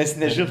 nes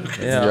nežinau,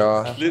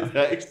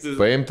 kad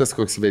paimtas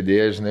koks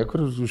vedėjas, žinai,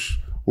 kur už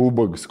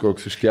ubagus,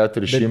 koks už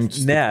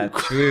 400.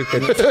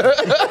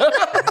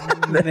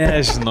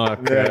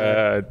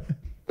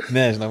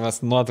 Nežinau, mes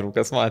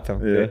nuotraukas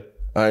matėm.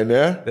 Ai,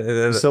 ne?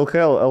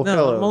 LKL.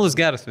 Normalus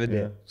geras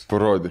vedėjas.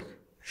 Parodyk.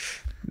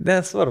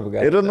 Nesvarbu,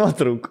 gal. Yra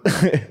nuotrauk.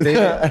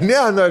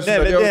 Aš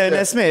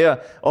nesmė, jo.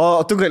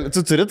 O tu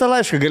turi tą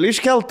laišką, gali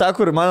iškelti tą,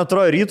 kur, man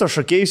atrodo, ryto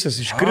šokėjusios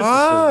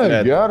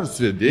iškritusios. Geras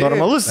vedėjas.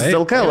 Normalus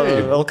LKL.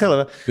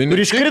 Kur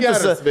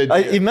iškritusios,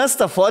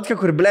 įmesta fotka,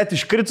 kur, blėt,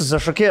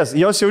 iškritusios šokėjas.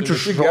 Jos jaučiu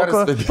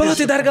šoko. Pala,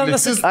 tai dar gal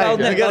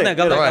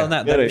ne.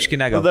 Dar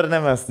iškinė gal. Dar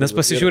nemest. Nes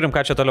pasižiūrim,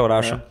 ką čia toliau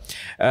rašo.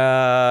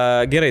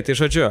 Gerai, tai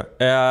žodžiu.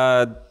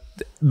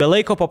 Be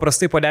laiko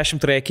paprastai po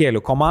 10 trajekėlių.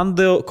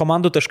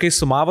 Komandų taškai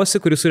sumavosi,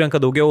 kuris surenka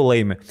daugiau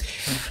laimi.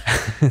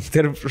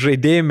 Tarp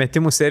žaidėjų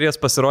metimų serijos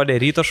pasirodė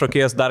ryto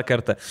šokėjas dar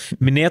kartą.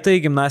 Minėtai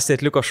gimnastė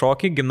atliko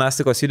šokį,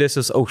 gimnastikos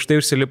judesius aukštai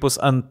užsilipus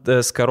ant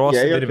skaros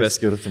virvės.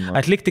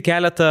 Atlikti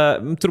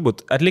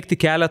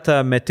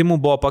keletą metimų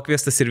buvo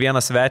pakviestas ir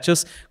vienas svečias,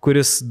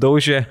 kuris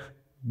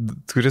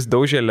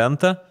daužė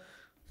lentą.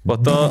 Po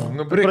to...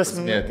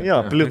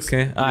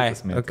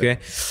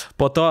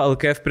 Po to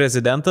LKF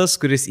prezidentas,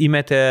 kuris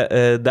įmetė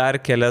dar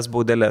kelias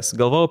baudeles.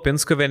 Galvojau,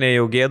 Pinskuvienė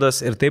jau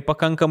gėdos ir taip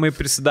pakankamai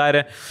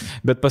prisidarė,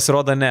 bet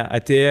pasirodo ne,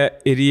 atėjo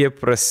ir jį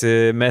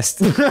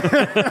prasimesti.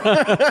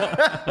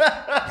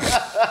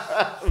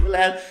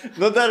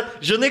 Nu dar,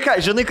 žinai,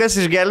 kas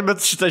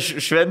išgelbėt šitą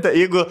šventę,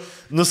 jeigu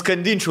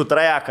nuskandinčiau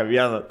trajeką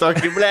vieną.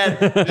 Tokį,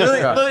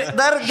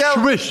 dar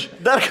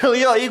gal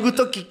jo, jeigu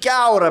tokį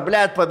keurą,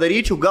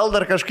 padaryčiau, gal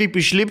dar kažkaip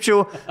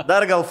išlipčiau,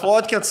 dar gal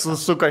fotkėt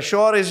su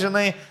kašiorais,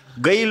 žinai.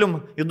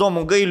 Gailium,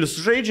 įdomu, Gailius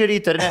žaidžia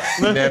rytą, ar ne?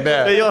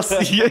 Nebe. Jos,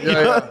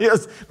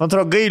 man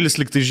atrodo,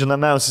 Gailius liktai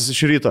žinomiausias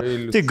iš ryto.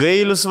 Tai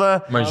Gailius va.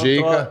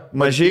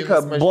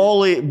 Mažeika,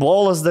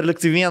 bolas dar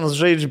liktai vienas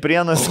žaidžia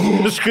Prienas. Su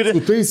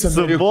tais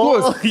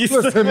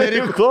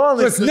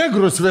amerikonais. Tas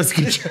negrus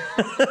veskičia.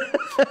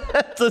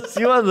 Tas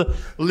juodas.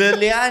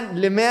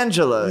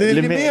 Limendžela.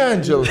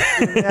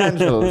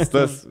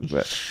 Tas...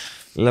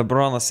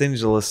 Lebronas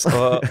Angelas.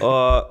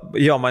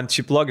 Jo, man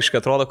šiaip logiškai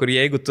atrodo, kur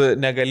jeigu tu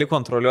negali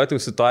kontroliuoti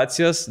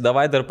situacijos,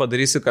 davai dar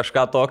padarysiu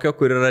kažką tokio,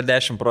 kur yra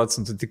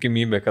 10%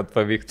 tikimybė, kad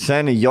pavyktų.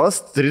 Seniai, jos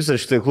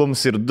 3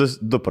 taiklums ir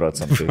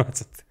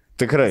 2%.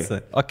 Tikrai.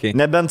 Okay.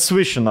 Nebent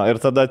swishino ir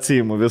tada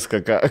atsiimu viską,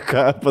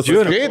 ką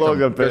pasakyti.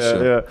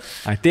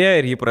 Atėjo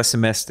ir jį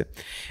prasimesti.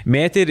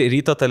 Mėtė ir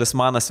ryto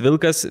talismanas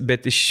Vilkas,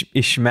 bet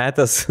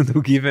išmetęs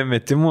daugybę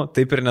metimų,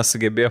 taip ir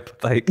nesugebėjo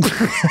pataikyti.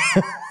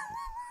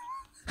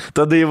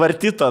 Tada į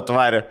vartytą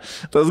atvarė.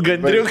 Tas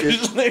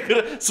gandriukas, žinai, kur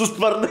su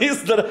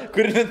sparnais dar,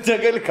 kur net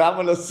negali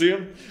kamalio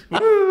suimti.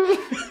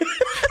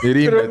 Ir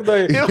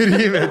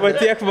įmė. Va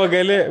tiek va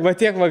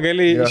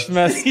gali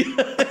išmesti.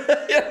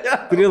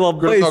 Turi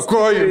labai... Nuo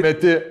kojų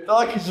meti.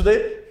 Tokį, žinai,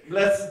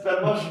 blėsi per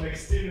mažą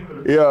mėgstinį.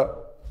 Jo.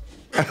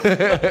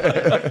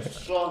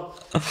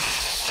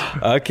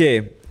 Ok.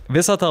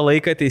 Visą tą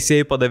laiką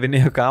teisėjai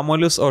padavinėjo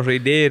kamolius, o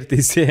žaidėjai ir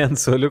teisėjai ant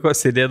suoliuko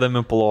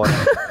sėdėdami plojo.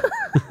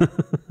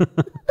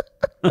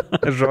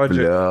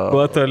 Žodžiu,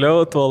 kuo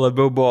toliau, tuo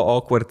labiau buvo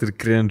awkward ir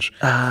cringe.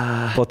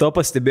 Po to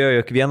pastebėjo,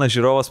 jog vienas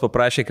žiūrovas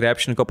paprašė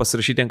krepšininko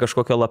pasirašyti ant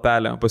kažkokio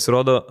lapelio.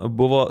 Pasirodo,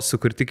 buvo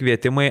sukurti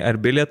kvietimai ar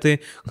bilietai,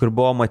 kur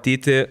buvo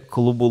matyti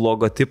klubų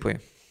logotipai.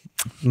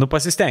 Nu,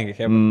 pasistengė,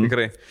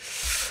 tikrai.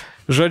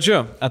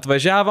 Žodžiu,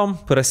 atvažiavom,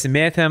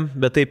 prasimėtėm,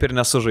 bet taip ir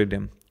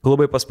nesužaidėm.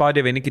 Klubai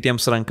paspaudė vieni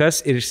kitiems rankas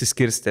ir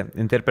išsiskirstė.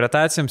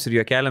 Interpretacijoms ir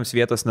juokeliams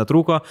vietos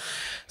netrūko.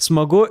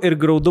 Smagu ir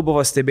graudu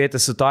buvo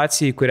stebėti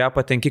situaciją, į kurią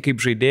patenki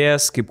kaip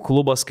žaidėjas, kaip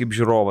klubas, kaip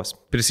žiūrovas.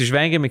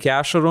 Prisižvengėm iki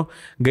ašarų,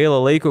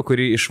 gaila laiko,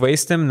 kurį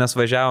išvaistėm, nes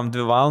važiavom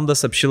 2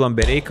 valandas, apšilom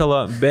be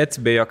reikalo, bet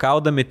be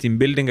jokaudami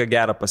teambuildingą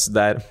gerą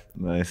pasidarė.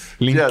 Nice.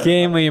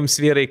 Linkėjimai jums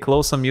vyrai,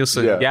 klausom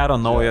jūsų gero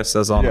naujo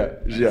sezono.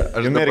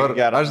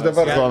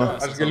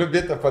 Aš galiu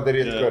bitą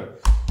padaryti, kur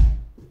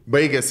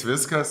baigęs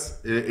viskas,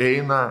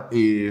 eina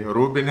į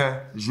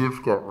Rūbinę,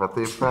 Živkę, va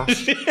taip va.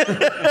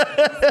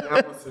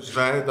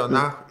 Užveido,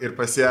 ir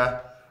pas ją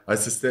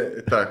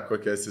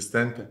kokia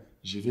asistentė.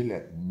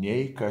 Živilė,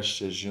 nei kas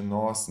čia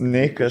žinos,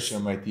 nei kas čia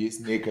matys,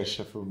 nei kas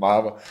čia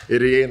filmavo.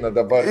 Ir eina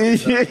dabar.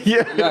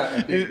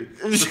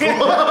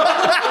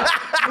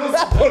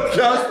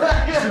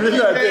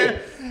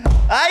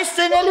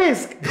 Aiste,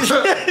 nelysk.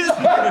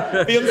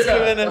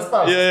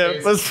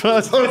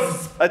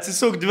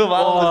 Atsisuk 2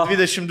 valandas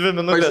 22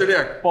 minutės.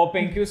 Pažiūrėk. Po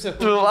 5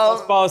 sekundžių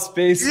spaus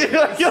space.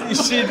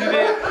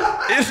 Išidinė.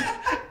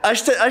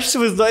 Aš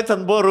įsivaizduoju,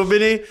 ten buvo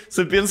Rūbiniai,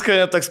 su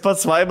Pinskoje toks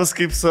pats vaibas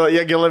kaip su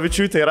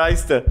Jagelavičiūtė ir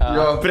Aiste.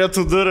 Prie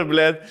tų durų,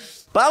 blėt.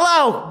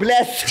 Palauk,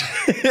 blėt.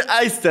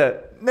 Aiste,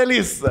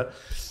 nelysta.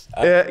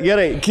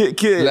 Gerai,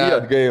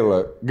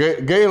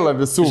 gaila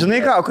visų. Žinai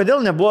ką, o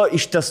kodėl nebuvo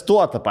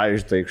ištestuota,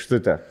 pavyzdžiui, tai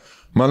aikštutė?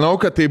 Manau,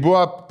 kad tai buvo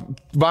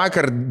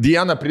vakar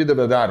dieną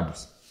pridavė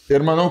darbus.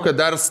 Ir manau, kad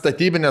dar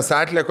statybinės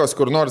atliekos,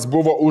 kur nors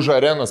buvo už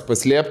arenos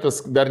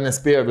paslėptas, dar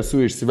nespėjo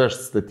visų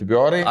išsivežti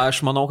statybiorai.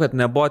 Aš manau, kad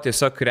nebuvo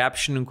tiesiog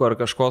krepšininkų ar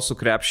kažko su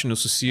krepšiniu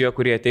susiję,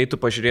 kurie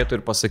ateitų, pažiūrėtų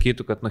ir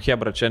pasakytų, kad, nu,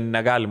 hebra, čia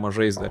negalima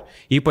žaisti dar.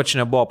 Ypač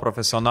nebuvo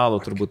profesionalų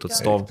turbūt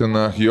atstovų.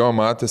 Jo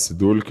matėsi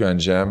dulkių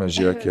ant žemės,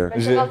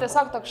 žiūrėk. Gal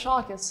tiesiog toks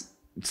šokis.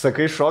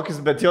 Sakai šokis,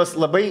 bet jos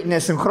labai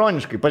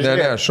nesinchroniškai.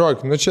 Pažiūrėk. Ne,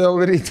 šokis, nu čia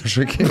Elrytė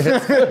šokė.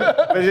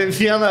 Pažiūrėk,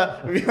 viena.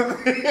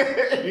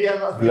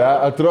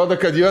 Atrodo,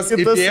 kad jos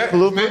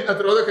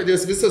atrodo, kad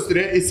jos visos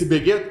turėjo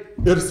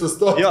įsibėgėti ir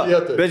sustoti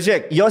vietoje. Bet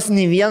žiūrėk, jos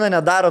nei viena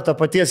nedaro tą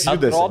paties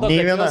judesį. Atrodo,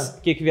 kad jos,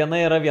 kiekviena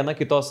yra viena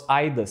kitos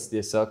aidas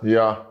tiesiog.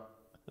 Jo.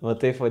 Va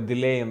taip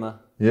vadilėjina.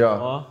 Jo.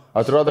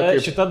 Atrodo,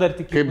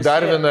 kaip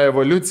dar viena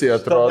evoliucija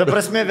atrodo. Ta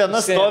prasme,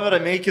 viena stovi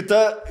ramiai, kita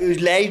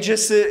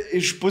leidžiasi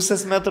iš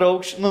pusės metro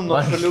aukščio, nuo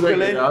šalių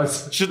galiai.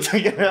 Šitą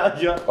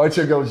geriausia. O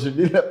čia gal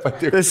Živilė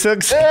patiko.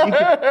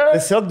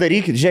 Tiesiog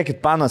darykit,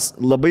 žiūrėkit, panas,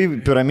 labai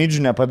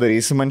piramidžių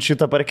nepadarysi man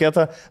šitą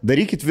parketą,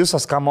 darykit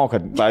visos, ką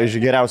mokat.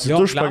 Pavyzdžiui, geriausiai,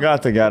 tu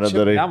špagatą gerą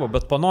darai.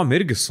 Bet panom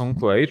irgi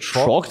sunku eiti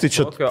šokti.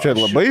 Čia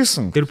labai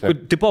sunku.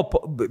 Ir tipo,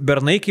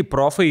 bernai kaip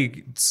profai,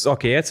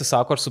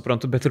 atsisako, aš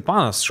suprantu, bet ir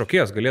panas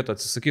šokėjas galėtų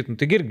atsisakyti,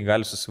 tai irgi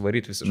gali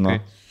susivaryti visiškai.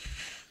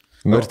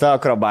 Ir ta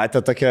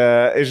akrobatė tokia,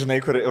 žinai,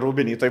 kur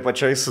Rūbiniai toj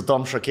pačioj su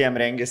tom šokėjom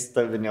rengėsi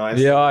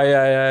taviniojas. Jo.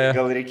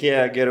 Gal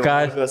reikėjo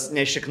geriau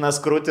ne šiknas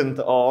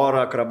krūtint, o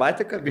oro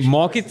akrobatiką?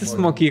 Mokytis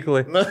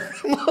mokyklai.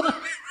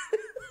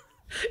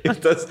 Ir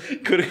tas,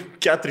 kur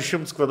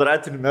 400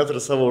 kvadratinių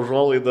metrų savo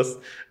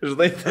užuolaidas,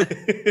 žinai,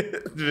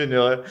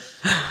 dvinioja.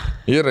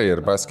 Yra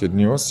ir Basket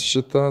News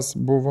šitas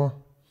buvo.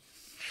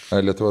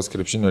 Lietuvos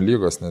krepšinio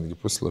lygos netgi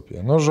puslapyje.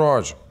 Nu,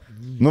 žodžiu.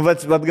 Nu,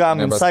 bet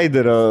gavom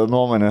insiderio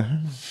nuomonę.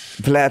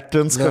 Blet,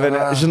 Pinskovienė.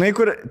 Žinai,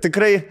 kur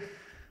tikrai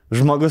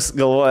žmogus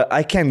galvoja,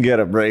 I can't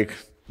get a break.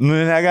 Nu,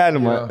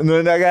 negalima.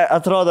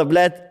 Atrodo,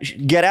 blet,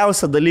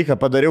 geriausią dalyką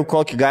padariau,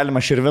 kokį galima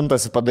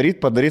Širvintose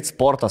padaryti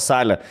sporto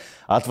salę.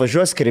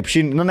 Atvažiuos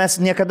krepšinį. Nu, mes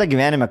niekada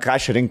gyvenime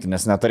kažką rinkti,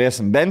 nes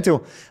neturėsim. Bent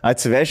jau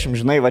atsivešim,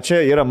 žinai, va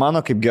čia yra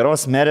mano kaip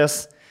geros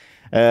merės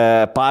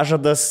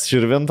pažadas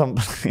Širvintam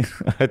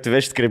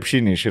atvežti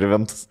krepšinį iš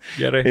Širvintus.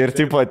 Gerai. Ir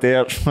taip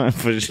atėjo,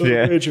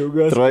 pažiūrėjau.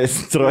 Trojus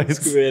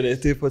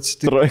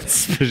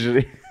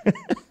pažiūrėjau.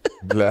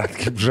 Blet,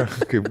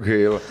 kaip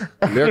gaila.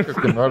 Lieka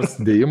kaip nors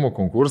dėjimų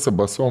konkursą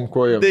basom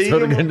kojams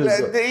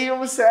organizuoti.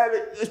 Dėjimų selė.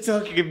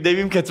 Kaip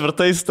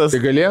 94 tas.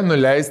 Tai galėjo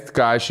nuleisti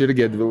Kašį ir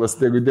Gedvilas,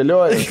 tai jeigu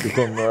dėlioja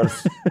kaip nors.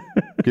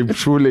 Kaip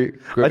šūliai.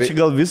 Čia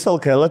gal visą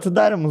LKL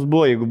atidarimus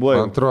buvo, jeigu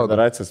buvo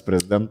federacijos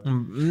prezidentas.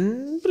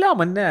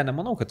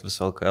 Nemanau, kad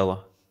visą LKL.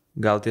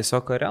 Gal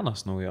tiesiog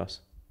arenos naujos.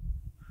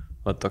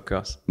 Va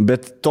tokios.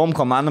 Bet tom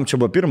komandom čia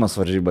buvo pirmas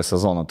varžybas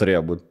sezono,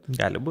 turėjo būti.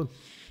 Gali būti.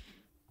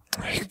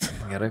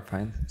 Gerai,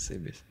 fine,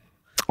 saibys.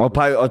 O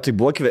tai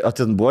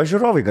buvo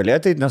žiūrovai,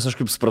 galėtai, nes aš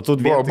kaip supratau,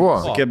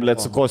 tokie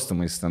blėt su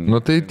kostiumais ten. Nu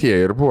tai tie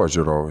ir buvo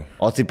žiūrovai.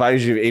 O tai,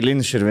 pavyzdžiui,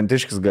 eilinis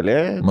Širvintiškis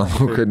galėjo?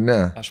 Manau, kad ne.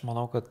 Aš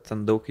manau, kad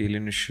ten daug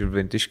eilinių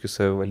Širvintiškių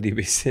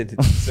savivaldybėj sėdi.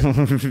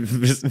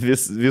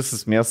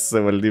 Visus miestus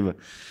savivaldybė.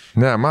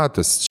 Ne,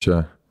 matas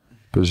čia.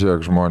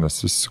 Pažiūrėk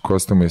žmonės su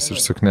kostiumais ir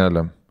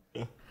suknelėm.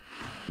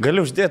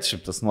 Galiu uždėti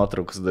šitas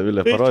nuotraukas,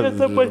 Davilė, Tai čia parodyti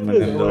ta pati,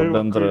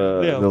 žmonėm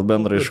dėl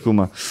bendro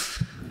aiškumo.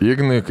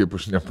 Ignai, kaip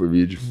aš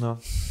nepavydžiu. No.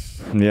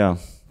 Ja.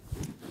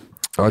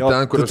 O Jo,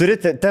 ten, kur... tu turi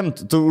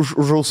tempt, tu už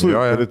ausų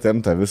turi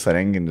temptą visą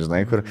renginį,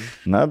 žinai, kur,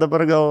 na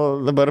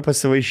dabar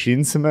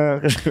pasivaišinsime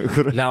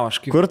kažkur.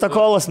 Kur ta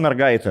kolos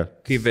mergaitė?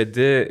 Kai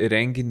vedi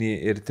renginį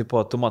ir tipo,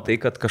 tu matai,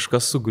 kad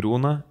kažkas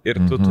sugriūna ir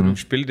tu turi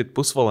užpildyti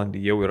pusvalandį,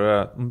 jau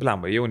yra,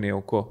 blemba, jau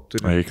nejauku.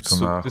 Turi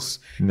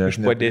suktis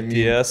iš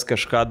padėties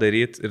kažką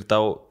daryti ir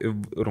tau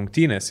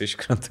rungtynės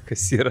iškrenta,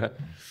 kas yra.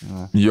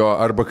 Jo,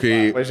 arba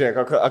kai...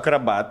 Važiuok,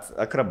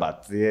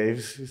 akrobat, jie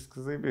viskas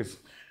zaibys.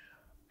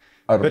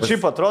 Bet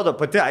šiaip atrodo,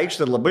 pati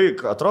aikštė labai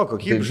atrodo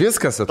kokybiškai. Tai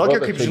viskas atrodo,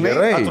 tokia, kaip žinai,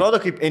 gerai. Atrodo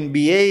kaip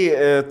NBA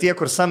tie,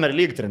 kur Summer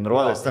League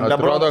treniruojas.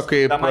 Atrodo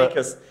kaip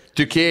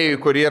tikėjai,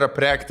 kurie yra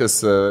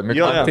practice. Tai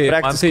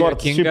practice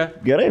court.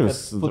 Gerai vis.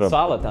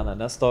 Futsalą ten,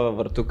 nestovi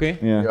vartukai.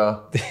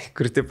 Tai,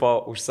 kur tipo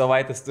už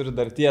savaitės turi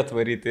dar tie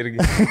atvaryti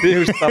irgi. Tai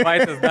už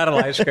savaitės dar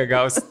laišką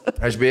gausi.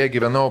 Aš beje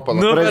gyvenau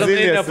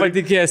Brazilijos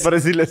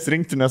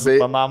rinktinės su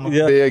Panama.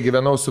 Beje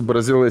gyvenau su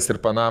Brazilais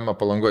ir Panama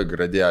Palangoj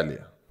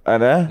Gradelėje.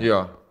 Ar ne?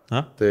 Jo.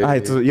 Tai,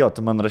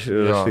 tu man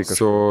rašai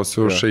kažką.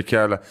 Su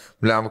šaikelė.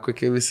 Bliam,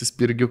 kokie visi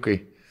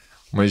spirgiukai.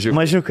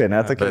 Mažiukai, ne?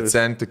 Bet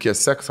sen tokie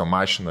sekso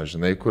mašina,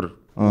 žinai, kur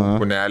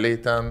kūneliai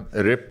ten,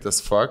 ripped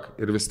as fuck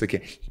ir vis tokie.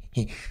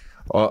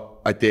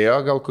 O atėjo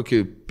gal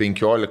kokį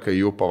 15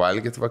 jų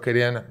pavalgyti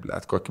vakarienę,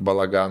 blėt, kokį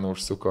balaganą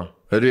užsuko.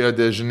 Rio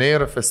de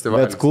Janeiro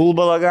festivalis. Bet cool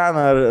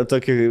balaganą ar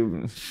tokį...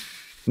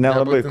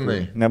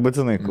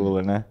 Nebūtinai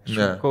cool, ne?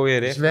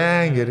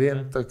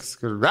 Žvengia, toks,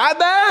 kur...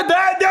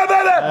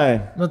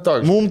 Nu,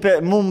 toks.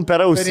 Mum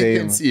per ausį. Per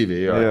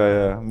intensyviai, jo.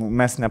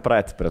 Mes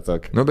nepratę prie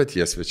tokio. Nu, bet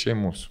jie svečiai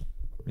mūsų.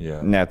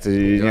 Ne, tai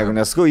nieko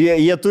neskau.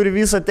 Jie turi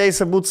visą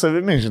teisę būti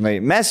savimi, žinai.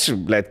 Mes,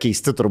 blėt,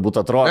 keisti turbūt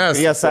atrodo.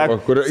 Jie sako,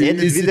 kur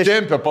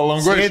įsitempia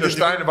Palangoje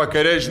šeštadienį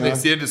vakare, žinai,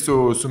 sėdi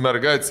su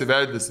merga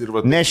atsivedęs ir va...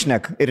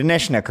 Nešneka,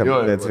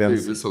 bet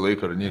vienas. Visą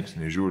laiką ar niekas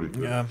nežiūri.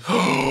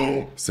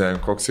 Sen,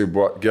 koks jai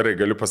buvo. Gerai,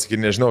 galiu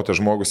pasakyti, nežinau, tas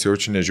žmogus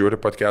jaučiu nežiūri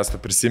podcastą,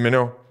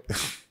 prisiminiau.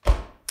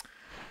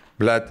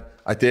 Blėt,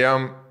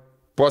 atėjom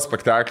po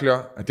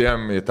spektaklio,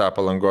 atėjom į tą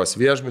Palangos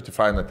viešbutį,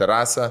 fainą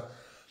terasą.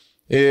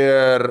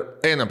 Ir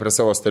einam prie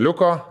savo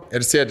staliuko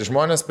ir sėdi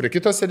žmonės, prie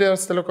kito sėdėjo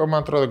staliuko,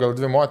 man atrodo, gal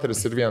 2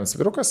 moteris ir 1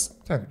 vyrukas,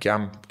 ten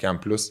kem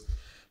plus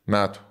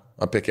metų,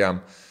 apie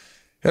kem.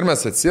 Ir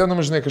mes atsėdam,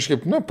 žinai,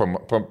 kažkaip,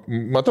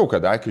 matau,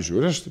 kad akį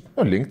žiūri, aš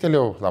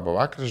linktelėjau, labą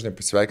vakarą, žinai,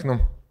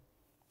 pasveikinam.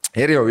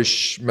 Ir jau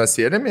mes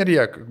sėdėm ir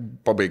jie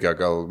pabaigė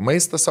gal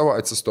maistą savo,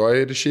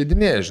 atsistoja ir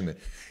išeidinėja, žinai.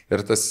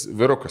 Ir tas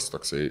vyrukas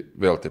toksai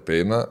vėl taip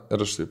eina ir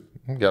aš taip,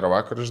 gerą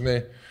vakarą,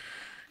 žinai,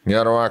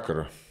 gerą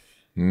vakarą.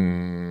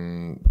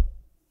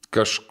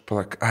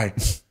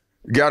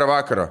 Gerą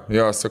vakarą.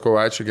 Jo, sakau,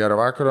 ačiū, gerą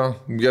vakarą.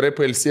 Gerai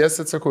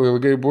pailsėsit, sakau,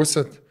 ilgai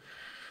būsit.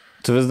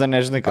 Tu vis dar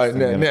nežinai, kas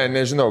tai yra.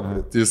 Nežinau,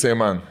 jisai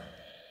man.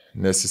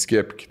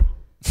 Nesiskiepkit.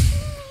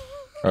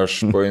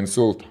 Aš po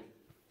insulto.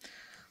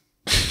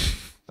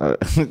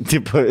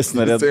 Tipo, jis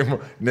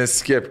norėtų.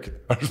 Nesiskiepkit.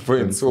 Aš po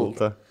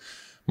insulto.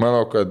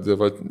 Manau, kad,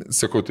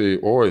 sakau, tai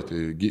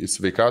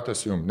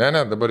sveikatos jums. Ne,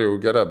 dabar jau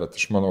gera, bet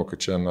aš manau,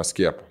 kad čia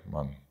nuskiepa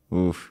man.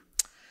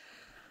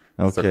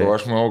 Okay. Sakau,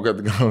 aš manau, kad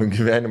gal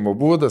gyvenimo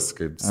būdas,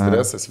 kaip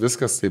stresas,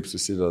 viskas taip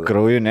susideda.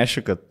 Krauju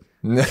neši, kad...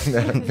 Ne.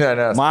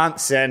 Man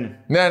sen.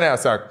 Ne,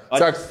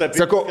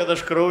 sakau, kad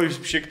aš krauju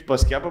šiek tiek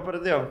paskepą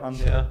pradėjau.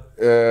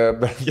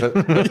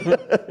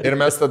 Ir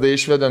mes tada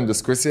išvedėm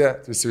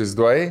diskusiją, tu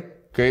įsivaizduoji,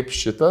 kaip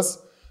šitas.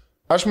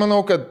 Aš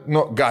manau, kad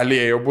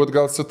galėjo būti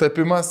gal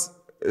sutapimas,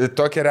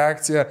 tokia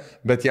reakcija,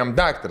 bet jam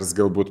daktaras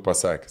galbūt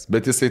pasakęs.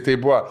 Bet jisai tai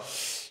buvo...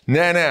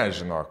 Ne,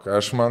 žinok,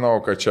 aš manau,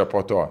 kad čia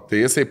po to. Tai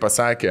jisai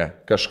pasakė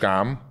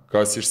kažkam,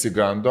 kas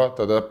išsigando,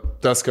 tada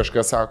tas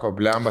kažkas sako,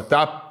 blemba,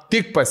 tą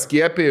tik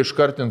paskiepė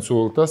iškart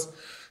insultas,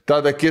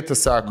 tada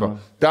kitas sako,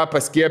 tą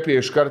paskiepė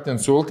iškart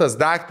insultas,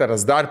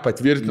 daktaras dar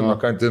patvirtino,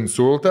 kad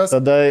insultas.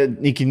 Tada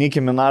iki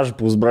Nicki Minaj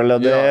pusbrolio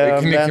dėjo.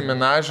 Iki Nicki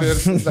Minaj ir...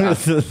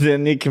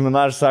 Nicki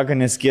Minaj sako,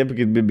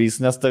 neskiepkit,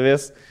 bibys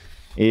nestovės.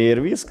 Ir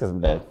viskas,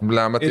 blėt.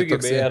 Blema, tai irgi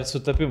toksai. Beje, ar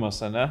sutapimas,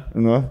 ne?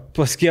 Nu.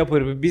 Paskiepų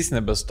ir bibys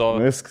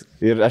nebestovi. Viskas.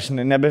 Ir aš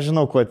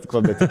nebežinau, kuo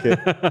betikė.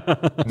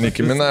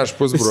 Nicki Minaj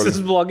pusbrolius.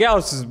 Jis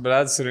blogiausias,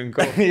 blėt,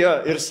 surinkau.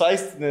 Jo, ir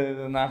saist,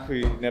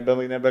 nahui,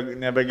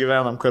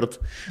 nebegyvenam kartu.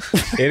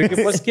 Irgi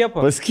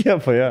paskiepą.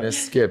 Paskiepą, jo.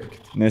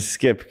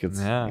 Nesiskiepkit.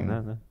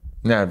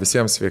 Ne.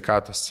 Visiems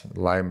sveikatos,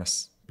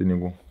 laimės,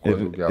 pinigų.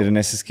 Ir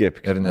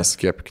nesiskiepkit.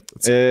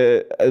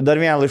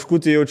 Dar vieną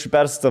laiškutį jaučiu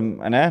perstam,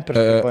 ne? Per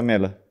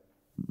reklamėlę.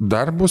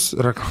 Dar bus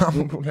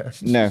reklamų?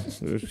 Ne,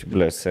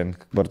 blės, sen.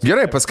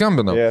 Gerai,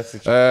 paskambinau.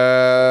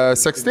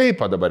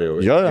 Seksteipą dabar jau.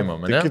 Jo, imam,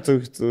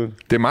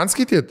 tai man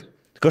skaityt?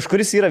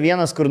 Kažkuris yra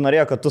vienas, kur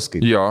norėjo, kad tu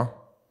skaityt. Jo,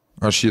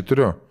 aš jį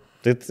turiu.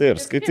 Tai ir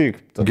skaityk.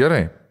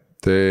 Gerai.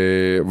 Tai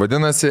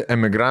vadinasi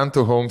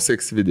Emigrantų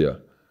Homesick video.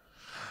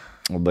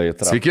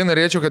 Sveiki,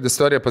 norėčiau, kad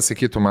istoriją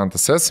pasakytų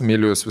Mantas S.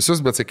 Myliu jūs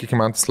visus, bet sakykime,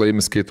 Mantas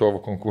laimi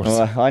skaitovų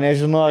konkursą. O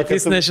nežinojo.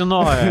 Jis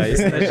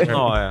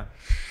nežinojo.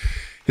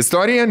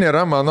 Istorija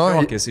nėra mano.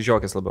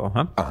 Žiokis labiau.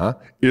 Aha.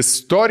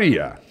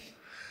 Istorija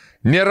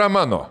nėra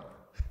mano.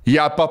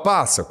 Ja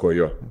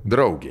papasakojo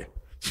draugė.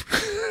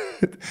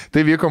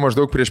 Tai vyko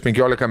maždaug prieš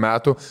 15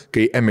 metų,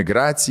 kai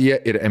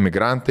emigracija ir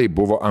emigrantai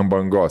buvo ant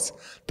bangos.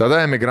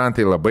 Tada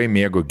emigrantai labai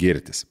mėgo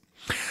girtis.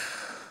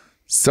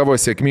 Savo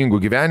sėkmingų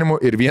gyvenimų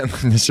ir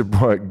nes čia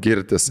buvo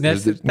girtis.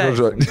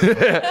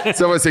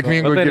 Savo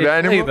sėkmingų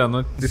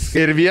gyvenimų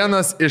ir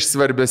vienas iš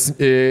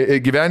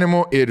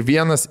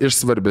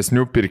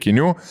svarbesnių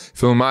pirkinių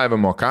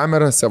filmavimo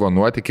kamerą savo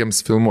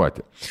nuotykiams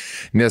filmuoti.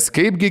 Nes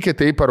kaipgi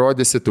kitai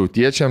parodysi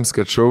tautiečiams,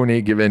 kad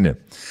šauniai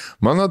gyveni.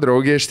 Mano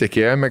draugė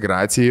ištekėjo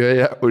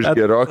emigracijoje už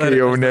gerokai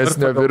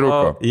jaunesnio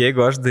vyruko.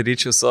 Jeigu aš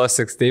daryčiau savo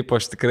seksteipo,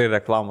 aš tikrai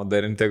reklamą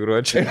dar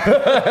integruočiau.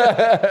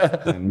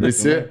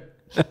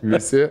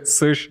 Visi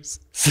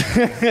sušis.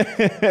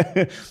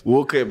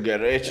 Kaip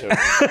gerai čia.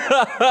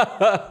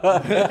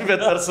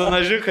 Bet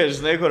personažiukai,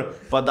 žinai, kur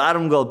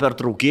padarom gal per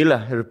traukylę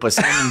ir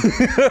pasiimim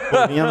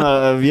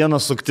vieną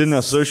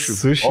suktinę sušių.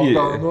 O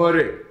gal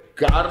nori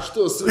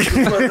karštus?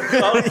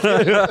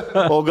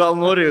 O gal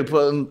nori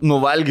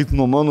nuvalgyti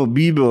nuo mano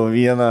bybio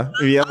vieną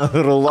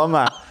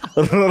ruloną.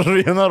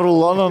 Vieną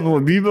ruloną nuo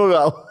bybio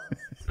gal.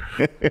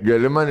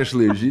 Gali man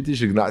išlaižyti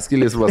iš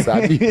Ignaskėlės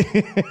vasabį.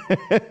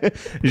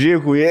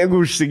 Žiūrėk,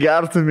 jeigu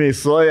užsigertume į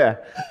soją.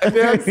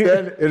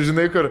 Ir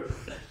žinai, kur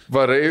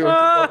varai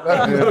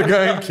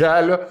ant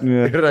kelio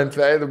ir ant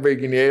veido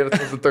baiginėjai ir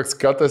tada toks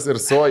katas ir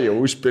soja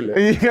užpilė.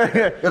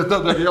 Ir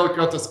tada vėl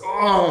katas.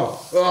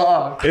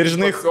 Ir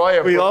žinai,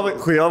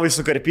 hujovai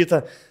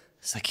sukarpyta.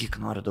 Sakyk,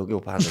 noriu daugiau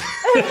padažų.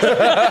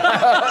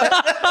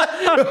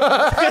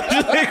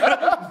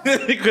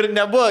 Kur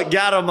nebuvo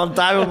gero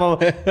montavimo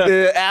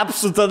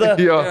appsų tada.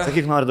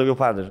 Sakyk, noriu daugiau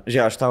padažų.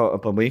 Žiūrėk, aš tau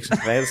pabaigsiu.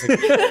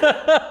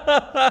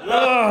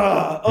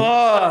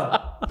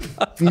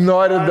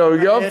 Nori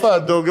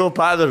daugiau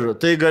padažų.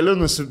 Tai galiu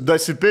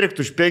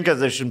nusipirkti už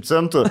 50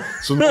 centų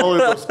su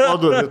nuolaidos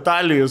kodu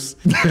Vitalijus.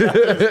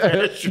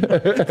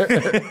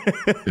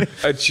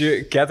 Ar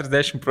čia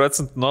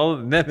 40%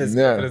 nuolaida? Ne, nes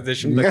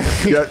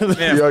 40%.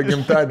 Jo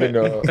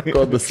gimtadienio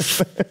kodas.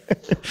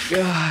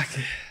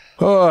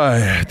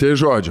 Oi, tai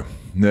žodžiu.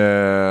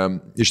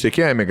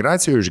 Ištekėjo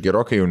emigracijoje už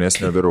gerokai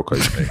jaunesnio vyruko.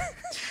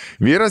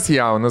 Vyras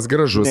jaunas,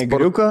 gražus.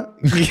 Negriuko?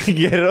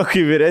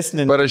 Gerokai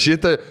vyresnė.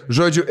 Parašyta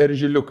žodžiu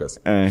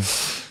eržiliukas.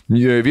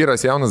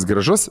 Vyras jaunas,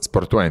 gražus,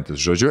 sportuojantis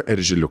žodžiu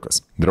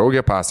eržiliukas.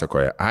 Draugė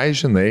pasakoja,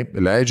 žinai,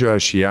 leidžiu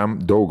aš jam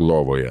daug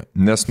lovoje,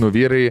 nes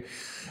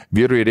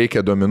vyrui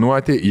reikia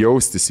dominuoti,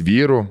 jaustis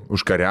vyrų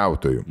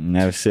užkariautojų.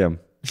 Ne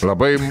visiems.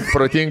 Labai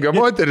protinga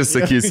moteris,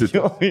 sakysit.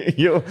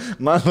 Jau,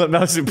 man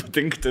labiausiai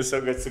patinka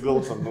tiesiog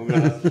atsigulti ant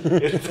nugaros.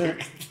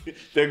 Ir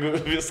tegu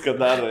viską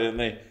daro,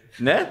 jinai.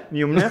 Ne?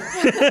 Jum ne?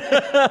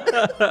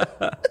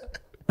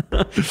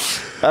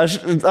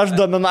 Aš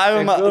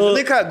dominavimą,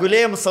 žinai ką,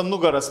 gulėjimas ant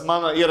nugaras,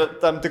 mano yra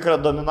tam tikra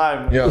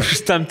dominavimas.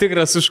 Tam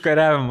tikras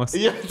užkariavimas.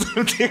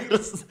 Tam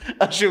tikras,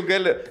 aš jau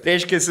galiu,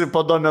 reiškia,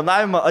 po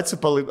dominavimą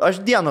atsipalaidu, aš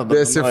dieną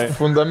dominuoju.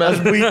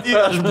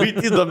 Aš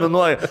baitį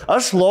dominuoju.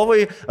 Aš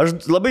lovai,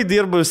 aš labai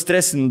dirbu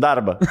stresinį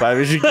darbą.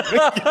 Pavyzdžiui,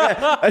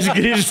 aš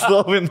grįžtu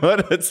lovai,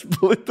 noriu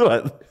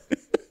atsipalaiduoti.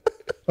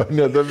 O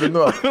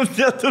nedominuoju.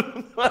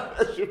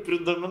 Aš jau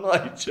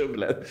pridominuoju čia,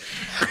 blėt.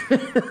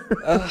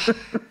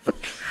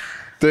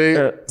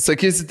 Tai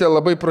sakysite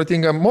labai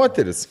protinga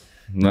moteris?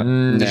 Na,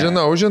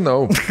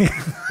 žinau.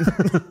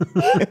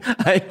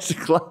 Ai,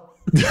 cikla.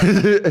 Tai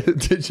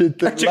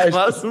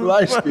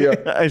laiškėjo.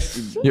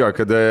 Jo,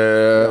 kada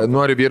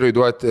nori vyrui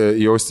duoti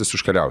jaustis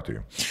užkariautojų.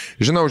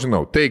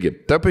 Žinau. Taigi,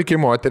 ta puikiai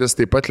moteris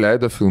taip pat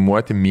leido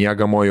filmuoti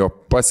miegamojo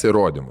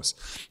pasirodymus.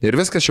 Ir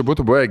viskas čia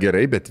būtų buvę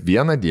gerai, bet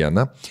vieną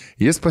dieną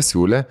jis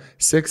pasiūlė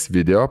seks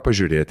video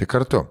pažiūrėti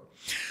kartu.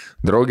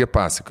 Draugė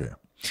pasakoja.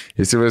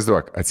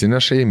 Įsivaizduok,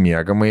 atsineša į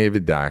miegamąjį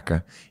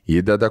videką,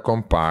 įdeda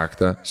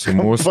kompaktą su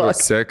mūsų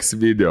seks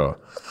video,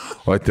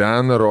 o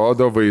ten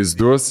rodo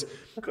vaizdus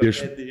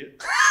iš...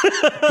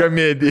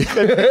 Komedija.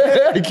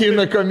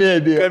 Kino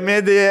komedija.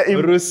 Komedija į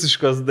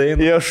rusiškos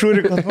dainos. Jie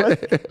šūrį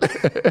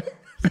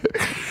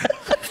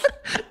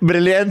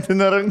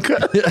Briliantinė ranka.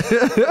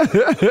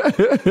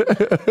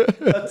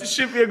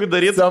 Šiaip, jeigu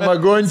darytumėt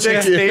samagončiai.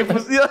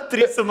 Jo,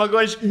 3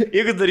 samagončiai.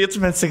 Jeigu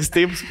darytumėt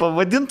seksteipus,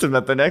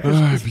 pavadintumėt, ne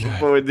kažkaip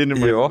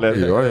pavadinimą. Jo.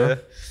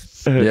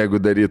 Jeigu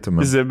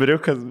darytumėt.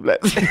 Zebriukas, ble.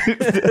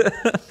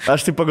 Aš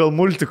tai pagal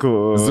multikų.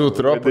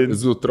 Zootropija.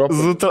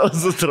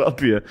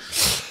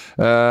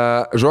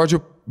 Žodžiu,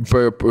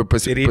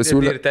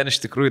 pasiūlė. Ir ten iš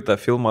tikrųjų tą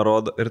filmą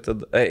rodo ir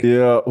tada...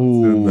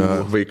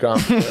 Vaikam.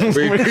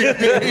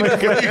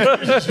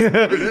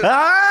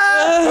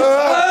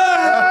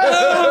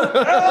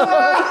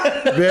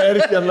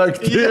 Verkia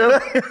naktį.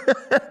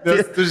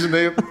 Nes tu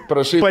žinai,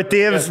 prašai.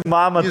 Patėvis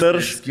mama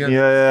tarš.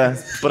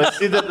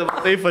 Prasideda,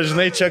 taip,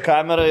 žinai, čia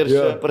kamera ir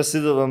čia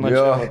prasideda nuo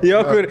čia. Jo,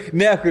 kur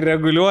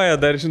reguliuoja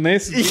dar, žinai,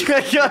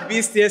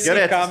 vysties į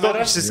kamerą.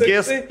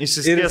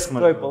 Išsiskės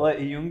man. Tuoj pala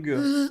įjungiu.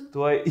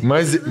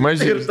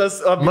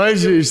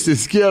 Mažiai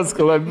išsiskės,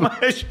 kalabė.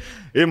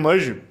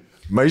 Mažiai.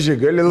 Maži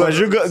gali labai.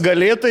 Maži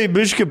galėtai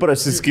biški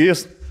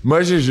prasiskys.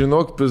 Maži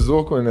žinok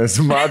pizukų, nes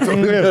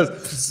matom,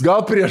 nes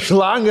gal prieš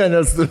langą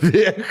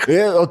nestovėk.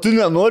 O tu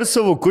nenori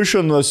savo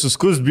kušio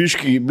nusiskus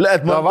biški,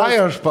 blėt, man. Davai,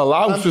 aš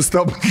palauksiu,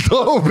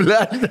 stabdau,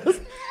 blėt.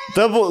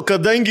 Tavo,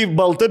 kadangi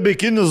balta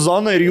bikinių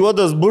zona ir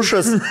juodas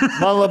bušas,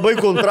 man labai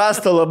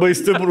kontrastą labai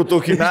stiprų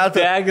tokį metą.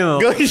 Deginau.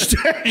 Gal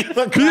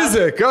ištegino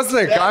Pizė, kas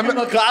tai,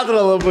 kamera?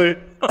 kadrą labai.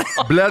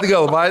 Blėt,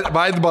 gal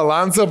white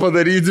balansą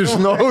padaryti iš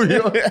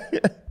naujo.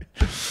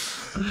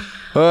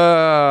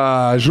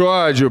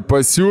 Žodžiu,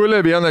 pasiūlė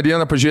vieną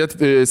dieną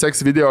pažiūrėti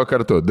seks video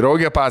kartu.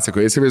 Draugė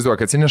pasakoja, įsivaizduoja,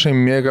 kad atsineša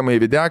mėgamą į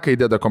videką,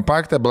 įdeda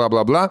kompaktą, bla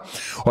bla bla,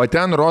 o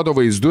ten rodo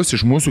vaizdus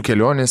iš mūsų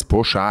kelionės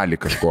po šalį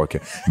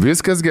kažkokią.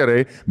 Viskas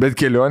gerai, bet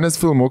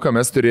kelionės filmuką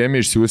mes turėjome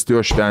išsiųsti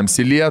ošviams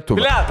į Lietuvą.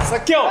 Blet,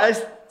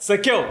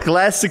 sakiau.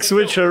 Classic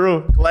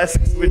switcheroo.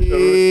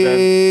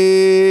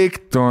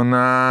 Eik tu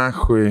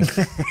nahui.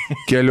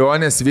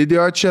 Kelionės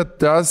video čia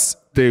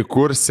tas, tai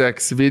kur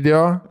seks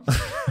video?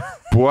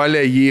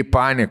 Puolė jį į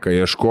paniką,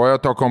 ieškojo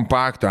to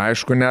kompakto,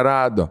 aišku,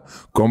 nerado.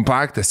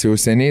 Kompaktas jau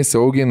seniai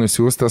saugiai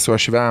nusiųstas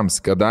uošviams,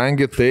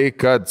 kadangi tai,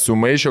 kad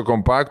sumaišė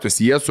kompaktus,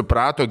 jie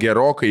suprato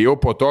gerokai jau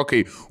po to,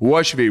 kai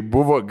uošviai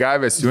buvo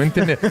gavę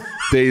siuntinį,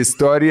 tai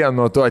istorija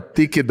nuo to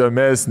tik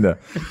įdomesnė.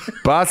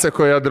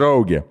 Pasakoja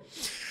draugė.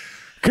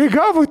 Kai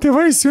gavo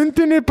tėvai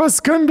siuntinį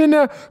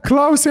paskambinę,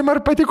 klausėm, ar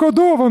patiko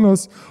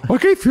dovanos, o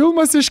kai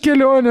filmas iš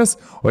kelionės,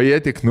 o jie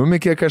tik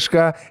numikė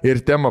kažką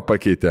ir temą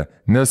pakeitė.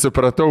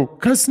 Nesupratau,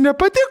 kas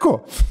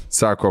nepatiko,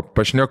 sako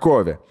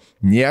pašnekovė.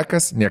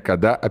 Niekas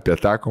niekada apie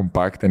tą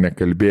kompaktą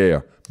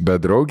nekalbėjo,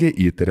 bet draugė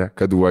įtarė,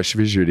 kad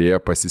uošvis žiūrėjo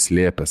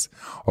pasislėpęs.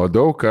 O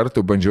daug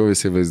kartų bandžiau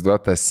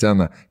įsivaizduoti tą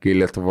sceną, kai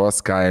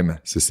Lietuvos kaime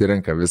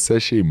susirenka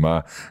visa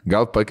šeima,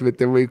 gal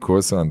pakvietė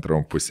vaikus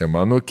antrom pusėm,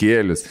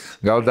 anūkėlius,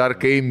 gal dar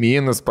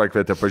kaimynus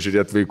pakvietė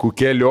pažiūrėti vaikų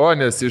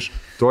kelionės iš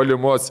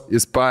tolimos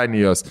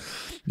Ispanijos.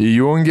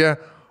 Įjungė,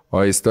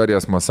 o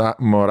istorijos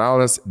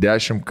moralas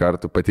 10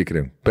 kartų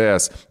patikrink.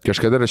 PS.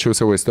 Kažkada rašiau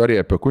savo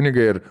istoriją apie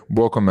kunigą ir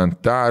buvo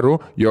komentarų,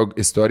 jog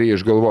istorija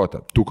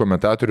išgalvota. Tų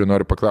komentatorių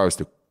noriu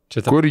paklausti.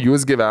 Kur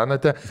jūs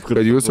gyvenate,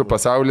 kad jūsų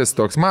pasaulis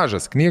toks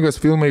mažas? Knygos,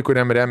 filmai,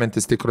 kuriam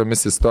remiantis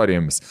tikromis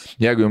istorijomis.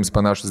 Jeigu jums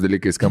panašus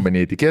dalykai skamba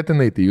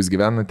neįtikėtinai, tai jūs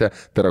gyvenate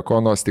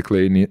tarakono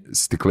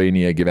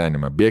stiklainyje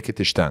gyvenimą. Bėkit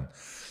iš ten.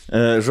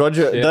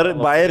 Žodžiu, dar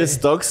bajeris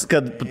toks,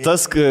 kad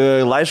tas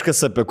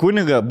laiškas apie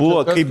kunigą buvo,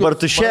 kaip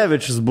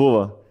Bartuševičius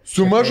buvo.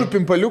 Su mažu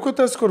pimpaliuku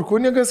tas, kur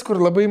kunigas, kur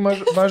labai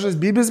mažas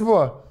bybis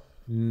buvo?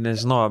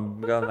 Nežinau,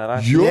 gal nėra.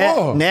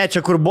 Jo! Ne,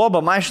 čia kur Boba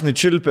mašinai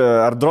čiulpė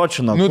ar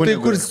dročino. Nu tai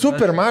kur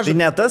super mažas. Tai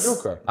ne tas?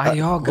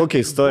 Jo,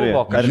 kokia istorija?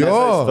 Buvo, Ar ne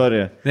ta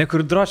istorija? Ne,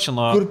 kur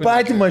dročino. Kur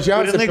pati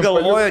mažiausia. Ir jinai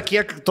galvoja,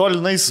 kiek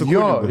tolinai su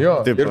kunigu. Jo.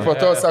 Taip, ir po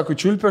to sako,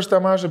 čiulpė aš tą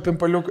mažą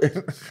pimpaliuką.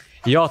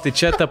 Jo, tai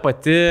čia ta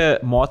pati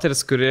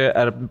moteris,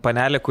 ar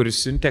panelė, kuri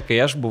siuntė, kai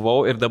aš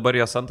buvau ir dabar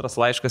jos antras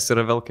laiškas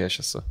yra vėl, kai aš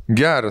esu.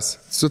 Geras.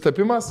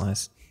 Sutapimas?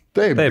 Nice.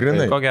 Taip,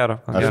 grinai. Ko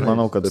gero. Aš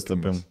manau, kad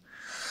sutapim.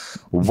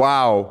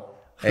 Wow.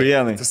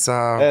 Prienai.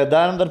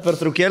 Darom dar per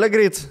trukėlę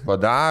greit?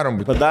 Padarom.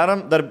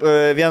 Padarom dar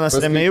vienas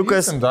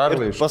remėjukas.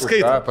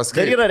 Paskaitom.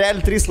 Dar yra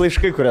realiai 3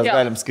 laiškai, kurias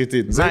galim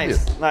skaityti.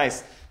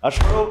 Nice. Aš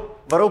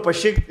varau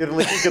pašyk ir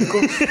laikykit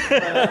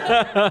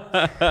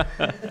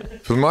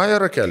Filmuoja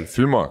Rakel,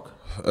 filmuok.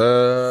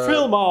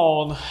 Film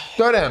on.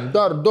 Turim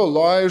dar 2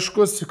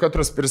 laiškus,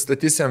 katras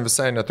pristatysim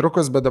visai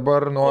netrukus, bet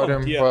dabar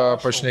norim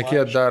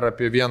pašnekėti dar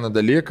apie vieną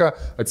dalyką.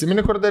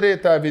 Atsimeni, kur darė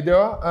tą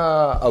video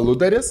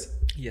aludaris?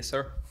 Yes,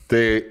 sir.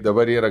 Tai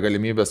dabar yra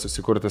galimybė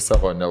susikurti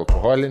savo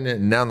nealkoholinį,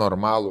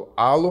 nenormalų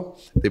alų.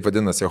 Taip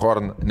vadinasi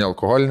Horn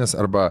nealkoholinis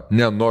arba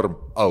nenorm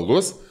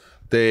alus.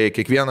 Tai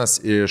kiekvienas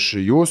iš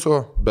jūsų,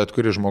 bet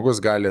kuris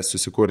žmogus gali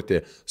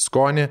susikurti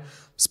skonį,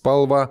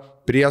 spalvą,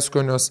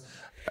 prieskonius,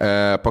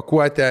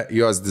 pakuotę,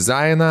 jos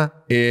dizainą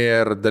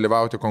ir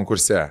dalyvauti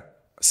konkurse.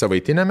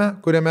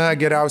 Savaitinėme, kuriame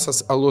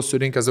geriausias alus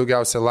surinkęs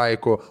daugiausia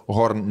laikų,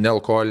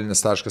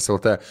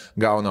 hornnealkoholinis.lt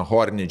gauna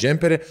hornį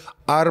džemperį,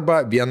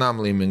 arba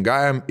vienam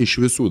laimingajam iš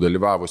visų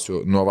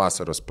dalyvavusių nuo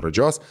vasaros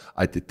pradžios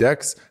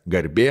atiteks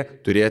garbė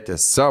turėti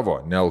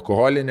savo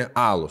nealkoholinį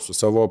alų su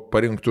savo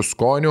parinktų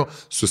skoniu,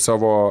 su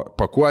savo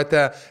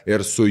pakuotę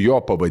ir su jo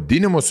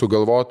pavadinimu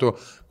sugalvotų,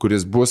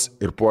 kuris bus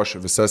ir puoš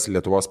visas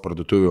Lietuvos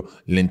parduotuvių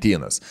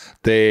lentynas.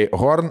 Tai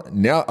Horn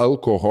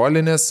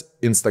nealkoholinis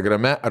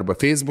Instagrame arba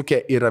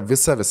Facebook'e yra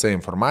visa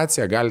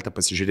informacija, galite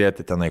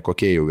pasižiūrėti tenai,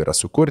 kokie jau yra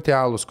sukurti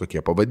alus,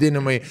 kokie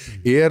pavadinimai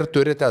ir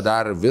turite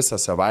dar visą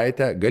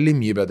savaitę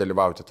galimybę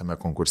dalyvauti tame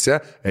konkurse,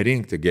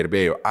 rinkti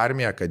gerbėjų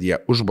armiją, kad jie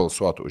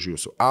užbalsuotų už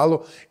jūsų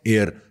alų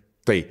ir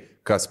tai,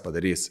 kas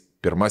padarys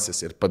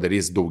pirmasis ir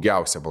padarys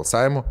daugiausia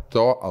balsavimų,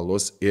 to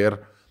alus ir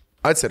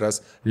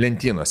atsiras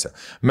lentynose.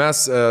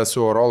 Mes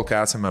su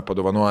Orolka esame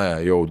padovanoję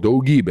jau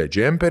daugybę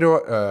džemperių,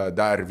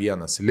 dar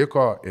vienas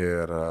liko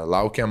ir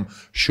laukiam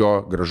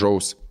šio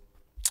gražaus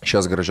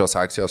šios gražios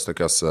akcijos,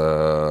 tokios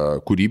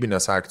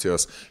kūrybinės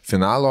akcijos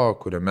finalo,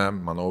 kuriame,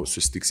 manau,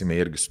 susitiksime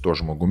irgi su tuo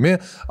žmogumi,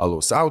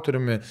 alaus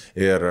autoriumi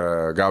ir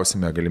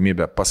gausime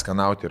galimybę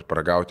paskanauti ir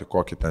paragauti,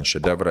 kokį ten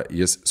šedevrą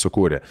jis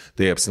sukūrė.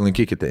 Tai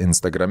apsilankykite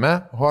Instagrame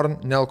Horn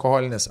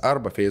nealkoholinis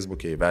arba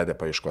Facebook'e įvedę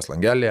paieškos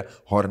langelėje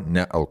Horn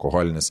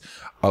nealkoholinis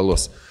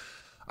alus.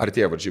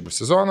 Artėja varžybų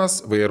sezonas,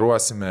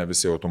 vairuosime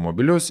visi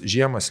automobilius,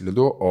 žiemą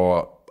slidu, o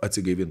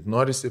atsigaivinti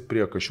norisi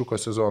prie kašiuko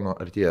sezono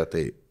artėja,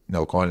 tai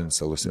nealkoholinis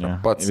alus yra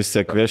pats. Vis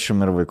tiek kvešim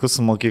ir vaikus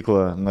į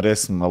mokyklą,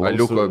 norėsim alaus.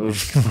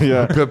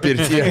 Aliuko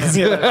pirties.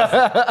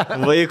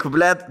 Vaikų,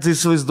 blėt, tai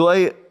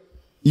įsivaizduoji,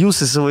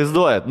 jūs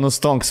įsivaizduojat,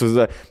 nustonk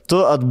įsivaizduoji.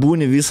 Tu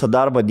atbūni visą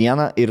darbo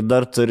dieną ir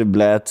dar turi,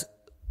 blėt,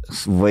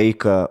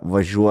 vaiką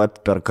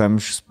važiuoti per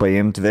kamščius,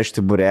 paimti, vežti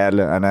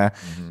burelį, ane?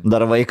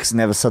 Dar vaikas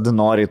ne visada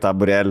nori į tą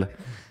burelį.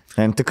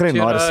 Tikrai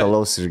nori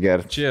salaus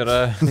išgerti. Čia yra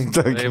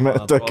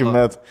tokį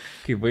met.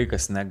 Kai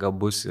vaikas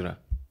negabus yra.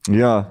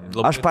 Jo.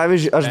 Aš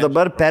pavyzdžiui, aš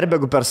dabar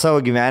perbėgu per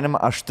savo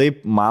gyvenimą, aš taip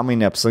mamai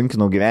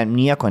neapsunkinau gyvenimą,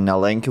 nieko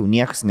nelankiau,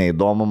 niekas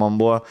neįdomu man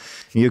buvo,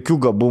 jokių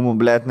gabumų,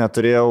 blėt,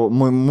 neturėjau,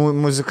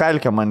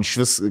 muzikalkę man iš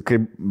vis,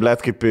 kaip,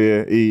 blėt, kaip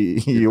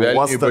į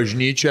uostą. Į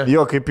bažnyčią.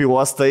 Jo, kaip į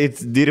uostą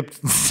eiti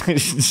dirbti,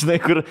 žinai,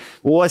 kur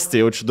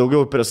uostė, jaučiu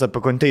daugiau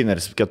apie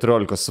konteineris,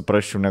 14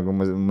 suprasčiau negu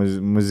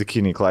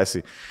muzikiniai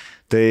klasiai.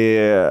 Tai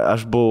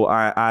aš buvau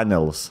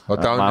Anelus. O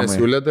tau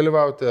nesiūlė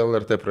dalyvauti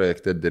LRT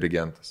projekte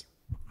dirigentas?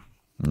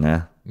 Ne.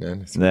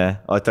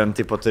 O ten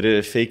tipo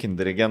turi feikinti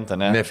dirigentą,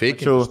 ne? Ne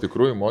feikinti, iš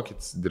tikrųjų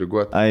mokytis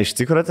diriguoti. Iš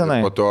tikrųjų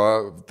tenai? Po to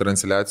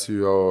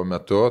transliacijų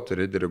metu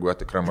turi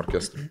diriguoti Kram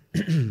orkestrui.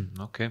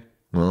 Okay.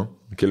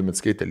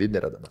 Kilmitskaitė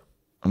lyderė dabar.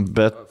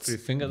 Bet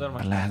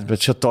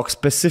čia toks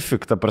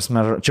specifik, ta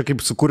prasme, čia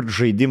kaip sukurti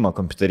žaidimą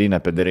kompiuterinę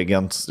apie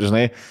dirigentus,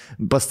 žinai,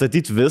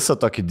 pastatyti visą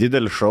tokį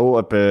didelį šou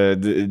apie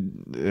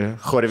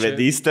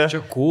chorvedystę. Čia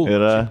cool,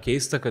 yra... čia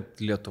keista,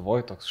 kad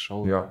Lietuvoje toks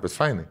šou. Jo, bet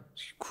fainai.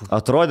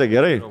 Atrodė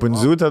gerai,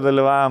 Pundziūtė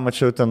dalyvavo,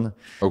 mačiau ten.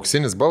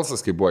 Auksinis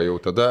balsas, kai buvo jau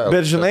tada.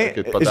 Bet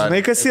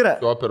žinai kas yra?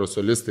 Su operų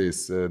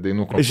solistais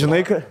dainų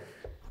kompozitoriais. Žinai,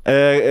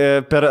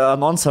 per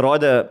anonsą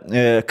rodė,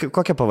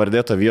 kokia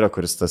pavardė to vyro,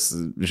 kuris tas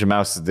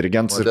žymiausias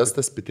dirigentas.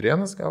 Modestas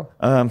Pitrėnas gal?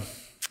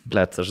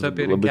 Blet, aš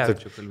labai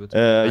taip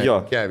kalbėsiu. Jo,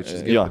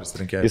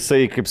 Rinkevičius.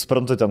 jisai, kaip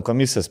suprantu, ten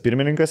komisijos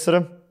pirmininkas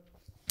yra.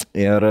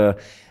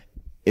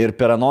 Ir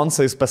per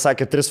anonsą jis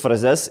pasakė 3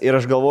 frazes ir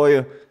aš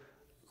galvoju,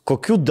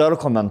 kokių dar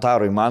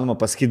komentarų įmanoma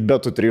pasakyti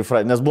be tų 3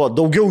 frazės, nes buvo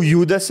daugiau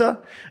judesio,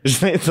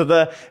 žinai,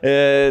 tada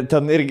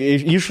ten irgi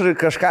išrai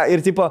kažką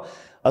ir tipo,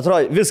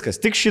 atrodo,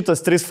 viskas, tik šitas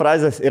 3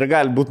 frazės ir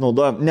gali būti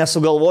naudojama.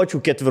 Nesugalvočiau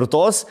 4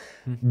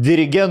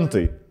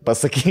 dirigentui.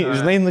 Pasaky,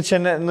 žinai, čia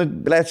ne,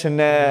 čia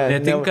ne...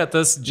 Netinka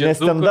tas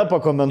džiazukas. Nes ten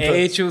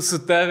pakomentuoti. Eičiau su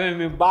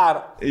tavimi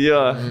bar.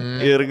 Jo,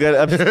 ir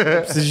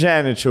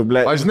apsiženičiau,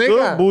 ble. Aš žinai, tu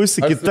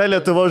būsi kita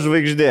Lietuvos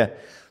žvaigždė.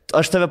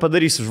 Aš tave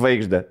padarysiu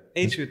žvaigždę.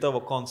 Eičiau į tavo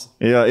konsą.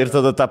 Jo, ir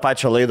tada tą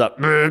pačią laidą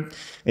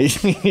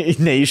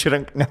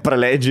neišrenk,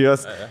 nepraleidžiu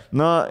jos.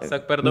 Nu,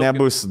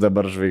 nebūsiu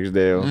dabar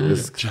žvaigždė jau.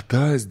 Čia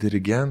tas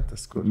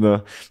dirigentas. Nu,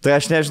 tai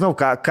aš nežinau,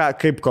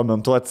 kaip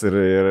komentuoti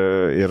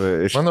ir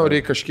manau,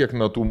 reikia kažkiek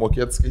natų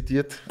mokėti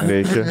skaityti.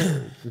 Reikia.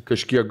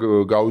 Kažkiek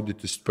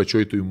gaudytis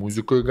pačioj toj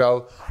muzikoje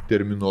gal,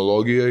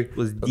 terminologijoje.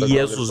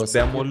 Diezus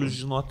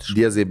bemolius žinoti.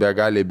 Diezai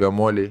begaliai,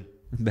 bemoliai.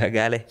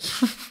 Begaliai.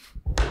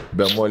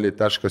 Bemoliai,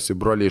 taškasi,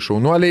 broliai,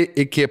 šaunuoliai,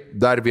 iki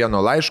dar vieno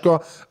laiško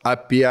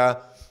apie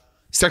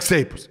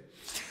seksteipus.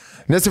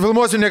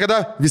 Nesifilmuosiu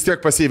niekada, vis tiek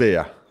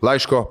pasyvėja.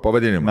 Laiško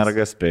pavadinimas.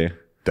 Mergas spėj.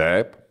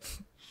 Taip.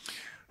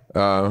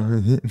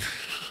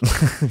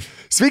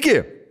 Sveiki,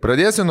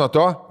 pradėsiu nuo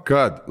to,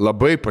 kad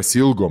labai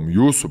pasilgom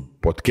jūsų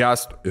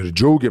podcastų ir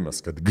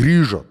džiaugiamės, kad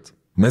grįžot.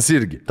 Mes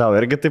irgi. Tau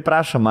irgi tai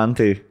prašo, man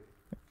tai...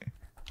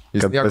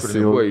 Jis niekur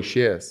nebuvo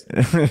išėjęs.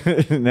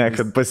 Ne,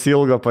 kad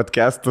pasilgo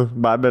podcastų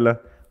Babelio.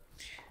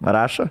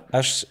 Rašo?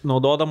 Aš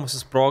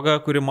naudodamasis progą,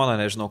 kuri mano,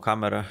 nežinau,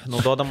 kamera,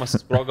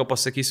 naudodamasis progą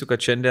pasakysiu,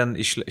 kad šiandien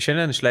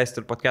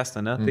išleisti ir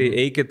podcastą, ne? Tai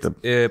eikit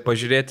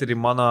pažiūrėti ir į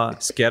mano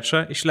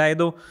sketchą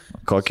išleidau.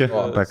 Kokį?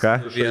 Apie ką?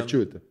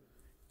 Šalčiūtį.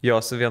 Jo,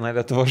 su viena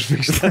Lietuvo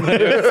žvaigždė.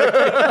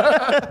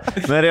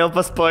 Norėjau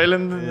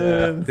paspoilinti.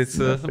 Tai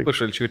su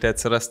Šalčiūtė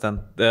atsiras ten.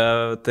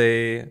 Tai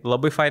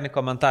labai faini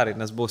komentarai,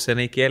 nes buvau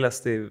seniai kėlęs,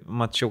 tai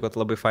mačiau, kad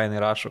labai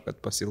faini rašo, kad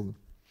pasilgau.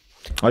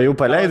 O jau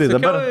paleidai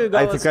dabar?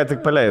 Ai, tik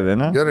paleidai,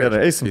 ne?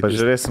 Gerai, eisim,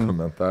 pažiūrėsim.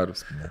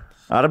 Komentarus.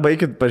 Arba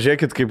eikit,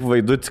 pažiūrėkit, kaip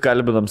Vaidutį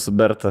kalbinam su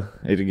Berta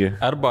irgi.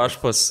 Arba aš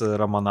pas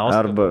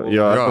Ramanauską. Arba,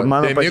 jo,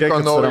 mano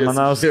pažiūrėkit su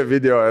Ramanauską.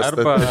 Video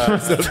arba...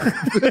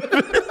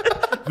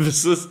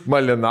 Visus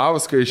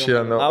Malinauską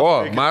išėję. O,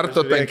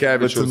 Marto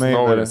Tankievičius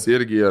naujas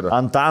irgi yra.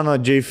 Antano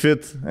J.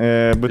 Fit.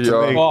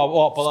 Būtinai.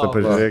 O, palauk.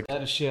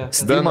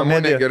 Stimo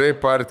medija. Gerai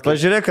partija.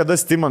 Pažiūrėk, kada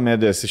Stimo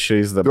medijas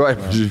išeis dabar.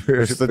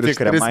 Prieš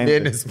 3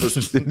 mėnesius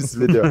paskutinis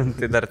video.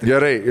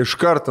 Gerai, iš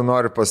karto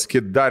noriu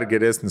pasakyti dar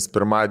geresnis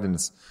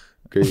pirmadienis.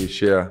 Kai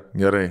išėjo,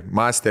 gerai,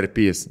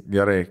 masterpiece,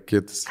 gerai,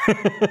 kitas.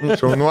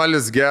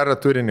 Šaunuolis gerą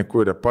turinį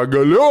kūrė.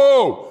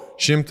 Pagaliau!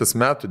 100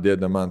 metų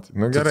dėdė man.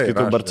 Nu gerai.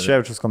 Skaitų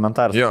Bartševičius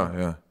komentaras. Jo.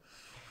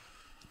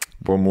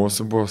 Po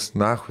mūsų bus,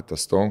 nahui,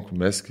 tas tonkų,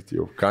 meskit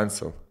jau,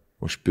 cancel,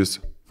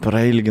 užpisu.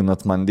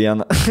 Prailginat man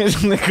dieną.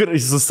 Žinai, kur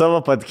su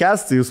savo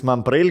podcastu jūs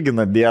man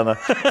prailginat dieną.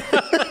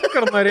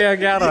 Kur norėjo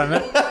gerą,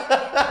 ne?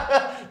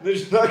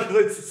 Žinokit,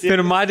 atsisėdu.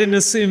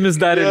 Pirmadienis su jumis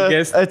dar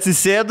ilgesnis.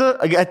 Atsisėdu,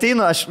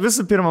 ateinu, aš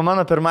visų pirma,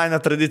 mano pirmadienio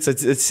tradicija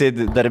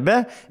atsisėdi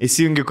darbe,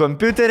 įsijungi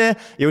kompiuterį,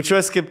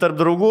 jaučiuosi kaip tarp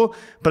draugų,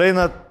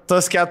 praeina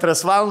tos 4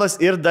 valandos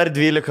ir dar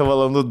 12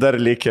 valandų dar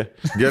likia.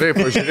 Gerai,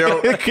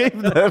 pažiūrėjau. Kaip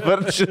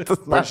dabar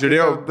šitas?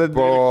 Pažiūrėjau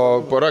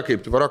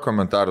kaip tvara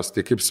komentarus,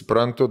 tai kaip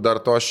suprantu,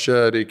 dar tos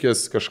čia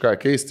reikės kažką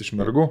keisti iš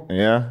mergų.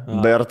 Ja,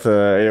 Bert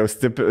jau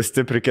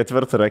stipri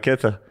 4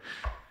 raketę.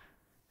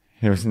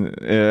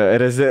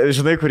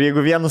 Žinai, kur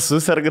jeigu vienas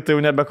susirga, tai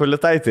jau nebe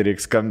Kulitaitį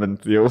reikia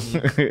skambinti,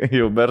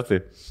 jau Bertai.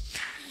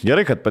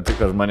 Gerai, kad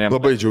patiko žmonėms.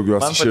 Labai džiaugiuosi.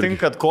 Man patinka,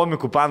 kad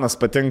komikų panas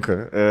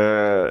patinka.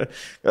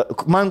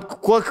 Man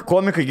kuo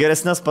komikai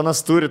geresnės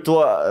panas turi, tuo,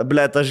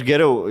 blėt, aš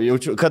geriau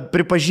jaučiu, kad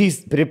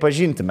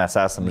pripažinti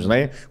mes esam,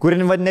 žinai, kur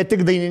ne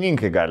tik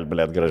dainininkai gali,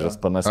 blėt, gražas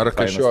panas. Ar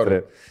kažkur.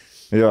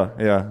 Jo.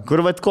 Kur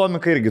vat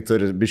komikai irgi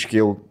turi biški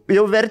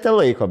jau vertę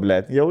laiko,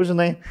 blėt, jau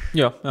žinai.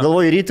 Jo.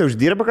 Galvoju, ryte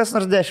uždirba kas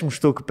nors 10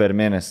 štukų per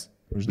mėnesį.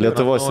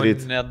 Lietuvos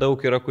ryte. Nedaug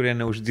yra, kurie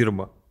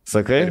neuždirba.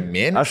 Sakai?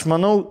 Aš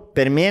manau,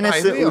 per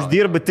mėnesį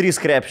uždirba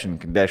 3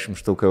 krepšininkai, 10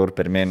 štukų eurų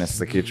per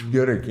mėnesį, sakyčiau.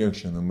 Gerai, kiek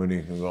šiandien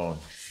reikia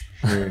gauti?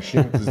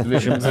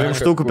 120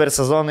 štukų per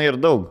sezoną ir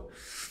daug.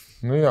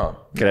 Nu jo.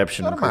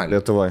 Krepšininkų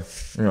Lietuvoje.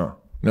 Jo,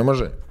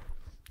 nemažai.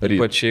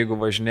 Ypač jeigu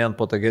važinėjant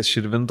po tokias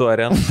Širvintų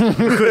areną.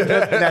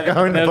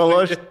 Negauni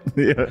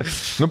palošti.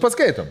 Nu,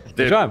 paskaitom.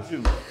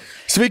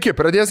 Sveiki,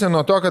 pradėsiu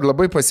nuo to, kad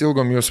labai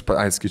pasilgom jūsų,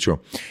 atskaičiu.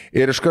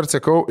 Ir iškart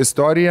sakau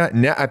istoriją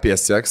ne apie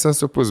seksą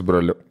su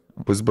pusbroliu.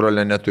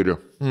 Pusbrolio neturiu.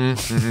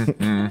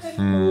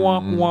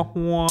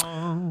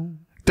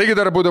 Taigi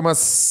dar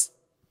būdamas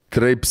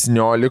 13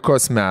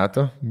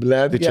 metų.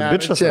 Tai čia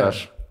bičas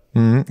aš.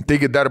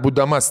 Taigi dar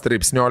būdamas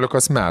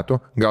 13 metų,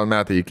 gal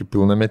metai iki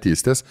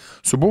pilnametystės,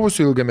 su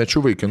buvusiu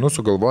ilgamečiu vaikinu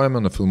sugalvojame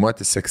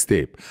nufilmuoti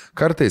sextape.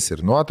 Kartais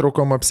ir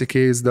nuotraukom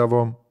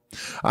apsikeisdavom.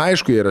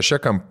 Aišku, įraše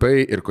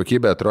kampai ir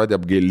kokybė atrodė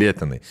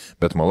apgailėtinai,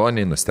 bet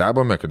maloniai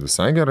nustebome, kad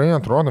visai gerai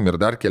atrodom ir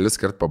dar kelis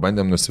kart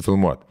pabandėm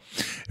nusifilmuoti.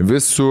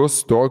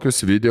 Visus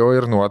tokius video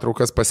ir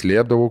nuotraukas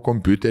paslėpdavau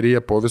kompiuteryje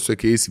po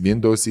visokiais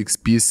Windows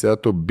XP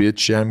setų,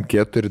 Bitch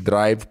M4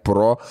 Drive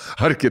Pro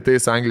ar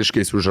kitais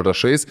angliškais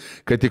užrašais,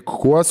 kad tik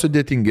kuo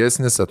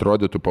sudėtingesnis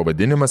atrodytų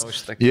pavadinimas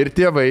ir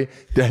tėvai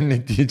ten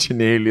netyčia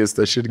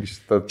neįlįsta.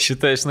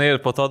 Šitą, žinai,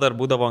 ir po to dar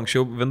būdavo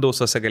anksčiau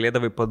Windows'ose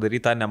galėdavai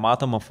padaryti tą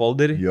nematomą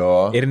folderį. Jo.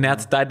 Ir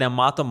net tą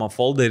nematomą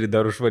folderį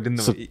dar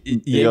užvadindavo.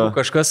 Jeigu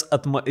kažkas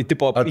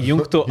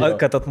jungtų,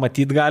 kad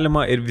atmatyt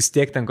galima ir vis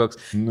tiek ten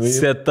koks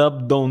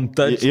setup, don't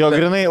touch. Jo,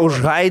 grinai,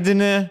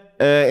 užhaidini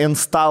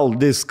install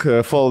disk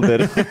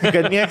folderį,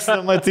 kad nieks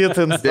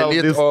nematytų install disk.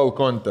 Delete disk. all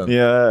content.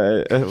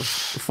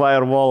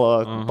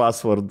 Firewall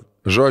password.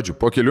 Žodžiu,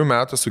 po kelių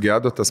metų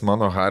sugedo tas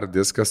mano hard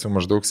diskas su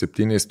maždaug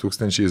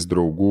 7000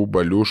 draugų,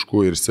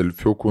 baliuškų ir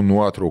selfiukų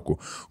nuotraukų,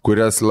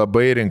 kurias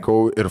labai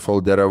rinkau ir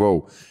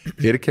folderavau.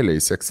 Ir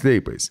keliais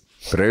sextape'ais.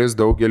 Praėjus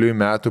daugeliui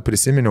metų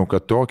prisiminiau,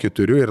 kad tokį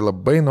turiu ir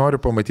labai noriu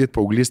pamatyti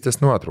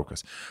paauglystės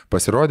nuotraukas.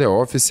 Pasirodė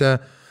ofise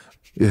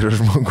ir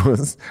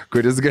žmogus,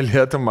 kuris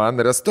galėtų man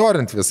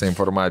restaurinti visą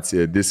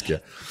informaciją diske.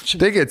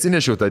 Taigi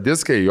atsinešiau tą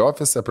diską į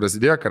ofisą,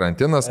 prasidėjo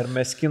karantinas. Ar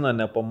mes kino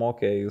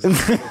nepamokė jūs?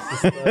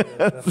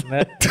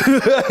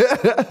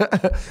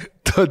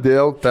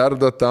 Todėl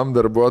perduoti tam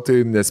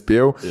darbuotojui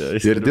nespėjau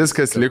ir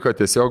diskas liko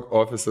tiesiog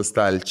ofiso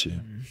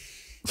stalčiai.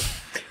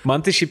 Man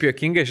tai šiaip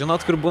juokinga,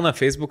 žinot, kur būna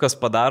Facebookas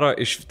padaro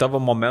iš tavo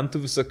momentų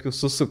visokių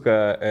susuka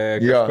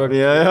kažkokį.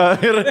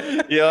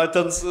 Jo,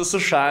 ten su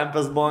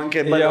šampės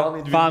bonkė,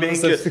 balionai, panas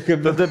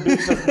apsikabė.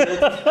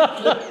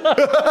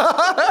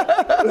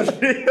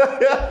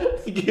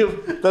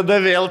 Tada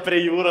vėl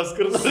prie jūros,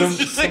 kur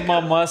su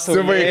mama, su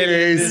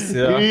vaikais.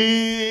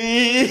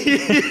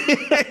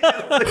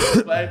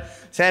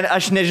 Sen,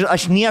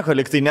 aš nieko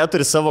liktai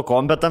neturiu savo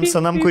kompetam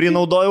senam, kurį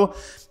naudojau.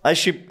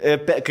 Aš,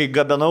 kai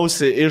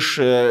gabenausi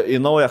į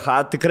naują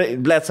chatą, tikrai,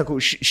 blėt, sakau,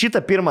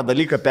 šitą pirmą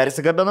dalyką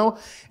persigabenau,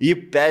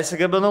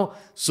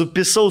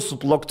 supisau su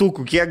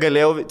plaktuku, kiek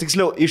galėjau,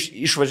 tiksliau,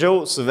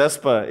 išvažiavau su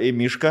Vespa į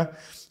mišką,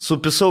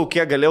 supisau,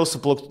 kiek galėjau su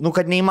plaktuku,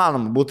 kad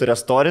neįmanoma būtų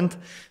restaurint,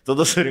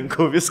 tada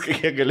surinkau viską,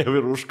 kiek galėjau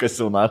ir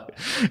užkasiau,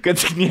 kad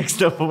tik nieks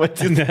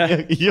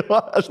nepamatytų. Jo,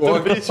 aš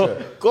tam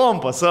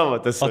kompą savo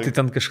tiesiog. O tai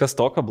ten kažkas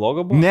tokio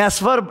blogo buvo?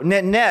 Nesvarbu,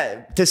 ne,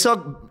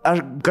 tiesiog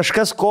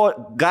kažkas, ko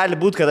gali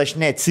būti, kad aš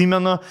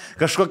neatsimenu,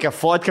 kažkokią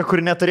fotkę,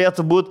 kur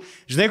neturėtų būti.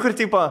 Žinai, kur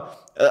tipo,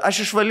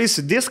 aš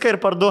išvalysiu diską ir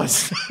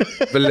parduosiu.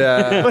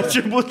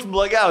 Pačiu būtų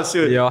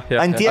blogiausiu.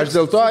 Aš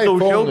dėl to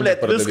daugiau,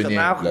 blėt, viską,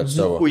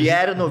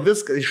 kujerinu,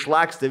 viską,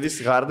 išlakstė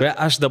visi hardai.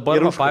 Aš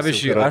dabar,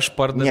 pavyzdžiui, aš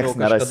pardaviau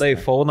kažkada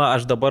iPhone,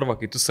 aš dabar,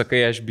 kai tu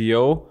sakai, aš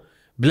bijau.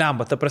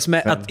 Blemba, ta prasme,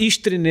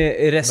 ištrini,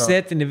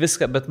 resetini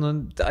viską, bet,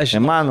 aš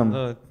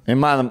žinau.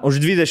 Įmanom, už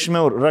 20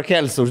 eurų,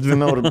 rakelis už 2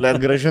 eurų, blėt,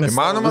 gražins.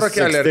 Įmanoma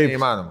rakelį ar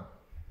neįmanoma?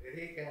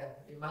 Reikia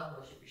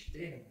įmanoma šiaip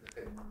ištrinti,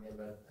 kad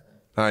nebe...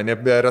 Ne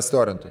be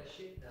restaurantų.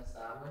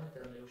 Nesąmonė,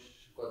 ten jau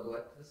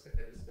užkoduoti viską,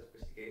 kad viskas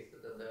pasikeistų,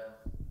 tada...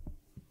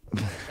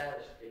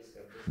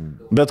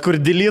 Bet kur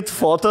delete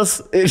fotos,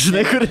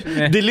 žinai, kur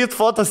delete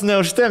fotos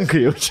neužtenka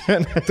jau čia.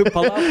 Tu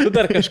palauk, tu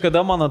dar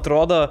kažkada, man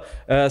atrodo,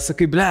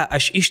 sakai, ble,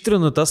 aš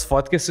ištrinu tas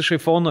fotkės iš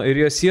iPhone'o ir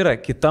jos yra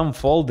kitam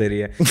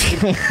folderyje.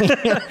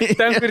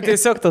 Ten, kur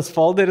tiesiog tas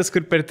folderis,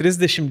 kur per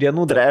 30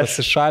 dienų dar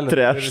pasišalė.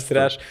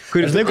 Treš.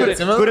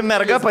 Kur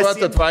merga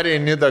pasitė. Tu atvarė į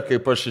Nidą,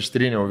 kaip aš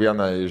ištryniau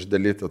vieną iš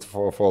deleted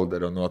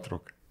folderio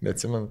nuotrauką.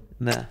 Neatsimenu?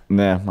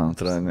 Ne, man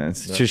atrodo, ne.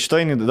 Čia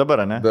šitoj Nidai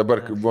dabar, ne? Dabar,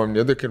 kai buvom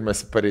Nidai, ir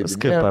mes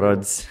pareidinėjom. Kaip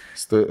parodys.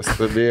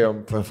 Stovėjom,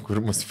 kur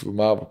mus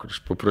filmavo, kur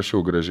aš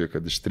paprašiau gražiai,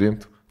 kad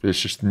ištrintų. Tai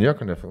aš iš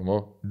nieko nefilmau.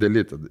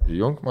 Deleted.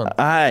 Įjung man.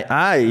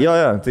 Jo,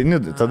 tai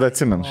Nidai, tada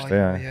atsimenu šitą.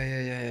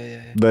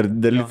 Dar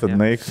deleted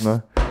naik, nu.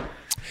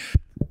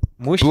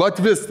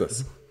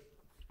 Plotvistas.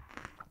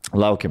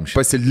 Laukiam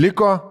šitą.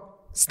 Pasiliko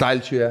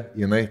stalčiuje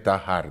jinai tą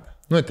hardą.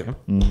 Nu, taip.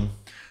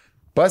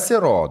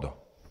 Pasirodo,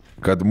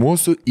 kad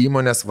mūsų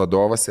įmonės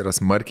vadovas yra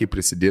smarkiai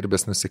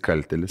prisidirbęs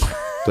nusikaltėlis,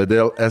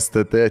 todėl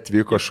STT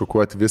atvyko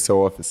šukuoti visą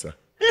ofisą.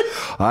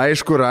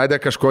 Aišku, radę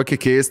kažkokį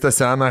keistą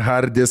seną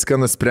hard diską,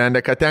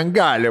 nusprendė, kad ten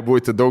gali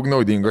būti daug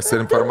naudingos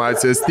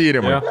informacijos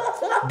tyrimai.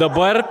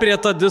 Dabar prie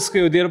to disko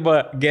jau dirba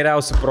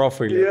geriausi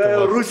profilį.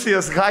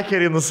 Rusijos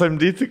hakeriai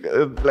nusamdyti.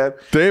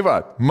 Tai va,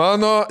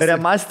 mano...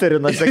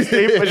 Remasterinas,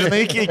 taip,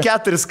 žinai,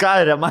 4K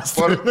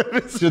remasterina.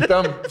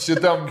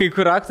 Šitam... Kai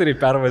kur aktoriai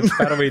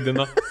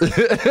pervaidino.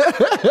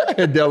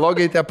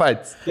 Dialogai tie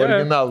patys.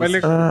 Originalus.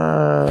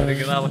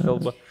 Originalą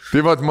kalbą. Tai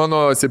va,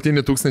 mano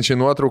 7000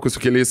 nuotraukų su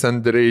keliais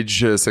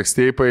underage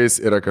sextape'ais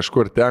yra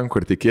kažkur ten,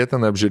 kur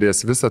tikėtina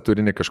apžiūrės visą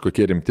turinį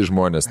kažkokie rimti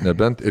žmonės,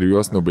 nebent ir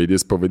juos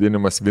nubaidys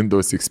pavadinimas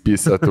Windows XP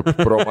Setup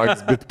Pro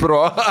Max Bit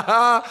Pro.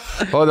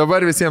 O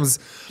dabar visiems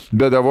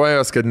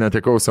bedavojos, kad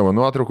netekau savo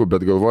nuotraukų,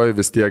 bet galvoju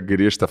vis tiek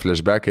grįžta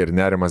flashbackai ir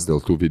nerimas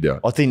dėl tų video.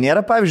 O tai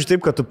nėra, pavyzdžiui,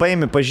 taip, kad tu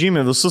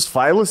pažymi visus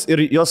failus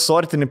ir jos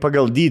sortini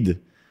pagal dydį.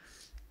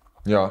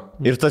 Jo.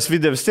 Ir tas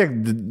video vis tiek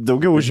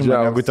daugiau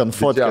užima negu ten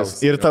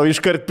fotkas. Ir tau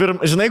iškart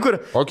žinai kur?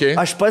 Okay.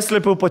 Aš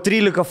paslėpiau po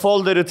 13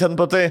 folderių ten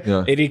patai.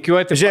 Yeah. Ir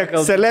reikiuoti. Žiūrėk,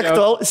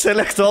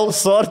 select all,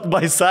 sort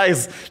by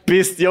size.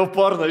 Pist jau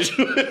porno,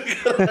 žiūrėk.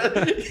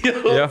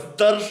 Jau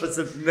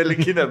taršasi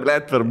nelikinė,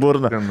 blėt, per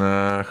burną.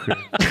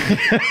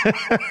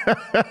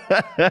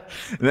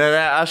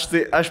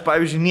 Aš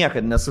pavyzdžiui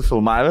niekad nesu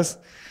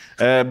filmavęs.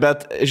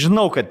 Bet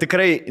žinau, kad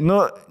tikrai,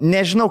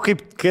 nežinau,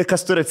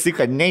 kas turi atsitikti,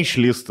 kad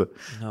neišlystų.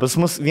 Pas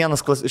mus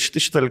vienas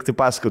šitą liktai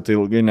pasakau, tai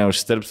ilgai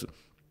neužsterpsiu.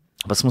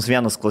 Pas mus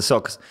vienas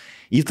klasiokas.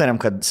 Įtariam,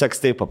 kad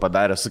sextape'ą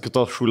padarė su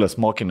kitos šūlės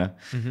mokinė.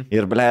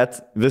 Ir, blėt,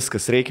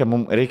 viskas, reikia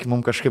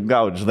mum kažkaip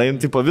gauti. Žinai,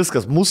 tipo,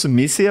 viskas, mūsų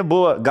misija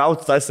buvo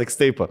gauti tą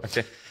sextape'ą.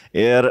 Okay.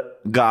 Ir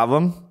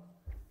gavom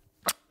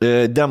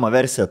demo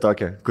versiją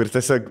tokią, kur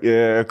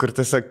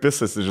tiesiog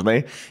pisas, žinai.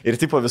 Ir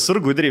tipo visur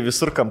gudriai,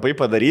 visur kampai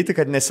padaryti,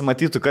 kad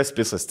nesimatytų, kas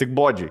pisas, tik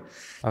bodžiai.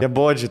 Tie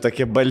bodžiai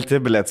tokie balti,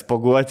 blėt,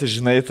 spaguoti,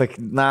 žinai,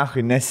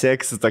 nahui,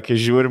 neseksi, tokie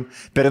žiūrim.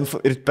 Per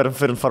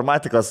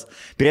informatikos,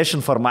 prieš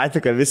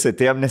informatiką visi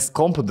atėjom, nes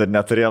kompų dar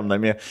neturėjom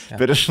namie.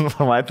 Prieš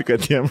informatiką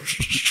atėjom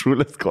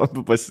šūlės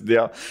kompų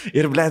pasidėjom.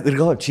 Ir blėt, ir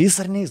galvo, čia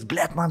jis ar ne jis,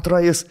 blėt, man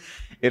atrodo jis.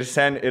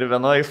 Ir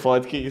vienoje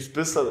fotkiai jis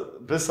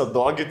pisa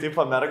dogį,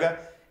 tipo merga.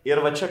 Ir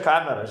va čia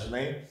kamera,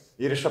 žinai,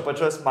 ir iš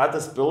apačios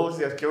matas pilus,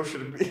 jie kiauš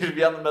ir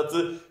vienu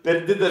metu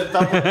per didelį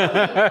tą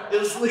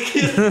ir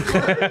slakys.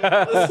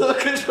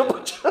 Sakai, iš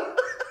apačio.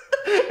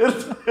 Ir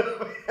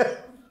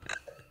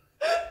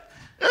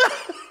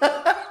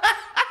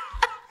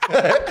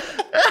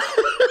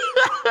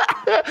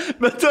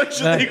bet tu,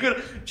 žinai, kur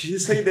čia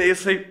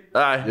jisai.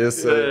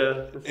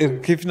 Ir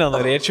kaip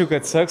nenorėčiau,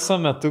 kad sekso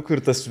metu, kur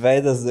tas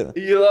veidas dar.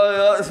 Jo,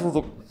 jis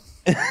būtų.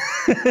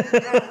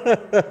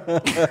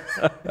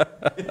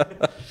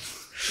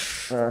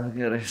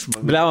 Gerai,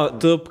 smagu. Bliau,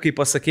 tu kai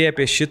pasakėjai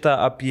apie šitą,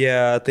 apie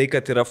tai,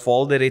 kad yra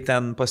folderiai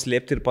ten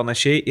paslėpti ir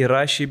panašiai,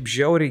 yra šiaip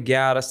žiauriai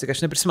geras, tik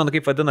aš neprisimenu,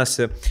 kaip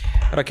vadinasi,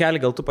 Rakelį,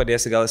 gal tu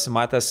padėsi, gal esi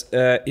matęs,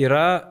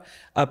 yra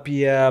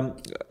apie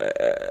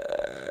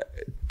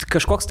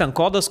kažkoks ten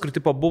kodas, kur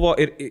tipo buvo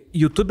ir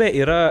YouTube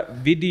yra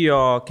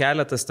video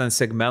keletas ten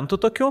segmentų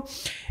tokių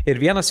ir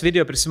vienas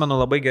video prisimenu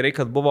labai gerai,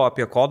 kad buvo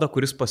apie kodą,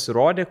 kuris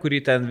pasirodė, kurį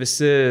ten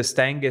visi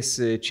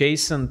stengiasi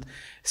chasint,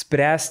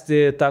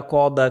 spręsti tą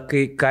kodą,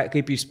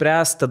 kaip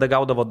išspręsti, tada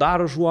gaudavo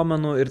dar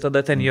užuomenų ir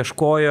tada ten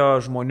ieškojo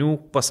žmonių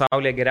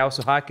pasaulyje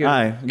geriausių hakerių.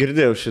 Ai,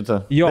 girdėjau šitą.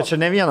 Jo. Bet čia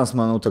ne vienas,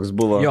 manau, toks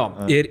buvo. Jo,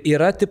 ir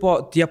yra tipo,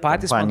 tie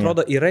patys, man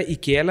atrodo, yra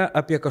įkėlę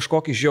apie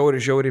kažkokį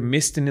žiauri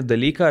mistinį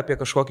dalyką, apie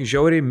kažkokį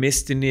žiauri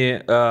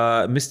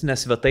mistinę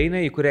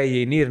svetainę, į kurią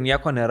įeini ir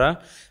nieko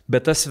nėra,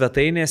 bet ta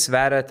svetainė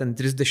sveria ten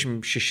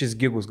 36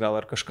 gigus gal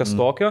ar kažkas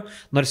tokio,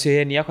 nors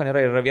joje nieko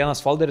nėra, yra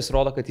vienas folderis,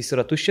 rodo, kad jis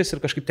yra tuščias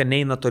ir kažkaip ten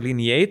neina tolyn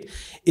įeit.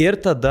 Ir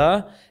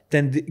tada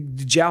ten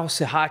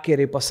didžiausi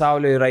hakeriai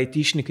pasaulio ir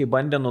IT-šnikai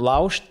bandė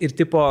nulaužti ir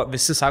tipo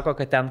visi sako,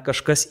 kad ten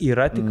kažkas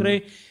yra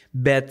tikrai,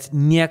 bet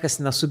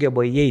niekas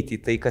nesugeba įeiti į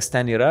tai, kas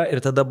ten yra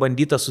ir tada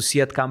bandyta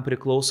susijęti, kam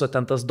priklauso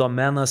ten tas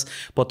domenas,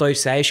 po to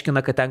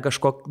išsiaiškina, kad ten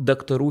kažkokia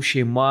daktarų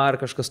šeima ar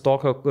kažkas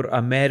tokio, kur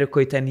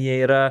Amerikoje ten jie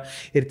yra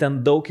ir ten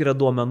daug yra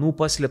duomenų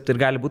paslėpta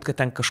ir gali būti, kad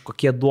ten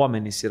kažkokie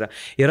duomenys yra.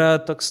 Yra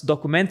toks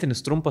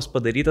dokumentinis trumpas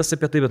padarytas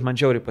apie tai, bet man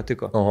žiauriai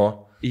patiko.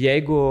 Oho.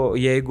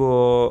 Jeigu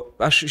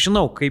aš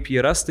žinau, kaip jį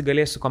rasti,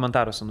 galėsiu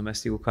komentaruose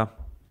numesti, jeigu ką.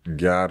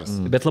 Geras.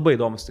 Bet labai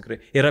įdomus tikrai.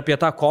 Ir apie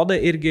tą kodą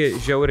irgi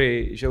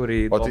žiauriai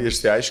įdomus. O tai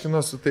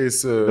išsiaiškino su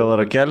tais Gal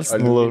rakelis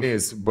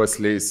aliuminiais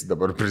basliais,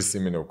 dabar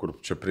prisiminiau, kur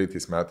čia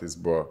praeitais metais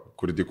buvo,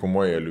 kur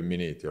dykumoje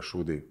aliuminiai tie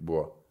šūdai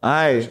buvo.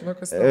 Ai, Žinau,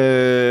 kas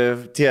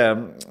tie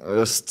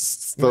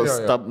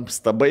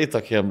stabai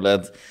tokie,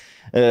 blėt.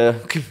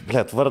 Kaip,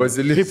 blėt, vardas?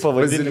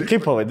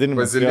 Kaip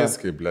pavadinimas?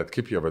 Baziliskai, blėt,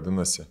 kaip jie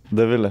vadinasi?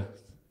 Davilė.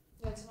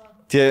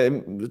 Tie,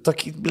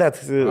 tokie,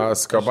 blėt.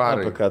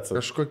 Skabarai.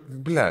 Kažkokie,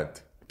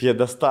 blėt.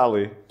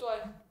 Piedestalai.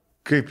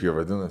 Kaip jie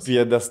vadinasi?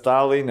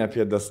 Piedestalai, ne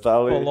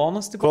piedestalai.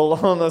 Kolonas, tik?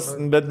 Kolonas,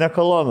 bet ne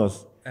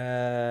kolonas.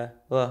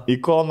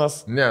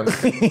 Ikonas. Ne,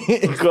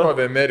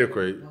 iškovė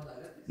Amerikoje.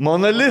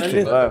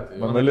 Monolitai.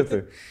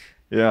 Monolitai.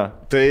 Ja.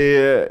 Tai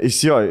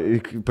iš jo,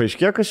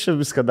 paaiškėjo, kas čia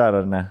viską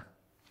daro, ar ne?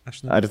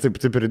 Ar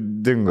taip ir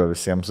dingo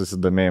visiems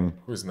susidomėjim?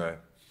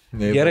 Žinai.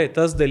 Gerai,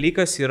 tas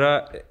dalykas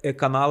yra,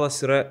 kanalas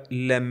yra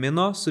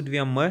Lemino su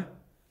 2 M.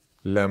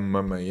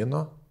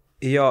 Lemamaino?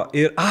 Jo,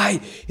 ir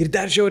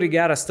dar žiauriai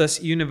geras tas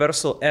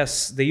Universal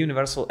S, The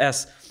Universal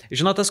S.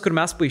 Žinot, tas, kur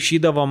mes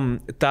paišydavom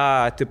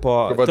tą,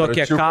 tipo,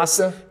 tokią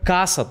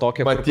kasą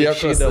tokią, kur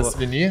paišydavom.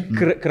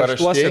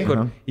 Kraštuose,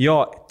 kur jo,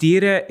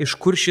 tyrė, iš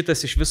kur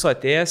šitas iš viso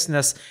atėjęs,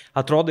 nes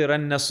atrodo yra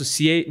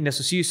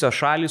nesusijusios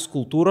šalys,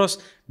 kultūros,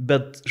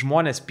 bet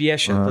žmonės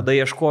piešia, tada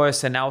ieškojo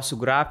seniausių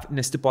grafų,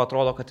 nes tipo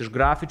atrodo, kad iš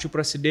grafičių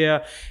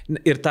prasidėjo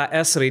ir ta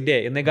S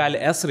raidė, jinai gali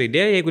S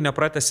raidė, jeigu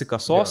nepratesi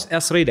kasos,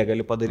 S raidę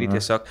gali padaryti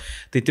tiesiog.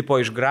 Tai tipo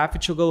iš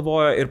grafičių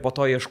galvojo ir po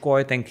to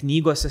ieškojo ten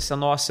knygose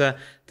senose,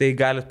 tai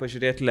galit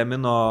pažiūrėti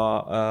Lemino,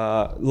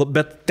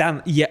 bet ten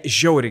jie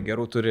žiauriai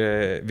gerų turi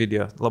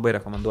video, labai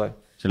rekomenduoju.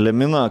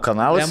 Lemino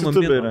kanalas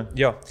YouTube yra?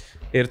 Jo,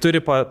 ir turi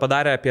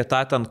padarę apie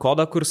tą ten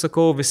kodą, kur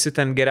sakau, visi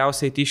ten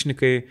geriausiai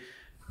tyšnikai.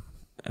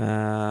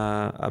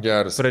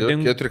 Geras,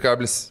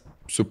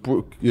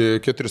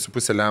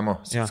 4,5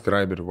 lemo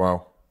subscriber, wow.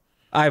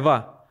 Ai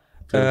va.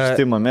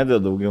 Štimo medija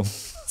daugiau.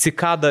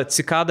 Cikada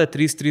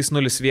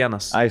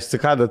 3301. Ai,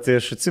 Cikada, tai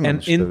aš atsimenu.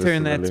 An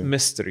Internet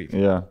Mystery.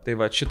 Yeah. Tai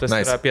va, šitas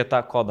yra apie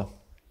tą kodą.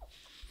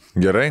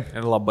 Gerai.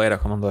 Ir labai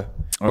rekomenduoju.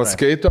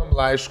 Paskaitom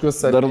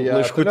laiškus ar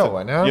laiškutį.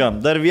 Ne? Jo,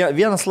 dar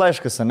vienas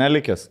laiškas,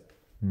 nelikęs.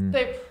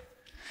 Taip.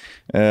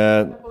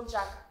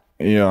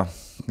 Jo,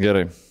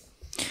 gerai.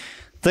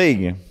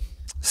 Taigi,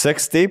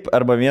 sex tape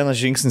arba vienas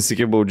žingsnis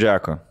iki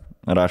baudžiako,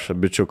 rašo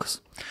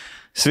bičiukas.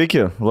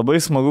 Sveiki, labai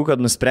smagu, kad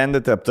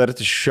nusprendėte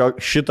aptarti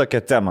šitokią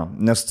temą,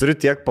 nes turiu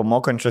tiek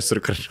pamokančios ir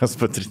karčios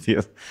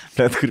patirties.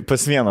 Blet, pas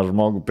vieną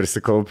žmogų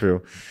prisikaupiau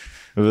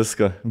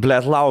viską.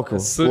 Blet, laukiau,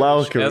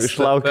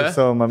 išlaukiau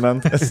savo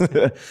momentą.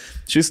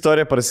 Ši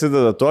istorija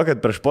prasideda tuo, kad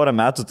prieš porą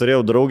metų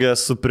turėjau draugę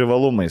su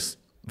privalumais.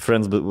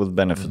 Friends with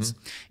benefits.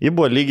 Ji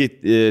buvo lygiai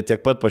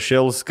tiek pat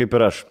pašėlus kaip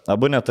ir aš.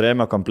 Abu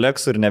neturėjome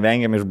kompleksų ir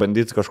nevengėme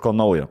išbandyti kažko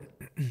naujo.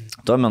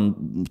 Tuo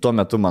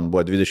metu man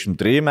buvo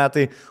 23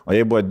 metai, o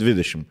jai buvo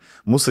 20.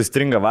 Mūsų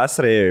aistringa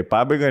vasara ėjo į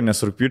pabaigą,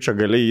 nes rugpjūčio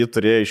galiai ji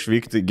turėjo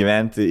išvykti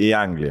gyventi į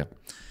Angliją.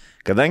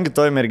 Kadangi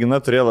toji mergina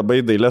turėjo labai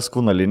dailias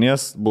kūno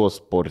linijas, buvo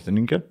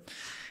sportininkė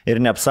ir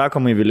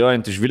neapsakomai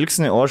viliojantį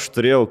žvilgsnį, o aš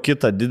turėjau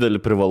kitą didelį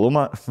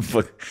privalumą.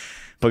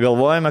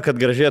 Pagalvojame, kad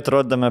gražiai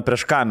atrodame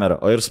prieš kamerą,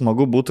 o ir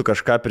smagu būtų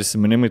kažką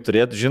prisiminimai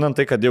turėti, žinant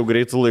tai, kad jau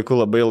greitų laikų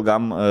labai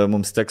ilgam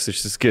mums teks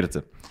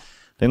išsiskirti.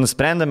 Tai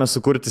nusprendėme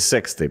sukurti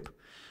sex tape.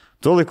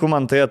 Tuo laiku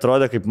man tai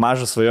atrodė kaip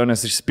mažas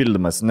svajonės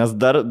išsipildymas, nes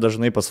dar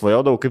dažnai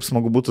pasvajodavau, kaip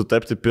smagu būtų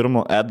tapti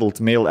pirmu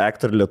adult male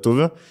actor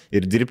lietuviu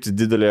ir dirbti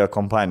didelėje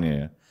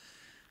kompanijoje.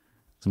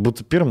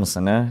 Būtų pirmas,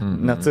 ne?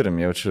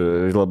 Neturim, jaučiu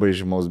labai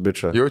žymaus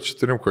bičio. Jaučiu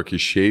turim kokį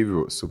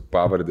šeivių su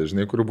pavardė,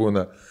 žinai, kur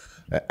būna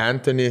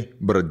Anthony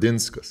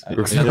Bradinskas.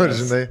 Koks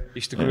nors, žinai.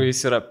 Iš tikrųjų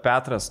jis yra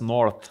Petras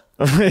North.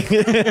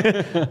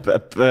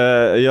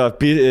 Jo,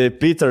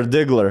 Peter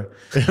Digler.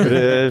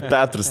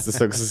 Petras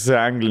tiesiog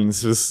susianglinis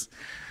vis.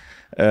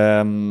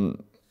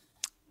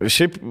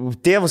 Šiaip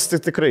tėvus tai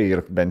tikrai ir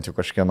bent jau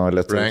kažkieno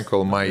lietuvis. Frank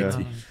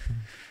Almighty.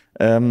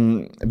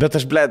 Bet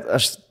aš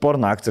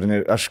porno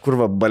aktorių, aš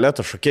kurva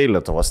baleto šokėjai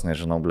Lietuvos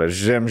nežinau,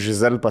 žiūrėjom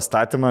Žizel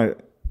pastatymą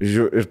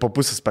ir po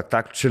pusės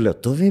spektaklį čia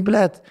lietuviai,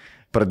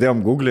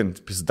 pradėjom googlinti,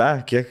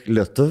 pizda, kiek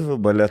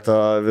lietuvių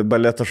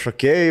baleto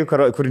šokėjų,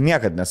 kur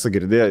niekad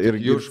nesugirdėjo ir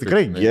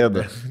tikrai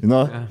gėda.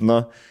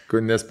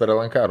 Nes per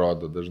LNK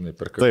rodo dažnai,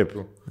 per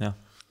kažkokį. Taip.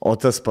 O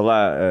tas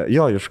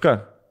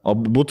Juška. O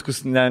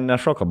Butkus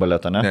nešoko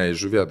baleto, ne? Ne,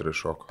 Žuvėdrai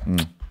šoko.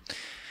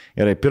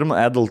 Gerai, pirmą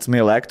adult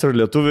male actor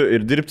lietuvių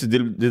ir dirbti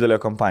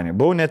didelę kompaniją.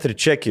 Buvau net ir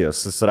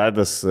Čekijos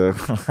susiradęs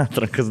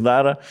atrankas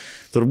darą.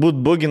 Turbūt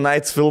Boogie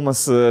Nights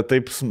filmas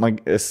taip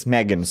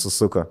smegenį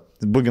susuko.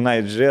 Boogie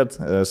Nights žiūrėt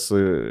su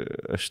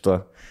šito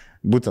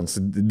Būtent su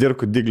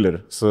Dirku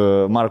Digleriu, su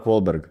Mark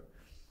Wahlberg.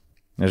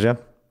 Nežiūrė?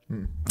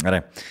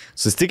 Gerai.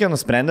 Susitikę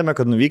nusprendėme,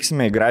 kad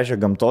nuvyksime į gražią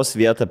gamtos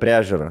vietą prie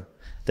ežero.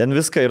 Ten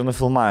viską ir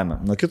nufilmavome.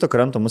 Nuo kito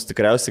kranto mus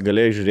tikriausiai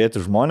galėjo žiūrėti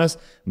žmonės,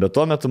 bet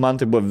tuo metu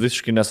man tai buvo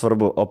visiškai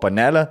nesvarbu, o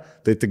panelė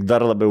tai tik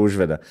dar labiau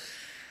užvedė.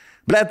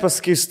 Blet,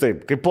 pasakysiu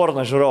taip, kaip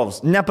porno žiūrovas,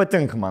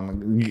 nepatinka man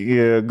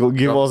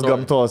gyvos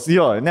gamtos.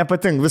 Jo,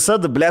 nepatinka.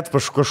 Visada, blet,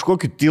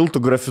 kažkokiu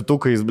tiltų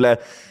grafitukais, blet.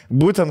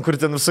 Būtent, kur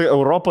ten visai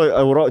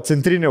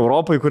centrinė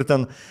Europai, kur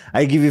ten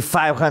I give you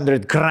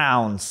 500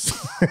 crowns.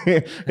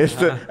 Ir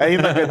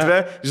eina gatve,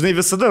 žinai,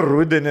 visada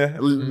rudenį,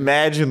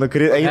 medžiai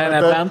nukrita.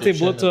 Ne, ten tai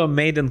būtų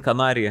Made in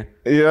Canarija.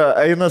 Jo,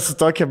 eina su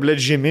tokia, blet,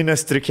 žemynė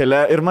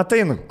strikele ir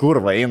matai,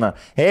 kurva eina.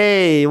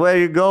 Hey, where are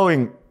you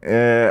going?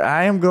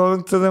 I am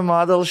going to the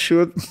model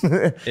shoot.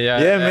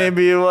 Yeah,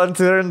 maybe you want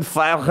to earn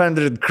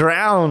 500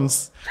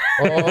 crowns.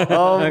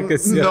 No,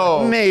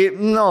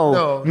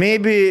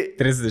 maybe.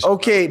 30.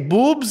 Okay,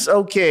 boobs,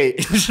 okay.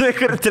 Žinai,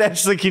 kur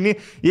trečias sakinį.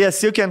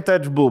 Yes, you can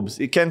touch boobs.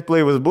 You can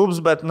play with boobs,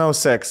 but no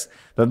sex.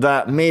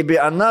 Tada, maybe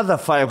another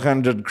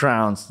 500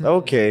 crowns.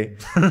 Okay.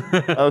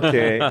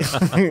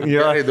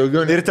 Jo.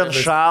 Ir ten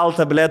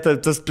šalta, blėt,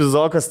 tas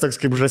pizokas toks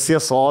kaip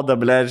žasies oda,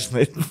 blėt,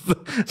 žinai.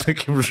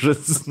 Kaip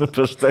žasis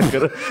nupiešta.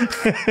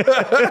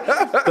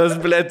 Tas,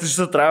 blėt,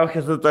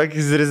 išsitraukė tokį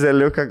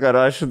zrizeliuką,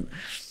 karošin.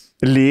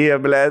 Lyja,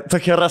 blėt,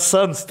 tokia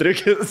rasans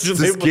triukės,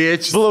 žinai.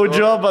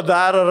 Blaudžiobą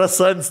daro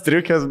rasans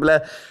triukės,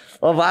 blėt.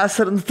 O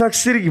vasarą,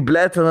 toks irgi,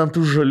 blėt, ant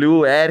tų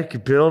žalių erkių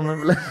pilna,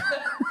 blėt.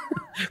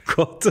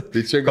 Ko tu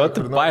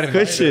parinai?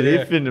 Kas čia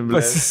rifini,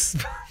 blėt?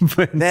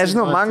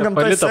 Nežinau, man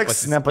gamta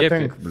seks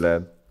nepatinka,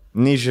 blėt.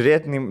 Nei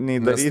žiūrėti, nei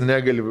daryti. Nes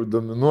negali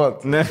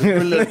dominuoti. Ne,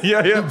 jo.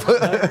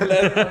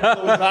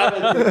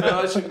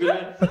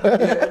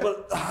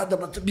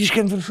 Dabar tu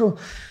biškiai ant viršų.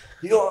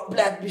 Jo,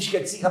 blėt,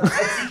 biškiai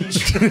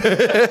atsikeičiu.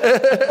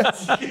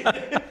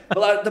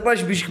 Dabar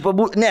aš biškiai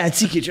pabūsiu. Ne,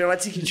 atsikeičiu.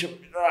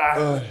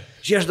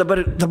 Aš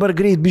dabar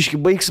greit biškiai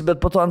baigsiu,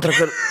 bet po to antrą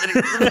kartą.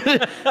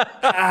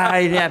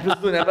 Ai, ne,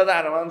 pizdu,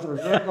 nebedarom antrą.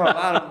 Žiūrėk,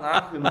 varom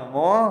nahui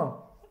namo.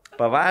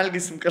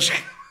 Pavalgysim kažką.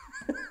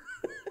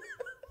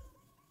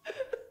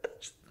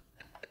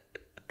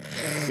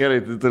 Gerai,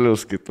 tai toliau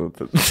skaitau.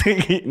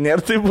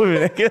 Nėra tai buvę,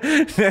 ne?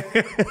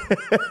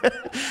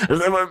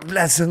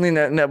 Ble, senai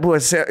nebuvo.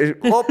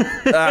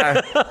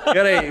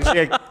 Gerai,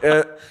 žiūrėk,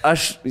 aš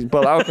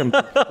palaukiam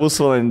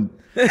pusvalandį.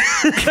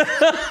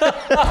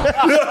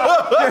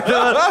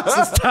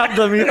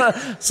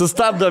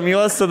 Sustabdom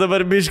juos, tai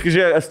dabar biškai,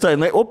 žiūrėk, aš tai,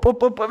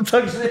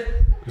 tak, žinai.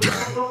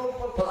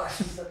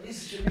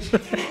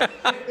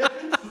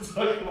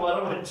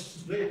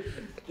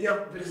 Jo,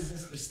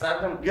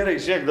 pristatom. Gerai,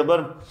 žiūrėk, dabar.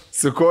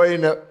 Su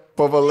kojinė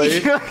pavalai.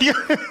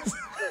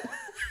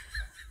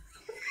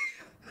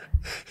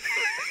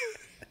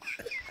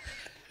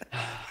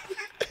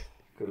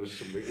 Kur aš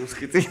čia baigiau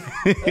skaityti?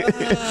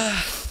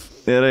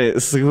 Gerai,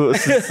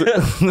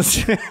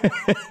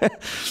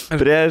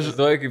 prieš...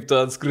 Žinoj, kaip tu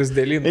ant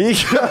skrusdėlynų.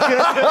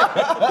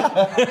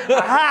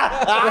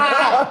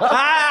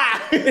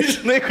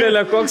 Žinai,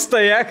 kuria, koks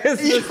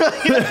tajakas.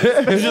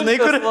 Žinai,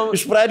 kur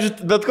iš pradžių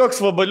bet koks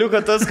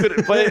vabaliukas tas, kur...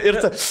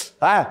 Ir ta...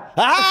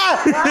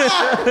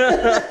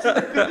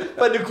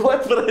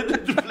 Panikuot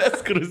pradėti plės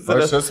skrusdėlę.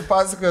 Aš esu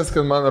pasakojęs,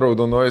 kad man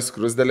raudonoji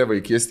skrusdėlė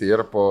vaikystė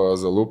yra po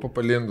zalūpų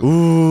palindų.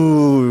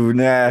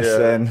 Ne,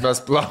 sen.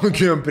 Mes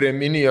plaukėjom prie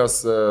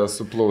minijos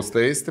su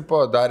plaustais,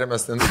 tipo,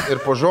 darėmės ten ir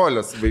po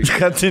žolės.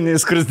 Kad tai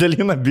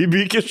skrusdėlyną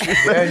Bibi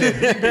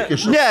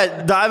įkišu? Ne,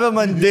 davė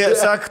man,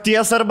 sak,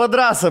 tiesą arba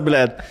drąsą,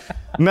 blėt.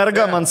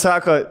 Merga man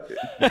sako,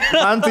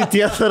 man tai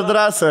tiesą ar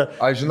drąsą.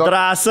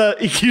 Drąsą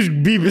įkiš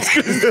Bibi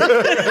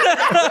skrusdėlį.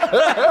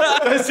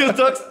 Tas jau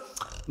toks...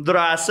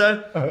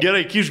 Drąsa,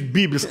 gerai, kiš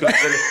Bibis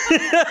kažką.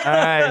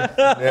 Ai.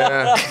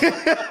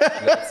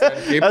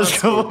 Aš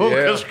galvau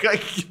kažką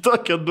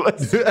kitokio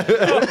duosiu.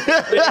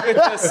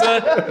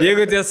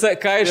 Jeigu tiesa,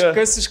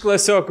 kas iš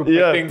klasiokų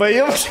patinka?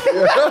 Paimš.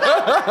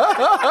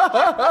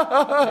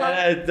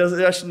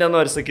 Aš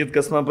nenoriu sakyti,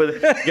 kas man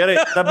patinka.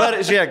 Gerai, dabar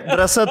žiūrėk,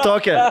 drąsa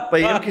tokia.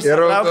 Paimk,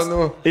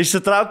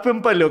 išsitrauk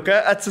pimpaliuką,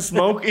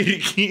 atsismauk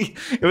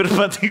ir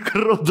patik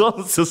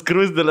raudonusios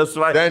skrusdėlės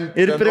vanį.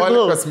 Ir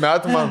priglauk. 11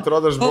 metų, man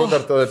atrodo, aš buvau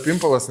dar tada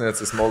pimpalas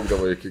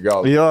neatsismaukdavo iki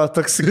galo. Jo,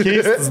 toks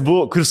keistas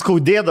buvo, kur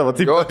skaudėdavo,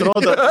 taip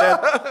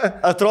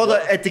atrodo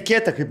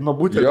etiketė kaip nuo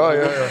butelio.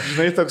 Jo.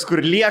 Žinai, toks, kur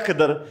lieka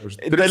dar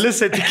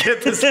dalis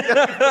etiketės.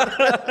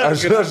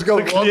 Aš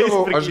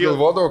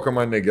galvodavau, kad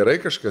man negerai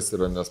kažkas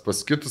yra, nes pas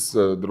kitus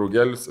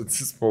draugelius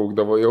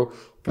atsismaukdavo jau.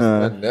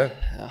 Ne.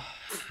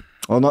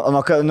 O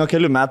nuo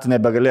kelių metų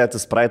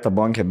nebegalėtų spraitą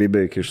bonkę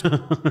Bibį įkišti.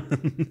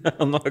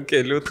 Nuo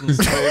kelių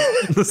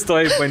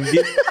nustoji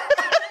bandyti.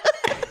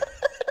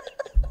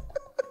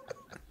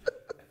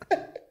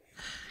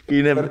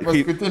 Per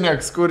paskutinę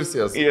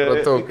ekskursiją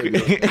supratau, kai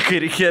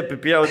reikėjo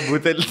apipjauti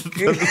butelį.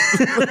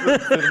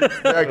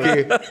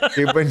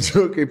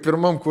 Kai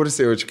pirmam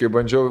kursė jaučiu, kai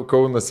bandžiau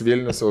Kaunas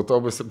Vilnius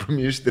autobusą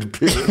pamyšti ir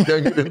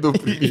ten grindų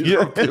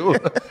primyšti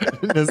pilną,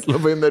 nes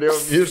labai norėjau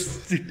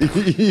myšti.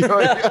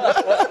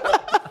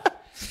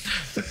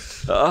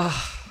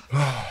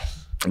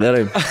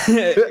 Gerai.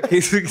 Kai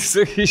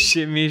sakai,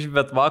 šeimiš,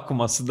 bet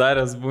vakumą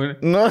sudaręs būni.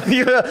 Nu,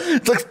 jo,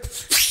 toks...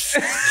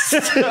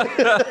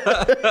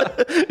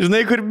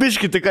 Žinai, kur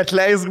biški tik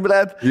atleisk,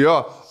 blėt.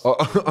 Jo, o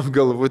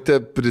galvutė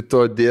prie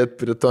to dėt,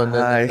 prie to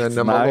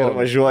nemanau.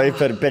 Važiuoji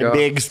per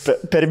bėgis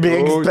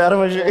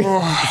pervažiuoji.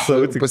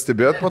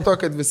 Pastebėjot po to,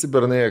 kad visi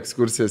bernai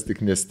ekskursijas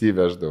tik nesty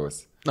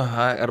veždavosi.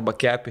 Aha, arba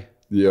kepi.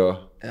 Jo.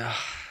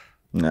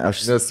 Ne,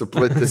 aš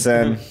nesuplatęs.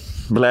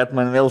 Blet,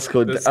 man vėl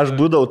skaudė. Aš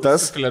būdavau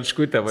tas.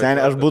 Plečkutė, Sen,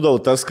 aš būdavau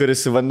tas,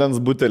 kuris į vandens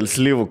butelį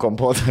slyvų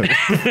kompotą.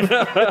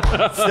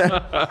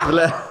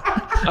 Ble,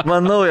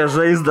 man nauja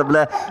žaizda,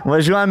 ble.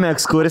 Važiuojame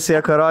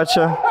ekskursiją,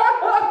 karočią.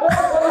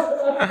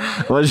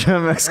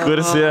 Važiuojame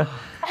ekskursiją.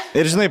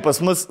 Ir žinai,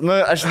 pas mus, nu,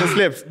 aš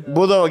neslėpsiu,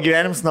 būdavo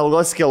gyvenims nuo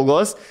algos iki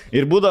algos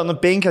ir būdavo,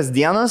 5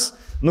 dienas,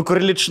 kur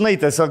ličnai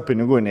tiesiog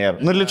pinigų nėra.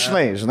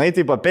 Ličnai, žinai,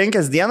 taip,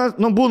 5 dienas,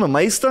 būna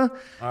maisto,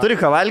 turi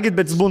ką valgyti,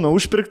 bet jis būna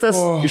užpirktas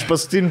iš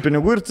paskutinių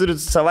pinigų ir turi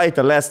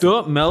savaitę lesti. Tu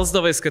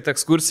melsdavais, kad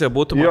ekskursija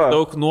būtų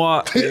maždaug nuo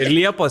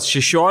Liepos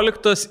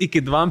 16 iki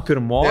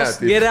 21.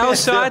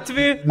 Geriausiu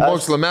atveju.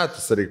 Mokslo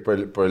metus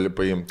reikia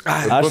paimti.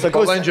 Aš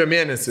sakau, balandžio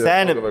mėnesį.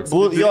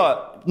 Jo,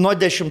 nuo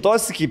 10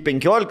 iki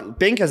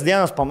 5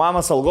 dienas po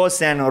mamos algos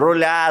senių,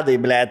 ruledai,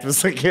 blėt,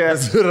 visokie.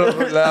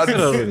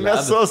 Ruledai.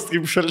 Mėsos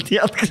kaip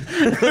šaltiet.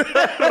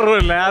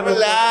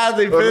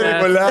 Ruledai.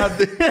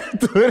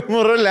 Turim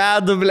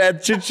ruledų, blėt,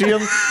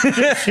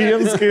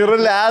 čičinskai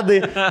ruledai.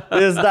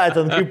 Vis dar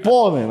ten kaip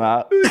ponai,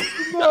 na.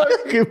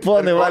 Kaip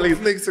ponai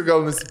valgyti. Laiksiu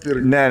gal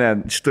nusipirkti. Ne,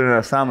 šitų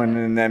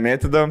nesąmonį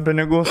nemėtydam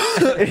pinigų.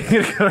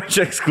 Ir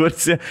karočią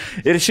ekskursiją.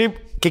 Ir šiaip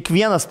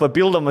kiekvienas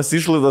papildomas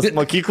išlaidas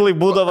mokyklai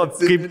būdavo,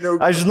 kaip,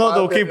 aš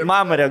žinodavau, kaip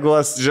mama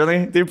reaguos,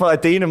 žinai, taip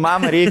ateini,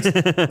 mama reikia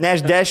neš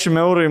 10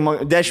 eurų,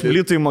 10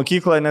 litų į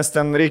mokyklą, nes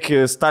ten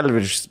reikia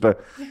stalviršis.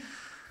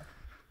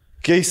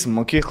 Keisim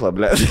mokyklą,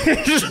 ble.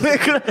 Žinai,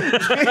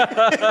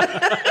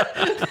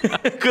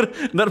 kur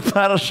dar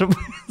parašom,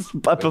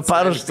 apie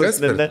paraštus.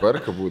 Kas per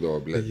tvarką būdavo,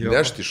 ble?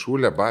 Nešti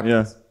šūlę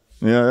babės.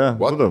 Ja,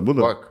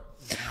 būdavo.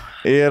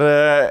 Ir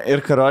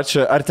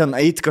karočią, ar ten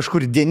eiti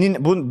kažkur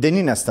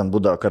dieninės ten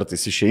būdavo kartais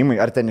išėjimai,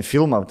 ar ten į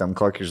filmą ten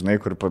kokį, žinai,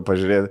 kur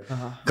pažiūrėti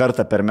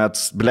kartą per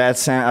metus. Blet,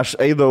 aš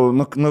eidavau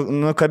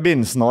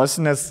nukabinis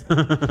nosinės,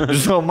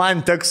 žinau,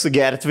 man teks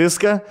sugerti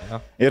viską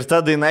ir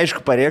ta daina,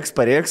 aišku, pareiks,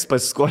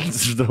 pasiskolinti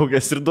iš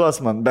draugės ir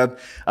duos man, bet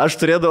aš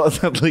turėdavau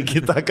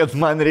atlaikyti tą, kad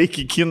man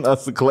reikia kiną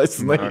su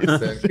klasinai.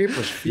 Kaip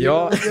aš?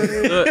 Jo,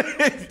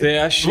 tai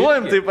aš...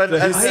 Buvom taip pat,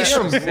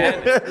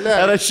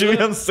 ar aš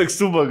vienas toks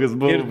subagas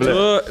buvau, ble.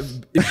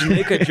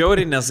 Žinai, kad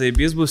žiauriai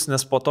nezaibys bus,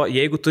 nes po to,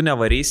 jeigu tu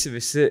nevarysi,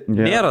 visi,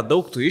 nėra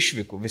daug tų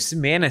išvykų, visi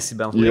mėnesį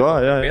bent laiko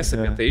kalbės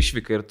apie tą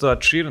išvyką ir tu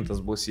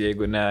atšyrintas bus,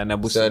 jeigu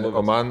nebus.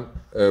 O man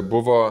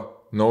buvo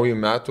naujų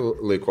metų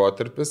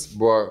laikotarpis,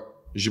 buvo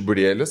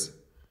žiburėlis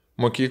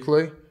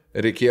mokyklai,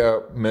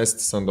 reikėjo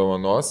mestis ant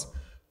dovanos,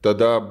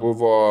 tada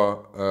buvo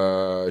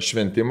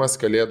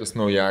šventimas, kalėdus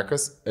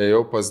naujakas,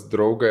 ėjau pas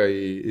draugą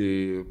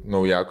į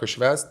naujako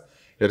švest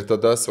ir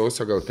tada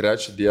sausio gal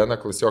 3 dieną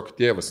klasiokų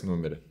tėvas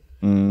numirė.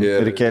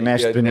 Ir reikėjo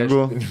nešti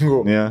pinigų.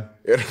 Yeah.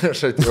 Ir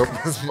aš atėjau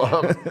pas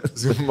mamą,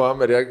 su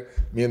mama,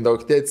 min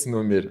daug tėtis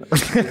numirė.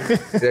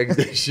 Reik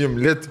 10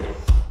 litų.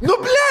 Nu,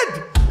 blėd!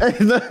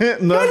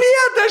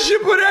 Kalėda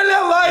žiburėlė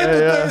laidų,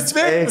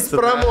 sveikas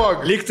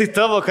pramog. Lyg tai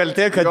tavo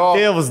kaltė, kad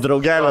tėvus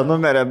draugelę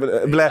numerė,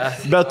 ble.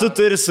 Bet tu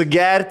turi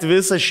sugerti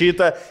visą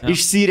šitą,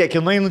 išsirėki,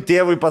 nueinu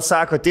tėvui,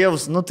 pasako,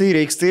 tėvus, nu tai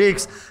reiks.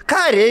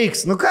 Ką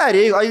reiks?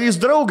 O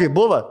jūs draugai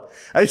buvo?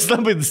 A jis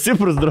labai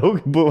stiprus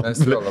draugai buvo.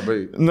 Mes jo labai.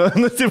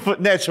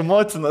 Ne, čia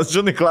motinas,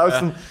 žinai,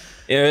 klausim.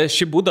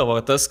 Ši būdavo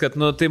tas, kad,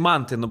 tai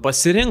man,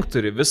 pasirink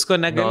turi, visko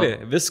negali.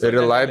 Ir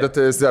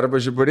laidotojas arba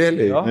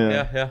žiburėliai. Jo.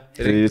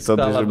 Tai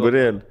tada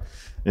žiburėlį.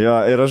 Jo,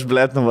 ir aš,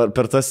 blėt,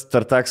 per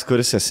tą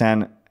ekskursiją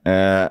senį.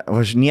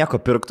 Aš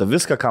nieko pirkto,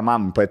 viską, ką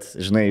man pat,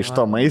 žinai, iš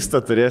to maisto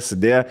turėsi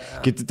dėję,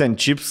 kiti ten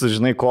čipsų,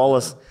 žinai,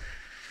 kolas.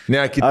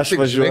 Ne, kiti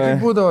tik, žinai,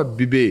 kaip būdavo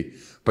bibiai.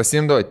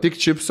 Pasiimdavo tik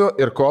čipsų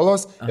ir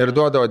kolos ir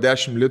duodavo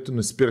 10 litų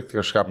nusipirkti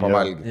kažką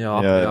pavalgyti.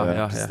 Jo.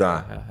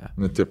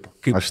 Nu, tipo.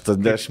 Aš tą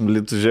 10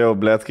 litų žiūrėjau,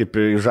 blėt, kaip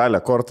į žalią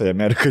kortą į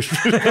Ameriką.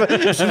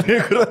 Žinai,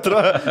 kur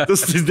atrodo,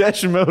 tas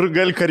 10 eurų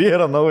gali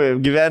karjerą naują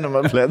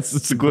gyvenimą, blėt,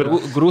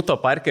 susikurti. Grūto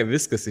parke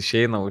viskas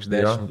išeina už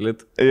 10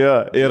 litų. Jo,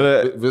 ir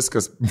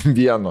viskas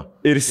vieno.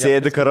 Ir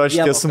sėdi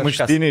karočiai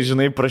sumuštiniai,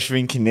 žinai,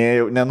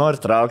 prašvinkinėjau,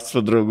 nenori traukti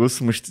su draugus,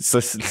 sumušti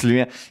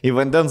į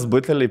vandens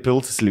butelį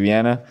pilti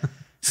slyvienę.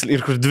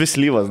 Ir kur 2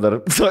 slyvas dar.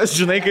 Tos,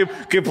 žinai,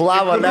 kaip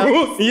lava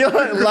lempa. Jo,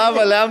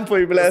 lava lempa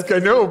į, blėt.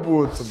 Skaniau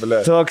būtų,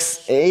 blėt.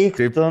 Toks, eik,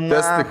 kaip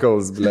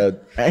testicles, blėt.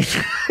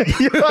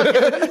 Jo,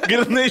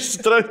 grinai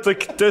išsitrauk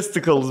tokį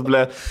testicles,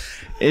 blėt.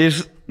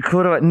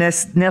 Kur, nes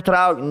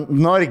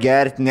nori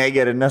gerti,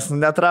 negeri, nes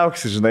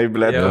netrauksi, žinai,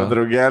 blėt,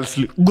 draugelis.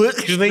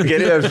 Žinai,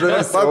 gerė,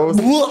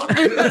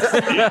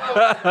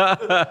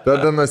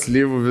 tada nuo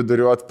slyvų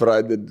viduriuot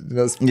pradedi,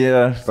 nes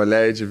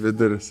paleidžia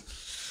viduris.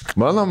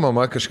 Mano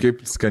mama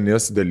kažkaip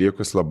skanius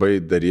dalykus labai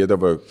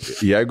darydavo.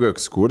 Jeigu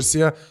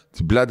ekskursija,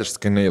 tai bled aš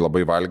skaniai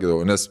labai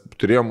valgydavau, nes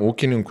turėjom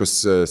ūkininkus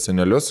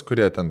senelius,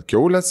 kurie ten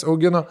kiaulės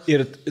augino.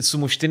 Ir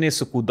sumuštiniai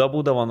su kūda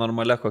būdavo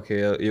normalia, kokie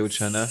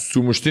jaučia, ne?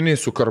 Sumuštiniai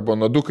su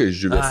karbonadukais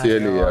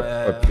žyvesėlėje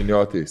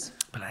apviniotais.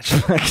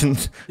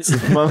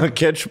 Mano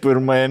kečupų ir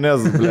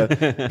majonezu, ble.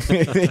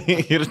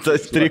 Ir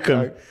tas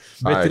trikam.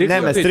 Bet Ne,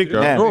 mes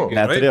trikam. Ne,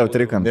 neturėjau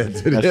trikam.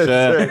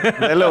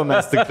 Vėliau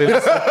mes tik taip.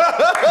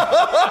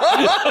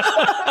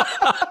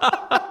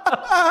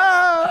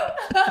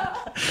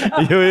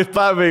 Jau į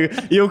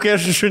pabaigą, jau kai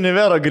aš iš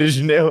univero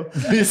grįžinėjau,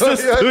 visą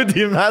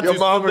studijų metų. Jo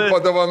mamai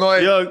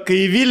padovanoja. Jo, kai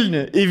į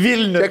Vilnių.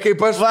 Čia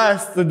kaip aš. Va,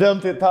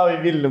 studentai tau į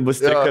Vilnių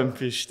bus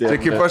trikampišti. Tai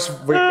kaip aš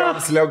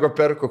vaikams Lego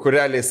perku,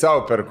 kureliai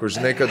savo perku,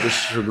 žinai, kad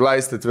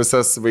užglaistyt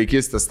visas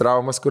vaikystės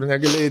traumas, kur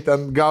negalėjai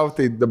ten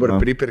gauti, tai dabar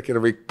priperki ir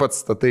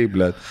pats statai,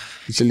 blėt.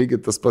 Čia lygiai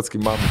tas pats,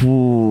 kaip mama.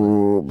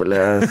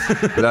 Blėt.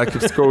 Blėt,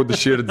 kaip skauda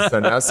širdis,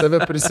 ne save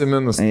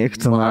prisiminus. Eik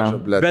tu, Maža,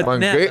 blėt. Bet Man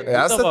ne,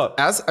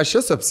 aš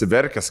esu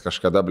apsiverkęs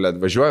kažkada,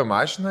 blėt, važiuoju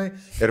mašinai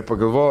ir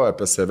pagalvoju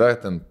apie save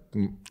ten.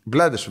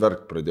 Blėt, aš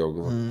verkt pradėjau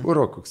galvoti.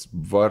 Kuro, koks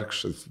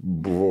vargšas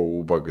buvau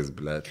ubagas,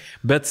 blėt.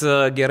 Bet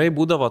gerai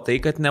būdavo tai,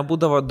 kad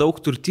nebūdavo daug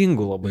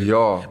turtingų labai.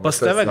 Jo. Pas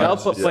tave gal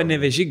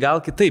Panevežį, gal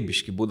kitaip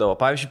biški būdavo.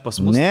 Pavyzdžiui, pas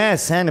mus. Ne,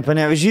 seniai,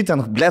 Panevežį,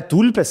 ten, blėt,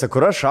 tulpėse,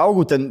 kur aš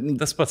augau, ten...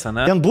 Tas pats,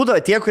 ne? Ten būdavo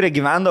tie, kurie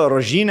gyvendavo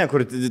Rožinė,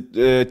 kur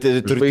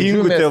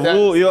turtingų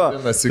tėvų, jo.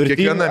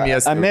 Kiekviena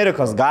miestė.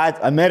 Amerikos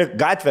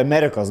gatvė,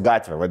 Amerikos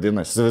gatvė,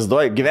 vadinasi.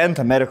 Įsivaizduoju,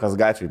 gyventi Amerikos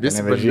gatvė.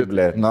 Panevežį,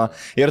 blėt. No.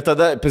 Ir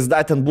tada,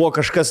 pizda, ten buvo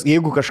kažkas,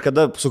 jeigu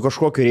kažkada su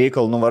kažkokiu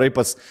reikalu nuvarai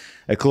pas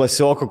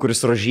klasioką,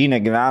 kuris Rožinė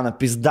gyvena,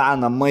 pizda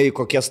namai,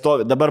 kokie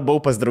stovi. Dabar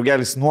buvau pas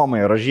draugelis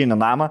nuomoje Rožinę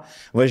namą,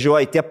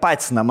 važiuoju tie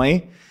patys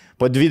namai,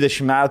 po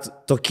 20 metų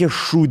tokie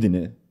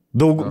šūdini.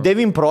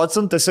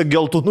 9% tiesiog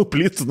geltonų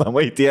plytų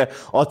namai tie,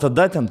 o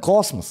tada ten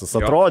kosmosas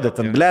atrodė,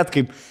 ten blėt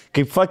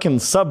kaip fucking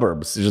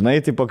suburbs,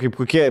 žinai, tipo kaip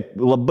kokie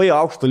labai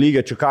aukšto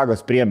lygio Čikagos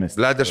priemiestis.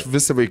 Blėt, aš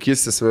visą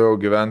vaikystę svajojau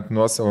gyventi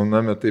nuo savo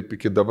namą, taip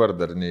iki dabar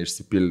dar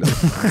neišsipildė.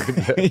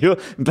 Jau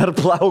per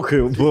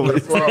plauką jau buvo.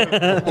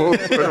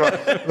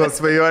 Nuo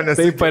svajonės.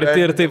 Taip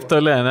arti ir taip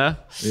toli, ne?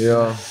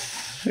 Jo.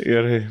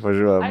 Gerai,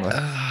 važiuojame.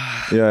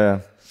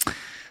 Jo.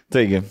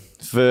 Taigi.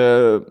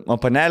 O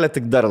panelė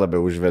tik dar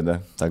labiau užvedė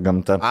tą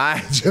gamtą.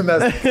 Ai, čia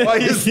mes.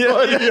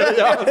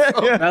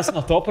 Mes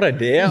nuo to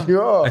pradėjome.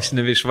 Jo. Aš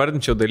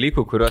nebeišvardinčiau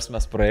dalykų, kuriuos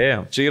mes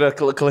praėjome. Čia yra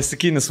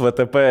klasikinis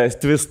VTP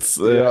twists.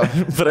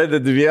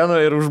 Pradedi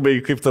vieno ir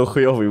užbaigi, kaip tau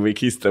hujovai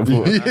vaikystė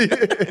buvo.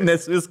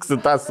 Nes viskas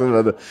į tą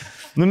suveda.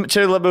 Nu,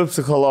 čia labiau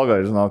psichologo,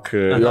 žinok.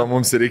 Jo,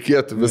 mums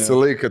reikėtų visą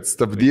laiką, kad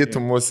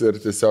stabdytų mus ir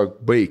tiesiog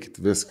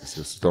baigti viskas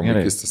su tom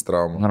vaikystės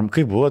traumom.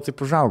 Kaip buvo,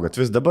 taip užaugot.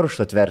 Vis dabar už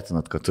tą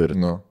tvirtinat, kad turi.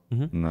 Nu.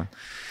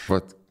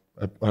 Vat,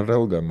 ar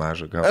ilgą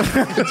mažą gal?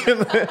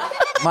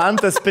 Man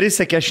tas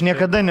prisekė, aš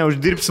niekada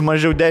neuždirbsiu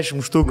mažiau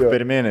 10 štukų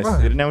per mėnesį.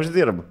 Ir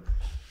neuždirbu.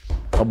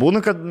 O būna,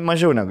 kad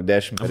mažiau negu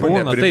 10 per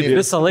mėnesį. Būna, taip,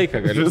 visą laiką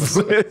galiu.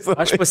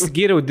 Aš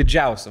pasigyriau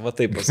didžiausią, va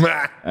taip.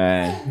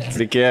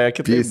 Reikėjo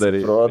kitaip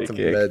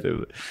daryti.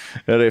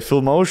 Ir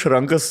filmavau iš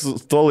rankas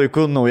tuo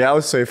laiku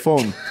naujausio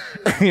iPhone.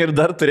 Ir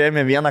dar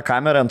turėjome vieną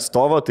kamerą ant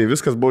stovo, tai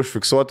viskas buvo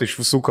užfiksuota iš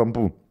visų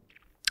kampų.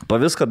 Pa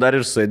viską dar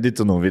ir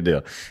sueditinau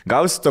video.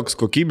 Gausi toks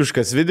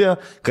kokybiškas video,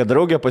 kad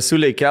draugė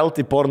pasiūlė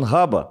įkelti į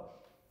Pornhubą.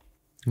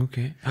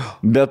 Okay.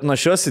 Bet nuo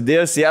šios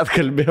idėjos ją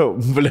atkalbėjau.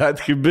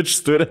 Blet, kaip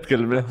bitch turi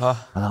atkalbėjau.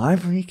 Ai,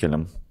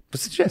 įkeliam.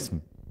 Pasižiūrėsim.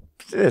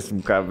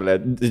 Ką,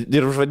 blėt,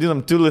 ir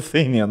užvadinam Two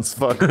Lithuanians,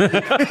 fuck.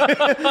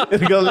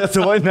 Ir gal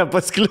Lietuvoje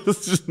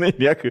nepasklis, žinai,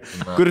 niekai.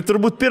 Kuri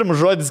turbūt pirmas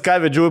žodis, ką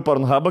vedžiau į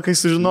Pornhubą, kai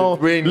sužinau.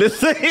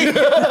 Lithuanians.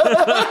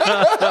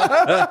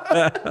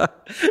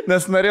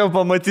 Nes norėjau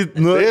pamatyti,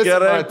 nu,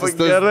 gerai.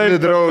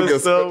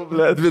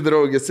 Dvi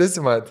draugės,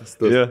 esi matęs.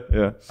 Jo.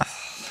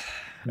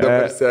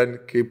 Dabar sen,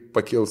 kaip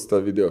pakils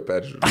to video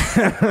peržiūrą.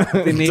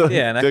 Tai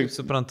neįdėja, ne, kaip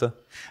suprantu.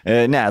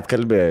 Ne,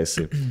 atkalbėjai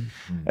jisai.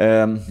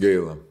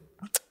 Gaila.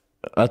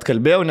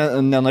 Atkalbėjau,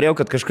 nenorėjau,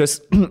 kad kažkas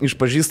iš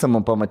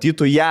pažįstamų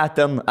pamatytų ją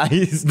ten,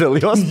 jis dėl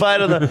jos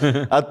parina,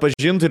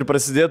 atpažintų ir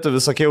prasidėtų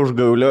visokie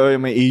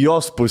užgauliojimai į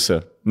jos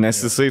pusę.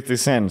 Nes jisai tai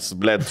senis,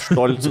 blėt,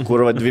 štolcų,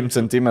 kur 2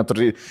 cm,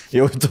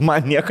 jau tu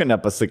man nieko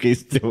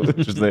nepasakys,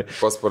 žinai.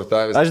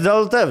 Pasportavęs. Aš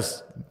dėl tavs,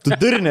 tu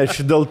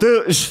durneši dėl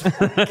tavs,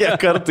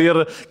 kiek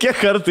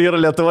kartų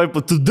yra Lietuvoje,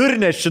 tu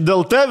durneši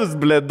dėl tavs,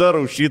 blėt,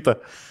 darau šitą.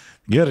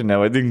 Gerai,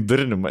 nevadink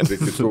durniu man.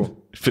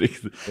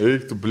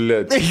 Eiktų,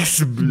 blėt.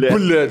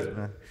 Blėt.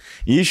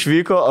 Jį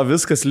išvyko, o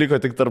viskas liko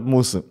tik tarp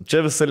mūsų.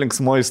 Čia visa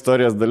linksmoji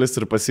istorijos dalis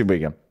ir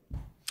pasibaigė.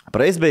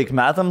 Praeis beveik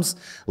metams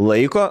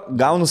laiko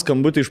gaunu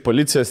skambutį iš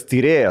policijos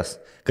tyrėjas,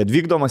 kad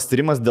vykdomas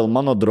tyrimas dėl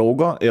mano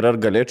draugo ir ar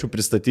galėčiau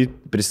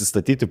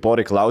prisistatyti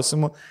porai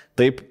klausimų,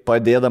 taip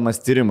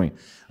padėdamas tyrimai.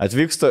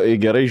 Atvyksto į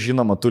gerai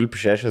žinomą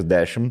Tulpių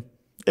 60.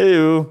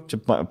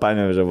 Čia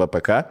Panevežė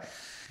VPK.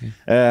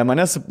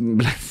 Manęs...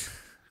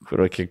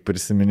 Kurio kiek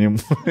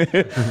prisiminimų.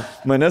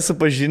 Mane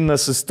supažindina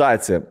su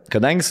situacija.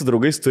 Kadangi su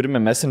draugais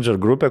turime Messenger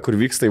grupę, kur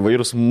vyksta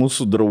įvairūs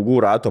mūsų draugų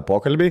rato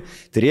pokalbiai,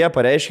 tai jie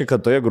pareiškia,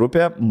 kad toje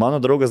grupėje mano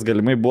draugas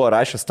galimai buvo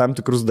rašęs tam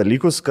tikrus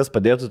dalykus, kas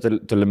padėtų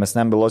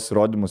tolimesniam bylos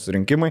įrodymų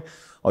surinkimui,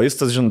 o jis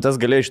tas žinutes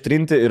galėjo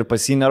ištrinti ir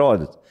pas jį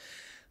nerodyti.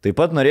 Taip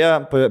pat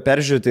norėjo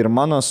peržiūrėti ir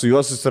mano su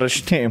juo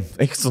susirašinėjimą.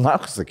 Eik su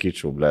naku,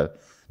 sakyčiau, ble.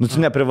 Nu, tu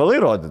neprivalai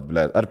rodyti,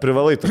 ble. Ar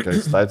privalai tokia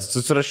situacija?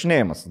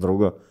 Susirašinėjimas,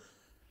 draugu.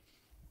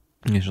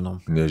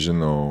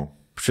 Nežinau.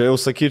 Čia jau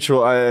sakyčiau,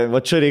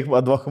 va čia reikia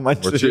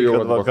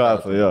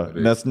advokato, jo.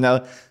 Nes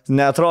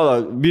neatrodo,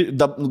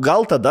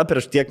 gal tada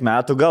prieš tiek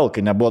metų, gal,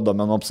 kai nebuvo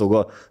duomenų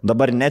apsaugo,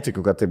 dabar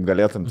netikiu, kad taip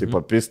galėtum taip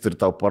papisti ir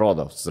tau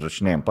parodo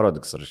susirašinėjim,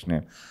 parodyk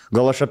susirašinėjim.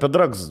 Gal aš apie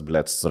dragsus,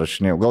 blėt,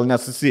 susirašinėjau, gal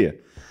nesusiję.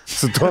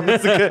 Su to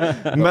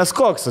mes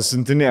koks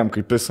asintinėjom,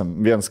 kaip pisam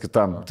viens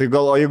kitam. Tai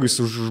gal, o jeigu jis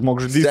už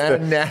žmogžudystę.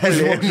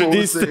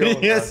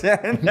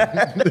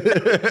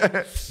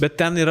 Bet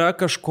ten yra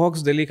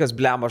kažkoks dalykas,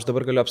 blem, aš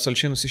dabar galiu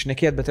absoliučiai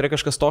nusišnekėti, bet yra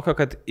kažkas tokio,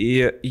 kad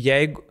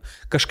jeigu,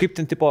 kažkaip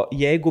ten tipo,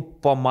 jeigu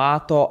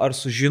pamato ar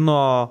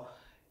sužino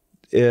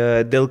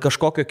dėl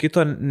kažkokio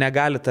kito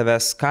negali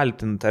tavęs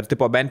kaltinti. Ar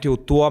tipo, bent jau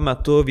tuo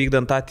metu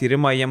vykdant tą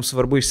tyrimą, jiems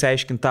svarbu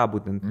išsiaiškinti tą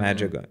būtent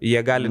medžiagą.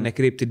 Jie gali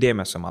nekreipti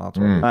dėmesio, man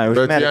atrodo.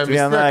 Bet jam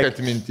vis tiek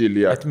atminti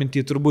lieka.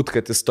 Atminti turbūt,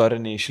 kad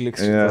istorinė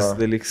išliks šitas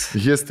dalykas.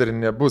 History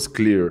nebus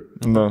clear.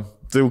 Nu.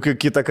 Tai jau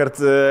kitą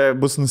kartą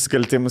bus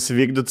nusikaltimus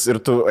vykdytus ir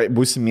tu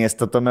būsi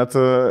mieste tuo metu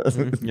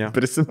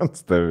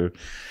prisimins tavi.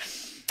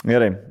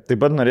 Gerai, taip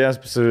pat norėjęs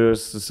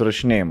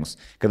susirašinėjimus.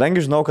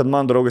 Kadangi žinau, kad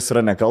mano draugas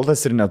yra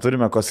nekaltas ir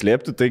neturime ko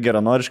slėpti, tai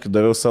geranoriškai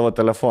daviau savo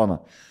telefoną.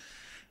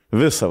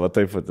 Visą, va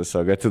taip pat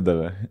tiesiog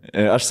atidavė.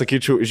 Aš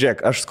sakyčiau,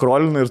 žiūrėk, aš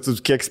scrollinu ir tu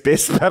kiek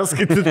spėsi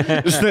perskaityti,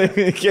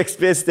 žinai, kiek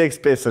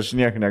spėsi, aš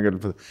nieko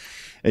negaliu.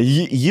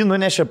 Jį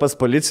nunešė pas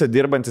policiją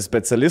dirbantį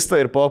specialistą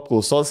ir po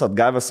apklausos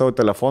atgavę savo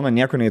telefoną,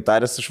 nieko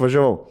neįtaręs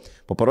išvažiavau.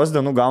 Po poros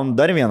dienų gaunu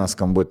dar vieną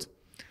skambutį.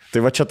 Tai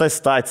va čia ta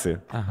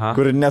situacija,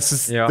 kur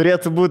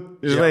turėtų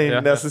būti,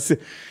 žinai,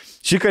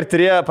 Šį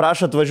kartą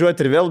prašo atvažiuoti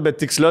ir vėl, bet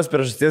tikslios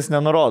priežasties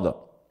nenurodo.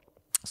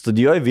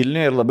 Studijuoju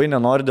Vilniuje ir labai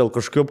nenori dėl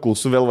kažkokių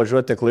apklausų vėl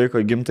važiuoti tiek laiko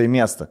į gimtąjį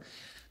miestą.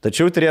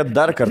 Tačiau turėjo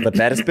dar kartą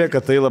perspėję,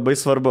 kad tai labai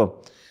svarbu.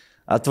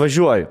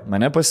 Atvažiuoju,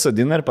 mane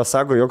pasisodina ir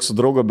pasako, jog su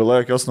draugo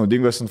byla jokios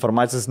naudingos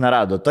informacijos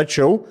nerado.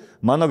 Tačiau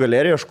mano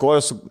galerija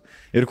ieškojo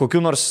ir kokių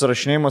nors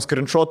susirašinėjimo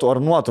skrinšotų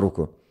ar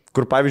nuotraukų.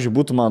 Kur, pavyzdžiui,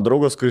 būtų mano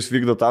draugas, kuris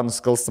vykdo tą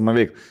nusikalstamą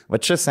veiklą. Va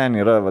čia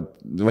seniai yra,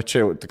 va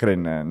čia jau tikrai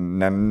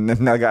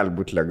negali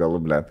būti legalu,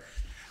 ble.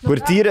 Kur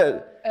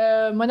tyrė...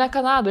 Mane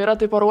Kanadoje yra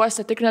taip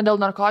paruostę tik ne dėl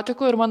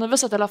narkotikų ir mano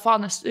visą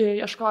telefonas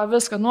ieškojo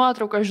viską,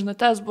 nuotrauką,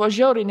 žinutės, buvo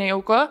žiauriai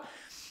nejauku.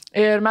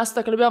 Ir mes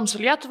tą kalbėjom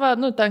su Lietuva,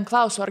 ten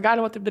klausiu, ar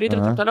galima taip daryti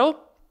ir taip toliau.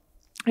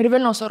 Ir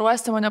Vilniaus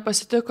aruostė mane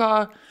pasitiko,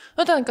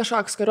 ten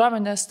kažkoks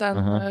kariuomenės, ten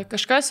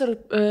kažkas ir...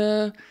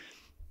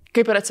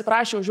 Kaip ir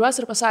atsiprašė už juos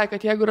ir pasakė,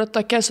 kad jeigu yra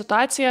tokia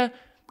situacija,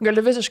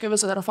 gali visiškai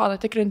visą telefoną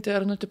tikrinti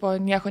ir,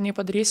 nieko nei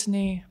padarysi,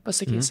 nei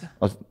pasakysi.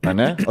 O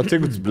tai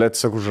jeigu, blėt,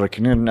 tiesiog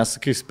užrakini ir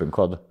nesakysi pin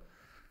kodą.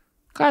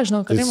 Ką,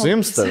 žinau, kad tai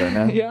suims tave,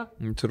 ne? Ja.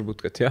 Turbūt,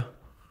 kad ja.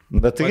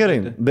 Bet tai gerai,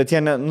 bet jie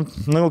ne,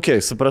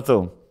 okei,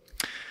 supratau.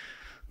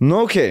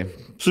 Okei,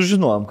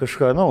 sužinojom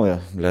kažką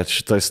naują, blėt,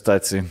 šitoj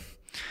situacijai.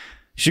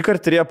 Šį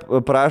kartą jie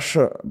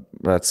prašo,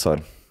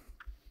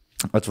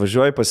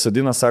 atvažiuoja,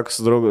 pasidina, sako,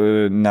 su draugu,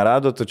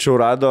 nerado, tačiau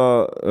rado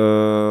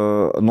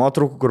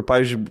nuotraukų, kur,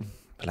 pavyzdžiui,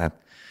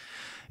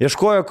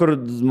 ieškojo, kur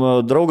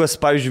draugas,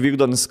 pavyzdžiui,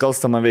 vykdo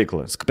nusikalstamą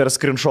veiklą, per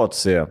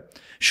screenshotus ėjo.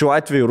 Šiuo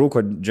atveju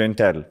rūko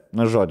džentelį.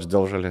 Žodžiu,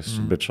 dėl žalės,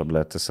 bičio,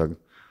 tiesiog.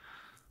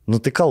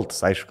 Tai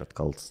kaltas, aišku, kad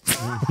kaltas.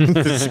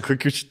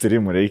 Kokių čia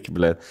tyrimų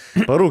reikia,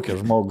 Parūkė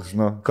žmogus,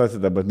 ko tai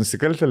dabar,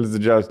 nusikaltėlis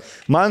didžiausias.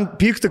 Man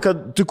pykti,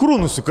 kad tikrų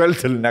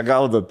nusikaltėlių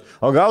negaudat,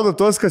 o gaudat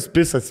tuos, kas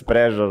pisas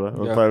prežarą,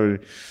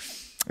 pavyzdžiui.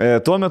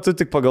 Tuo metu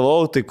tik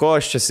pagalvojau, tai ko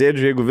aš čia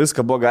sėdžiu, jeigu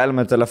viską buvo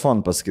galima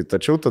telefonu pasakyti.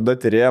 Tačiau tada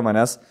tyrėja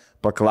manęs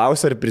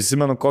paklausė ir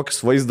prisimenu, kokius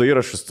vaizdo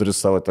įrašus turiu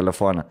savo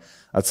telefoną.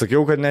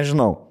 Atsakiau, kad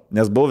nežinau,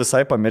 nes buvau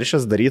visai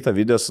pamiršęs darytą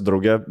video su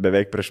drauge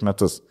beveik prieš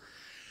metus.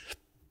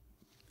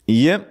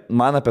 Ji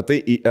man apie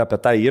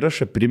tą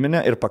įrašą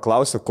priminė ir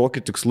paklausė, kokiu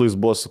tikslu jis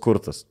buvo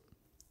sukurtas.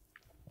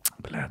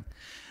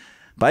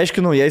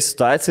 Paaiškinau jai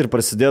situaciją ir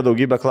prasidėjo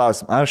daugybė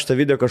klausimų. Aš tą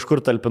video kažkur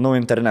talpinau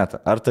į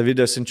internetą. Ar tą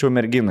video siunčiau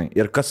merginai?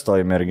 Ir kas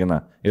toji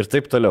mergina? Ir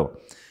taip toliau.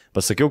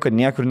 Pasakiau, kad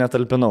niekur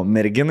netalpinau.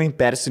 Merginai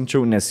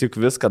persiunčiau, nes juk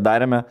viską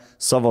darėme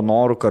savo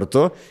norų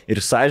kartu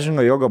ir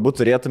sąžininga, jog abu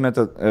turėtume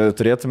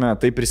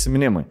tai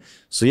prisiminimai.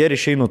 Su jie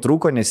ryšiai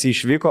nutrūko, nes jį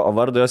išvyko, o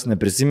vardo jos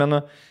neprisimenu.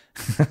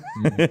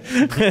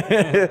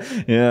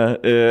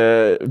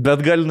 Bet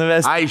gali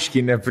nuvesti.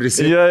 Aiškiai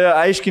neprisimenu.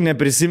 Aiškiai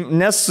neprisimenu,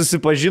 nes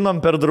susipažinom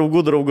per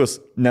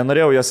draugus.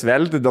 Nenorėjau jos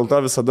velti, dėl to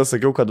visada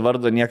sakiau, kad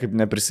vardą niekaip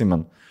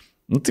neprisimenu.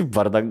 Taip,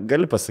 vardą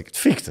gali pasakyti.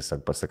 Fik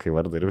tiesiog pasakai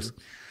vardą ir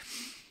viską.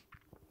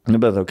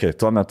 Bet okei,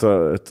 tuo metu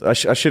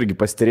aš irgi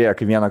pastirėjau,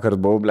 kai vieną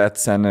kartą buvau, blėt,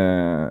 seniai,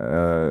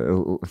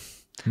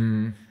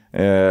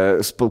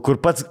 kur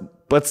pats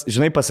pats,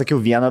 žinai, pasakiau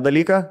vieną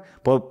dalyką,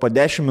 po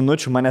 10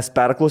 minučių manęs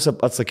perklausė,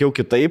 atsakiau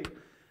kitaip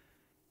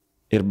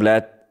ir,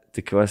 blėt,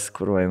 tikiuosi,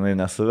 kur jinai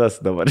nesuves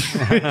dabar.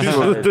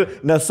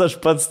 Nes aš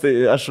pats,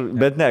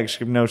 bet ne,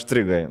 kažkaip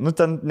neužtrigai. Nu,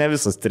 ten ne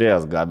visas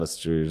tyrėjas gabas,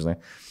 čia, žinai.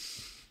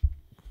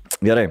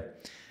 Gerai.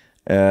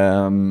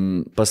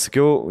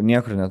 Pasakiau,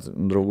 niekur net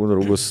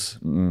draugus.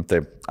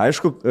 Taip.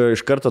 Aišku,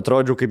 iš karto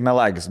atrodžiau kaip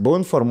melagis. Buvau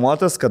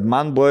informuotas, kad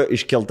man buvo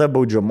iškelta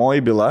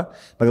baudžiamoji byla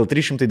pagal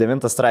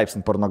 309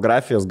 straipsnį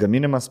pornografijos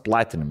gaminimas,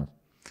 platinimas.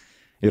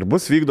 Ir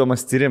bus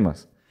vykdomas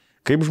tyrimas.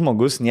 Kaip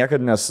žmogus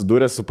niekada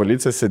nesusidūręs su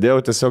policija, sėdėjau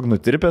tiesiog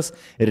nutirpęs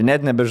ir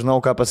net nebežinau,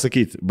 ką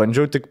pasakyti.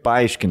 Bandžiau tik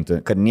paaiškinti,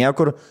 kad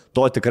niekur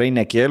to tikrai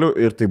nekėliu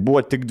ir tai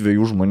buvo tik 2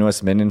 žmonių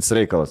asmeninis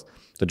reikalas.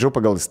 Tačiau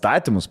pagal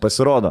įstatymus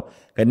pasirodo,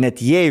 kad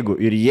net jeigu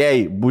ir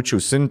jei būčiau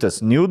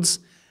siuntęs nudes,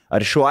 ar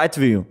šiuo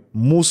atveju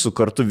mūsų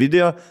kartu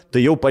video,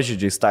 tai jau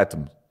pažeidžia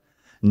įstatymus.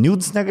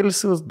 Nudes negali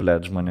siūst,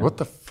 blėt, žmonė. What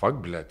the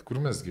fuck, blėt, kur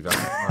mes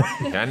gyvename?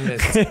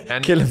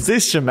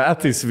 Kelintais čia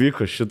metais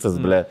vyko šitas,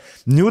 blėt.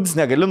 Nudes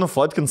negali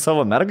nufotkinti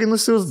savo mergai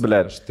nusiūst,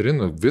 blėt. Aš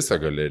trinu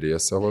visą galeriją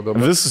savo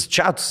dabar. Visus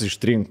chatus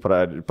ištrink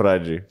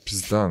pradžiai.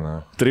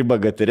 Pizdana. 3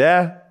 bagatire,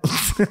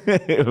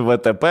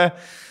 VTP.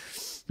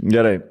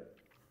 Gerai.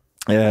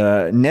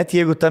 Net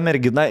jeigu ta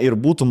mergina ir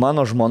būtų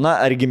mano žmona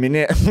ar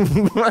giminė.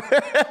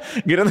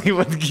 Grinai,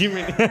 vad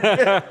giminė.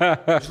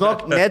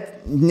 Žinok,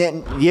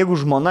 jeigu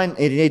žmona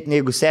ir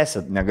jeigu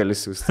sesė, negali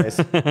siūsti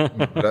sesė.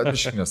 Bet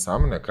iš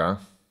nesąmonė, ką?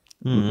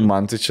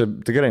 Man tai čia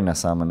tikrai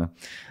nesąmonė.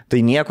 Tai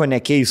nieko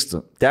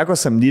nekeistų. Teko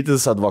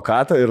samdytis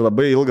advokatą ir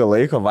labai ilgą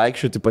laiką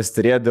vaikščioti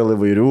pastirėję dėl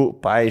įvairių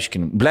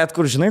paaiškinimų. Blet,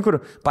 kur žinai,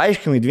 kur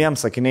paaiškinimai 2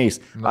 sakiniais.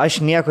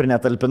 Aš niekur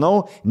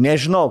netalpinau,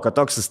 nežinau, kad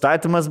toks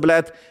įstatymas,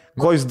 blet,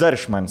 ko jis dar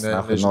iš manęs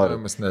nori.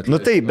 Nu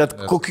taip,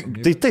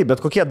 bet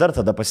kokie dar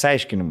tada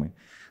pasiaiškinimai.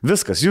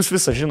 Viskas, jūs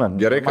visą žinot.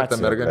 Gerai, kad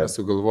ta merga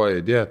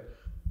nesugalvoja įdėti.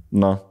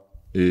 Nu.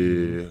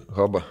 Į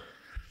hobą.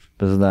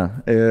 Pizda.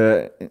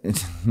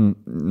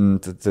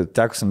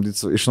 Teko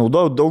samdyti,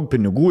 išnaudojau daug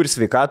pinigų ir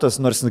sveikatos,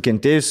 nors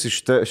nukentėjusi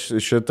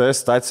šitoje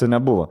situacijoje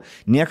nebuvo.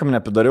 Niekam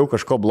nepadariau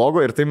kažko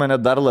blogo ir tai mane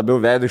dar labiau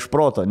vedė iš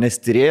proto,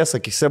 nes tyrėjas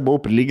akise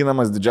buvau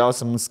prilyginamas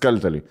didžiausiam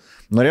nusikaltėliui.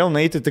 Norėjau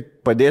nueiti tik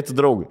padėti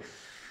draugui.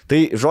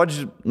 Tai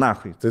žodžiu,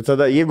 nahui, tai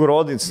tada jeigu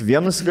rodys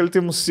vienus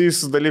nusikaltimus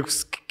susijusius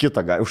dalykus,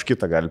 už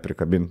kitą gali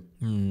prikabinti.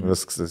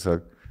 Viskas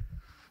tiesiog.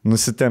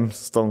 Nusitems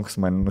stonkus,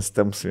 man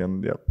nusitems vieną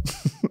dieną.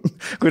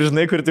 Kur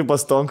žinai, kur tipo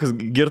stonkus,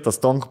 girtas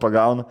stonkų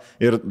pagauna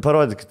ir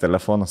parodykit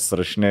telefoną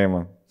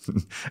susirašinėjimą.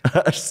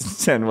 Aš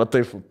sen, va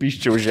taip,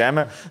 piščiau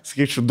žemę,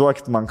 skaičiu,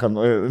 duokit man,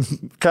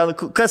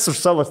 kas už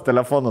savo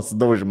telefoną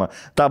sudaužima.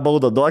 Ta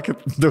baudą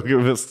duokit,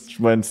 daugiau vis,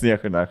 manęs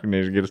nieko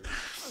neišgirs.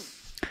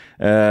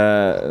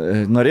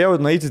 Norėjau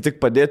nueiti tik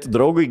padėti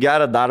draugui,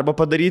 gerą darbą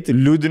padaryti,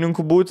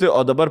 liudininku būti,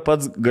 o dabar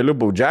pats galiu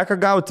baudžiaką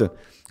gauti.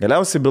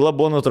 Galiausiai byla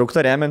buvo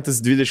nutraukta remiantis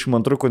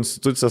 22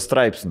 konstitucijos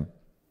straipsnių.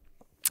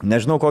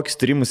 Nežinau, kokius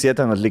tyrimus jie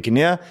ten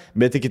atlikinėjo,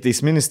 bet iki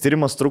teisminis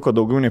tyrimas truko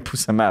daugiau nei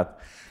pusę metų.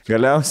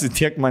 Galiausiai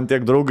tiek man,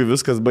 tiek draugui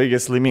viskas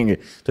baigėsi laimingai.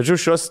 Tačiau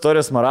šios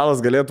istorijos moralas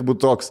galėtų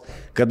būti toks,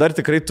 kad dar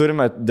tikrai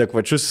turime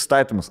adekvačius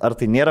įstatymus. Ar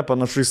tai nėra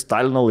panašu į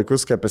Stalino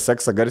laikus, kai apie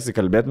seksą garsiai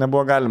kalbėti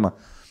nebuvo galima?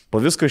 Po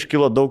visko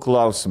iškilo daug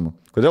klausimų.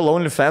 Kodėl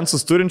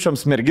OnlyFansus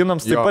turinčioms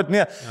merginoms taip pat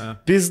ne?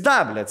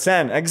 Pizda, blėt,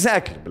 sen,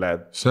 exactly,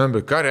 blėt. Sen,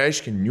 bet ką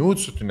reiškia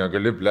niūtsų, tu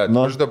negali, blėt.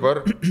 No. Aš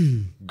dabar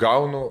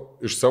gaunu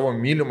iš savo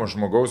mylimo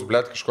žmogaus,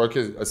 blėt,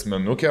 kažkokią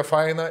asmenukę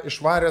fainą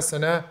išvaręs,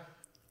 ne?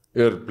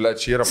 Ir, blėt,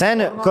 čia yra...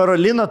 Sen,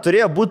 Karolina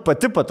turėjo būti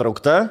pati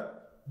patraukta.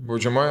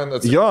 Baudžiamoje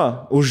atsakomybė. Jo,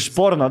 už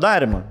porno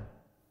darimą.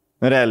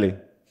 Realiai.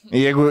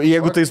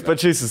 Jeigu tais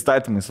pačiais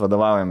įstatymais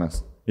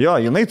vadovaujamės. Jo,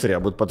 jinai turėjo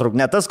būti patraukta.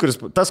 Ne tas,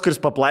 kuris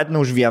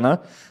paplatina už vieną,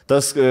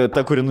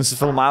 ta, kuri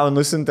nusifilmavo,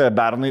 nusintė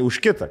bernai už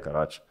kitą,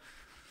 karočią.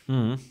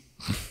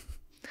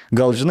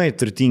 Gal, žinai,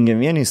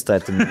 turtingiam vieni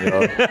įstatymai,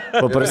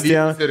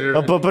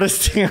 o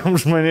paprastiem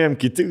žmonėm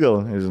kiti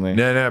gal, žinai.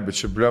 Ne, bet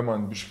čia, ble,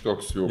 man biškai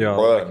toks jau.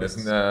 Nes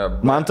ne...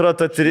 Man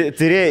atrodo,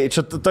 tyrėjai,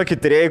 čia tokie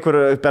tyrėjai,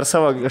 kur per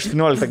savo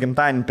 18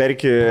 gimtadienį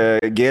perki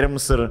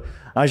gėrimus ir,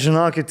 aš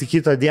žinokit,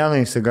 kitą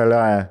dieną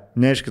įsigalioja.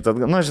 Ne iš kitą,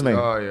 nu, žinai.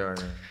 Jo.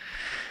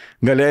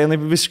 Galėjo jinai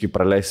visiškai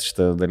praleisti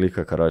šitą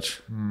dalyką, karočią.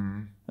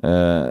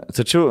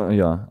 Tačiau,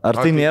 jo, ar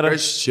tai nėra...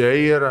 Kas čia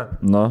yra?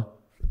 Nu.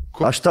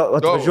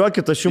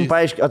 Atvažiuokit,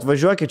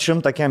 atvažiuokit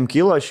 100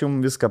 kilo, aš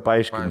jums viską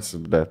paaiškinsiu,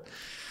 bet...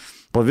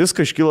 Po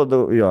visko iškilo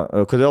daug, jo,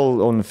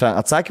 kodėl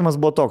OnlyFans? Atsakymas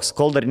buvo toks,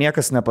 kol dar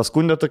niekas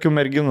nepaskundė tokių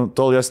merginų,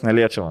 tol jos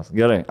neliečiamas.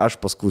 Gerai, aš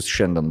paskusiu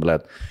šiandien,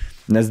 blėt.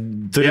 Nes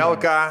turiu...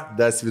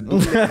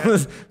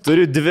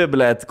 Turiu 2,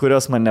 blėt,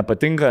 kurios man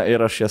nepatinka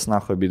ir aš jas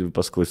nacho abidvi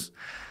paskusiu.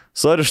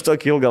 Sorry iš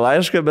tokį ilgą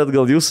laišką, bet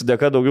gal jūsų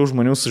dėka daugiau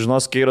žmonių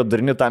sužinos, kai yra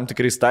darni tam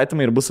tikrai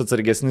įstatymai ir bus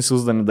atsargesni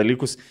siūsdami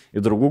dalykus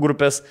į draugų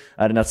grupės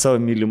ar net savo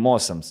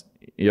mylimosiams.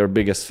 Your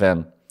biggest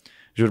fan.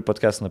 Žiūriu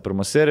podcast nuo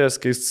 1 serijos,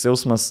 keistas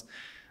jausmas.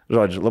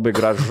 Žodžiai, labai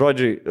gražų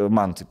žodžiai,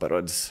 man tai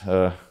parodys.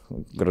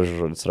 Gražus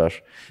žodis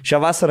rašo. Šią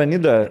vasarą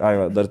Nidą,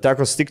 dar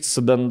teko sutikti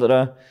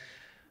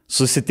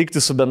susitikti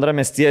su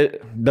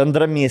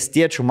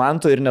bendramiestiečiu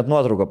Mantu ir net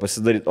nuotrauką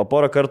pasidaryti. O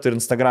porą kartų ir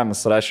Instagram'e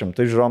surašėm.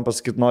 Tai žiūrom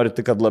pasakyti, nori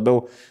tik, kad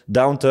labiau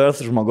down to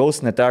earth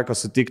žmogaus neteko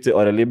sutikti, o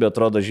realybė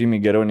atrodo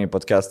žymiai geriau nei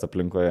podcast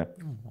aplinkoje.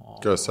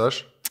 Kas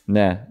aš?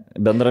 Ne,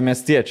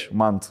 bendramiestiečių,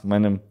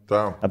 manim.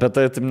 Tau. Apie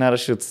tai taip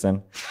nerašyt, sen.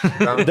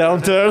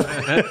 Down to earth.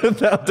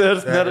 Down to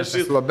earth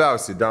nerašyt.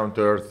 Labiausiai down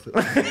to earth.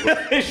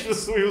 Iš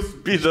visų jūsų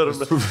pidžarų.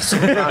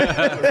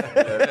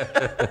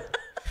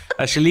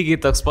 Aš lygiai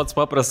toks pats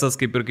paprastas,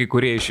 kaip ir kai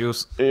kurie iš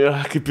jūsų.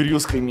 Ja, kaip ir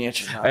jūs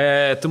kaimiečiai.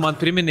 Tu man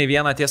priminai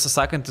vieną, tiesą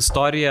sakant,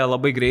 istoriją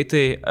labai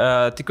greitai.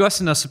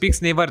 Tikiuosi, nesupyks,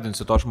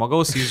 neįvardinsiu to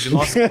žmogaus. Jis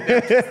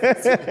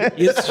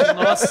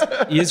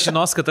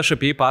žinos, kad aš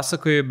apie jį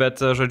pasakoju, bet,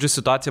 žodžiu,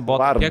 situacija buvo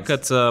tokia,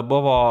 kad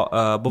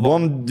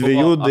buvom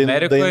dviejų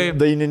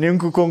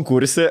dainininkų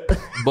konkursė.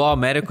 Buvo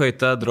Amerikoje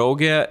ta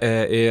draugė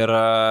ir,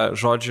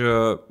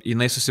 žodžiu,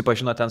 jinai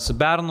susipažino ten su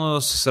Bernu,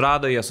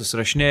 susirado, jie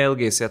susirašinėjo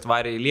ilgai, jis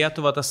atvarė į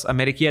Lietuvą, tas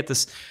amerikietis.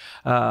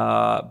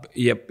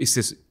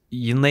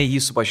 Jinai jį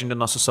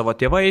supažindino su savo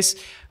tėvais,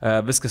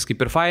 viskas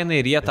kaip ir fainai,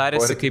 ir jie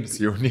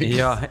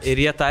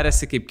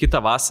tarėsi kaip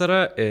kitą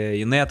vasarą,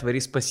 jinai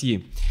atvarys pas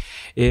jį.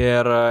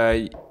 Ir,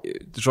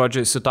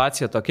 žodžiu,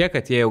 situacija tokia,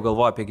 kad jie jau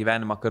galvoja apie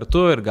gyvenimą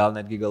kartu ir gal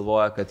netgi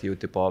galvoja, kad jau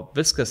tipo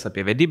viskas apie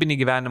vedybinį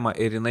gyvenimą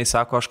ir jinai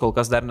sako, aš kol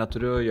kas dar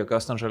neturiu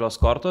jokios ten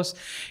žalios kortos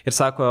ir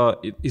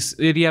sako,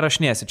 ir jie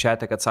rašinėsi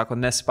čiate, kad sako,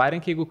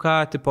 nesiparink, jeigu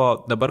ką,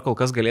 tipo dabar kol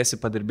kas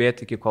galėsi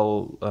padirbėti, iki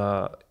kol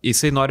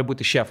jisai nori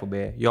būti šefu,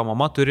 beje, jo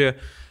mama turi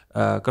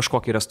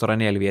kažkokį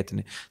restoranėlį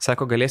vietinį.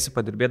 Sako, galėsi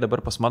padirbėti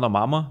dabar pas mano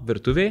mamą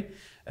virtuviai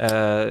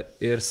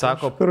ir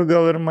sako... Kur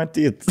gal ir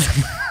matyt.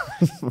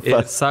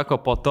 Ir sako,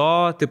 po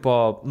to, tipo,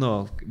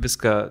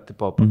 viską,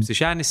 tipo,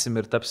 apsiženysim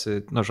ir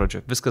tapsi,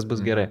 žodžiu, viskas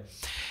bus gerai.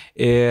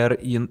 Ir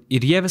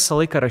jie visą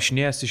laiką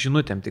rašinėjosi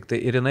žinutėm, tik tai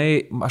ir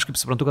jinai, aš kaip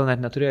suprantu, gal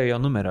net neturėjo jo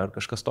numerio ar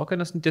kažkas tokio,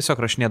 nes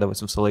tiesiog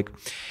rašinėdavosi visą laiką.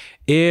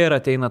 Ir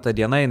ateina ta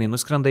diena, jinai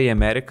nuskrenda į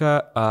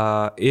Ameriką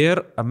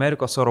ir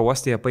Amerikos oro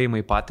uostėje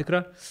paima į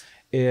patikrą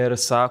ir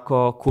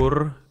sako,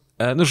 kur...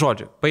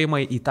 žodžiu, paima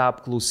į tą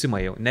apklausimą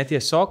jau. Ne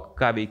tiesiog,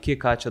 ką veiki,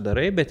 ką čia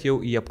darai, bet jau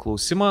į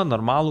apklausimą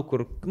normalų,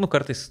 kur,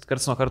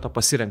 kartais nuo karto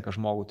pasirenka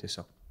žmogų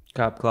tiesiog.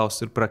 Ką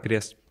apklausti ir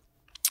prakrėsti.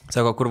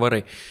 Sako, kur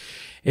varai.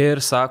 Ir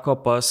sako,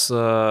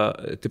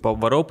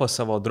 varau pas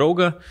savo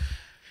draugą.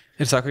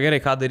 Ir sako, gerai,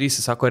 ką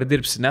darysi? Sako, ar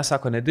dirbsi? Ne,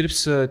 sako,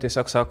 nedirbsiu.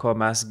 Tiesiog, sako,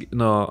 mes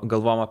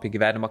galvom apie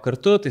gyvenimą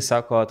kartu. Tai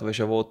sako,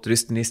 atvažiavau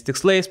turistiniais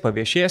tikslais,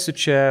 paviešėsiu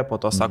čia. Po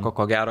to sako,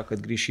 ko gero,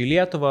 kad grįšiu į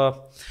Lietuvą.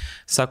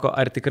 Sako,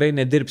 ar tikrai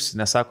nedirbsi?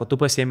 Nes sako, tu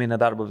pasiėmei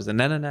nedarbo vizą.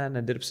 Ne,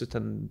 nedirbsiu.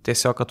 Ten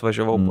tiesiog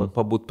atvažiavau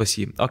pabūt pas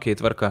jį. Ok,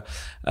 tvarka.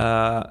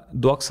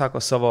 Duok,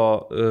 sako,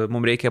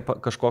 mums reikia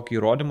kažkokį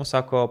įrodymų.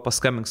 Sako,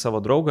 paskambink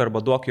savo draugą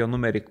arba duok jo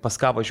numerį, pas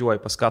ką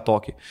važiuoji, pas ką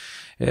tokį.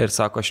 Ir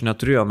sako, aš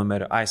neturiu jo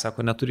numerio. Ai,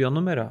 sako, neturiu jo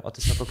numerio. O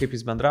tai sako, kaip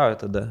jis bendrauja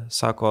tada?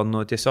 Sako,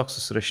 tiesiog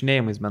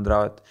susirašinėjimais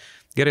bendraujat.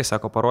 Gerai,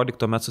 sako, parodyk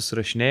tuomet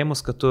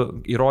susirašinėjimus, kad tu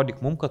įrodyk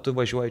mum, kad tu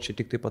važiuoji čia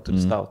tik taip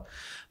paturistaut.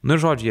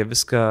 Žodžiu, jie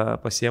viską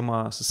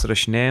pasiema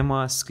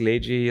susirašinėjimą,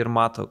 skleidžia ir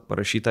mato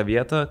parašytą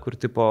vietą, kur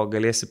tipo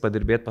galėsi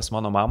padirbėti pas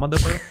mano mamą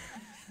dabar,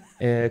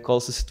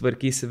 kol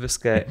susitvarkysi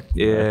viską.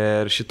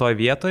 Ir šitoj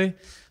vietoj,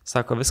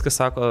 sako, viskas,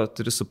 sako,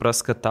 turi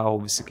suprast, kad tau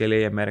visi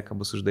keliai į Ameriką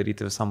bus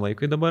uždaryti visam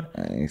laikui dabar.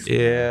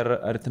 Ir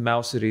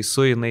artimiausių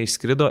reisų jinai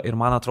išskrido ir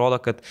man atrodo,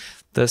 kad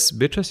tas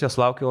bičias jos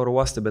laukia oro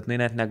uoste, bet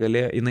jinai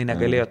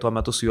negalėjo tuo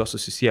metu su juo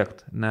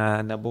susisiekti.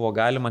 Nebuvo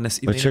galima,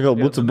 nes... Bet čia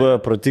galbūt buvo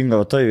protinga,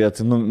 o toj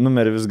vietoj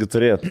numerį visgi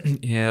turėtų.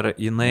 Ir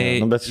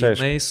jinai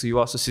su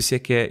juo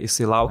susisiekė,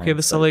 jisai laukė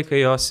visą laiką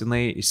jos,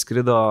 jinai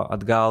išskrido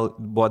atgal,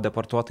 buvo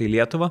deportuota į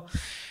Lietuvą.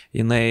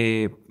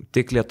 Jinai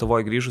tik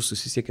Lietuvoje grįžus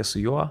susisiekė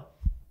su juo.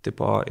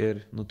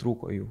 Ir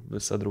nutrūko jų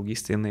visą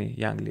draugystę, jinai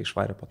į Angliją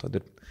išvarė po to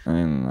dirbti.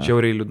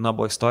 Žiauriai liūdna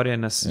buvo istorija,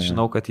 nes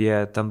žinau, kad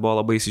jie ten buvo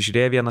labai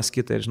įsižiūrėję vienas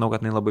kitą ir žinau,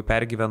 kad jinai labai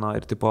pergyveno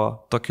ir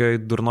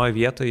tokioj durnoj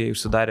vietoje jie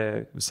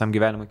užsidarė visam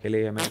gyvenimui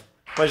keliai.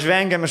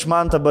 Pažvengiam iš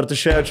Manto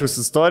Bartuševičiaus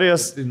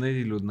istorijos. Jinai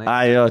liūdnai.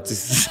 Ai, jo,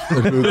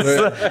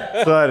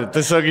 sorry,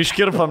 tiesiog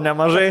iškirpam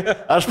nemažai.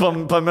 Aš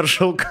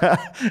pamiršau,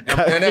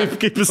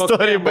 kaip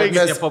istorija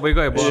baigėsi.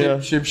 Pabaigoje buvo.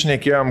 Šiaip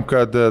šnekėjom,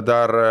 kad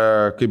dar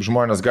kaip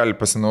žmonės gali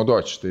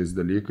pasinaudoti šitais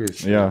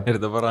dalykais. Ja. Ir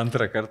dabar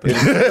antrą kartą.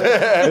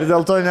 Ir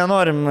dėl to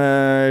nenorim,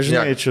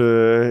 žinai,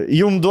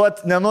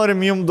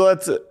 nenorim jum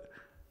duoti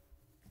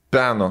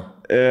peno.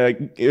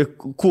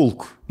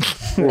 Kulkų.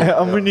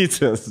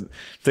 Amunicijos.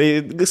 Tai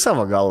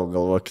savo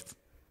galvokit.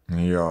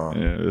 Jo.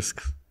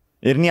 Viskas.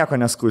 Ir nieko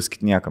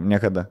neskuskit niekam,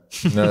 niekada.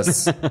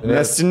 Nes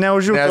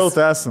neužiūrėjau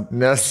kaltą esam.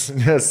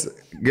 Nes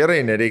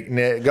gerai,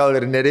 gal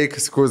ir nereikia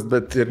skust,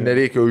 bet ir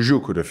nereikia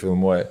užių, kurį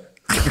filmuoja.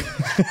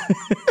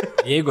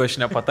 Jeigu aš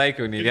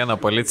nepataikiau nei vieną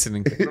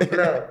policininką.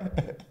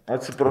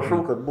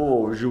 Atsiprašau, kad buvo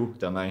užių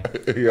tenai.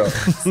 Jo,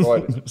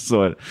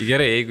 sorry.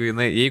 Gerai,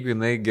 jeigu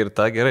jinai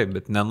girta, gerai,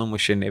 bet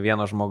nenumušė ne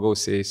vieno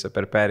žmogaus įėjusio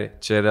per perį.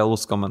 Čia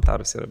realus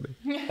komentaras yra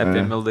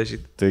apie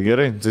Mildažytį. Tai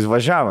gerai, tai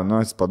važiavo,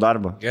 jis po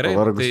darbo. Gerai,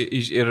 tai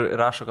ir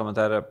rašo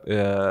komentarą.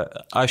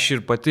 Aš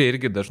ir pati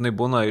irgi dažnai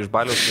būna iš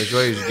baliaus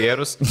važiuoju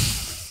išgėrus.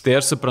 Tai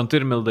aš suprantu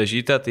ir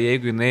Mildažytę, tai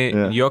jeigu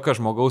jinai jokio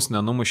žmogaus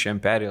nenumušė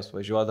imperijos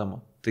važiuodama,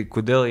 tai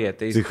kodėl jie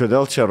ateis? Tai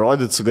kodėl čia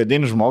rodyt,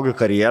 sugadinti žmogui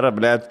karjerą,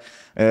 blėt,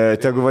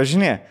 tegu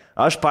važinė.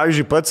 Aš,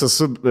 pavyzdžiui, pats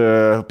esu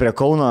prie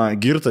Kauno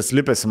girtas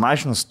lipęs į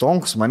mašiną,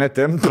 stonkus mane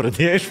ten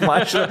pradėjo iš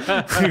mašiną,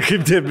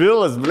 kaip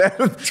debilas, blėt.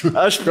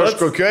 Aš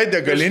kažkokioj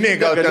degaliniai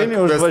gal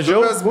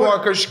vestuvės buvo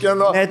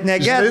kažkieno. Net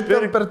negėt.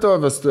 Per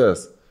tavo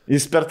vestuvės.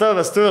 Jis per tavo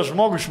vestuvės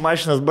žmogų iš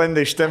mašinas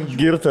bandė ištemti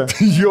girtą.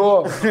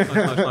 Jo.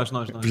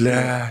 Žinau.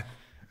 Blėt.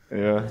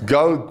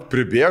 Gal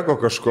pribėgo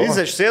kažko? Jis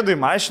aš sėdu į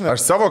mašiną.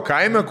 Aš savo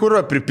kaime, kur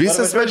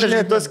pripisęs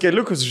važinėti. Tos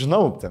keliukus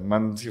žinau,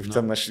 man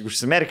ten aš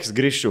užsimerkęs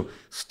grįžčiau.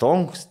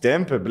 Stonkus,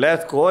 tempė,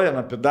 blėt, koją,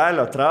 nuo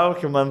pedalio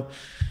traukiu, man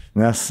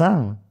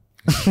nesam.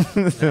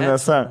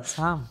 Nesam.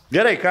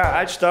 Gerai, ką,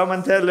 ačiū tau,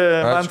 Mantelį,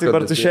 Mantai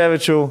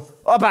Bartuševičiau.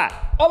 Opa!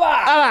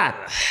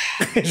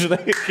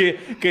 Žinai,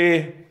 kai...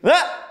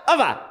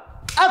 Opa!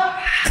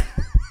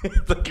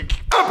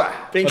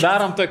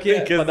 Padarom tokie,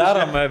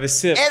 padarom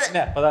visi.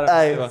 Ne,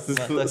 padarom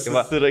visi.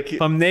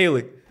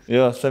 Thumbnailai.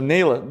 Jo,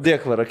 thumbnailą.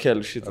 Dėk va,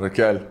 Rakelį šitą.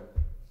 Rakelį.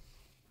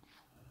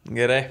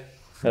 Gerai.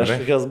 Aš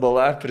kokias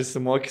balą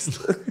prisimokys.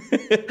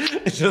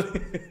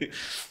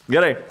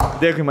 Gerai,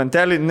 dėkui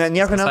Mantelį.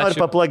 Nieko nenori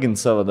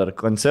paplaginti savo dar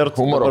koncertų.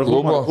 Humoro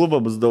klubo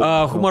bus daug.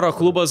 Humoro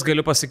klubas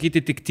galiu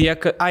pasakyti tik tiek.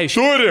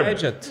 Turim!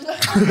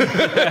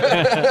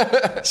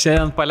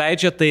 Šiandien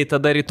paleidžia, tai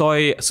tada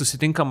rytoj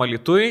susitinkam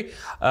Alytuj.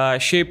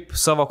 Šiaip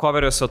savo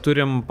coveriuose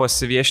turim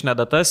pasiviešinę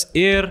datas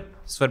ir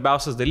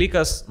svarbiausias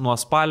dalykas, nuo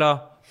spalio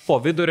po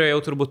vidurio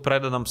jau turbūt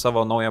pradedam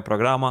savo naują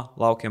programą.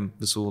 Laukiam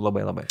visų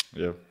labai labai.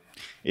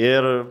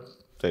 Ir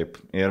taip,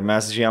 ir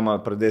mes žiemą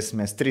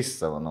pradėsime 3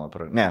 savo naują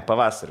programą. Ne,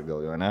 pavasarį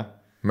gal jau, ne?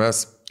 Mes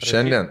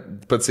šiandien,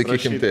 pats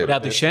sakykim taip,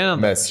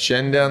 mes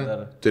šiandien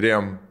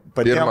turėjom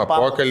pirmą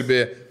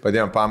pokalbį,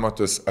 padėjom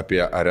pamatus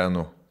apie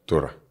arenų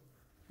turą.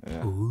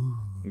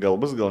 Gal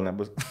bus, gal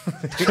nebus.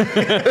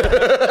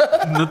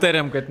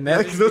 Nutarėm, kad ne.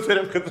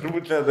 Nutarėm, kad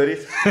turbūt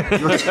nedarys.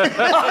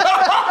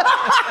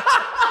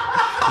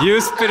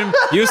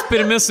 Jūs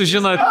pirmi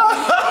sužinot.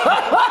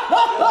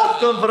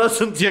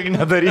 100% tiek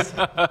nedarys.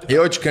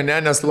 Jaučiu, ne,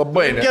 nes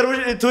labai ne.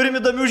 Turim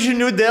įdomių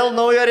žinių dėl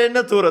naujo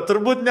arenų turą.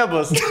 Turbūt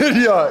nebus.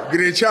 Jo,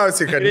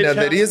 greičiausiai, kad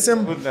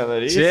nedarysim.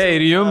 Čia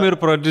ir jum, ir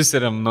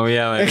produceriam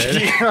naujiena.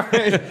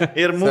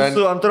 Ir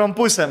mūsų antrom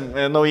pusėm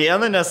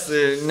naujiena, nes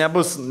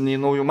nebus nei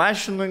naujų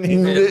mašinų,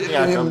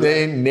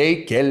 nei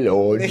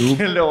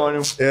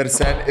kelionių.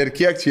 Ir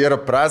kiek čia yra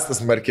prastas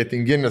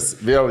marketinginis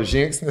vėl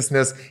žingsnis,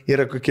 nes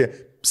yra kokie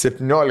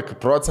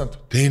 17%.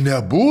 Tai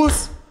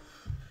nebus?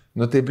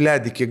 Nu tai,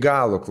 blėd, iki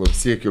galo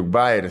klausyk, juk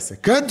bairėsi.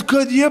 Kad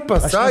jie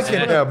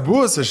pasakė,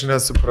 nebus, aš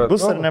nesupratau.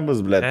 Bus ar nebus,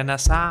 blėd?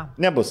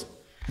 Nebus.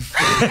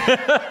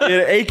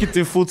 Ir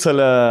eikit į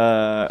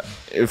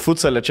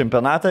futsalę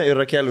čempionatą ir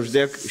Rakelį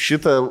uždėk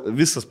šitą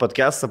visas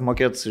podcast'as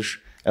apmokėtas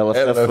iš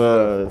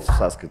LFF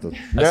sąskaitų.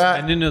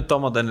 Asmeninių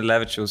Tomo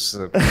Danilevičiaus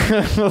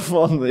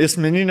fondų.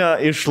 Asmeninio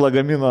iš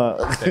Lagamino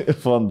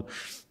fondų.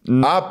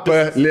 AP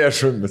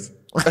lėšomis.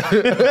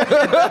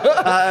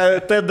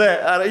 TD.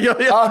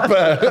 AP.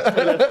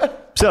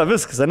 Čia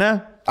viskas,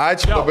 ne?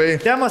 Ačiū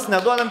labai. Temos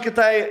neduodam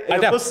kitai.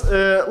 Bus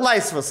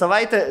laisva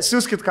savaitė.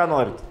 Siūskit, ką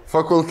norit.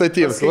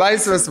 Fakultatyvs.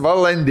 Laisvas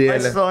valandėlė.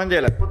 Laisvas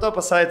valandėlė. Po to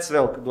pasavaitės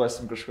vėl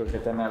duosim kažkokią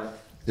temelę.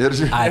 Ir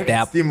žiūrėk,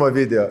 Steam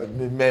video,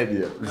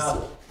 medija.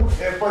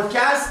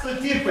 Podcastų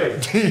tipai.